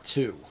Dead Part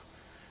 2.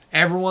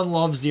 Everyone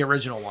loves the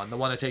original one, the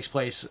one that takes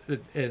place.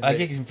 I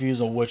get confused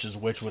on which is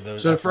which with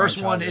those. So the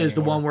first one is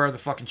the one where the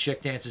fucking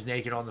chick dances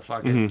naked on the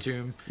fucking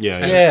tomb. Yeah,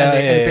 and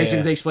it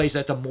basically takes place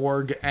at the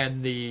morgue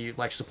and the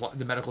like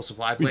the medical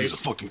supply place. Use a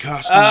fucking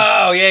costume.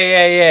 Oh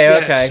yeah.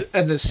 Okay.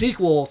 And the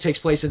sequel takes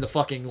place in the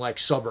fucking like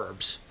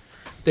suburbs.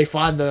 They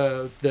find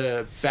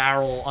the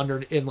barrel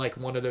in like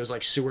one of those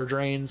like sewer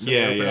drains.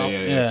 Yeah.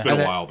 It's been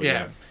a while, but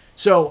yeah.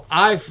 So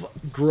I've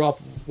grew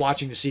up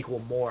watching the sequel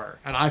more,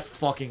 and I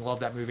fucking love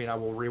that movie, and I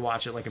will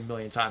rewatch it like a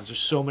million times. There's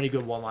so many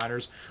good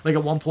one-liners. Like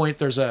at one point,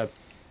 there's a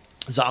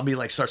zombie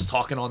like starts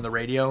talking on the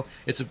radio.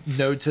 It's a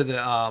node to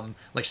the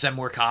like send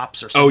more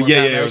cops or something. Oh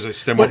yeah. It was like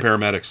send more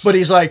paramedics.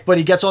 But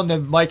he gets on the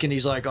mic and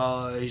he's like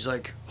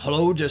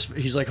hello,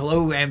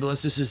 hello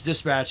ambulance, this is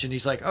dispatch, and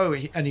he's like, oh,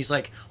 and he's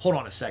like, hold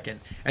on a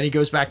second, and he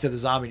goes back to the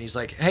zombie and he's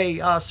like, hey,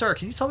 sir,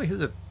 can you tell me who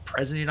the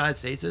president of the United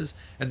States is?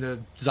 And the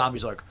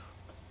zombie's like,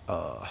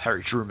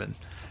 Harry Truman.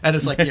 And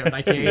it's like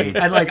 1988,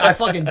 and like I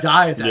fucking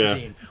die at that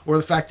scene, or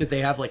the fact that they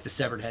have like the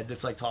severed head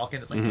that's like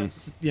talking. It's like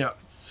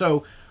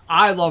so.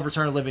 I love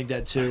Return of the Living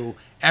Dead 2.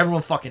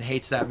 Everyone fucking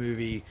hates that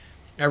movie.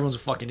 Everyone's a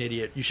fucking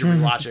idiot. You should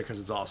rewatch it because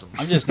it's awesome.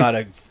 I'm just not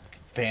a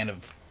fan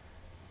of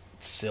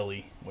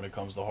silly when it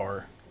comes to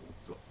horror.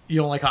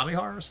 You don't like comedy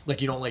horrors?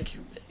 Like you don't like?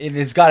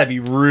 It's got to be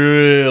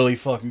really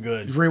fucking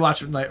good.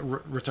 Rewatch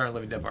Return of the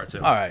Living Dead Part 2.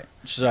 All right.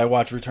 Should I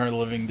watch Return of the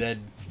Living Dead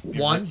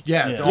One,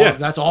 yeah, Yeah.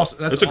 that's awesome.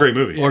 That's a great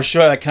movie. Or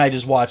should I, can I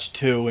just watch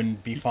 2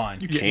 and be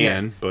fine? You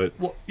can, but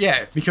Well,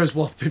 yeah, because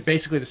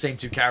basically the same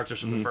two characters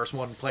from the first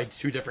one played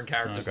two different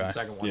characters in the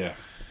second one. yeah.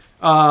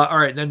 All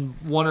right, then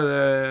one of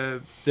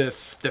the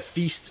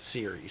Feast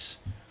series.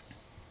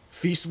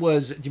 Feast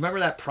was. Do you remember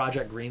that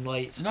Project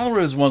Greenlight? It's another one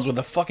of those ones where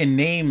the fucking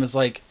name is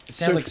like it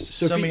sounds like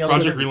so many other.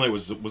 Project Greenlight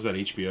was that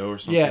HBO or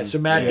something? Yeah, so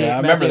Matt Damon, I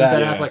remember that.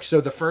 Ben Affleck. So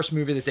the first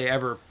movie that they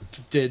ever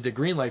did the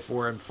Greenlight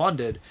for and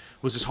funded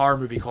was this horror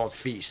movie called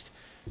Feast.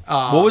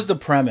 What was the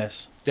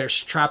premise? They're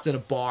trapped in a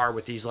bar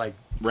with these like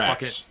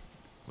Rats.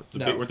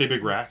 Weren't they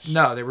big rats?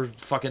 No, they were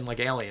fucking like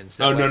aliens.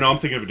 Oh, no, I'm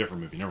thinking of a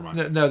different movie. Never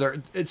mind.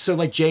 No, it's so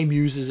like Jay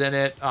Muse is in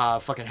it.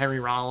 Fucking Henry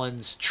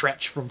Rollins,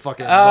 Tretch from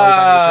fucking.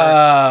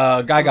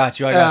 I got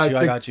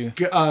you.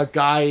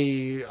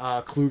 Guy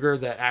Kluger,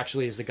 that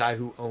actually is the guy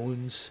who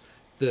owns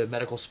the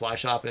medical supply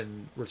shop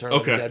in Return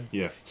of the Dead.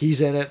 Yeah.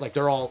 He's in it.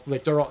 They're all.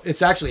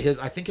 It's actually his.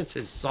 I think it's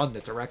his son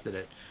that directed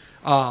it.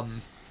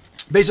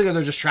 Basically,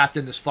 they're just trapped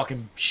in this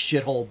fucking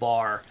shithole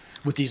bar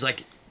with these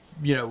like,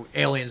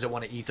 aliens that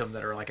want to eat them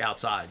that are like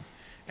outside.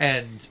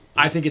 And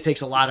I think it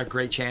takes a lot of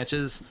great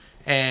chances.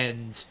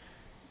 And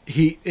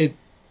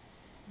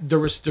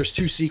there's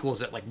two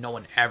sequels that like no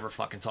one ever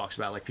fucking talks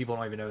about. Like people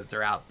don't even know that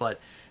they're out, but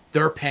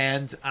they're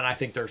panned, and I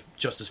think they're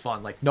just as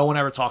fun. Like no one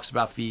ever talks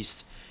about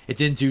Feast. It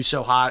didn't do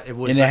so hot. It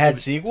was. And it had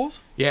sequels?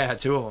 Yeah, it had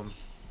two of them.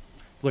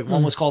 Like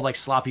one was called like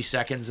Sloppy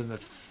Seconds, and the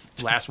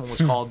last one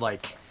was called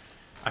like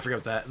I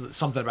forget what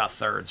something about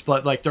thirds.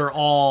 But like they're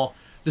all.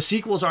 The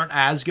sequels aren't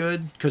as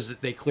good because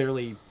they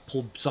clearly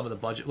pulled some of the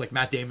budget. Like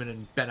Matt Damon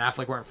and Ben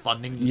Affleck weren't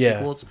funding the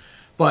sequels,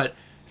 but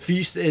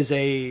Feast is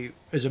a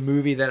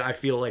movie that I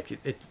feel like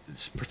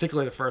it's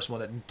particularly the first one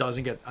that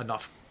doesn't get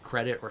enough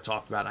credit or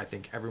talked about. And I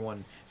think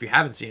everyone, if you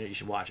haven't seen it, you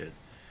should watch it.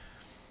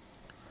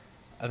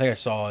 I think I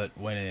saw it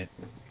when it.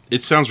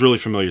 It sounds really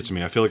familiar to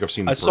me. I feel like I've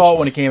seen. I saw it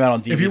when it came out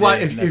on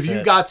DVD. If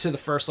you got to the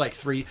first like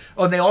 3,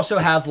 and they also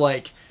have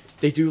like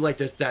they do like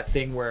that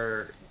thing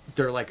where.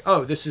 They're like,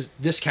 oh, this is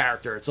this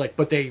character. It's like,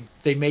 but they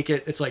make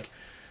it. It's like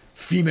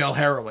female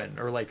heroine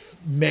or like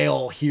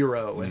male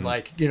hero, and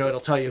like it'll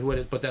tell you who it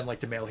is. But then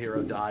like the male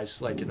hero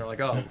dies, like, and they're like,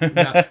 oh,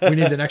 now we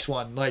need the next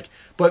one. Like,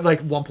 but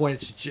like one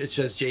point it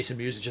says Jason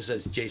Mewes. It just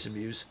says Jason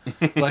Mewes.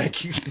 Like,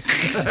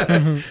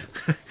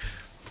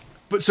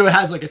 but so it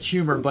has like its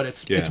humor, but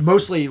it's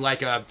mostly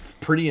like a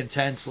pretty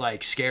intense,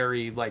 like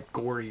scary, like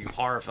gory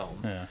horror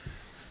film. Yeah.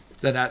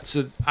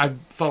 So I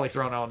felt like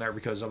throwing it on there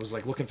because I was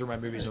like looking through my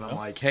movies and I'm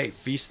like, hey,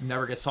 Feast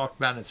never gets talked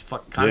about and it's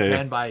kind of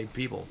panned by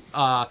people.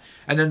 And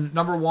then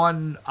number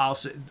 1, I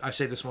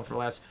say this one for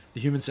last, The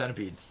Human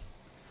Centipede.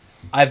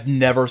 I've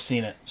never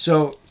seen it.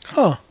 So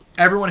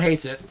everyone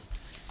hates it.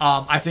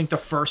 I think the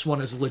first one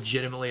is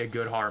legitimately a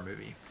good horror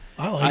movie.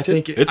 I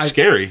think it's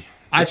scary.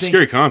 It's a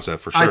scary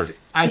concept for sure.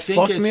 I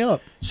think fucked me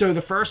up. So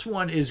the first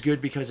one is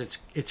good because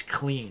it's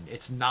clean.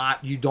 It's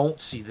not, you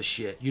don't see the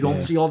shit. You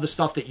don't see all the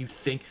stuff that you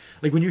think.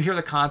 Like when you hear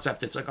the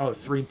concept, it's like, oh,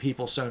 3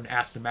 people sewn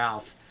ass to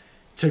mouth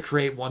to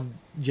create one,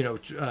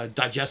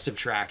 digestive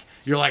tract.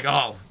 You're like,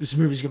 oh, this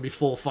movie's gonna be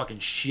full of fucking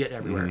shit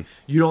everywhere. Mm-hmm.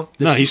 You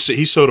don't. He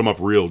sewed them up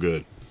real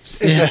good.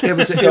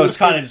 It was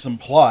kind of just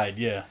implied,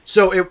 yeah.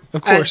 So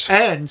of course,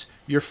 and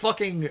your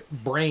fucking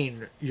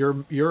brain,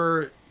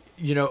 your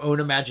own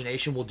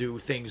imagination will do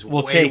things.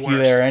 Will way take worse. you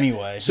there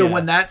anyway. So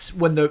when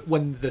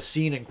the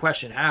scene in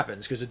question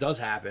happens, because it does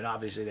happen,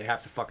 obviously they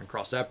have to fucking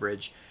cross that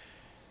bridge.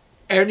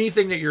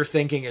 Anything that you're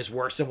thinking is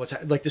worse than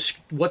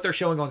what they're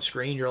showing on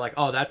screen. You're like,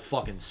 oh, that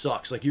fucking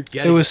sucks. Like you're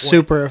getting. It was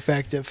super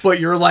effective. But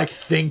you're like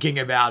thinking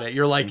about it.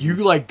 You're like you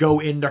like go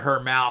into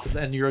her mouth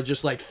and you're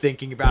just like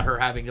thinking about her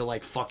having to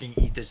like fucking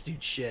eat this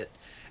dude's shit,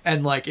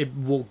 and like it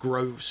will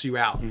gross you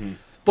out. Mm-hmm.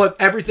 But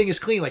everything is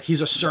clean. Like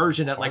he's a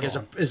surgeon at like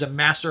is a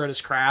master at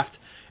his craft.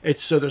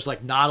 It's so there's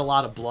like not a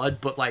lot of blood,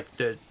 but like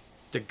the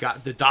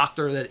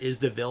doctor that is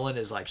the villain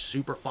is like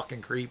super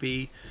fucking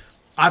creepy.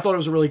 I thought it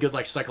was a really good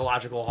like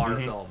psychological horror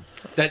film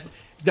that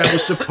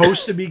was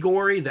supposed to be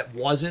gory that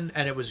wasn't,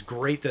 and it was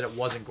great that it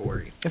wasn't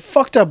gory. It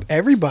fucked up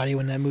everybody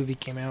when that movie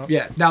came out.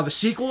 Yeah. Now the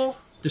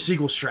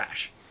sequel's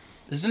trash.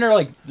 Isn't there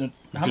like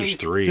There's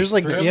 3. There's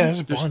like Three? there's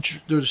a bunch.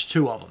 There's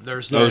 2 of them.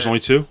 There's only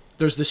 2.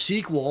 There's the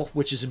sequel,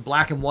 which is in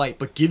black and white,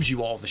 but gives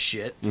you all the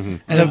shit. Mm-hmm.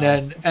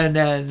 And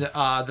then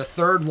the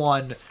third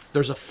one,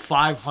 there's a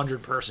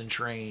 500-person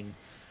train.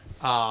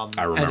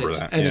 I remember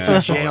that. And it's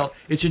in jail.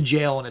 It's in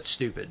jail, and it's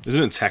stupid.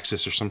 Isn't it in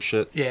Texas or some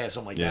shit? Yeah,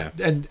 something like that.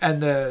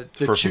 And the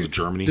first one's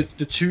Germany.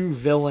 The 2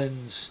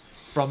 villains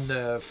from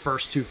the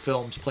first 2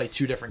 films play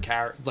 2 different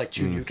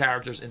new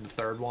characters in the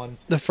third one.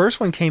 The first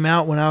one came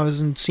out when I was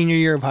in senior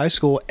year of high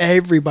school.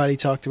 Everybody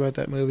talked about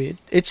that movie.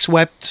 It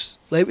swept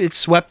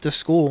the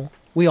school.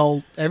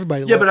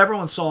 Everybody. Yeah, but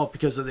everyone saw it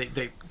because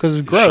because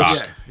it's gross.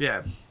 Shock.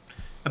 Yeah.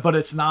 But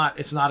it's not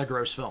a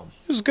gross film.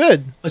 It was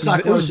good. It's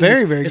not gross. It was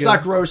very, very good. It's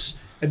not gross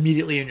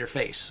immediately in your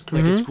face.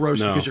 Like it's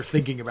gross because you're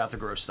thinking about the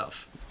gross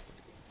stuff.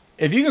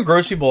 If you can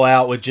gross people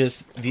out with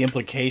just the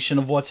implication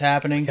of what's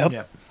happening, Yep.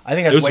 Yeah. I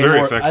think that's very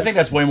more. effective. I think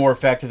that's way more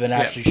effective than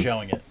actually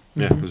showing it.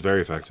 Yeah, it was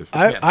very effective.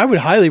 I would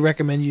highly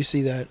recommend you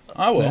see that.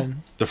 I will.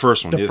 then. The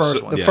first one. The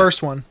first one. The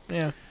first one.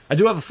 Yeah. I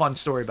do have a fun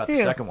story about the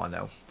Yeah. second one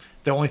though.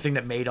 The only thing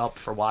that made up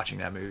for watching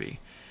that movie.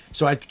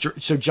 So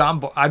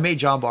I made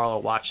John Barlow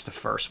watch the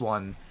first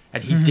one,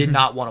 and he did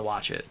not want to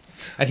watch it.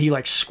 And he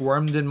like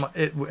squirmed in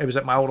it was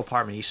at my old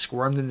apartment. He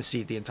squirmed in the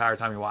seat the entire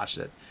time he watched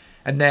it.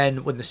 And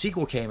then when the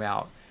sequel came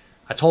out,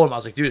 I told him, I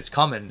was like, dude, it's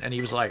coming. And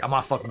he was like, I'm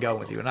not fucking going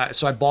with you. And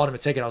so I bought him a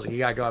ticket. I was like, you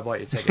gotta go. I bought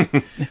you a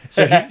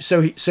ticket.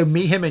 So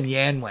me, him, and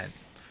Yan went,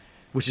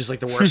 which is like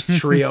the worst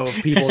trio of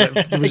people.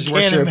 That I was the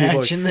worst can't trio of people.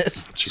 imagine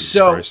this. Jesus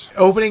So Christ.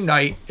 opening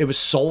night, it was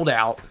sold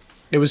out.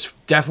 It was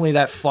definitely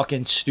that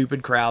fucking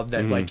stupid crowd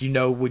that like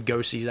would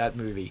go see that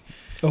movie.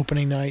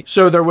 Opening night.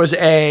 So there was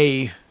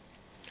a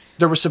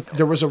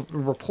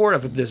report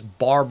of this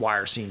barbed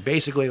wire scene.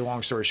 Basically, the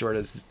long story short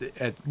is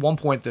at one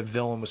point the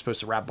villain was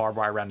supposed to wrap barbed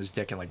wire around his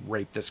dick and like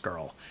rape this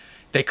girl.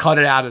 They cut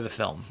it out of the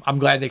film. I'm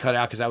glad they cut it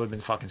out because that would have been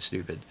fucking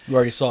stupid. You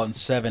already saw it in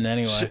 7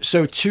 anyway.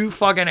 So two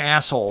fucking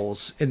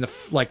assholes in the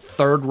like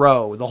third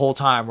row the whole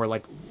time were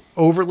like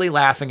overly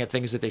laughing at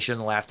things that they shouldn't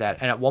have laughed at.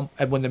 And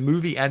when the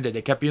movie ended,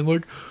 they kept being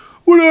like,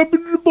 "What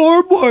happened to the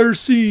barbed wire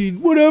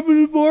scene? What happened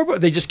to the barbed wire?"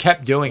 They just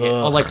kept doing it,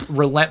 like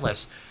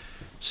relentless.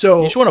 So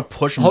You just want to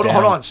push them hold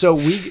down. on. So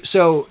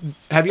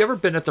have you ever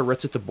been at the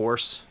Ritz at the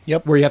Bourse?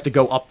 Yep. Where you have to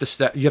go up the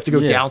step. You have to go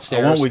Yeah,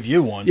 downstairs. I went with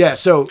you once. Yeah.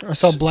 So I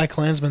saw Black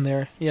Klansman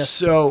there. Yes.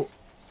 So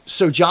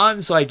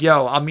John's like,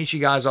 "Yo, I'll meet you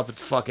guys up at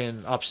the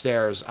fucking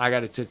upstairs. I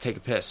got to take a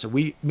piss." So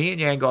me and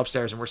Yan go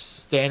upstairs, and we're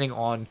standing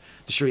on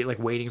the street like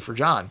waiting for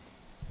John.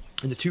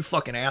 And the two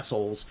fucking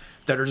assholes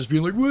that are just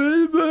being like,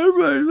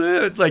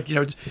 it's like,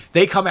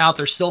 they come out,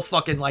 they're still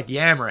fucking like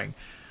yammering.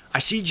 I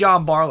see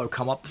John Barlow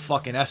come up the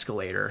fucking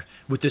escalator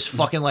with this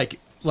fucking like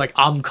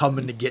I'm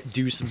coming to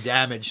do some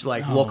damage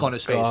look on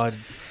his God.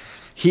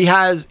 face.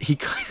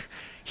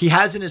 He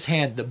has in his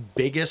hand the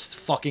biggest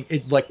fucking,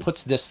 it like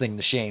puts this thing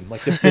to shame,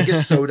 like the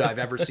biggest soda I've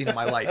ever seen in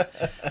my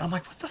life. And I'm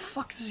like, what the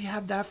fuck does he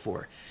have that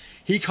for?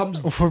 He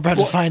comes. We're about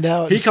to find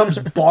out. He comes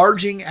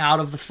barging out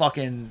of the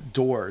fucking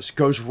doors,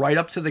 goes right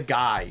up to the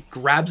guy,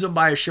 grabs him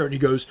by his shirt, and he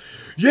goes,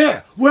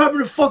 "Yeah, what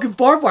happened to fucking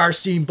barbed wire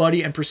scene,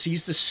 buddy?" And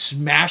proceeds to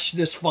smash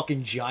this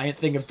fucking giant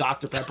thing of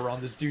Dr. Pepper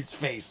on this dude's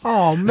face.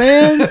 Oh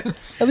man!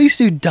 At least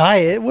do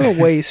diet. What a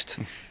waste.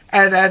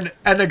 And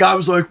the guy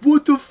was like,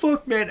 "What the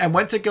fuck, man?" And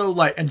went to go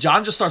and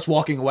John just starts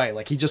walking away.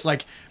 Like he just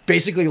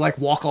basically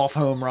walk off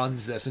home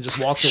runs this and just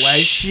walks away.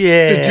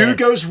 Shit. The dude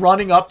goes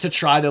running up to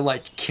try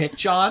to kick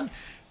John.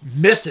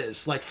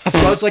 Misses,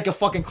 throws like a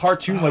fucking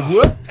cartoon,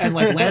 whoop, and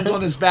lands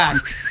on his back.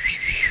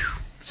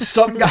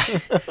 Some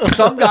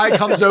guy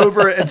comes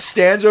over and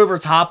stands over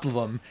top of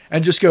him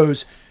and just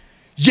goes,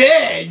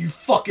 "Yeah, you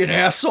fucking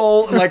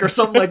asshole," or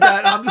something like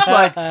that. And I'm just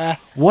like,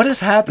 what is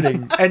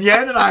happening? And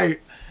Yan and I,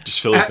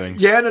 Just Philly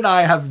things. Yan and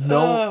I have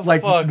no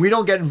fuck. we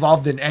don't get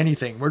involved in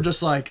anything. We're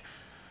just like,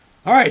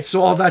 all right,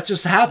 so all that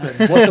just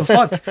happened. What the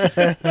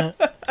fuck?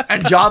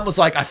 And John was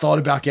like, I thought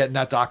about getting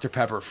that Dr.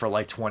 Pepper for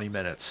 20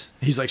 minutes.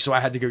 He's like, so I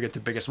had to go get the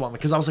biggest one.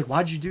 Because I was like,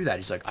 why'd you do that?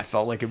 He's like, I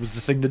felt like it was the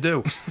thing to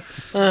do.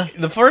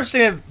 The first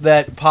thing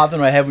that popped in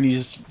my head when you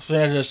just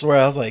finished the story,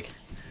 I was like,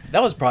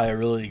 that was probably a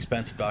really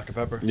expensive Dr.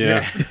 Pepper.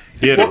 Yeah.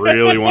 He had to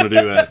really want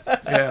to do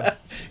that. Yeah.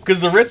 Because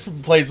the Ritz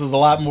place was a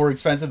lot more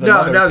expensive than No,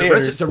 other the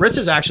theaters. Ritz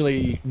is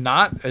actually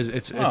not.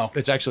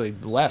 It's actually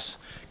less.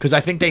 Because I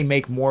think they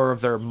make more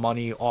of their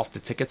money off the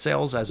ticket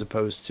sales as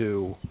opposed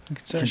to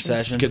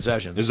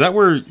concessions. Is that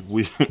where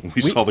we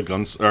saw the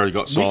guns or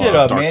saw We did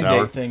a Dark mandate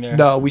Tower? thing there.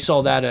 No, we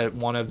saw that at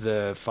one of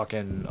the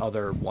fucking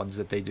other ones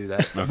that they do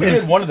that. We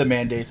did one of the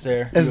mandates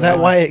there. Is that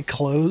why it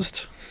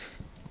closed?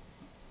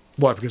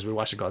 What? Because we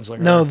watched the Gunslinger?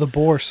 No, the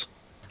Bourse.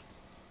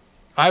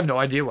 I have no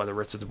idea why the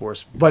Ritz at the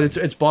Bourse, but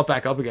it's bought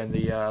back up again.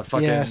 The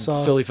fucking Yeah, I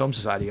saw it. Philly Film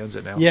Society owns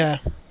it now. Yeah.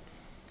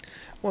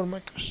 One of my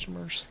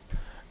customers.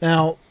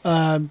 Now,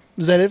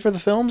 is that it for the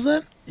films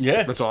then?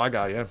 Yeah. That's all I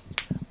got. Yeah.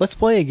 Let's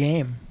play a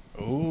game.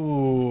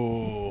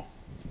 Ooh.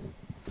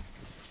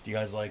 Do you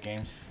guys like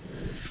games?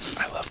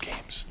 I love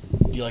games.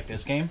 Do you like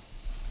this game?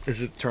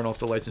 Is it turn off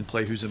the lights and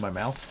play Who's in My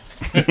Mouth?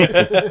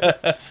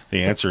 The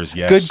answer is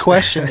yes. Good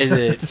question. Is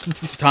it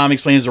Tom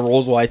explains the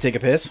rules while I take a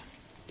piss?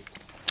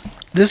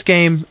 This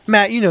game,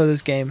 Matt, you know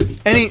this game.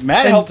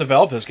 Matt helped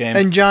develop this game.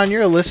 And John,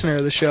 you're a listener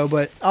of the show,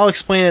 but I'll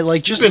explain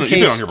it just in You've been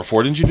case. on here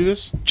before, didn't you do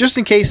this? Just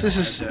in case this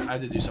is. I had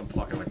to do some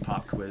fucking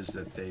pop quiz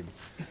that they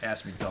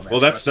asked me dumb.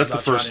 Well, that's the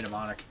first.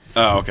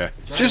 Oh, okay.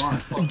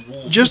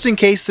 Just in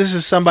case this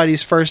is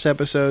somebody's first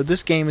episode,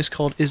 this game is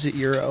called Is It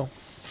Euro?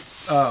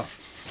 Oh,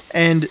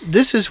 And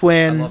this is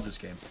when. I love this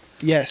game.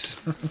 Yes.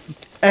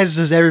 As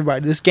does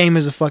everybody. This game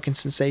is a fucking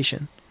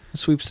sensation. It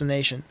sweeps the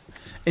nation.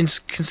 It's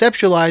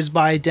conceptualized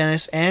by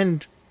Dennis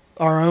and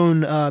our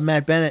own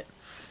Matt Bennett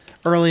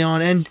early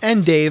on,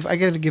 and Dave. I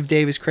got to give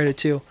Dave his credit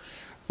too.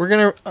 We're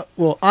gonna,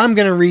 I'm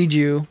gonna read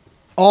you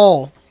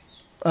all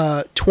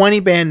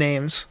 20 band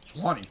names,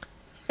 20.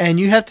 and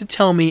you have to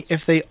tell me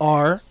if they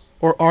are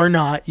or are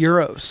not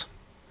Euros,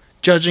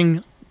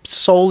 judging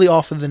solely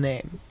off of the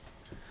name.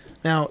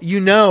 Now you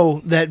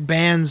know that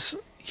bands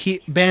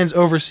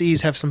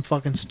overseas have some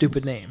fucking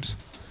stupid names.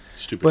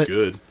 Stupid But-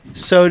 good.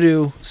 So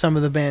do some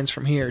of the bands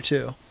from here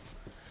too.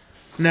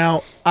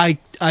 Now, I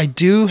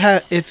do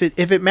have, if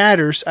it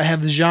matters, I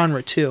have the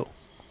genre too.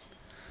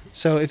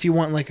 So if you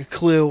want like a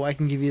clue, I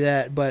can give you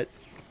that. But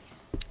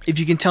if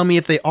you can tell me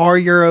if they are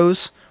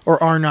Euros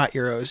or are not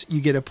Euros,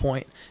 you get a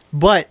point.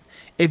 But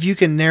if you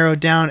can narrow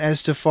down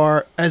as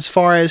far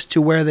as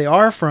to where they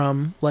are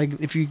from, like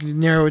if you can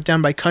narrow it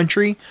down by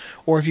country,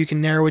 or if you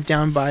can narrow it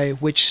down by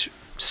which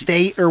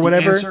state or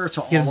whatever, The answer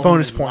to all you get a of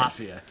bonus them is point.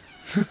 Latvia.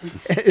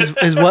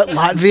 Is what,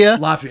 Latvia?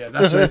 Latvia.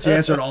 That's the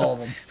answer to all of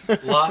them.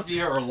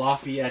 Latvia or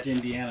Lafayette,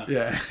 Indiana.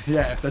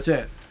 Yeah, that's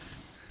it.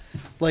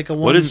 Like a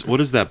What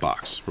is that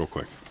box, real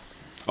quick?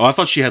 Oh, I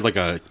thought she had like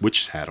a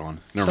witch's hat on.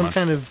 Never some mind.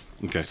 kind of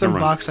Okay, some never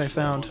mind. box I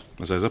found.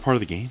 Is that part of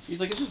the game? He's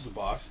like, it's just a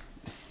box.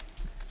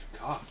 It's a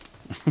cop.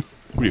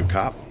 What are you, a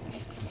cop?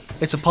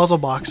 It's a puzzle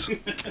box. You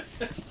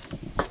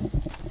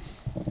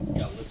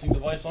got a listening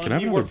device on. Can I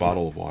have You another work-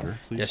 bottle of water,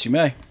 please? Yes, you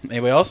may.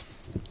 Anybody else?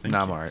 No,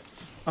 I'm alright.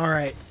 All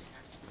right.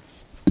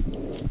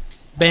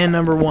 Band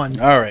number 1,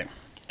 All right.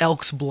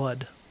 Elk's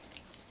Blood.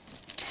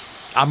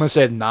 I'm gonna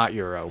say not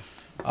Euro.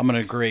 I'm gonna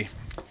agree.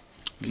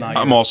 Not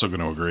I'm you. also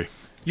going to agree.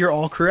 You're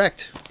all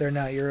correct. They're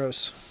not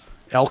Euros.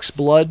 Elk's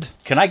Blood.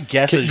 Can I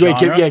guess a Wait,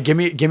 genre? give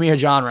me a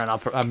genre,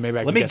 and maybe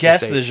I can Let me guess guess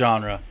the the state.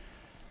 genre.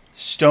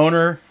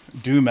 Stoner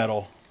doom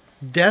metal.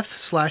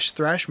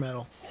 Death/thrash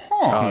metal.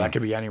 Oh, that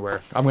could be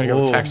anywhere. I'm gonna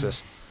go with Whoa.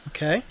 Texas.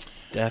 Okay.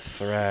 Death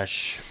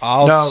thrash.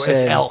 I'll No, say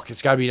it's elk.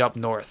 It's got to be up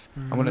north.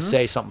 I'm gonna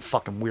say something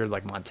fucking weird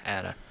like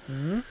Montana.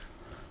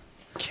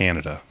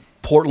 Canada.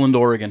 Portland,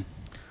 Oregon.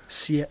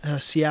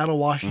 Seattle,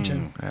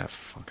 Washington. Ah,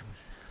 fucking.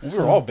 We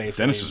were all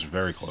basically Dennis is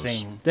very close.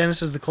 same.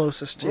 Dennis is the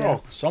closest. We're Yeah.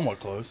 all somewhat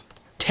close.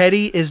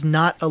 Teddy is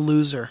not a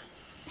loser.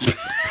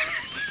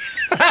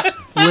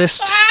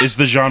 List Is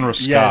the genre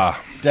ska? Yes,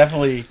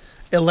 definitely.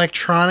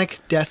 electronic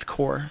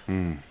deathcore.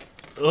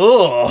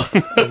 Ugh.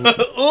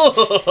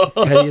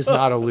 Teddy is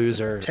not a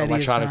loser. Teddy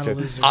is Electronic not a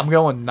Teddy. loser. I'm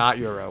going not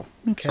Euro.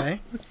 Okay.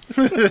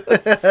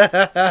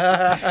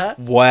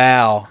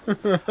 Wow.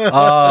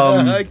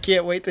 I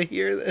can't wait to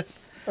hear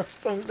this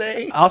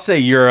someday. I'll say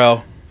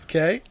Euro.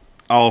 Okay.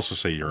 I'll also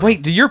say Euro.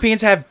 Wait, do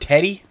Europeans have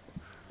Teddy?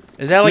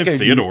 Is that we like have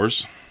a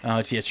Theodore's. Oh,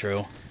 it's yeah,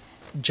 true.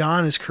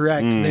 John is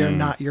correct. They are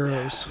not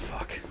Euros.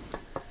 Fuck.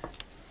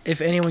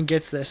 If anyone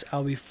gets this,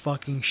 I'll be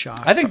fucking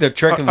shocked. I think the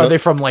trick of Are the, they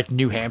from like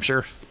New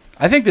Hampshire?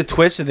 I think the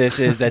twist of this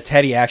is that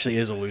Teddy actually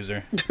is a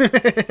loser.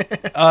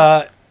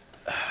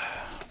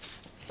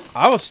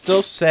 I will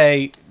still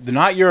say they're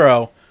not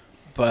Euro,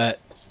 but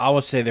I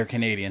will say they're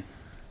Canadian.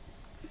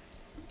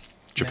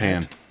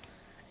 Japan.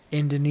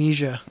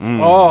 Indonesia.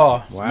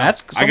 Oh,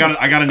 Matt's I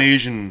got an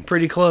Asian.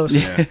 Pretty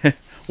close. Yeah.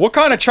 What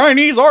kind of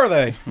Chinese are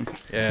they?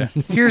 Yeah.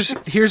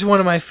 Here's one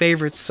of my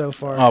favorites so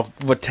far. Oh,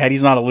 what?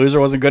 Teddy's not a loser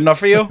wasn't good enough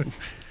for you?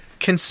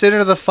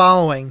 Consider the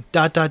following: ...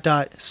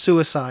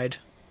 suicide.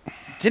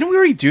 Didn't we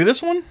already do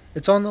this one?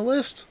 It's on the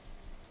list.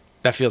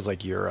 That feels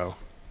like Euro.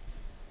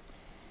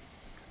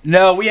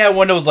 No, we had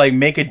one that was like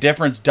make a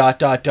difference. ... Kill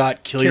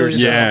Kill yourself.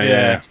 yourself.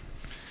 Yeah.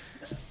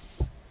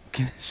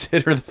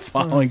 Consider the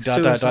following ...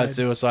 Suicide.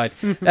 suicide.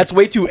 That's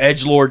way too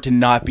edgelord to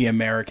not be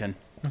American.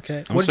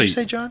 Okay. I'm What did gonna you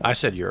say- say, John? I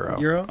said Euro.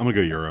 Euro. I'm gonna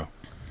go Euro.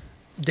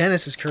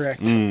 Dennis is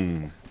correct.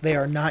 They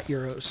are not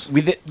Euros.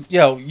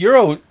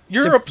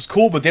 Europe is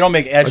cool, but they don't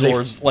make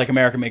edgelords like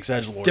America makes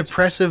edgelords.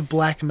 Depressive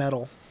black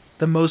metal.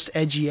 The most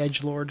edgy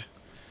edgelord.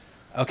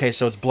 Okay,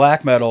 so it's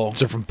black metal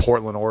They're from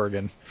Portland,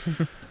 Oregon.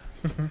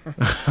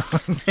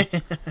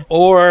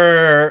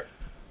 or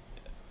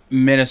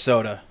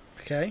Minnesota.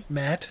 Okay.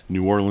 Matt.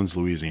 New Orleans,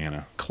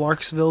 Louisiana.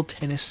 Clarksville,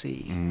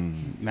 Tennessee.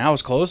 Now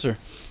it's closer.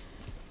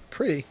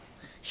 Pretty.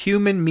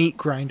 Human meat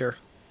grinder.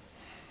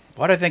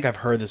 Why do I think I've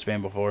heard this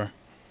band before?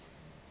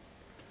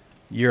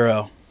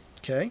 Euro.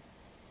 Okay.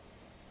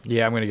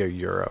 Yeah, I'm gonna go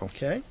Euro.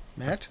 Okay.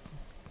 Matt.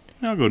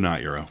 I'll go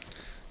not Euro.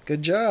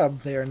 Good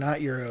job. They are not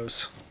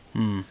Euros.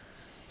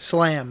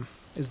 Slam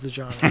is the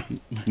genre.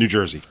 New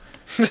Jersey.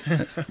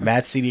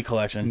 Matt CD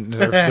collection.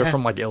 They're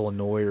from like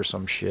Illinois or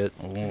some shit.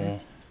 Oh.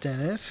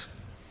 Dennis.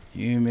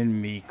 Human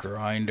meat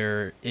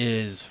grinder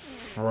is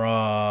from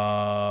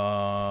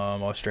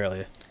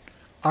Australia.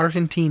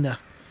 Argentina.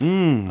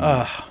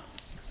 Ugh.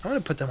 I'm going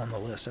to put them on the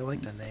list. I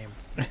like the name.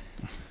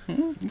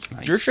 It's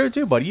nice. Your show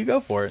too, buddy. You go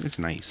for it. It's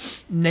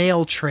nice.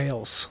 Nail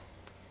trails.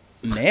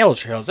 Nail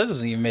trails. That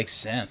doesn't even make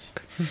sense.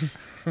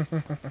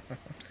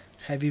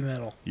 Heavy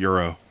metal.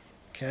 Euro.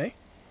 Okay.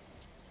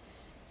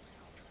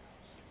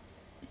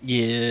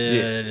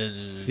 Yeah.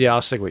 Yeah,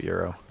 I'll stick with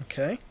Euro.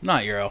 Okay.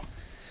 Not Euro.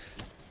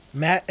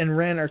 Matt and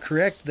Wren are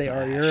correct. They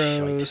are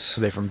Euros.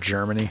 Are they from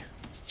Germany?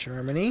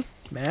 Germany.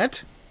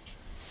 Matt.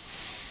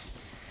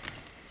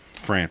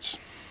 France.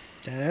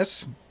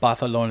 Dennis.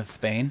 Barcelona,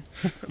 Spain.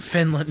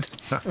 Finland.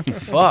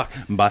 Fuck.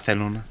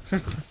 Barcelona.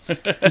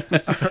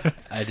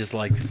 I just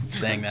like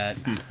saying that.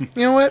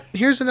 You know what?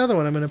 Here's another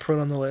one I'm going to put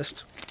on the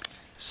list.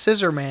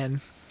 Scissor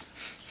Man.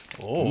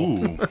 Oh.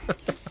 Ooh.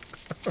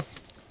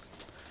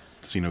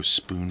 Does he know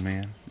Spoon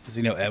Man? Does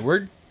he know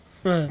Edward?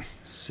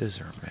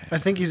 Scissor Man. I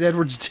think he's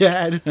Edward's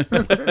dad.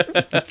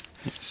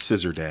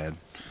 Scissor Dad.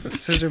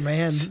 Scissor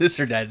Man.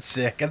 Scissor Dad's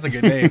sick. That's a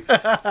good name. Do you think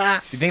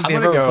I'm they've gonna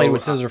ever go- played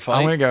with Scissor Fight?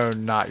 I'm gonna go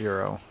not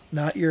Euro.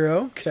 Not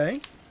Euro.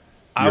 Okay.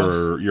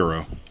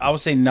 Euro. I would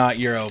say not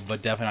Euro,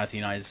 but definitely not the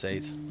United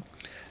States.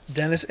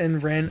 Dennis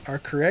and Wren are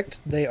correct.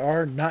 They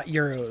are not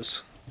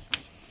Euros.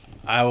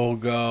 I will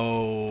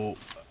go.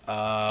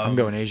 I'm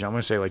going Asia. I'm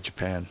gonna say like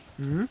Japan.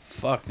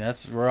 Fuck,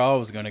 that's where I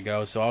was gonna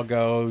go. So I'll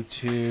go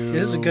to. It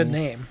is a good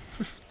name.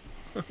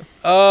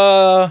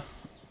 I'll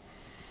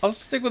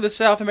stick with the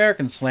South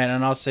American slant,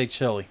 and I'll say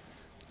Chile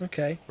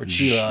Okay. or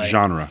Chile.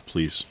 Genre,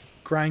 please.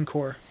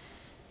 Grindcore.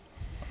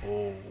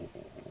 Oh.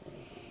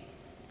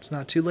 It's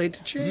not too late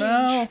to change.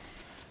 No.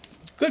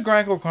 Good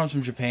grindcore comes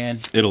from Japan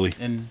Italy.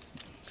 and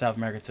South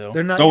America too.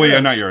 They're not. Oh, wait,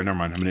 Euros. not Euro. Never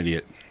mind. I'm an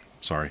idiot.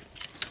 Sorry.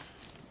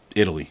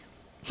 Italy.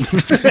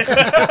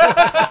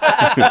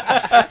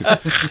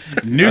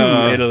 New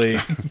Italy.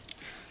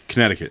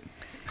 Connecticut.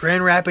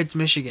 Grand Rapids,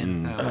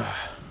 Michigan. All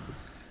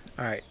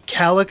right.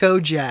 Calico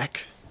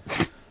Jack.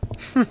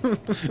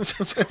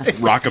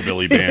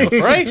 Rockabilly band.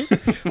 Right?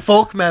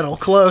 Folk metal.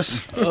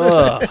 Close.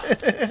 Ugh.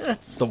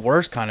 It's the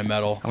worst kind of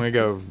metal. I'm gonna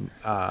go.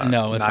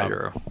 No, it's not not.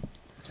 Euro.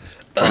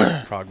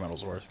 Prog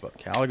metal's worse, but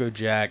Calico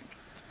Jack,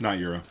 Not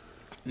Euro.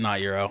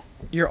 not Euro.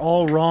 You're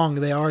all wrong.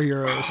 They are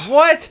Euros.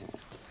 What?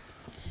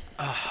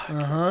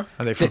 Are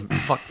they from?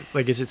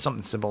 Like, is it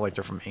something simple? Like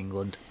they're from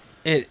England?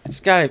 It's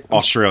got to.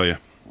 Australia.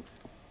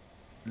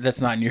 That's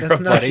not in Europe,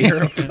 That's not buddy.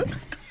 Europe.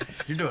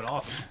 You're doing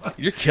awesome.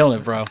 You're killing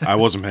it, bro. I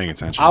wasn't paying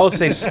attention. I will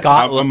say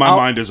Scotland. My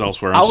mind is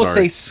elsewhere. I'm I will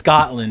sorry. say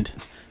Scotland.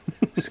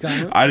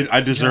 Scotland. I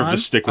deserve John? to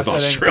stick with I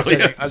said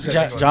Australia. I said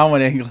England. John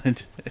went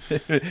England.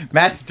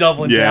 Matt's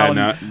doubling Yeah, down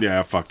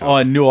I fucked up.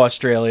 on New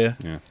Australia.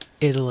 Yeah.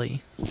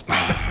 Italy.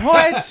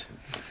 What?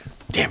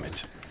 Damn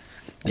it.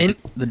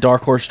 The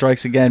dark horse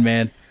strikes again,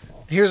 man.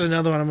 Here's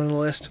another one I'm going to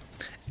list.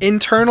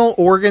 Internal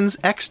organs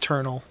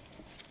external.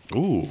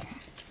 Ooh.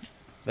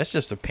 That's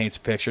just a paints a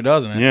picture,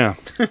 doesn't it? Yeah.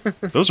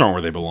 Those aren't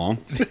where they belong.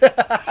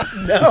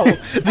 No,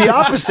 the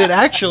opposite,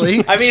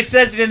 actually. I mean, it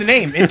says it in the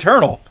name,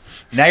 internal.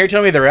 Now you're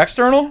telling me they're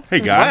external? Hey,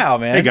 guy. Wow,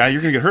 man. Hey, guy,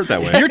 you're going to get hurt that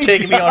way. You're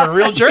taking me on a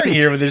real journey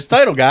here with this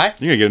title, guy.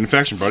 You're going to get an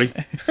infection, buddy.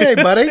 Hey,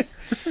 buddy.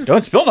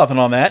 Don't spill nothing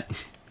on that.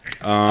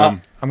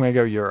 I'm gonna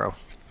go Euro.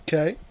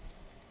 Okay.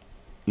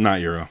 Not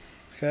Euro.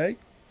 Okay.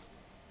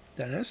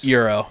 Dennis.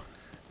 Euro.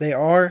 They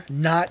are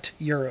not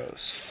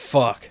Euros.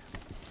 Fuck.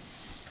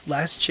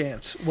 Last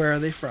chance. Where are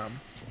they from?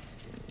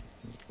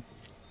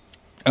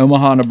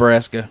 Omaha,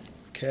 Nebraska.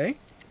 Okay.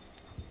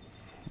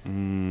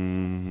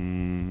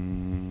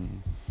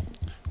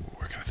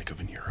 Where can I think of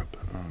in Europe?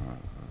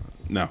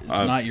 No. It's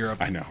not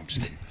Europe. I know. I'm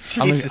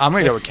just- I'm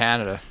gonna go with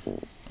Canada.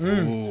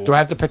 Ooh. Do I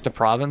have to pick the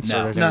province,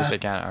 No. or can I Nah. say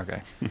Canada?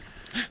 Okay.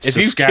 If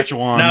you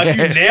Saskatchewan. Now, if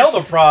you nail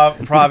the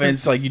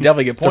province, like you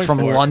definitely get They're points from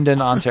for it.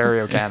 London,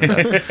 Ontario,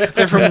 Canada.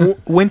 They're from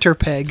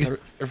Winterpeg.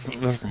 They're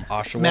from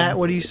Oshawa. Matt,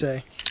 what do you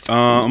say?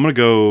 I'm going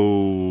to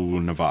go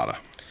Nevada.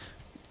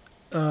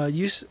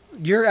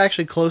 You're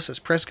actually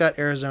closest. Prescott,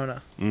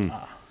 Arizona.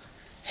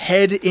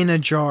 Head in a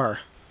jar.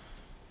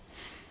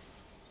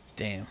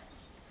 Damn.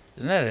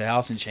 Isn't that a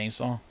Alice in Chains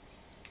song?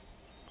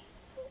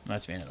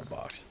 That's Man in a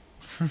Box.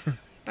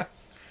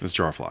 It's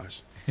jar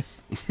flies.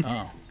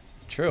 Oh,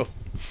 true.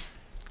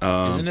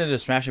 Isn't it a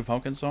Smashing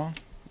Pumpkins song?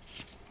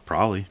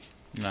 Probably.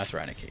 No, that's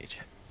right in a cage.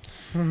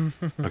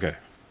 Okay.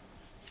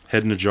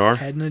 Head in a jar.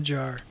 Head in a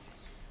jar.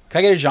 Can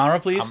I get a genre,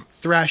 please?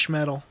 Thrash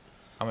metal.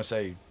 I'm gonna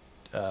say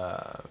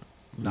not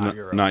N-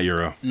 Euro. Not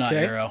Euro. Not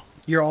Okay. Euro.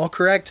 You're all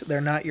correct. They're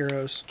not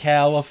Euros.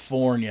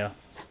 California.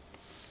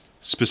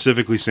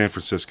 Specifically San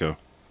Francisco.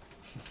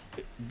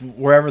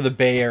 Wherever the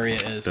Bay Area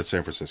is. That's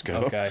San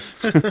Francisco. Okay.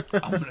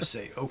 I'm gonna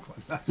say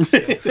Oakland.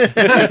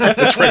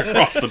 That's right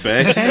across the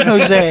bay. San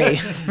Jose.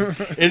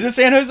 Is it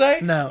San Jose?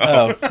 No.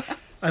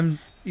 Oh.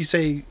 You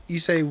say I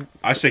say we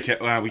I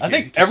can't.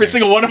 think every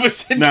single one of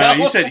us in No,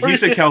 California. he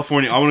said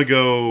California. I want to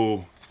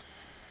go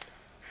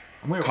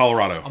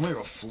Colorado. I'm gonna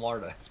go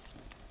Florida.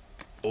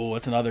 Oh,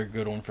 that's another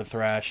good one for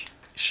thrash.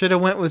 should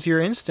have went with your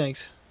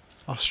instinct.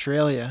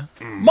 Australia.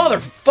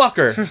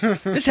 Motherfucker!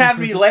 This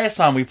happened to me last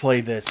time we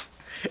played this.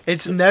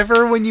 It's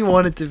never when you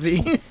want it to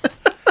be.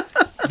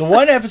 The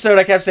one episode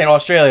I kept saying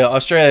Australia,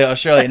 Australia,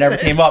 Australia, it never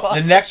came up.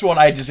 The next one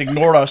I just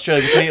ignored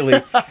Australia completely,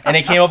 and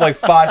it came up like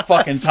 5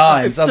 fucking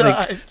times. I was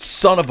like,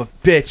 son of a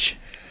bitch.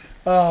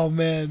 Oh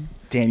man.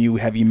 Damn you,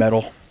 heavy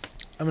metal.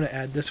 I'm gonna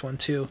add this one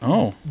too.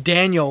 Oh.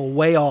 Daniel,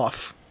 way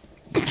off.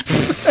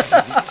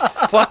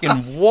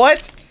 Fucking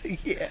what?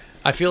 Yeah.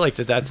 I feel like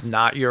that's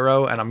not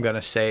Euro, and I'm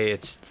gonna say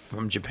it's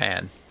from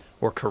Japan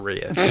or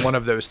Korea. One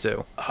of those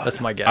two. That's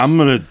my guess.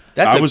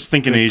 That's I a was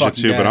thinking good Asia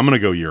fucking too, but guess. I'm gonna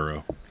go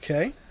Euro.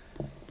 Okay.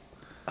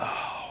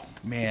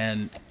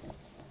 Man.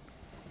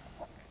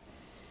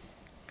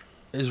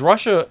 Is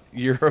Russia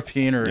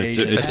European or It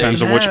Asian?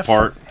 depends on which half.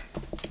 part.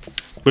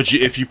 But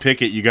if you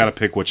pick it, you got to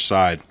pick which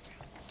side.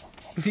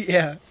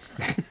 Yeah.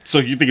 So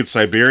you think it's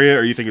Siberia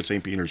or you think it's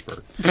St.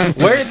 Petersburg?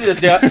 Where did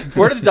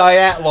the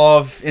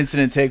Dyatlov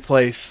incident take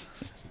place?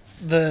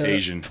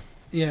 Asian.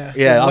 Yeah.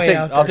 Yeah, way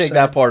I'll out take their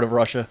that side. part of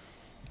Russia.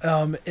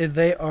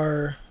 They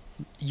are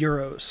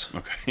euros.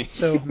 Okay.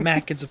 So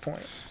Matt gets a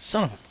point.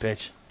 Son of a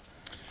bitch.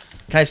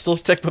 Can I still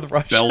stick with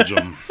Russia?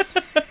 Belgium.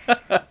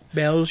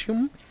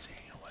 Belgium.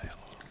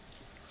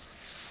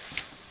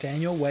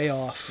 Daniel way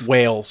off.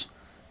 Wales.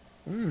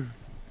 I'm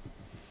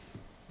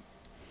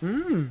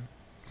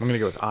gonna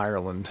go with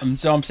Ireland.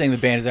 So I'm saying the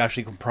band is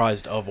actually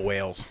comprised of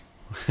whales.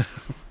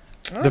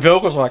 The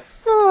vocals are like,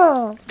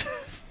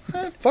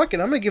 Fuck it,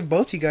 I'm gonna give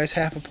both you guys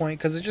half a point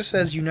because it just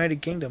says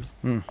United Kingdom.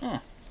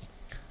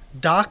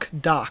 Doc.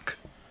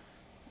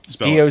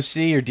 Spell it. DOC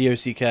or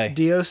DOCK?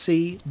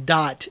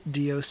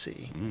 DOC.DOC.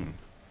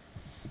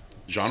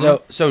 Genre?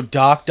 So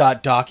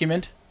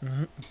doc.document?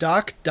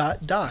 Doc.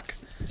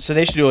 So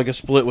they should do like a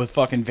split with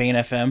fucking Vane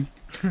FM.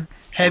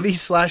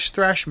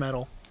 Heavy/thrash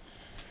metal.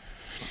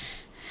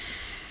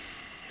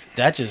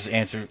 That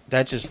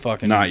just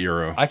fucking... Not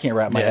Euro. I can't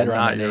wrap my head around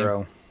not that name.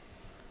 Euro.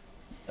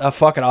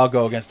 Fuck it, I'll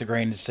go against the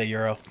grain and say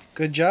Euro.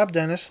 Good job,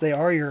 Dennis. They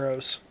are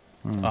euros.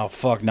 Oh,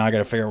 fuck, now I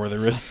gotta figure out where they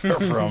really are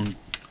from.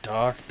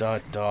 Doc.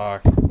 At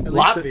least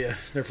Latvia.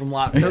 They're from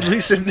Latvia. At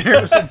least it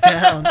narrows it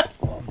down.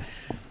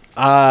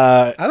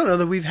 Uh, I don't know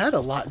that we've had a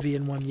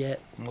Latvian one yet.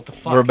 What the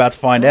fuck? we're about to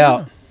find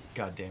out.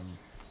 Goddamn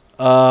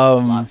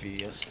Um,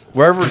 Latvians.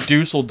 wherever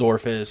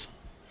Dusseldorf is.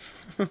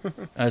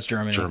 That's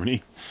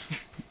Germany.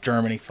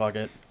 Germany, fuck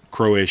it.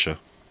 Croatia.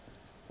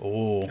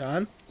 Oh.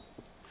 John?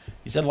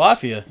 You said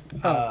Latvia.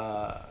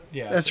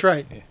 Yeah. That's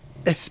right. Yeah.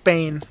 It's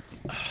Spain.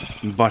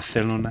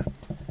 Barcelona.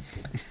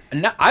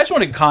 And now, I just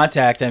want to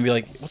contact them and be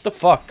like, what the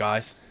fuck,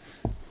 guys?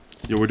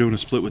 Yo, we're doing a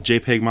split with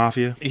JPEG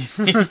Mafia.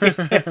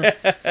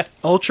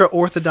 Ultra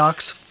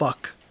Orthodox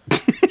fuck.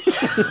 Put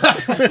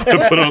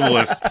it on the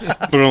list.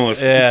 Put it on the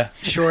list. Yeah.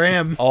 Sure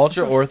am.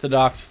 Ultra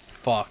Orthodox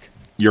fuck.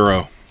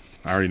 Euro.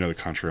 I already know the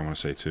country I want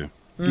to say too.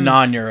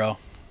 Non-Euro.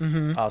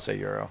 I'll say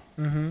Euro.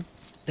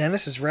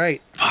 Dennis is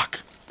right.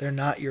 Fuck. They're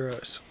not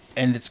euros.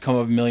 And it's come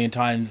up a million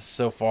times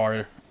so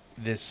far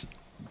this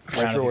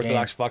round of the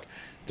Orthodox game. fuck.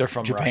 They're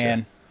from Japan.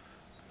 Russia.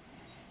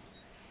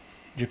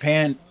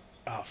 Japan.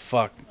 Oh,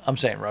 fuck. I'm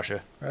saying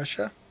Russia.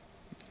 Russia.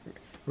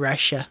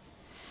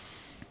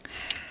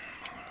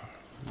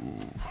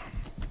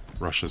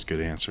 Russia's a good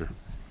answer.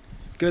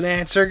 Good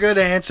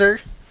answer.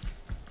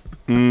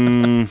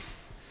 I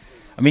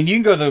mean, you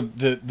can go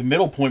the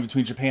middle point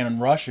between Japan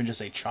and Russia and just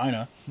say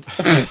China.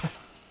 It's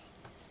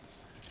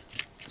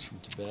from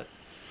Tibet.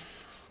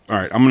 All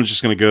right, I'm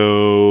just gonna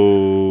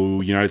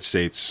go United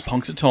States,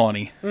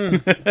 Punxsutawney.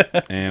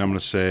 and I'm gonna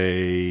say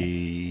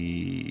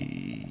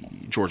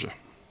Georgia.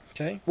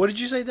 Okay. What did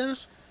you say,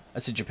 Dennis? I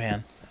said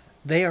Japan.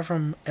 They are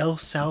from El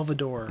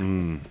Salvador. So you're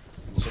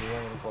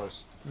not even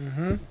close.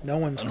 No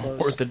one's close.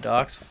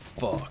 Orthodox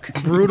fuck.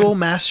 Brutal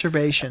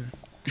masturbation.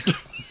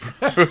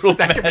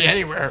 That could be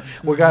anywhere.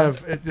 What kind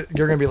of?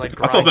 You're gonna be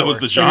like. I thought that was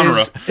the grindcore.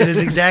 genre. It is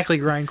exactly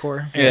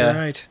grindcore. Yeah.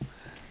 You're right.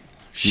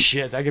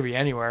 Shit, that could be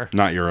anywhere.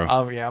 Not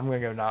Euro. Yeah, I'm gonna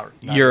go not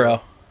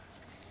Euro.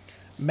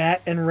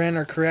 Matt and Wren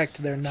are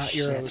correct. They're not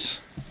euros.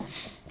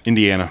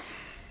 Indiana.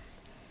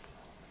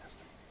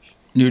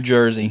 New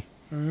Jersey.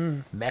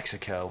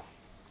 Mexico.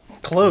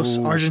 Close.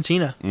 Ooh.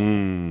 Argentina.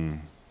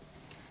 Mm.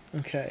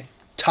 Okay.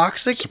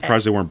 Toxic.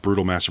 Surprised they weren't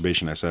brutal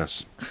masturbation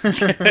SS.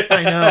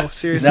 I know.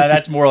 Seriously. No,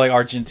 that's more like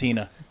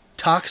Argentina.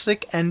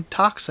 Toxic and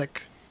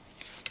toxic.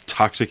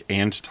 Toxic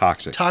and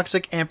toxic.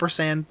 Toxic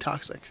ampersand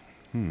toxic.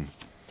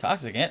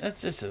 Toxic.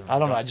 That's just a... I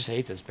don't know. I just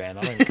hate this band.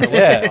 I don't even care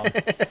where Yeah.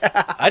 they're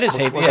from. I just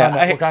hate... What Yeah, kind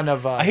of- I, what kind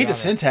of, I hate the genre?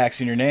 syntax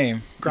in your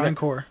name.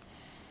 Grindcore.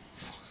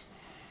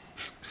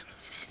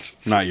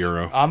 Not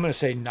Euro. I'm gonna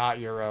say not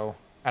Euro,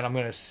 and I'm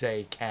gonna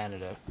say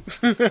Canada.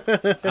 I'm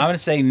going to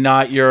say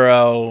not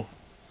Euro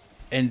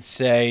and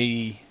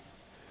say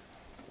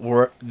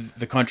we're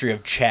the country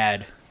of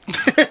Chad.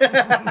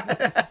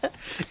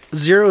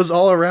 Zeros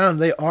all around.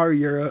 They are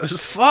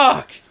euros.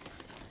 Fuck!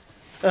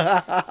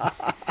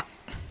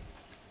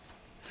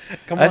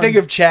 Come I on. think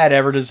if Chad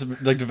ever just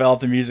like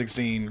developed the music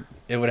scene,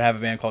 it would have a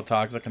band called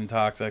Toxic and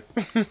Toxic.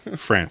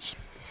 France.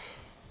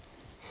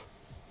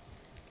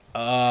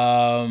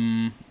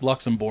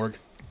 Luxembourg.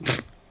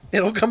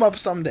 It'll come up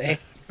someday.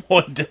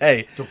 One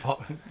day. It's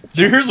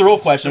Dude, here's the real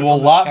question. They're Will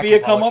from the Czech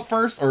Latvia come Republic. up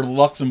first or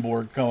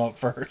Luxembourg come up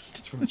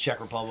first? from the Czech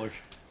Republic.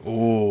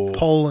 Ooh.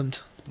 Poland.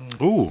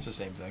 Ooh. It's the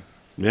same thing.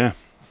 Yeah.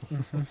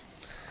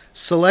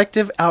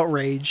 Selective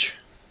outrage.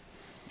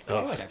 I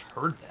feel like I've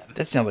heard that.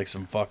 That sounds like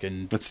some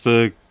fucking... That's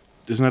the...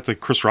 Isn't that the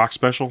Chris Rock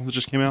special that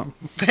just came out?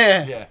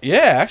 Yeah, Yeah,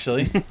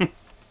 actually.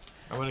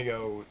 I'm gonna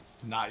go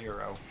not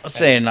Euro. Let's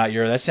say not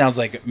Euro. That sounds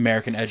like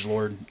American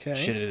edgelord Okay,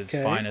 shit at its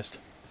okay. finest.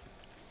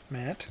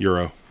 Matt.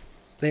 Euro.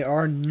 They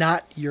are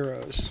not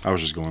euros. I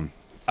was just going.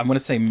 I'm going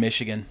to say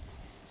Michigan.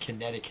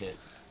 Connecticut.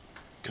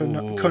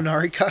 Ooh.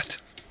 Connecticut.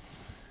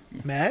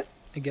 Matt,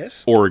 I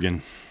guess.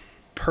 Oregon.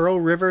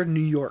 Pearl River, New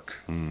York.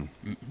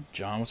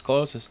 John was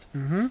closest.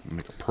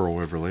 Make a Pearl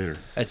River later.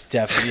 That's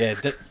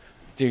definitely... Yeah,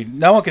 dude,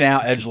 no one can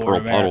out edgelord Pearl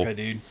America,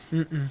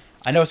 Puddle. dude.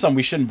 I know it's something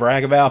we shouldn't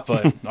brag about,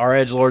 but our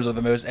edgelords are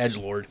the most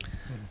edgelord.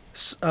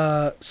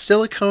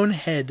 Silicone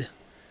head.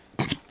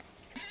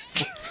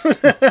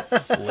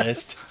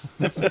 List.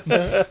 What's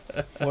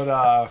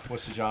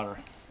the genre?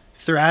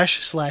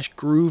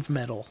 thrash/groove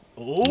metal.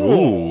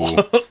 Ooh.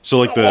 So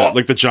like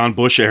the John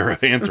Bush era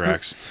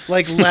Anthrax.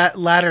 Like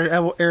latter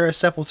era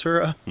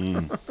Sepultura.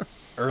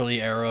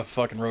 Early era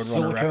fucking Roadrunner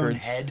Silicone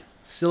records. head.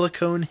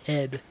 Silicone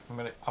head.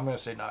 I'm gonna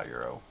say not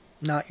Euro.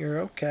 Not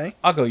Euro. Okay.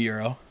 I'll go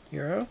Euro.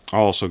 Euro.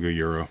 I'll also go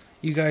Euro.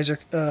 You guys are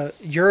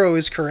Euro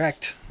is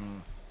correct.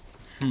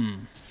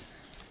 Can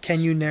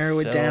you narrow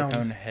it Silicone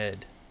down?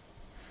 head.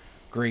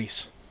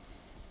 Greece.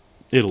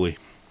 Italy.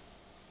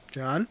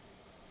 John?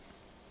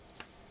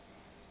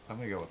 I'm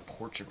gonna go with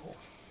Portugal.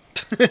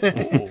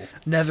 Ooh.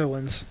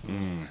 Netherlands.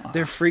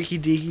 They're freaky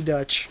deaky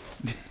Dutch.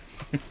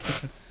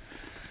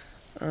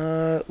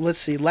 Let's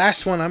see.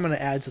 Last one I'm going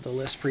to add to the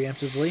list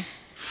preemptively.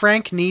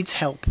 Frank needs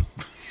help.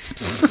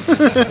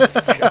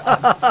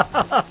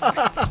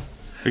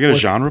 I get a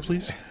genre,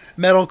 please.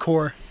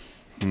 Metalcore.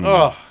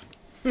 Oh.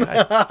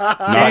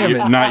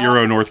 Not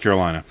Euro, North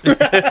Carolina.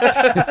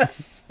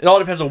 It all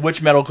depends on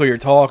which metalcore you're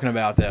talking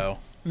about, though.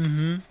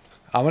 I'm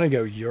gonna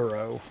go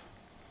Euro.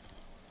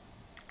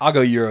 I'll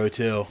go Euro,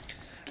 too.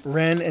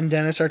 Wren and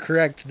Dennis are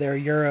correct. They're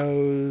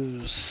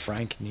Euros.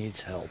 Frank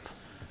needs help.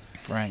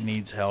 Frank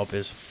needs help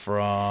is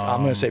from...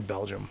 I'm gonna say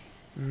Belgium.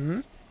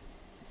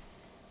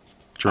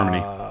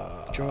 Germany.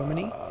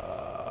 Germany.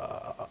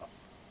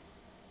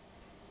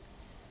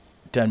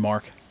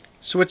 Denmark.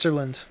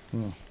 Switzerland.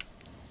 All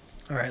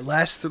right,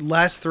 last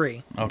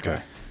three.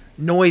 Okay.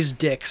 Noise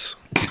dicks.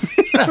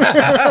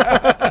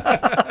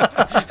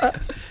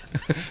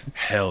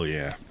 Hell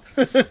yeah.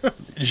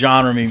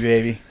 Genre me,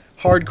 baby.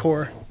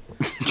 Hardcore.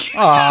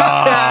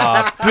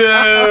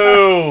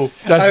 Boo!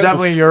 That's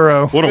definitely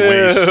Euro. What a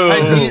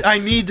waste. I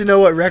need to know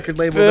what record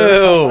label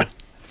they're on. Boo!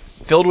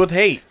 Filled with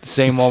hate.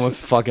 Same one with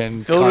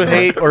fucking. Filled with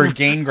Conrad. hate or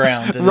Gain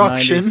Ground in the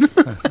Ruction.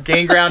 90s.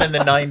 Gain Ground in the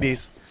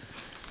 90s.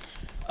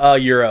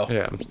 Euro.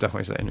 Yeah, I'm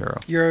definitely saying Euro.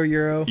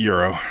 Euro.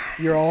 Euro.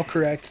 You're all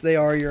correct. They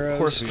are Euros. Of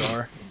course we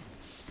are.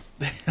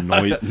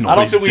 Noise I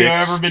don't think we've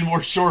dicks. ever been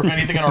more sure of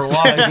anything in our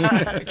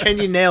lives. Can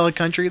you nail a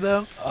country,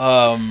 though?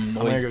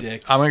 Noise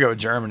dicks. I'm gonna go with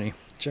Germany.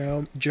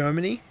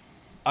 Germany?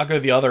 I'll go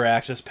the other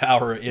Axis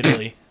power,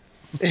 Italy.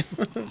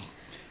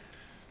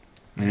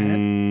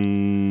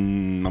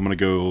 I'm gonna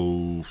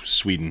go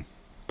Sweden.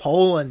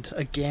 Poland,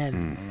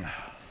 again.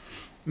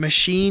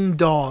 Machine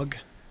Dog.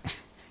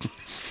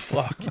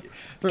 Fuck.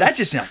 That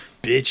just sounds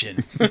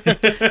bitchin'.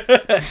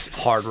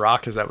 Hard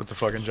rock, is that what the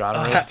fucking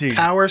genre is? Dude.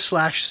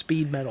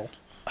 Power/speed metal.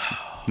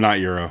 Not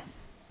Euro.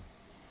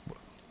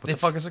 What the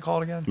fuck is it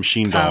called again?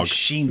 Machine Dog.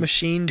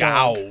 Machine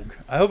Dog. Dog.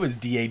 I hope it's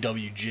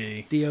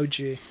DAWG.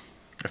 DOG.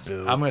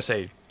 Boo. I'm gonna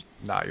say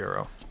not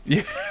Euro.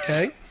 Yeah.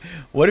 Okay.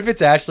 What if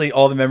it's actually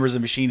all the members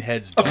of Machine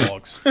Head's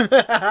dogs?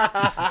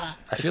 I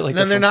feel like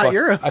Then they're not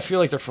Euros. I feel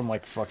like they're from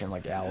like fucking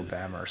like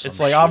Alabama or something. It's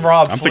like I'm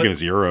Rob. I'm thinking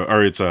it's Euro,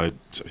 or it's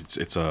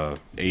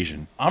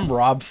Asian. I'm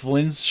Rob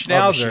Flynn's Machine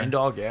Schnauzer.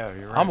 Dog. Yeah,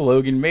 you're right. I'm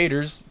Logan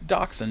Mader's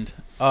Dachshund.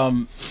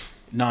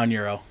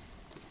 Non-Euro.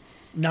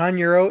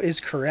 Non-Euro is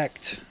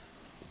correct.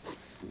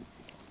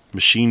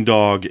 Machine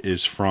Dog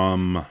is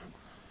from.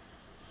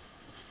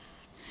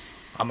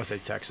 I'm gonna say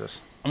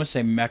Texas. I'm gonna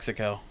say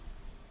Mexico.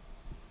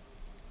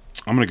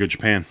 I'm gonna go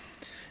Japan.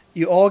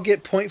 You all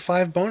get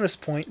 0.5 bonus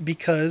point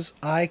because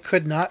I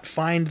could not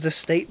find the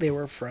state they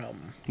were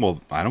from.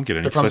 Well, I don't get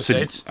any. They're from 'cause the I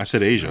said States? I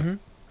said Asia.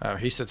 Oh,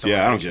 he said.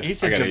 Yeah, I don't Asian. get. He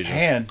said I got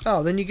Japan.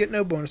 Oh, then you get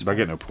no bonus Asia. I point.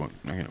 get no point.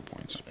 I get no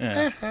points.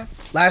 Yeah.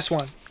 Last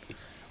one.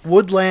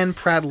 Woodland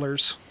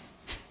Prattlers.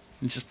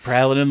 Just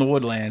prattling in the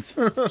woodlands.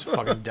 It's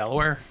fucking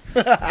Delaware.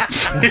 This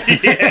I'm neck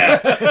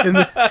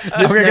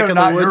gonna go of the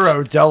not woods.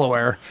 Euro,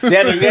 Delaware. They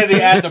had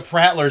to add the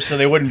prattlers so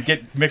they wouldn't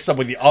get mixed up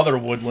with the other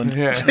woodland.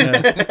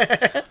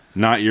 Yeah.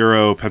 Not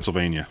Euro,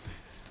 Pennsylvania.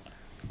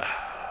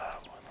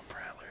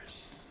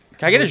 Prattlers.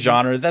 Can I get a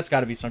genre? That's got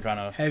to be some kind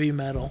of Heavy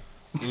metal.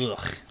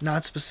 ugh.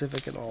 Not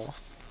specific at all.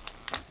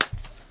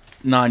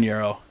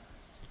 Non-Euro.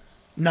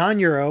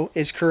 Non-Euro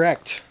is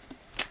correct.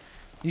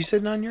 You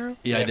said non-Euro?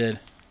 Yeah, I Yeah. did.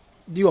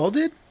 You all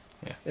did?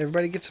 Yeah.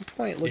 Everybody gets a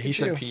point. Look He at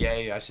said you.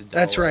 PA. I said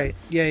Delaware. That's right.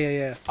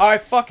 Yeah. All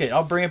right, fuck it.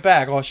 I'll bring it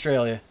back.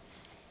 Australia.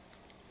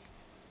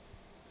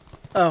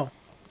 Oh,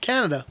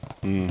 Canada.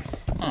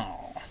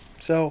 Oh.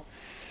 So,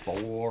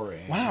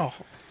 Boring. wow.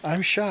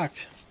 I'm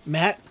shocked.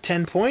 Matt,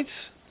 10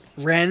 points.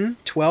 Wren,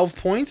 12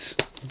 points.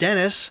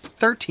 Dennis,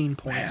 13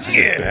 points.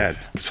 Bad.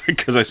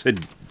 Because I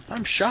said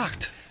I'm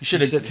shocked. You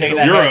should said have taken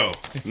that. Euro.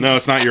 No,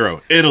 it's not Euro.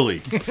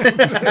 Italy. Because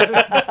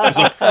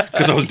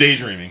I was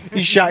daydreaming.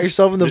 You shot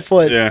yourself in the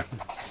foot. Yeah.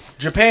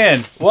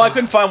 Japan. Well, I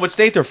couldn't find what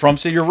state they're from,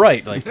 so you're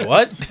right. Like,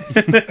 what?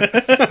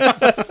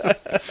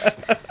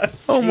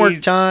 Homework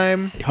Jeez.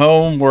 time.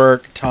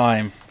 Homework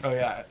time. Oh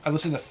yeah, I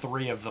listened to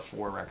 3 of the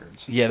 4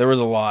 records. Yeah, there was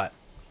a lot.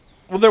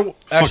 Well, there. Fuck,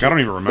 Actually, I don't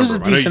even remember. There's a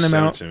them. I know you decent sent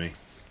amount. it to me.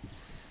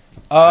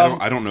 Um,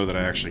 I don't know that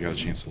I actually got a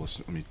chance to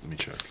listen. Let me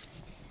check.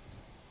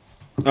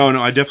 Oh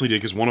no, I definitely did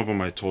because one of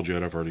them I told you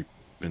I've already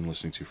been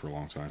listening to for a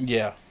long time.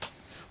 Yeah.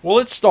 Well,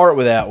 let's start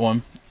with that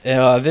one.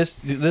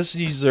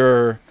 These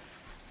are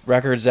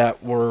records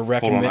that were Hold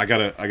recommended.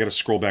 on, I gotta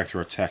scroll back through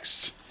our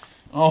texts.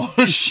 Oh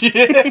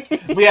shit!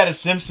 We had a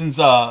Simpsons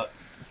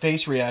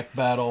face react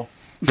battle.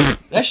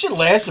 That shit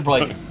lasted for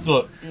like,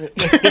 look.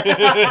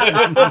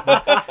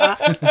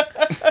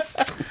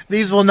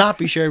 These will not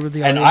be shared with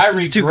the audience. And I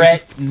It's too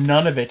regret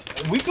none of it.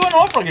 We going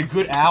on for like a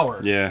good hour.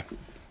 Yeah.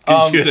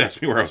 You had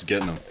asked me where I was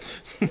getting them.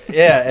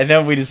 Yeah, and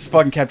then we just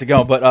fucking kept it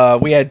going.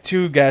 But we had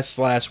two guests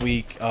last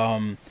week,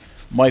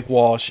 Mike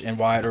Walsh and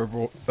Wyatt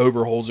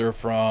Oberholzer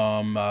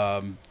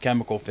from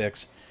Chemical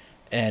Fix.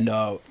 And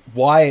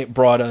Wyatt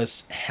brought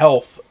us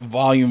Health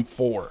Volume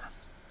 4.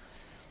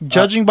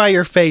 Judging by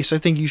your face, I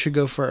think you should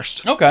go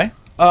first. Okay.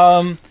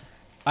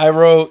 I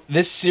wrote,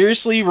 this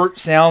seriously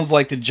sounds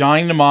like the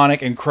Johnny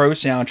Mnemonic and Crow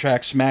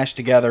soundtrack smashed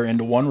together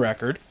into one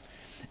record.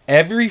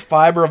 Every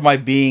fiber of my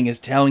being is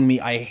telling me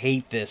I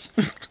hate this,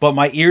 but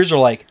my ears are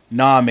like,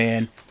 nah,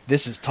 man,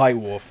 this is Tight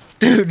Wolf.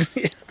 Dude.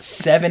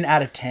 7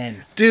 out of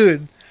 10.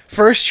 Dude.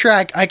 First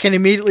track, I can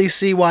immediately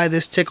see why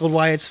this tickled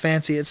Wyatt's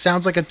fancy. It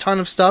sounds like a ton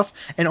of stuff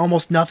and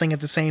almost nothing at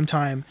the same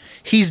time.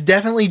 He's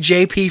definitely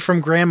JP from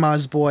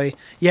Grandma's Boy.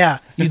 Yeah,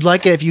 you'd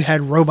like it if you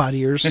had robot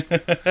ears.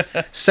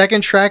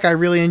 Second track, I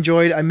really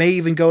enjoyed. I may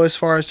even go as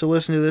far as to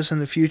listen to this in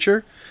the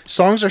future.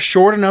 Songs are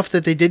short enough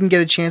that they didn't get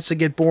a chance to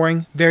get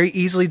boring. Very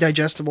easily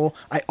digestible.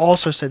 I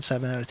also said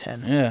 7 out of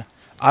 10. Yeah.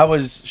 I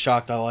was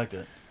shocked I liked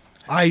it.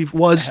 I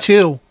was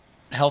too.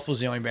 Health was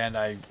the only band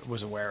I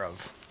was aware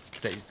of.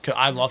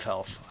 I love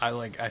Health.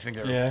 I think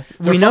they're. Yeah.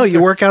 We know you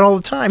work out all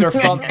the time. They're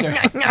from.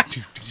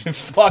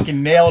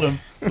 Fucking nailed him.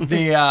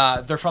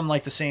 They're from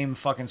like the same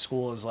fucking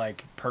school as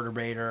like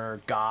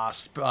Perturbator,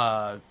 Gosp,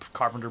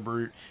 Carpenter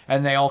Brute,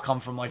 and they all come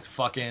from like the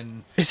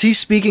fucking. Is he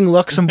speaking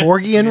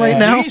Luxembourgian right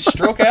now? He's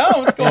stroke out.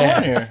 What's going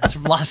on here? It's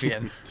from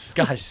Latvian,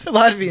 guys.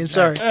 Latvian,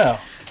 sorry. Yeah.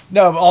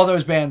 No, but all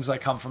those bands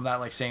like come from that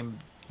like same.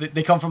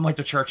 They come from like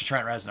the Church of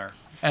Trent Reznor.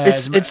 And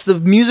It's the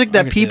music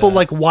that can see people that.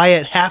 like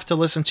Wyatt have to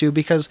listen to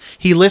because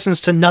he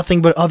listens to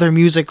nothing but other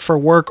music for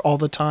work all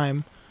the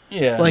time.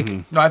 Yeah. Like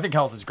No, I think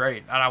Health is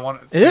great, and I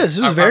want It is.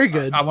 It was very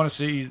good. I want to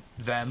see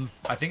them.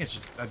 I think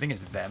it's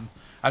them.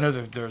 I know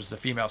that there's the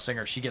female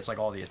singer. She gets like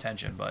all the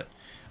attention, but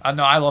I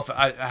know I love.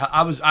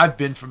 I've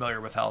been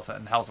familiar with Health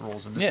and Health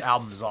rules, and this Yeah.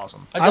 album is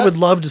awesome. I would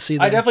love to see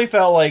them. I definitely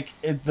felt like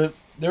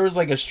there was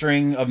like a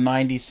string of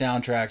 90s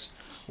soundtracks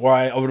where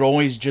I would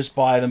always just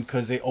buy them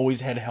because they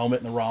always had Helmet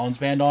and the Rollins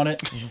Band on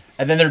it.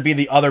 And then there'd be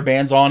the other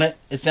bands on it.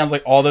 It sounds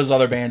like all those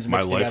other bands My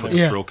mixed Life together. with the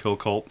Yeah. Thrill Kill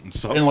Cult and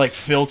stuff. And like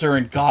Filter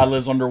and God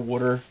Lives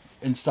Underwater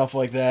and stuff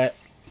like that.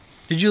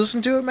 Did you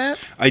listen to it, Matt?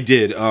 I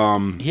did.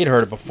 He had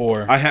heard it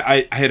before.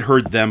 I had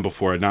heard them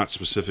before, not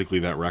specifically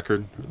that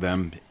record.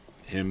 Them,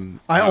 him.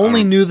 I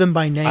only knew them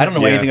by name. I don't know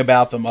Yeah. anything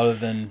about them other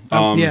than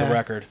yeah. the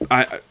record.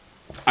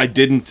 I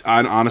didn't.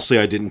 Honestly,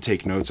 I didn't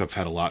take notes. I've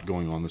had a lot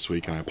going on this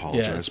week, and I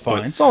apologize. Yeah, it's But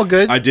fine. It's all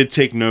good. I did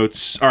take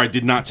notes, or I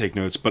did not take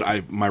notes.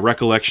 But my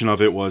recollection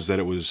of it was that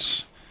it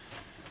was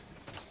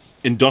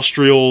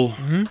industrial,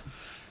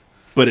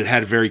 but it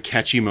had very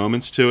catchy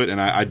moments to it,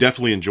 and I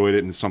definitely enjoyed it,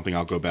 and it's something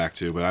I'll go back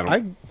to. But I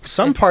don't.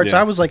 Some parts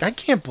Yeah. I was like, I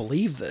can't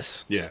believe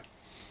this. Yeah.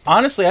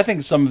 Honestly, I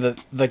think some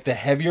of the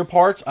heavier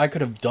parts I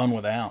could have done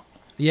without.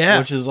 Yeah.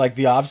 Which is like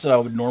the opposite I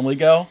would normally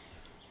go.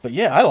 But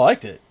yeah, I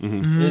liked it.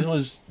 It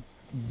was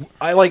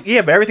but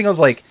everything I was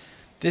like,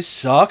 this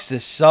sucks,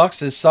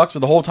 but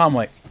the whole time I'm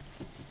like,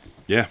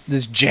 Yeah.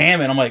 this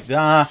jamming, I'm like,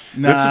 nah.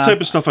 That's the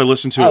type of stuff I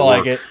listen to I at like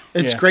work. it.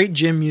 It's Yeah. great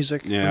gym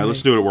music. Yeah, for I me.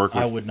 listen to it at work.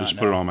 I would not just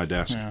put it know. on my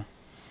desk. Yeah.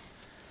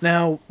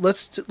 Now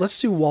let's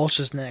do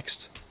Walsh's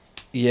next.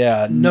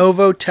 Yeah.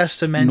 Novo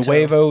Testamento.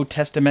 Nuevo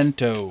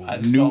Testamento.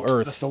 New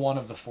Earth. That's the one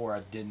of the four I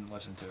didn't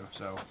listen to.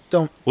 So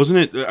Don't Wasn't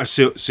it? I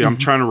see. I'm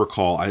trying to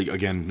recall.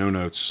 Again, no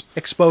notes.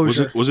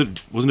 exposure. Wasn't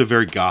it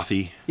very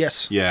gothy?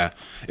 Yes. Yeah,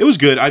 it was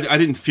good. I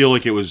didn't feel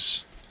like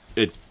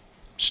it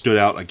stood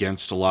out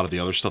against a lot of the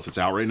other stuff that's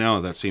out right now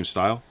of that same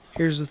style.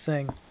 Here's the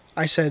thing.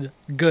 I said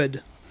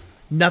good.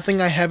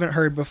 Nothing I haven't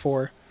heard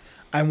before.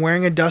 I'm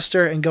wearing a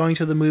duster and going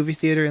to the movie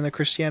theater in the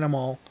Christiana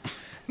Mall.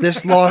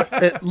 This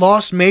it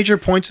lost major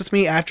points with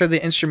me after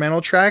the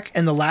instrumental track,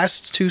 and the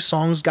last two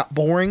songs got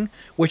boring,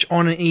 which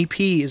on an EP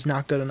is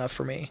not good enough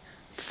for me.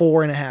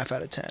 4.5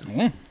 out of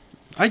 10.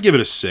 I'd give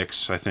it a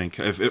 6. I think,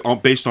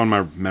 based on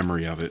my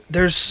memory of it.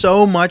 There's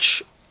so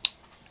much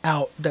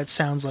out that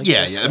sounds like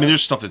Yeah, this, yeah. I though, mean,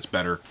 there's stuff that's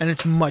better. and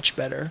it's much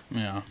better.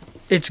 Yeah.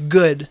 It's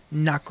good,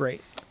 not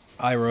great.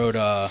 I wrote,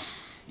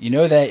 you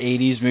know that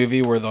 80s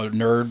movie where the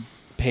nerd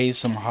pays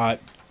some hot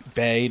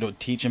bae to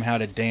teach him how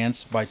to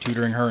dance by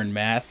tutoring her in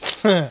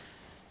math? And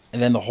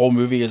then the whole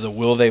movie is a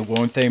will they,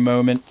 won't they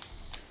moment.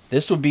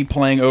 This would be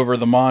playing over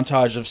the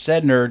montage of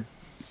said nerd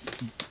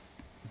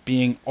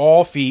being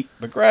all feet,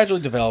 but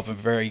gradually developing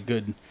very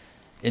good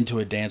into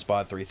a Dance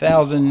Bod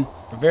 3000.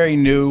 Very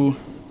new,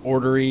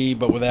 ordery,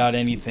 but without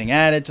anything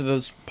added to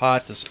this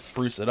pot to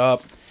spruce it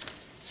up.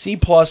 C+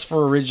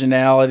 for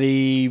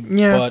originality,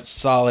 Yeah. but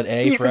solid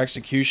A for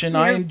execution.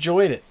 I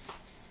enjoyed it.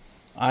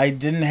 I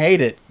didn't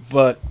hate it,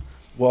 but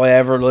will I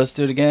ever listen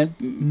to it again?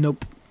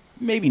 Nope.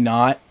 Maybe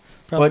not.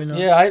 Probably but not.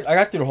 yeah, I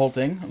got through the whole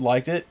thing.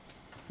 Liked it.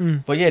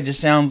 But yeah, it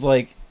just sounds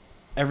like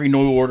every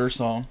New Order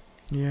song.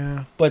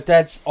 Yeah. But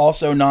that's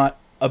also not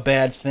a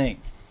bad thing.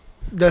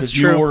 That's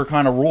New true. Order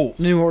kind of rules.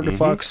 New Order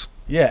fucks.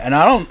 Yeah, and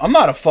I'm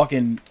not a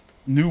fucking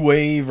new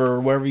wave or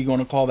whatever you're going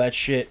to call that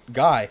shit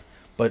guy,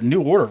 but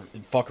New Order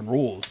fucking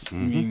rules. I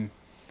mean,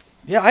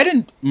 yeah,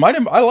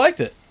 I liked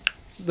it.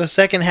 The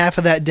second half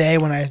of that day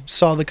when I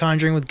saw The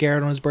Conjuring with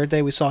Garrett on his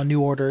birthday, we saw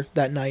New Order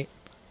that night.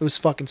 It was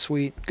fucking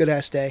sweet. Good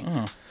ass day.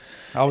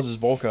 How was his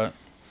bowl cut?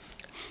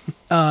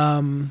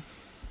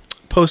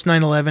 Post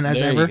 9/11 as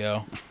there ever. You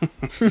go.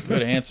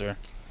 Good answer.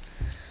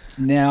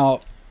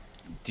 Now,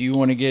 do you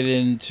want to get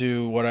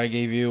into what I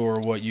gave you or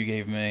what you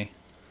gave me?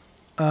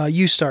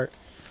 You start.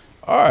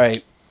 All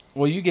right.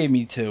 Well, you gave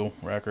me 2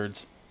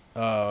 records.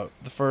 The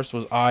first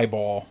was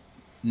Eyeball,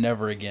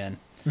 Never Again.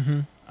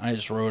 I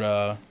just wrote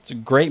it's a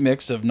great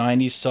mix of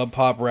 90s sub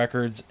pop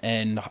records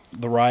and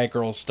the Riot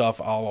Girls stuff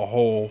a la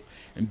Hole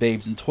and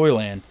Babes in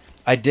Toyland.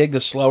 I dig the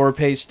slower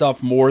paced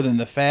stuff more than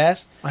the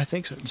fast. I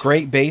think so.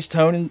 Great bass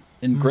tone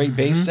and great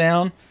bass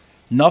sound.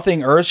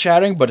 Nothing earth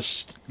shattering, but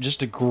it's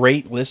just a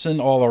great listen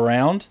all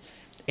around.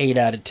 8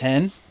 out of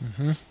 10.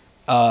 Then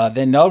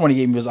another one he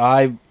gave me was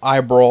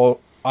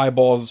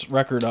Eyeball's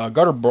record,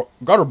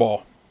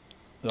 Gutterball.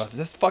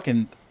 That's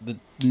fucking, the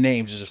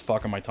names are just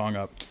fucking my tongue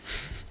up.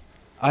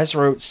 I just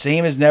wrote,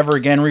 same as Never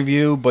Again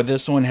review, but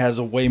this one has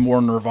a way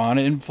more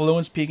Nirvana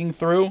influence peeking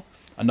through.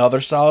 Another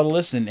solid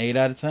listen, 8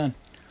 out of 10.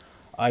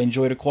 I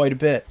enjoyed it quite a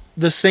bit.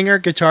 The singer,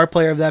 guitar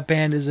player of that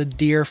band is a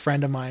dear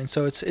friend of mine,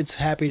 so it's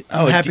happy.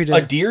 I'm happy to.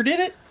 A deer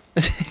did it?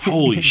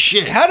 Holy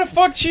shit! How the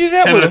fuck did she do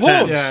that 10 with out of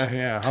 10. hooves?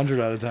 Yeah, 100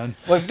 out of 10.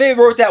 Well, if they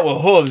wrote that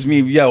with hooves, I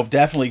mean,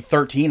 definitely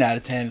 13 out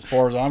of 10 as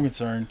far as I'm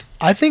concerned.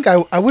 I think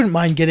I wouldn't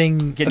mind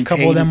getting a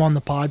couple of paid- them on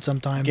the pod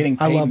sometime. Getting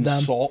paid I love in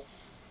them. salt.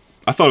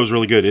 I thought it was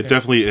really good. It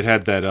definitely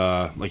had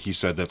that, like you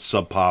said, that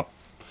sub pop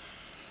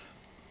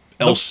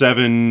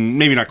L7.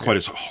 Maybe not quite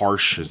as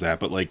harsh as that,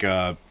 but like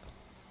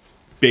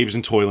Babes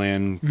in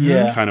Toyland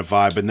kind of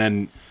vibe, and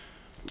then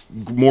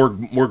more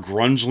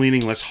grunge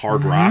leaning, less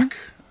hard rock.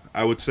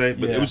 I would say,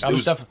 but Yeah. it was. I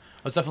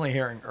was definitely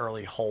hearing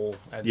early Hole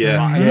and,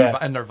 Yeah.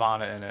 and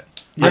Nirvana in it.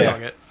 I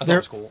dug it. I thought it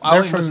was cool. I they're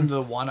only from- listened to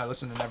the one. I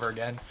listened to Never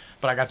Again,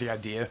 but I got the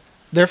idea.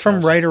 They're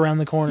from right around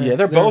the corner. Yeah,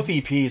 they're both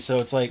EPs, so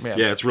it's like...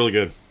 Yeah. It's really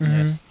good.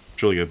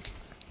 It's really good.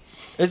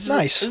 It's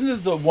Nice. Isn't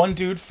it the one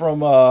dude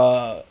from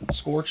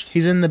Scorched?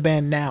 He's in the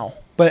band now,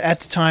 but at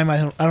the time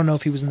I don't know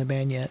if he was in the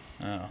band yet.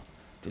 Oh.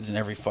 He's in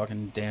every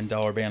fucking Dan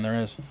Dollar band there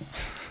is.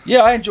 Yeah,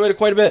 I enjoyed it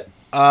quite a bit.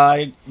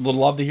 I would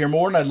love to hear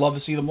more, and I'd love to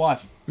see them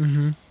live.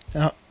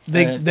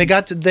 They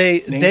got to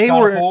they Name's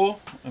were cool.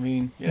 I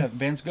mean, yeah, the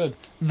band's good.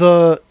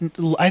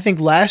 I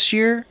think last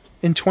year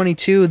in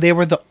 22 they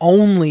were the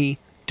only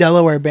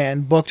Delaware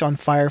band booked on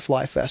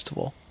Firefly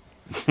Festival.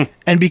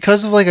 And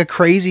because of like a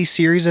crazy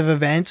series of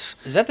events,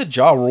 Is that the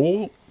Ja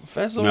Rule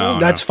Festival? No.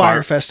 that's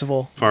Fire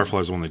Festival.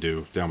 Firefly's the one they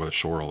do down by the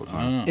shore all the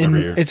time. And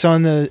Every year. it's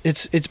on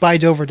it's by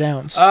Dover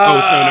Downs. Oh,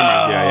 it's no, never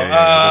mind. Yeah,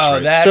 that's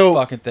right. That So-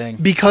 fucking thing.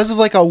 Because of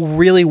like a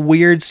really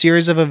weird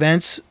series of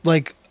events,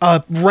 like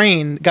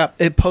Rain got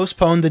it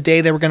postponed the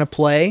day they were gonna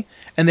play,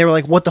 and they were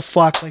like, "What the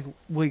fuck? Like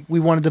we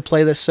wanted to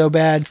play this so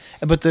bad,"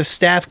 but the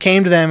staff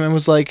came to them and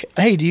was like,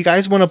 "Hey, do you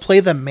guys want to play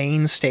the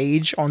main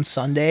stage on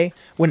Sunday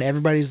when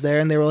everybody's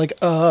there?" And they were like,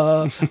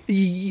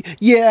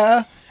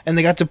 yeah," and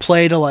they got to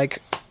play to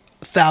like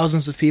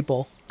thousands of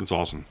people. It's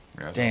awesome.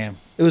 Damn.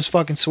 It was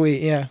fucking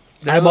sweet. Yeah,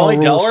 They're the only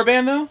rules. Delaware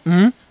band, though?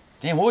 Mm-hmm.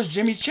 Damn, what was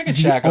Jimmy's Chicken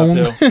Shack up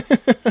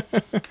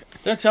to?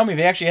 Don't tell me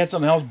they actually had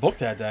something else booked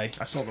that day.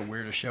 I saw the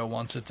weirdest show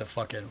once at the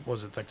fucking, what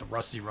was it, like the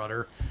Rusty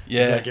Rudder?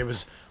 Yeah. It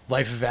was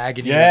Life of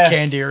Agony, Yeah.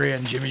 Candiria,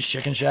 and Jimmy's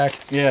Chicken Shack.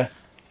 Yeah.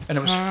 And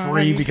it was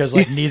free because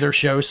like neither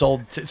show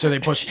sold, so they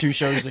pushed 2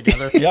 shows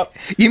together. Yep.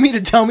 You mean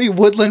to tell me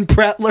Woodland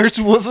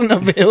Prattlers wasn't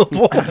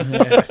available?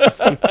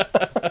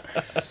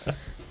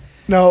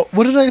 No,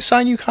 what did I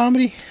assign you?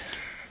 Comedy?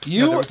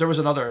 There was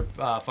another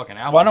fucking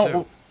album Why don't...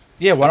 too.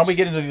 Yeah, why don't we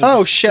get into the...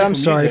 Oh, shit, I'm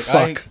music? sorry,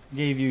 I fuck.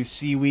 gave you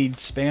Seaweed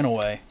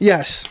Spanaway,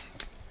 Yes.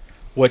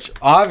 which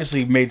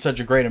obviously made such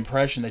a great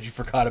impression that you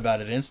forgot about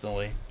it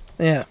instantly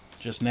Yeah,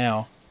 just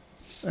now.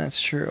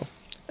 that's true.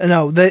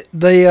 No, they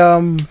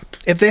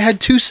if they had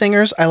 2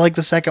 singers, I like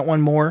the second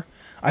one more.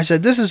 I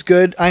said this is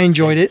good. I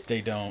enjoyed it. They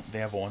don't. They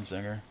have one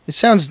singer. He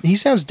sounds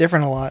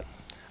different a lot.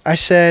 I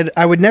said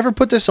I would never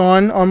put this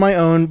on my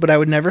own, but I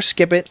would never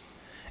skip it.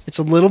 It's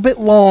a little bit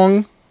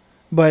long,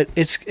 but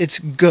it's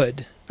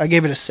good. I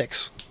gave it a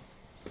 6.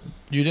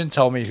 You didn't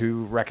tell me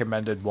who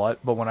recommended what,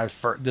 but when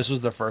this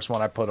was the first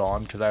one I put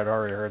on because I had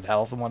already heard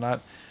Health and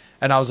whatnot,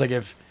 and I was like,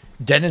 if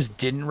Dennis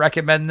didn't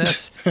recommend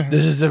this,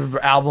 this is the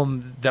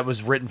album that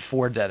was written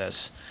for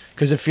Dennis,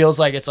 because it feels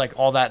like it's like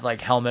all that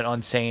like Helmet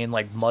Unsane,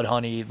 like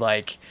Mudhoney,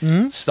 like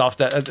stuff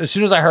that as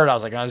soon as I heard it, I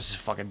was like, oh, this is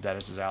fucking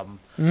Dennis's album.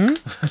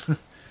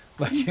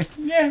 Like,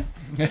 Yeah.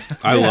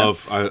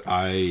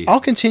 I'll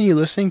continue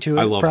listening to it.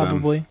 I love them.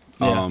 probably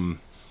Yeah.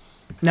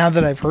 now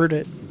that I've heard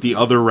it. The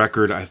other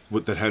record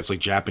that has like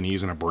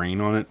Japanese and a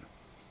brain on it,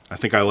 I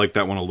think I like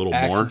that one a little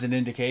more. Actions and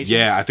Indications.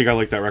 Yeah, I think I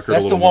like that record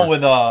That's a the little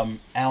one more. with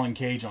Alan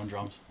Cage on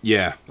drums.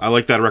 Yeah, I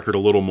like that record a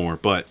little more,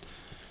 but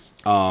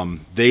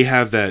they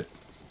have that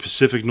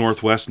Pacific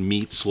Northwest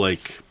meets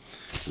like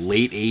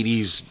late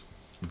 80s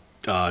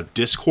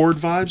Discord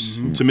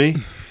vibes to me.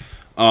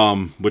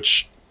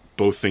 which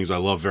both things I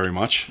love very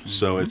much.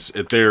 So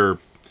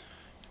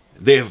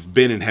they have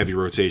been in heavy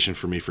rotation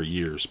for me for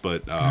years,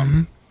 but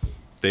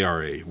they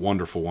are a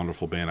wonderful,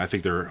 wonderful band. I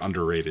think they're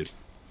underrated.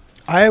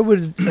 I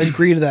would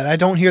agree to that. I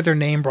don't hear their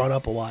name brought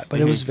up a lot, but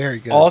it was very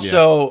good.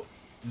 Also,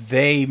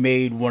 they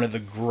made one of the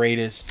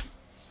greatest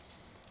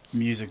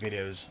music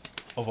videos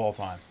of all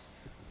time.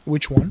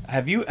 Which one?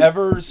 Have you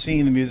ever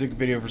seen the music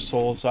video for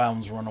Soul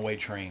Asylum's Runaway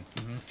Train?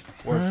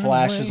 Where it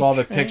flashes all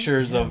the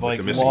pictures of like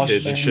the missing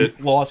kids and shit.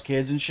 Lost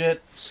kids and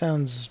shit?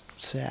 Sounds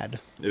sad.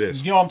 It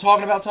is. You know what I'm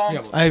talking about, Tom?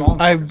 Yeah, well, the song's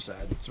fucking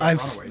sad. It's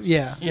about runaways.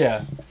 Yeah.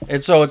 Yeah.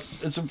 And so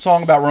it's a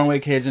song about runaway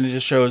kids, and it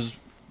just shows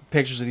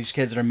pictures of these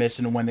kids that are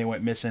missing and when they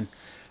went missing.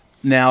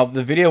 Now,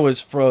 the video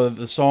was for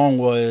the song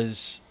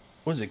was,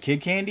 what is it, Kid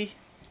Candy?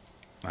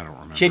 I don't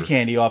remember. Kid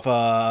Candy off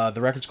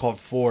the record's called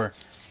 4.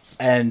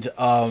 And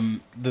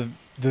the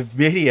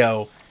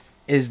video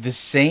is the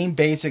same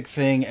basic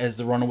thing as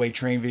the Runaway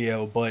Train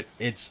video, but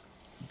it's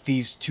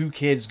these two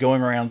kids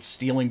going around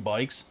stealing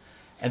bikes,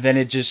 and then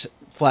it just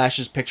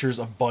flashes pictures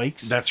of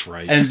bikes. That's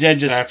right. And then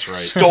just That's right.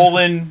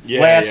 stolen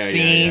last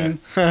scene.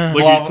 Like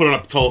you put on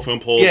a telephone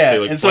pole and say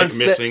like and so bike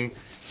missing.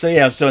 So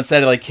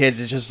instead of like kids,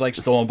 it's just like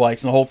stolen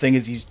bikes, and the whole thing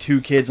is these two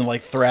kids in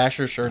like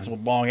Thrasher shirts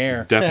with long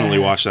hair. Definitely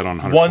watch that on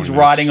 120 One's minutes.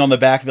 riding on the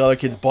back of the other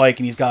kid's bike,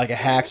 and he's got like a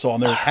hacksaw,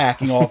 and they're just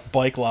hacking off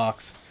bike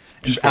locks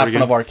out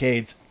front of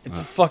arcades. It's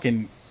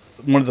fucking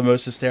one of the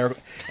most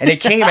hysterical. And it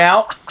came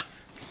out,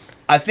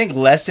 I think,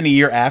 less than a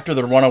year after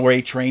the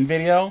Runaway Train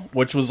video,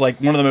 which was like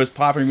one of the most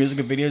popular music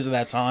videos of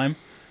that time.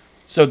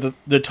 So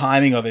the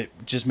timing of it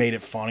just made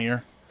it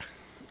funnier.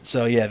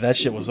 So yeah, that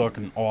shit was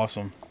fucking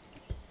awesome.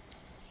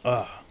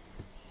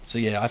 So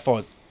yeah, I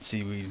thought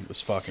Seaweed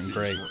was fucking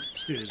great.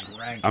 This dude is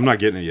rank. I'm not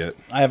getting it yet.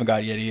 I haven't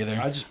got it yet either.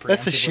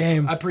 That's a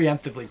shame. I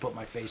preemptively put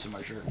my face in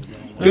my shirt.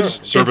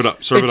 Serve it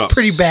up. Serve it up. It's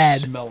pretty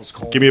bad. Smells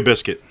cold. Give me a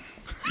biscuit.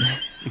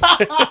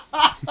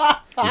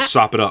 You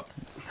sop it up.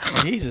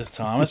 Jesus,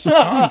 Thomas,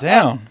 calm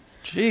down.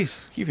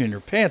 Jesus, keep it in your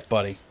pants,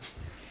 buddy.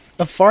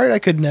 A fart I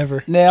could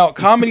never. Now,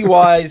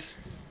 comedy-wise,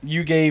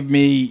 you gave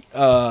me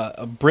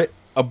a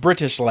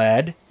British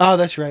lad, Oh,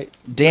 that's right.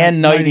 Dan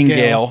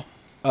Nightingale,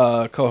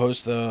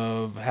 co-host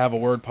of Have a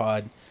Word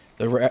Pod.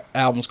 The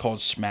album's called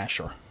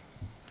Smasher,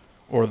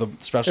 or the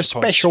special.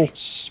 Special.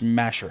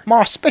 Smasher.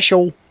 More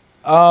special.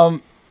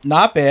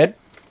 Not bad,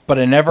 but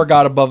I never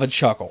got above a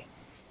chuckle.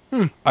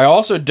 I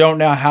also don't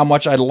know how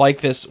much I like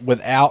this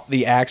without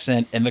the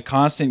accent and the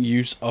constant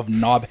use of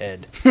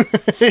knobhead.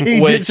 He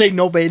Which- did say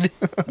no bait.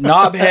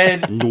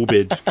 Knobhead. No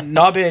bid.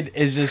 Knobhead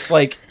is just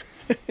like,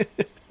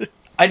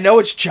 I know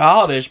it's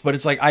childish, but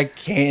it's like I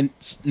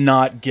can't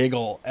not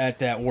giggle at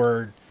that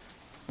word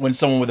when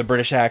someone with a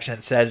British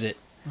accent says it.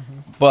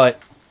 But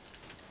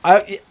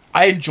I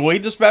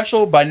enjoyed the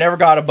special, but I never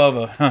got above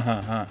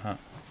a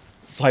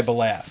type of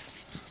laugh.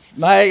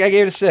 I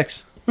gave it a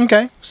 6.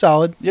 Okay,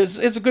 solid.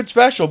 It's a good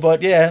special,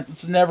 but yeah,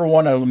 it's never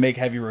one that will make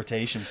heavy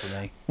rotation for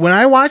me. When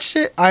I watched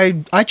it,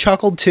 I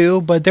chuckled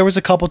too, but there was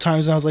a couple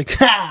times when I was like,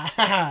 ha,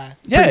 ha, ha.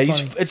 Yeah, Pretty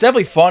funny. it's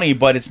definitely funny,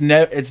 but it's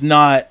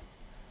not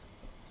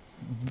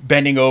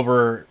bending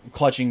over,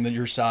 clutching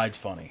your sides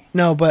funny.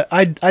 No, but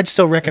I'd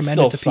still It's recommend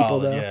still it to people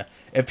solid, though. yeah.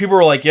 If people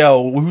were like, "Yo,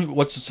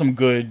 what's some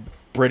good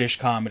British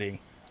comedy?"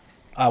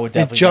 I would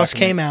definitely. just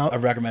recommend- came out. I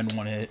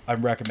recommend I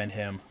recommend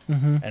him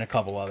and a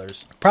couple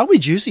others. Probably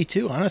Juicy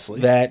too,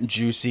 honestly. That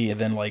Juicy, and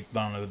then like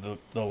I don't know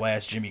the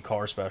last Jimmy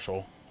Carr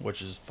special,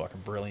 which is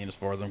fucking brilliant as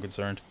far as I'm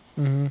concerned.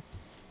 Mm-hmm.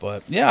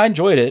 But yeah, I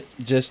enjoyed it.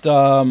 Just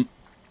it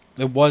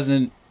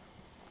wasn't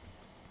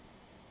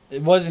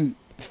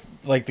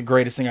like the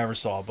greatest thing I ever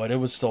saw, but it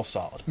was still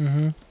solid.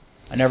 Mm-hmm.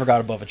 I never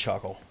got above a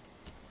chuckle.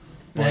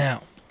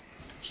 Now,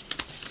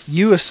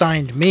 you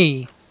assigned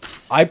me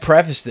I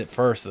prefaced it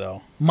first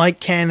though. Mike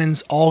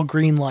Cannon's All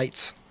Green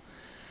Lights.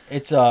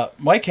 It's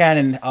Mike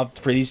Cannon.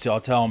 For these two,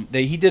 I'll tell him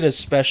he did a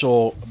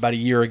special about a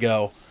year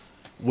ago,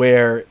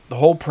 where the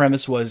whole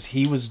premise was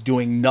he was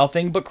doing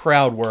nothing but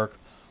crowd work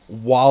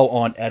while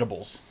on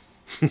edibles.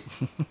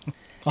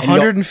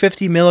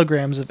 150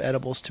 milligrams of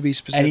edibles to be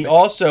specific. And he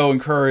also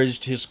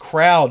encouraged his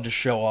crowd to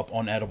show up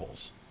on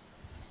edibles.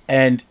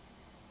 And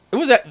it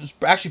was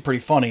actually pretty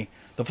funny.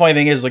 The funny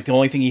thing is, like, the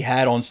only thing he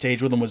had on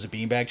stage with him was a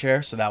beanbag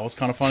chair, so that was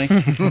kind of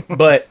funny.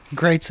 But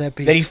Great set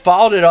piece. then he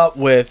followed it up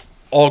with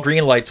All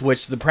Green Lights,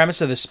 which the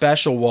premise of the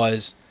special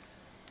was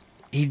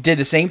he did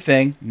the same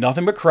thing,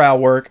 nothing but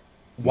crowd work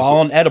while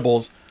on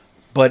edibles,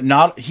 but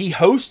he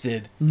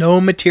hosted.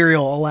 No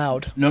material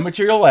allowed. No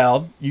material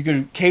allowed. You could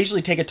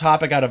occasionally take a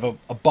topic out of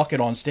a bucket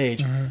on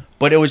stage,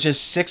 but it was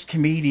just 6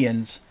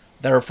 comedians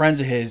that are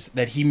friends of his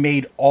that he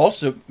made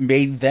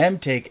them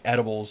take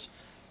edibles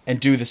and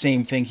do the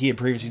same thing he had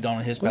previously done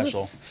on his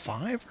special. Was it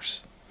 5 or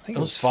I think It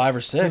was 5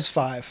 or 6. It was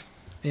 5.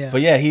 Yeah.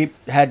 But yeah, he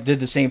did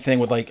the same thing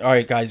with like, all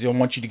right, guys, I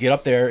want you to get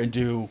up there and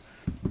do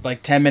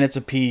like 10 minutes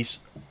apiece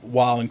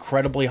while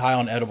incredibly high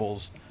on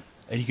edibles,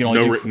 and you can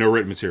only No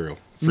written material.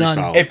 None.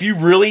 Freestyle. If you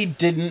really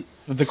didn't,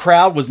 the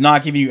crowd was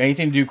not giving you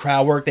anything to do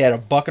crowd work. They had a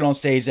bucket on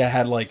stage that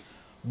had like,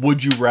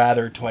 would you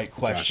rather type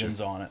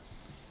questions on it.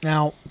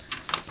 Now,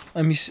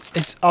 Let me see.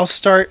 I'll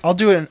start. I'll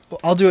do it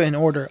in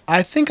order.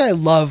 I think I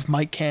love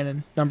Mike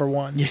Cannon, number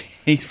one.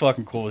 He's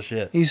fucking cool as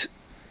shit. He's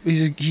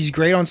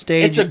great on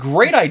stage. It's a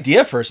great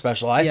idea for a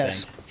special, I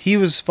think. He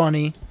was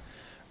funny.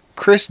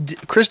 Chris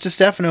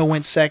DiStefano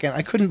went second.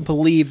 I couldn't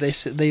believe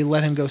they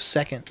let him go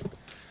second.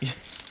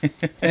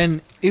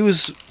 And it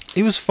was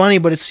funny,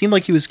 but it seemed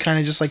like he was kind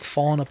of just like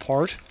falling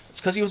apart. It's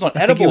because he was on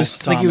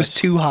edibles. I think he was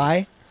too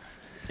high.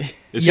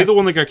 Is he the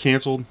one that got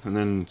canceled and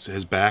then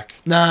his back?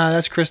 Nah,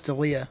 that's Chris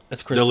D'Elia.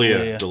 That's Chris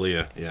D'Elia.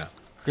 D'Elia, yeah.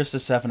 Chris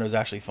DiStefano is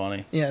actually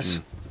funny. Yes.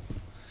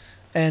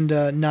 And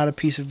not a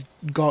piece of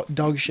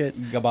dog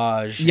shit.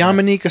 Garbage.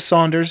 Yamanika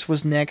Saunders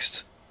was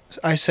next.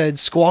 I said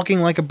squawking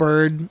like a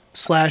bird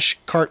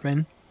 /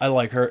 Cartman. I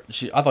like her.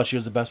 I thought she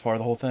was the best part of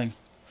the whole thing.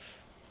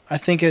 I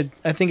think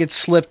it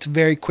slipped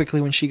very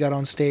quickly when she got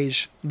on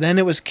stage. Then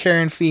it was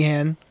Karen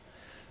Feehan,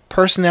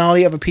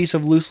 personality of a piece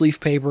of loose leaf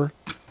paper.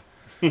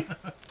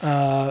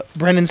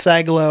 Brendan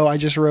Sagalow, I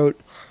just wrote.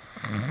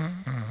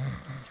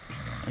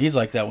 He's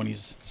like that when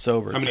he's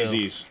sober. How many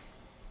Z's?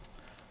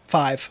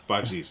 5.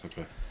 5 Z's,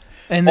 okay.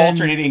 And then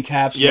alternating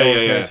caps.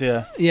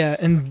 Yeah,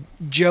 and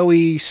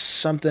Joey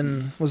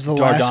something was the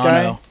last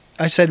guy.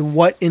 I said,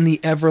 what in the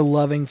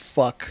ever-loving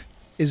fuck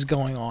is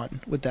going on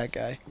with that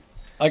guy?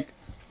 I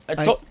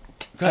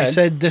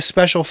said this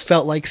special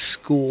felt like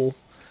school.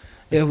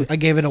 I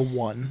gave it a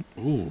 1.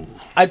 Ooh.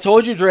 I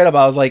told you straight up,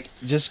 I was like,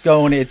 just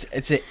going,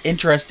 it's an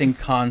interesting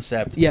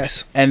concept.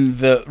 Yes. And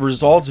the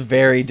results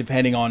vary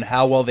depending on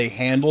how well they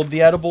handled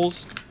the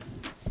edibles.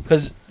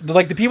 Because,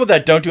 like, the people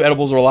that don't do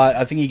edibles are a lot.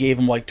 I think he gave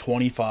them, like,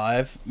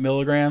 25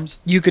 milligrams.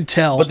 You could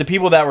tell. But the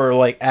people that were,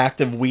 like,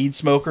 active weed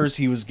smokers,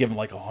 he was giving,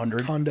 like,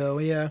 100. Hondo,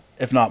 yeah.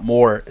 If not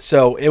more.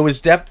 So, it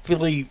was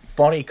definitely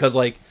funny because,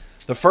 like,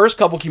 the first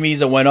couple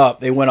comedians that went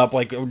up, they went up,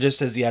 like,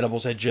 just as the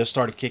edibles had just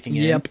started kicking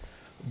in. Yep.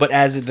 But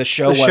as the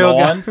show went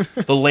on,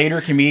 the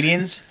later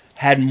comedians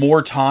had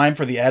more time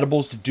for the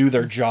edibles to do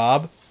their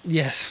job.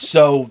 Yes.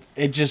 So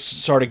it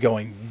just started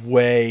going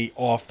way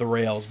off the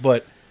rails.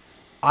 But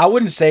I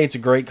wouldn't say it's a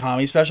great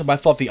comedy special, but I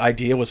thought the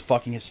idea was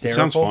fucking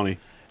hysterical. It sounds funny.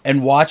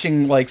 And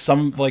watching like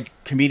some like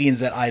comedians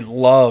that I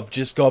love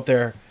just go up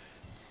there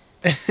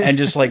and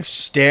just like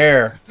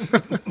stare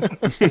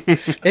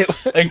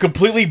and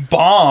completely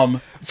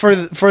bomb for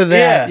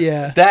that.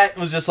 Yeah. That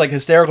was just like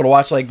hysterical to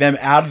watch, like them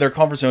out of their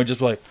comfort zone,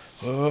 just like,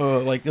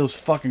 oh, like it was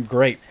fucking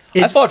great.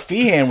 I thought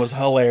Feehan was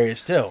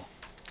hilarious too.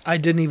 I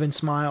didn't even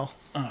smile,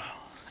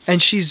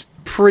 and she's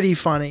pretty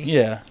funny.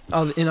 Yeah,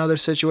 in other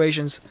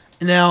situations.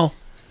 Now,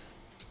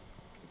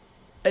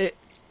 it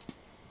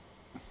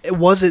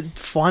was it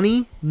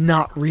funny?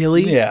 Not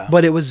really. Yeah,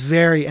 but it was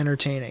very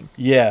entertaining.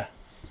 Yeah,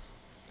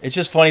 it's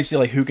just funny to see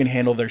like who can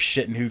handle their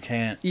shit and who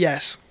can't.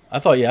 Yes, I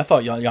thought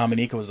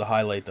Yamanika was the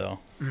highlight though.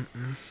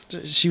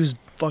 She was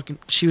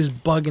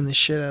bugging the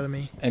shit out of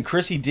me. And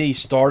Chrissy D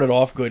started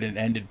off good and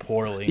ended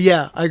poorly.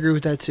 Yeah, I agree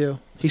with that too.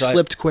 He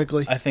slipped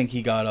quickly. I think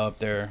he got up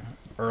there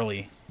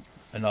early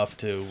enough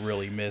to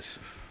really miss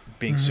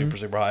being super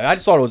high. I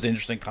just thought it was an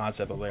interesting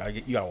concept. I was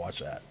like, you gotta watch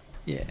that.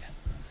 Yeah.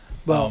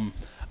 Well,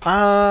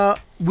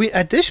 we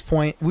at this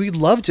point we'd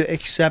love to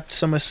accept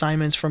some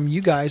assignments from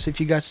you guys if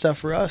you got stuff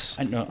for us.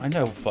 I know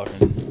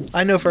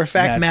for a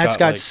fact Matt's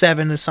got like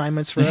 7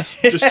 assignments for us.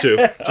 Just 2.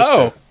 Just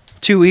 2.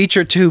 2 each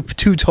or two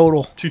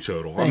total? 2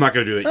 total. I'm not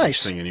going to do that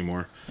each thing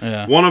anymore.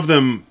 Yeah. One of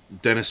them,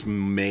 Dennis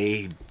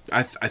may,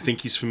 I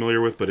think he's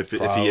familiar with, but if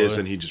he is,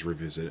 then he just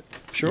revisit it.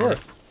 Sure. Yeah.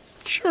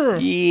 Sure.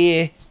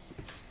 Yeah. You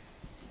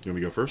want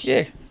me to go first?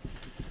 Yeah.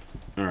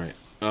 All right.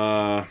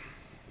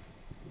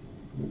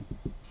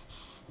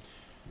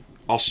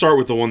 I'll start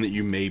with the one that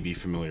you may be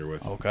familiar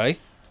with. Okay.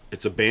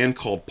 It's a band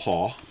called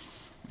Paw.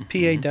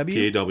 P-A-W?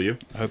 P-A-W.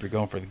 I hope you're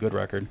going for the good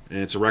record. And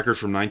it's a record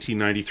from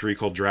 1993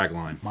 called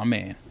Dragline. My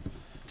man.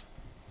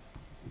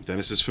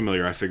 Dennis is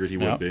familiar. I figured he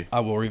would be. I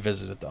will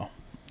revisit it, though.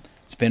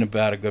 It's been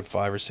about a good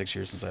 5 or 6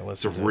 years since I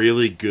listened to it. It's a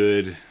really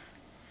good...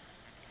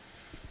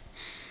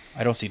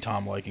 I don't see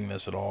Tom liking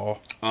this at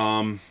all.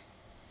 I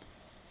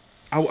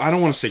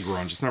don't want to say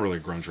grunge. It's not really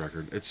a grunge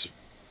record.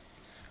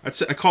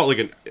 I call it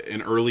like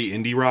an early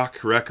indie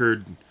rock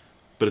record,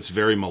 but it's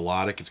very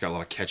melodic. It's got a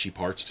lot of catchy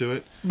parts to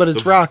it. But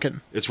it's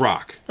rocking. It's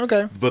rock.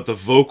 Okay. But the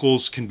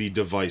vocals can be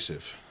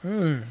divisive.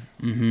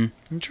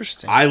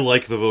 Interesting. I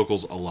like the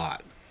vocals a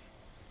lot.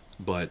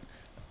 But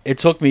it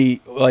took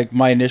me, like,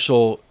 my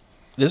initial...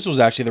 This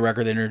was actually the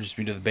record that introduced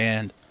me to the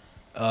band.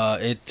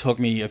 It took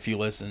me a few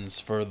listens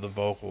for the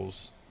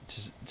vocals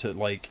to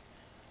like...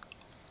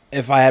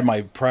 If I had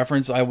my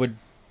preference, I would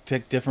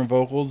pick different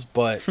vocals,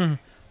 but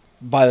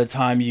by the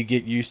time you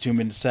get used to them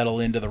and settle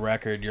into the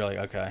record, you're like,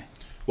 okay.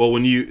 Well,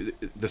 the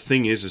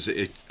thing is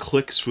it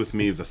clicks with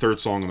me. The third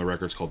song on the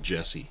record is called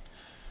Jesse.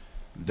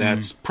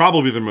 That's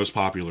probably their most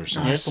popular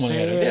song. Yeah,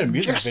 they had a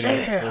music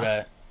video for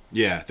that.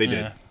 Yeah, they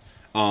did.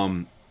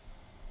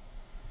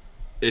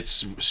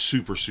 It's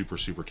super, super,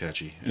 super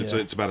catchy.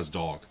 It's about his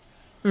dog.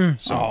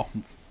 So,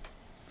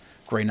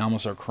 great. Now I'm gonna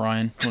start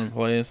crying when it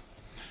plays.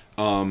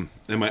 And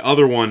my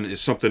other one is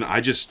something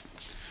I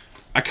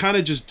kind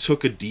of just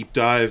took a deep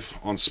dive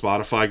on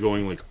Spotify,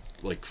 going like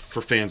like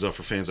for fans of,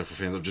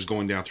 just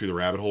going down through the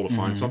rabbit hole to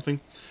find something.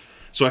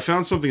 So I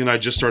found something that I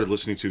just started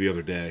listening to the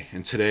other day,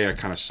 and today I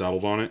kind of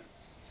settled on it.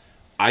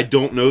 I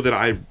don't know that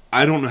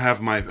I don't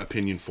have my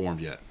opinion formed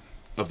yet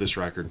of this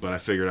record, but I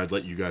figured I'd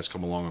let you guys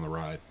come along on the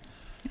ride.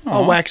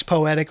 I'll wax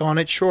poetic on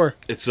it, sure.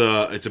 It's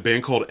a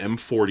band called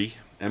M40,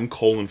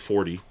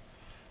 M:40.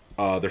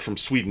 They're from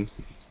Sweden.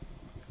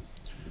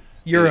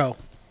 Euro.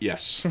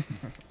 Yes.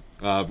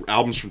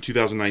 Album's from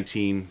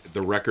 2019.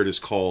 The record is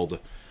called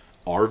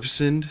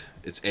Arvsynd.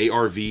 It's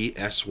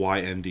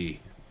ARVSYND.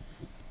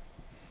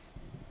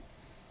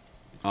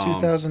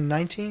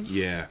 2019?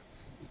 Yeah.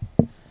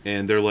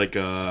 And they're like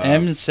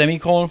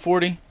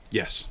M:40?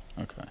 Yes.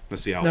 Okay.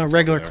 That's the album. No,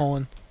 regular there.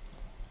 colon.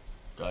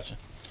 Gotcha.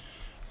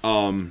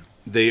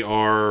 They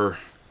are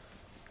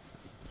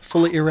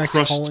Fully erect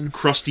colon.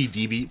 crusty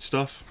D-beat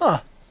stuff.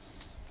 Huh.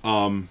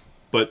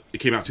 But it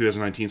came out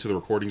 2019, so the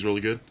recording's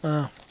really good.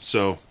 Oh.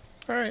 So,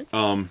 All right.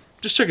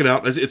 just check it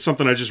out. It's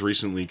something I just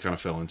recently kind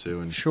of fell into,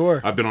 and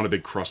Sure. I've been on a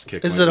big crust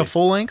kick. Is it a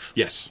full length?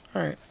 Yes.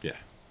 All right. Yeah.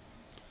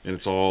 And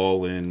it's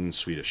all in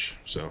Swedish.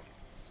 So,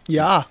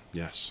 Yeah.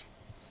 yes.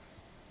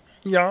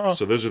 Yeah.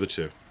 So those are the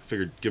two.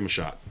 Figured give them a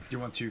shot. You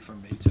want 2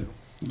 from me too?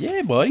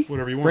 Yeah, buddy.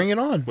 Whatever you want. Bring it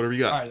on. Whatever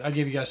you All got. right, I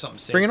gave you guys something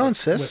safe. Bring it on, with-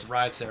 sis. With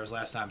Ride Stairs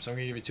last time, so I'm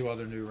gonna give you 2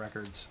 other new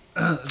records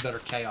that are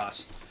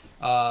chaos.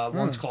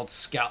 One's called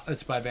Scalp.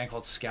 It's by a band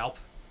called Scalp.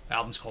 The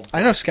album's called.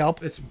 I know Scalp.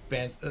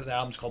 The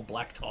album's called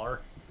Black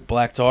Tar.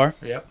 Black Tar?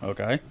 Yep.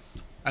 Okay.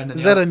 And then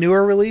Is that a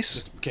newer release?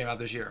 It came out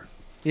this year.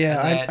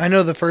 Yeah, and then- I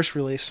know the first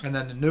release. And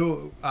then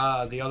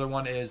the other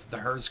one is the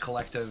Hers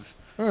Collective.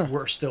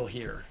 We're Still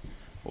Here.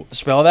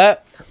 Spell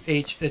that?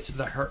 It's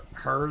the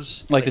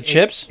Hers. Like the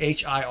chips?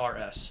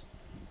 HIRS.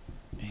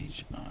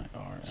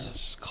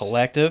 HIRS.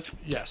 Collective?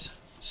 Yes.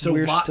 So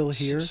We're Still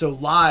Here? So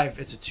live,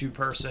 it's a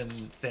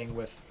 2-person thing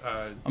with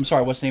I'm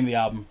sorry, what's the name of the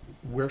album?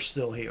 We're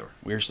Still Here.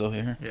 We're Still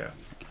Here? Yeah.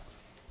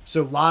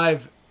 So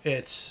live,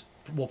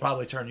 will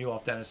probably turn you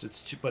off, Dennis.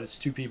 It's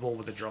 2 people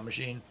with a drum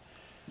machine.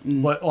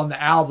 But on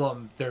the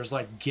album, there's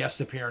like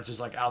guest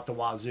appearances like out the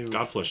wazoo.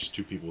 Godflesh is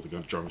 2 people with a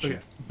drum machine.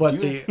 But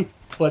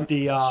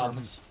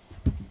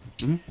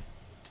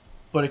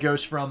but it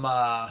goes from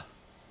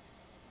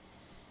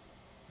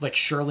like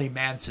Shirley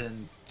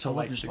Manson to Pull up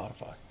like your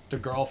Spotify. the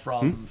girl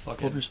from Pull up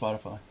fucking. your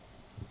Spotify.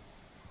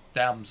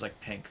 The album's like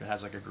pink. It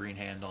has like a green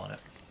hand on it.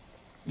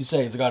 You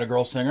say it's got a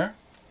girl singer?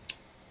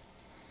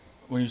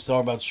 When you saw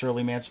about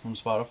Shirley Manson from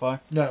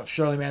Spotify? No,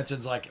 Shirley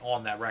Manson's like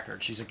on that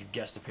record. She's like a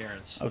guest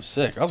appearance. I was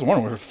sick. I was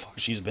wondering where the fuck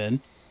she's been.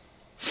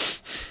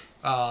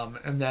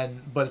 And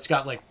then, but it's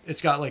got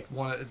like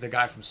one of the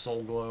guy from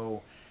Soul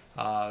Glow,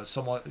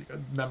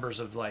 members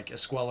of like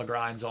Escuela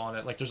Grinds on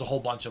it. Like there's a whole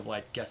bunch of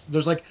like guests.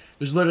 There's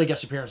literally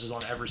guest appearances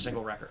on every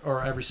single record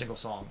or every single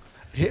song.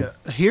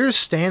 Here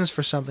stands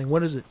for something.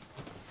 What is it?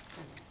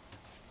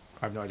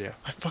 I have no idea.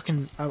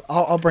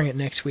 I'll bring it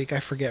next week. I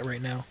forget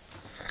right now.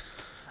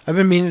 I've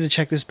been meaning to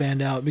check this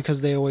band out because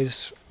they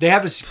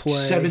have play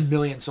 7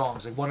 million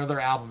songs. Like one of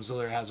their albums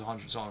literally has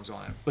 100 songs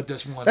on it, but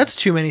this one That's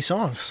too many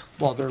songs.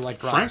 well, they're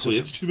like Frankly,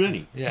 it's too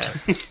many. yeah.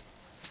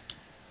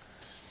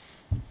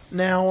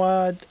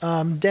 Now,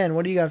 Den,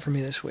 what do you got for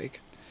me this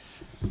week?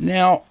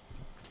 Now,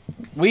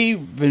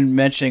 we've been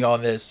mentioning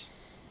on this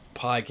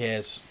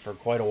podcast for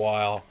quite a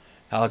while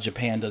how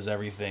Japan does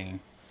everything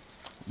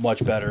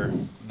much better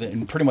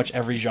than pretty much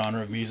every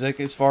genre of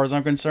music as far as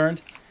I'm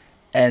concerned.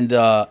 And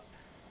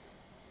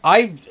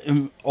I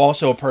am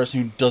also a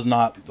person who does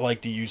not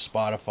like to use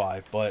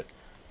Spotify, but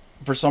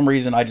for some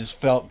reason I just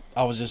felt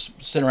I was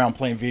just sitting around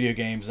playing video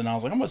games and I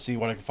was like, I'm going to see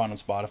what I can find on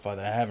Spotify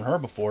that I haven't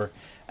heard before.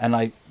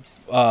 And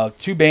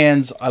 2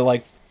 bands I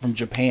like from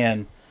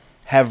Japan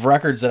have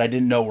records that I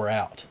didn't know were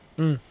out.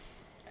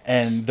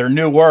 And they're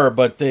newer,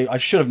 but I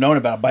should have known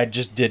about it, but I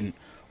just didn't.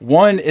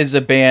 One is a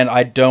band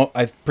I'm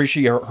pretty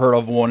sure you heard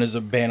of. One is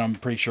a band I'm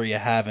pretty sure you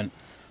haven't.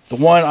 The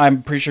one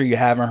I'm pretty sure you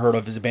haven't heard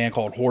of is a band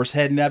called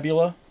Horsehead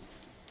Nebula.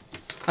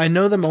 I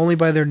know them only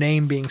by their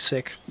name being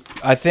sick.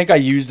 I think I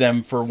used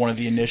them for one of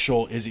the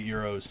initial Is It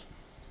Euros.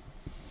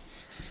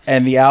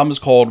 And the album is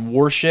called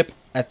Worship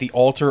at the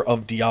Altar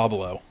of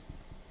Diablo.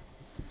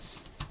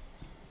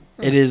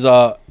 It is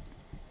a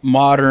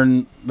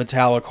modern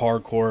metallic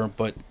hardcore,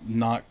 but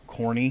not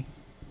corny.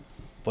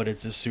 But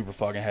it's just super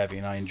fucking heavy,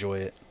 and I enjoy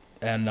it.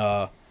 And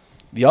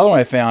the other one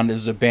I found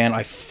is a band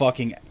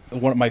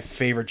one of my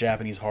favorite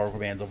Japanese hardcore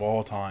bands of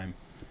all time.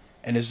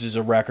 And this is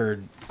a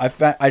record. I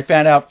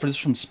found out this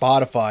from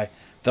Spotify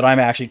that I'm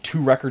actually 2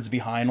 records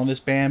behind on this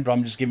band, but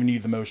I'm just giving you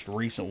the most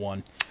recent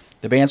one.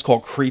 The band's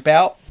called Creep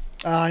Out.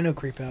 I know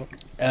Creep Out.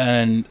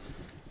 And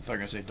I thought you were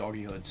gonna say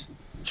Doggy Hoods.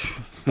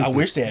 I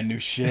wish they had new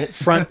shit.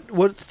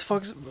 What the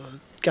fuck is...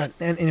 God,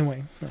 and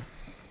anyway. No.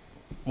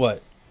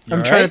 What? You I'm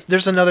all trying right? to...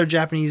 There's another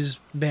Japanese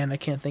band I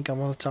can't think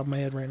of off the top of my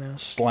head right now.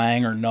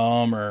 Slang or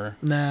Numb or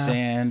Nah.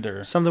 Sand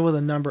or Something with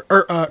a number.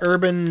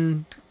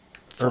 Urban...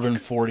 Urban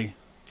 40.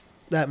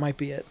 That might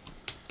be it.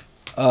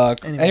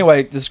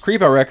 Anyway, this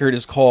Creep Out record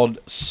is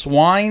called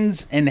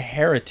Swines and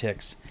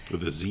Heretics.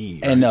 With a Z.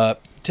 And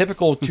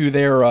typical to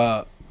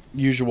their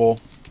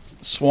usual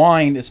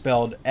Swine is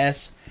spelled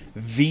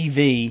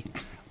SVVINES.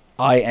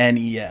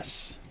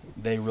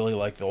 They really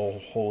like the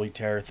whole Holy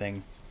Terror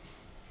thing.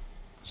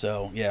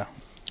 So, yeah.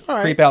 All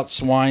right. Creep out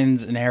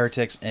swines and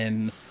heretics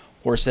and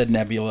Horsehead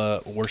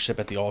Nebula worship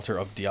at the altar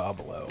of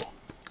Diablo.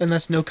 And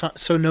that's no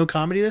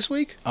comedy this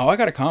week? Oh, I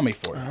got a comedy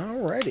for you.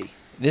 Alrighty.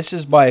 This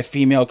is by a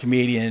female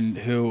comedian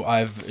who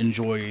I've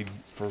enjoyed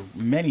for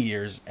many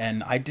years,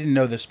 and I didn't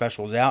know this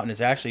special was out, and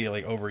it's actually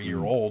like over a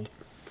year old.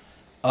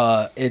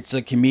 It's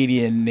a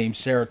comedian named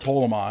Sarah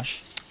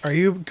Tolomash. Are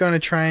you going to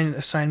try and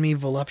assign me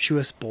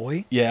Voluptuous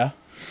Boy? Yeah.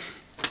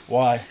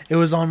 Why? It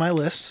was on my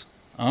list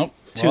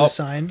to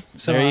assign.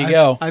 So there you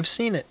go. I've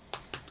seen it.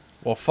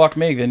 Well, fuck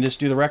me. Then just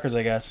do the records,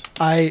 I guess.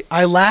 I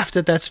laughed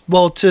at that.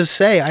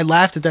 I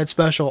laughed at that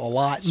special a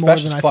lot more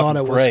than I thought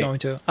I was going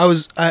to.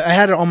 I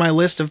had it on my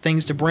list of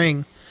things to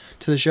bring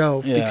to the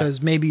show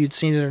because maybe you'd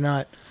seen it or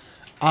not.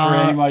 For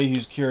anybody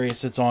who's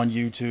curious, it's on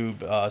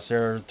YouTube.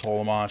 Sarah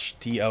Tolomash,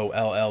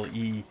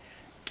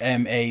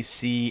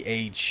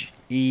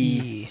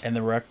 TOLLEMACHE, and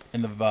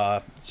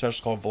the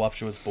special's called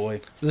Voluptuous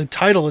Boy. The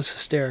title is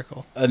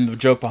hysterical, and the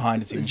joke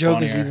behind it's even funnier. The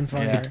joke is even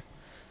funnier. Yeah.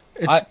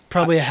 It's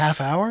probably a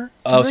half hour.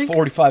 It's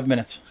 45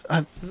 minutes.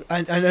 I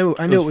knew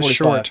it was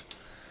short,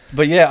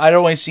 but yeah, I'd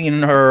only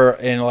seen her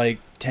in like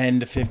 10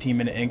 to 15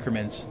 minute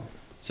increments,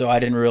 so I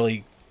didn't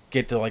really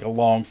get to like a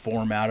long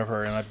form out of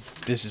her, and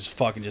this is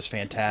fucking just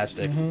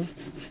fantastic. Mm-hmm.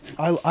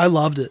 I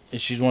loved it.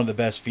 She's one of the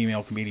best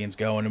female comedians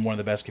going, and one of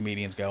the best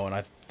comedians going.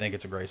 I think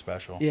it's a great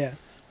special. Yeah,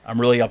 I'm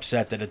really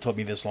upset that it took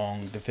me this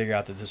long to figure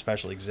out that this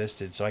special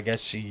existed. So I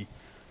guess she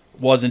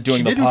wasn't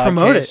doing the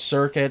podcast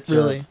circuits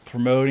or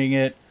promoting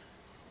it,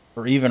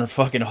 or even her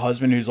fucking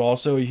husband, who's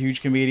also a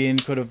huge comedian,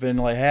 could have been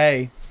like,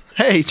 hey,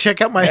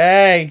 check out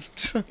my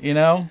you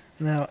know.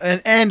 No,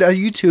 and a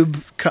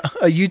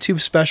YouTube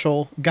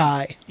special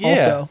guy.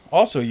 Yeah,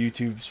 also a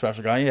YouTube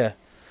special guy. Yeah,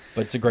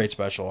 but it's a great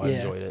special. I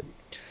enjoyed it.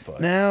 But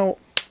now,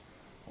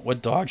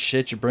 what dog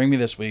shit you bring me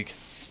this week?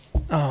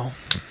 Oh,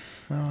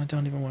 no, I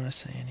don't even want to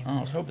say anymore. Oh, I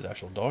was hoping it's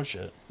actual dog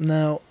shit.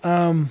 No,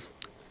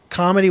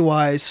 comedy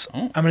wise,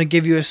 I'm gonna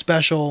give you a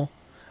special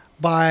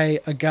by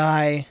a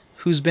guy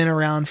who's been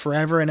around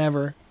forever and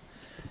ever,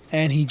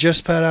 and he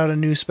just put out a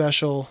new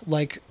special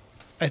like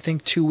I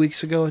think 2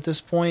 weeks ago at this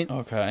point.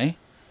 Okay.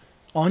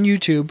 On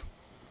YouTube.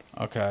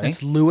 Okay.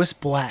 It's Lewis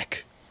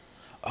Black.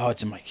 Oh,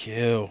 it's in my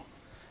queue.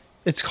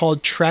 It's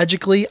called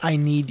Tragically I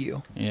Need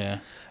You. Yeah.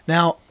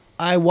 Now,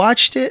 I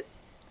watched it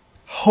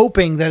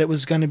hoping that it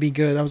was going to be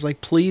good. I was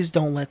like, please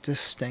don't let this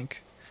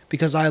stink.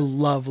 Because I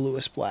love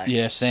Lewis Black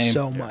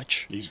so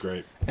much. He's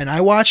great. And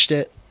I watched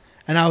it,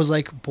 and I was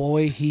like,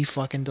 boy, he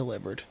fucking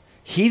delivered.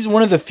 He's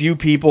one of the few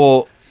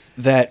people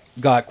that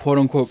got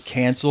quote-unquote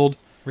canceled.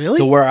 Really?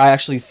 To where I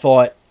actually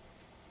thought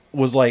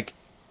was like...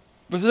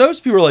 But those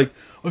people are like,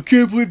 I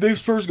can't believe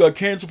this person got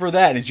canceled for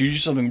that. And it's usually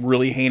something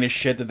really heinous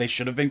shit that they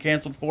should have been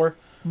canceled for.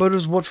 But it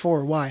was what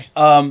for? Why?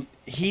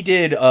 He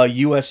did a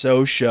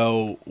USO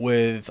show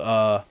with,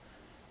 I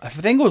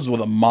think it was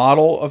with a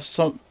model of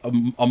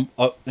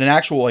an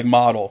actual like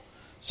model.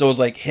 So it was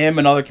like him,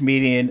 another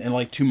comedian, and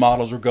like two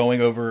models were going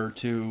over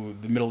to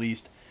the Middle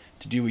East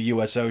to do a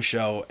USO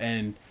show.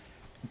 And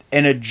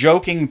in a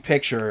joking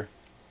picture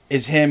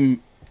is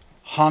him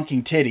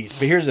honking titties.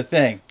 But here's the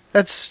thing.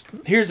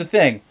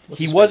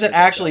 He wasn't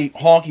actually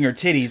honking her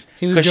titties.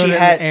 He was doing it in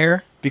the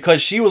air?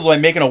 Because she was like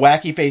making a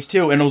wacky face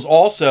too. And it was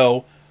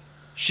also,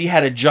 she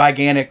had a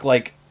gigantic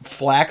like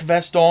flak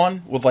vest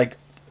on with like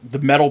the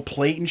metal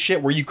plate and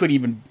shit where you couldn't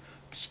even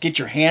get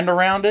your hand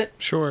around it.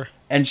 Sure.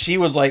 And she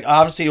was like,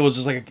 obviously it was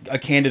just like a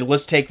candid,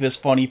 let's take this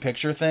funny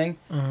picture thing.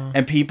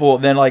 And people,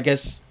 then I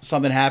guess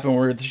something happened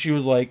where she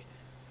was like,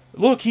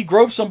 look, he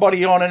groped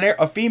somebody on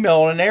a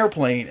female on an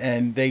airplane,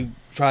 and they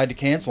tried to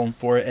cancel him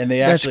for it, and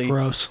they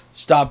actually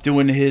stopped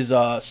doing his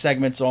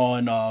segments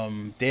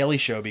on Daily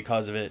Show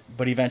because of it.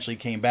 But he eventually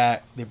came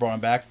back. They brought him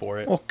back for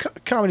it. Well,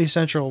 Comedy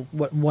Central,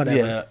 whatever.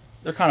 Yeah,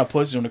 they're kind of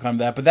pussies when it comes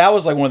to that. But that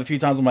was like one of the few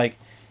times I'm like,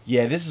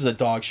 yeah, this is a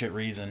dog shit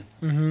reason.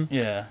 Mm-hmm.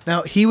 Yeah.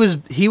 Now he was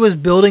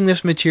building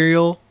this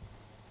material,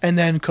 and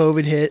then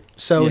COVID hit,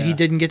 so he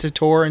didn't get to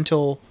tour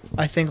until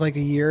I think like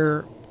a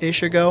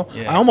year-ish ago.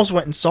 Yeah. I almost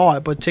went and saw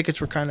it, but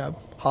tickets were kind of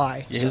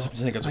high. Yeah, his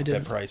tickets were a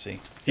bit pricey.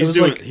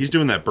 He's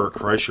doing that Burt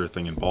Kreischer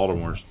thing in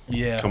Baltimore.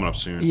 Yeah, coming up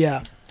soon.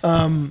 Yeah,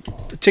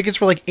 tickets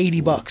were like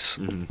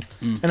 $80,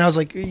 and I was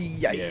like,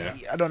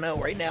 I don't know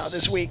right now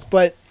this week,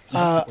 but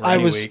I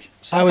was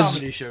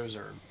comedy shows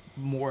are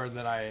more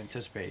than I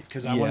anticipate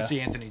because I want to see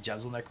Anthony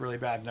Jeselnik really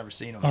bad. I've never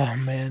seen him. Oh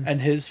man,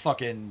 and his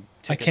fucking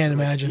tickets I can't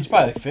imagine. He's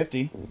probably like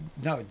 50.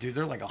 No, dude,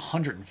 they're like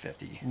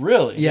 150.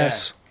 Really?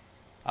 Yes.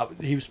 Yeah.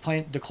 He was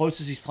playing. The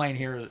closest he's playing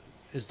here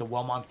is the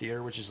Wellmont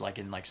Theater, which is like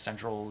in like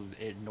central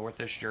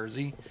northish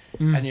Jersey,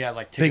 and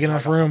like tickets big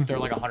enough room. They're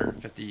like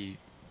 150,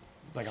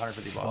 like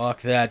 $150.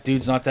 Fuck that,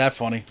 dude's not that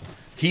funny.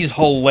 He's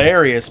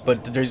hilarious,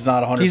 but there's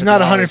not $150. He's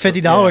not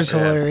 $150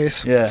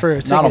 hilarious. Yeah, for a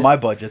ticket. Not on my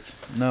budgets.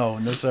 No,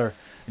 sir.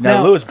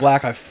 Now, Lewis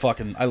Black,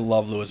 I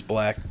love Lewis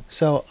Black.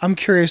 So I'm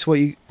curious what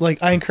you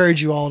like. I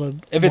encourage you all to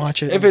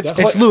watch it. If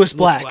it's Lewis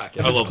Black.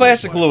 If it's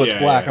classic Lewis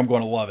Black, I'm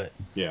going to love it.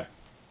 Yeah.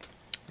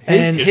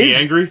 Is he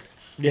angry?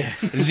 Yeah.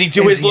 Does he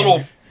do his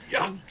little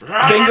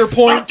finger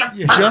point?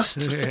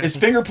 Just his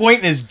finger point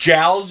and his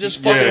jowls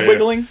just fucking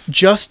wiggling?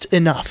 Just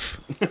enough.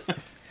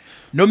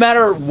 No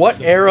matter what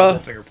era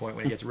finger point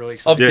when he gets really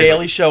of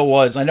Daily Show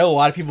was, I know a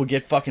lot of people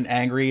get fucking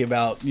angry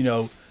about,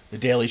 the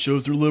Daily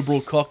Shows, they're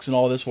liberal cucks and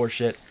all this horse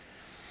shit.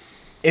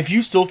 If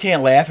you still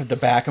can't laugh at the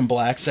Back in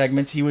Black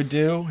segments he would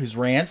do, his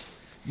rants,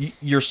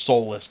 you're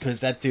soulless, because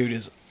that dude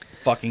is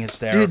fucking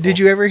hysterical. Dude, did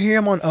you ever hear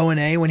him on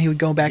O&A when he would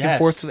go back and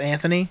forth with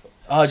Anthony?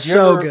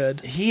 Good.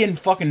 He and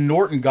fucking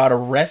Norton got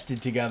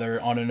arrested together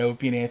on an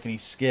Opie and Anthony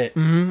skit.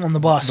 Mm-hmm, on the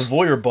bus. The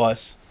Voyeur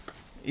bus.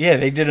 Yeah,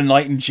 they did a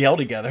night in jail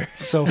together.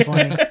 So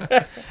funny.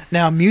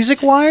 Now,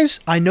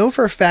 music-wise, I know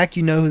for a fact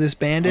you know who this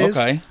band is.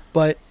 Okay.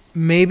 But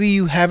maybe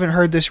you haven't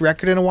heard this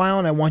record in a while,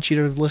 and I want you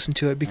to listen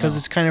to it because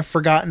it's kind of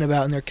forgotten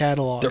about in their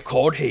catalog. They're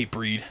called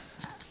Hatebreed.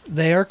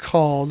 They are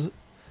called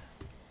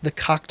the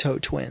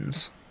Cocteau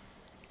Twins.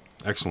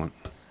 Excellent.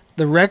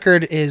 The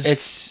record is...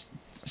 It's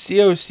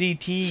Cocteu?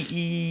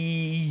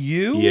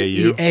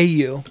 EAU.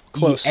 EAU.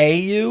 Close.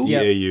 EAU?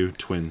 Yep. EAU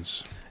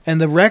Twins. And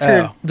the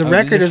record,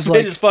 is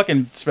like... They just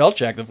fucking spell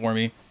checked it for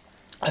me.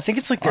 I think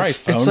it's like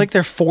it's like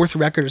their fourth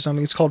record or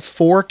something. It's called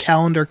 4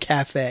 Calendar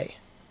Cafe.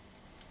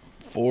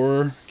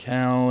 4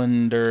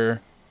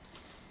 Calendar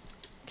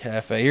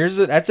Cafe.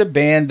 That's a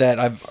band that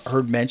I've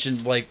heard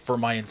mentioned like for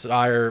my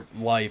entire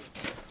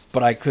life,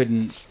 but I've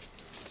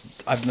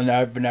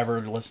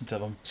never listened to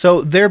them.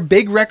 So their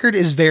big record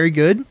is very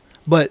good,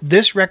 but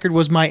this record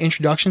was my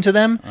introduction to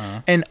them,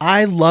 and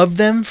I loved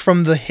them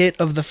from the hit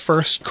of the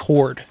first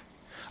chord.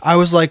 I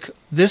was like,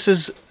 this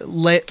is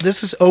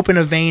Open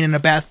a Vein in a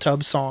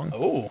Bathtub song.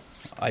 Oh,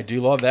 I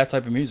do love that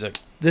type of music.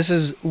 This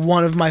is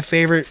one of my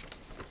favorite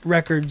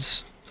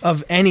records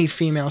of any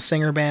female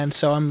singer band,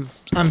 so I'm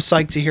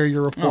psyched to hear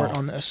your report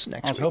on this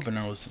next week. I was hoping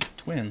it was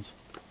twins.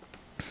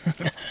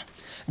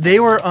 They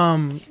were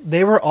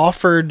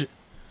offered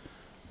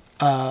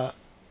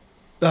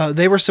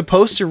they were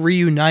supposed to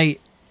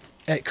reunite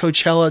at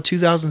Coachella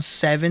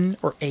 2007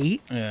 or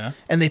 8. Yeah.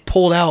 And they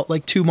pulled out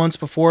like 2 months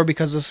before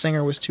because the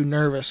singer was too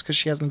nervous because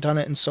she hasn't done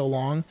it in so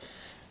long.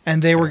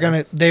 And they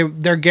were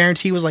their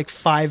guarantee was like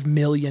 $5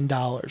 million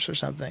or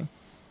something.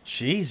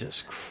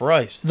 Jesus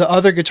Christ. The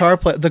other guitar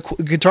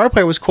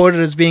player was quoted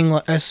as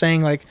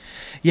saying like,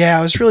 "Yeah,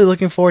 I was really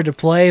looking forward to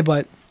play,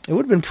 but it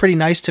would have been pretty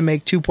nice to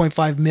make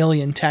 2.5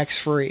 million tax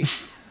free."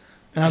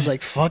 And I was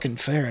like, "Fucking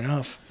fair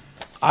enough."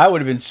 I would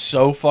have been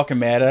so fucking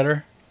mad at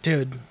her,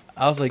 dude.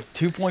 I was like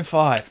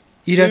 2.5.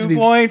 You'd have to be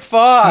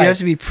 2.5. You'd have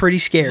to be pretty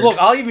scared. So look,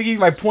 I'll even give you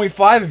my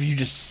 0.5 if you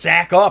just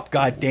sack up.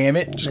 God damn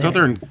it! Just go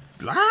there and.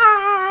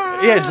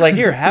 Yeah, it's like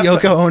here, have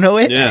Yoko Ono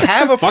it. Yeah.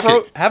 Have a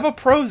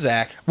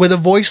Prozac. With a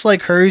voice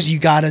like hers, you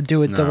gotta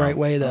do it the right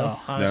way though.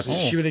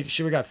 Honestly,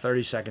 she would have got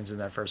 30 seconds in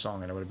that first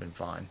song and it would have been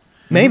fine.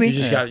 Maybe you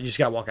just got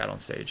to walk out on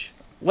stage.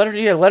 Let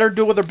her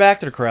do it with her back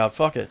to the crowd.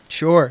 Fuck it.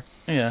 Sure.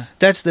 Yeah.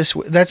 That's this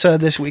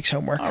week's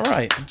homework. All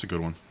right. That's a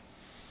good one.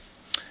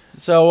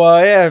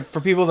 So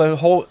for people that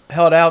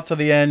held out to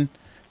the end,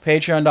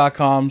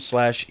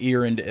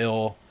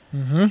 patreon.com/earandill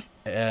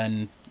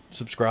and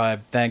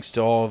subscribe. Thanks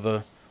to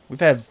all we've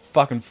had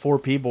fucking 4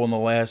 people in the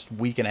last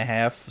week and a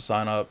half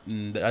sign up,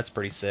 and that's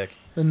pretty sick.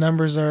 The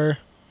numbers are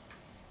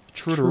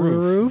true to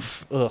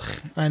roof. Ugh.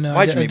 I know.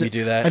 Why'd you make me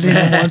do that? I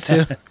didn't want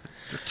to.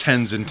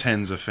 Tens and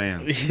tens of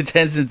fans.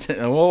 Tens and tens.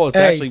 Well, it's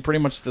actually pretty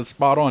much the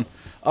spot on.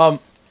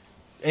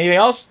 Anything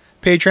else?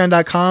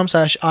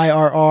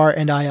 Patreon.com/IRR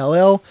and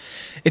ILL.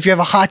 If you have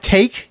a hot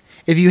take,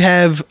 if you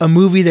have a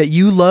movie that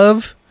you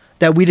love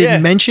that we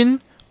didn't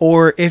mention,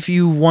 or if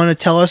you want to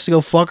tell us to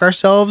go fuck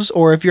ourselves,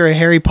 or if you're a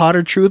Harry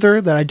Potter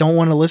truther that I don't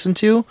want to listen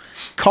to,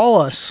 call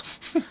us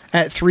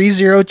at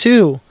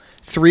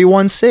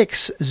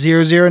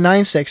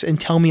 302-316-0096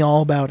 and tell me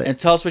all about it. And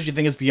tell us what you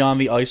think is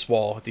beyond the ice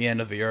wall at the end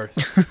of the earth.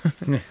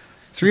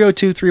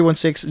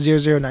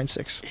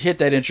 302-316-0096. Hit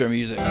that intro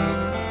music.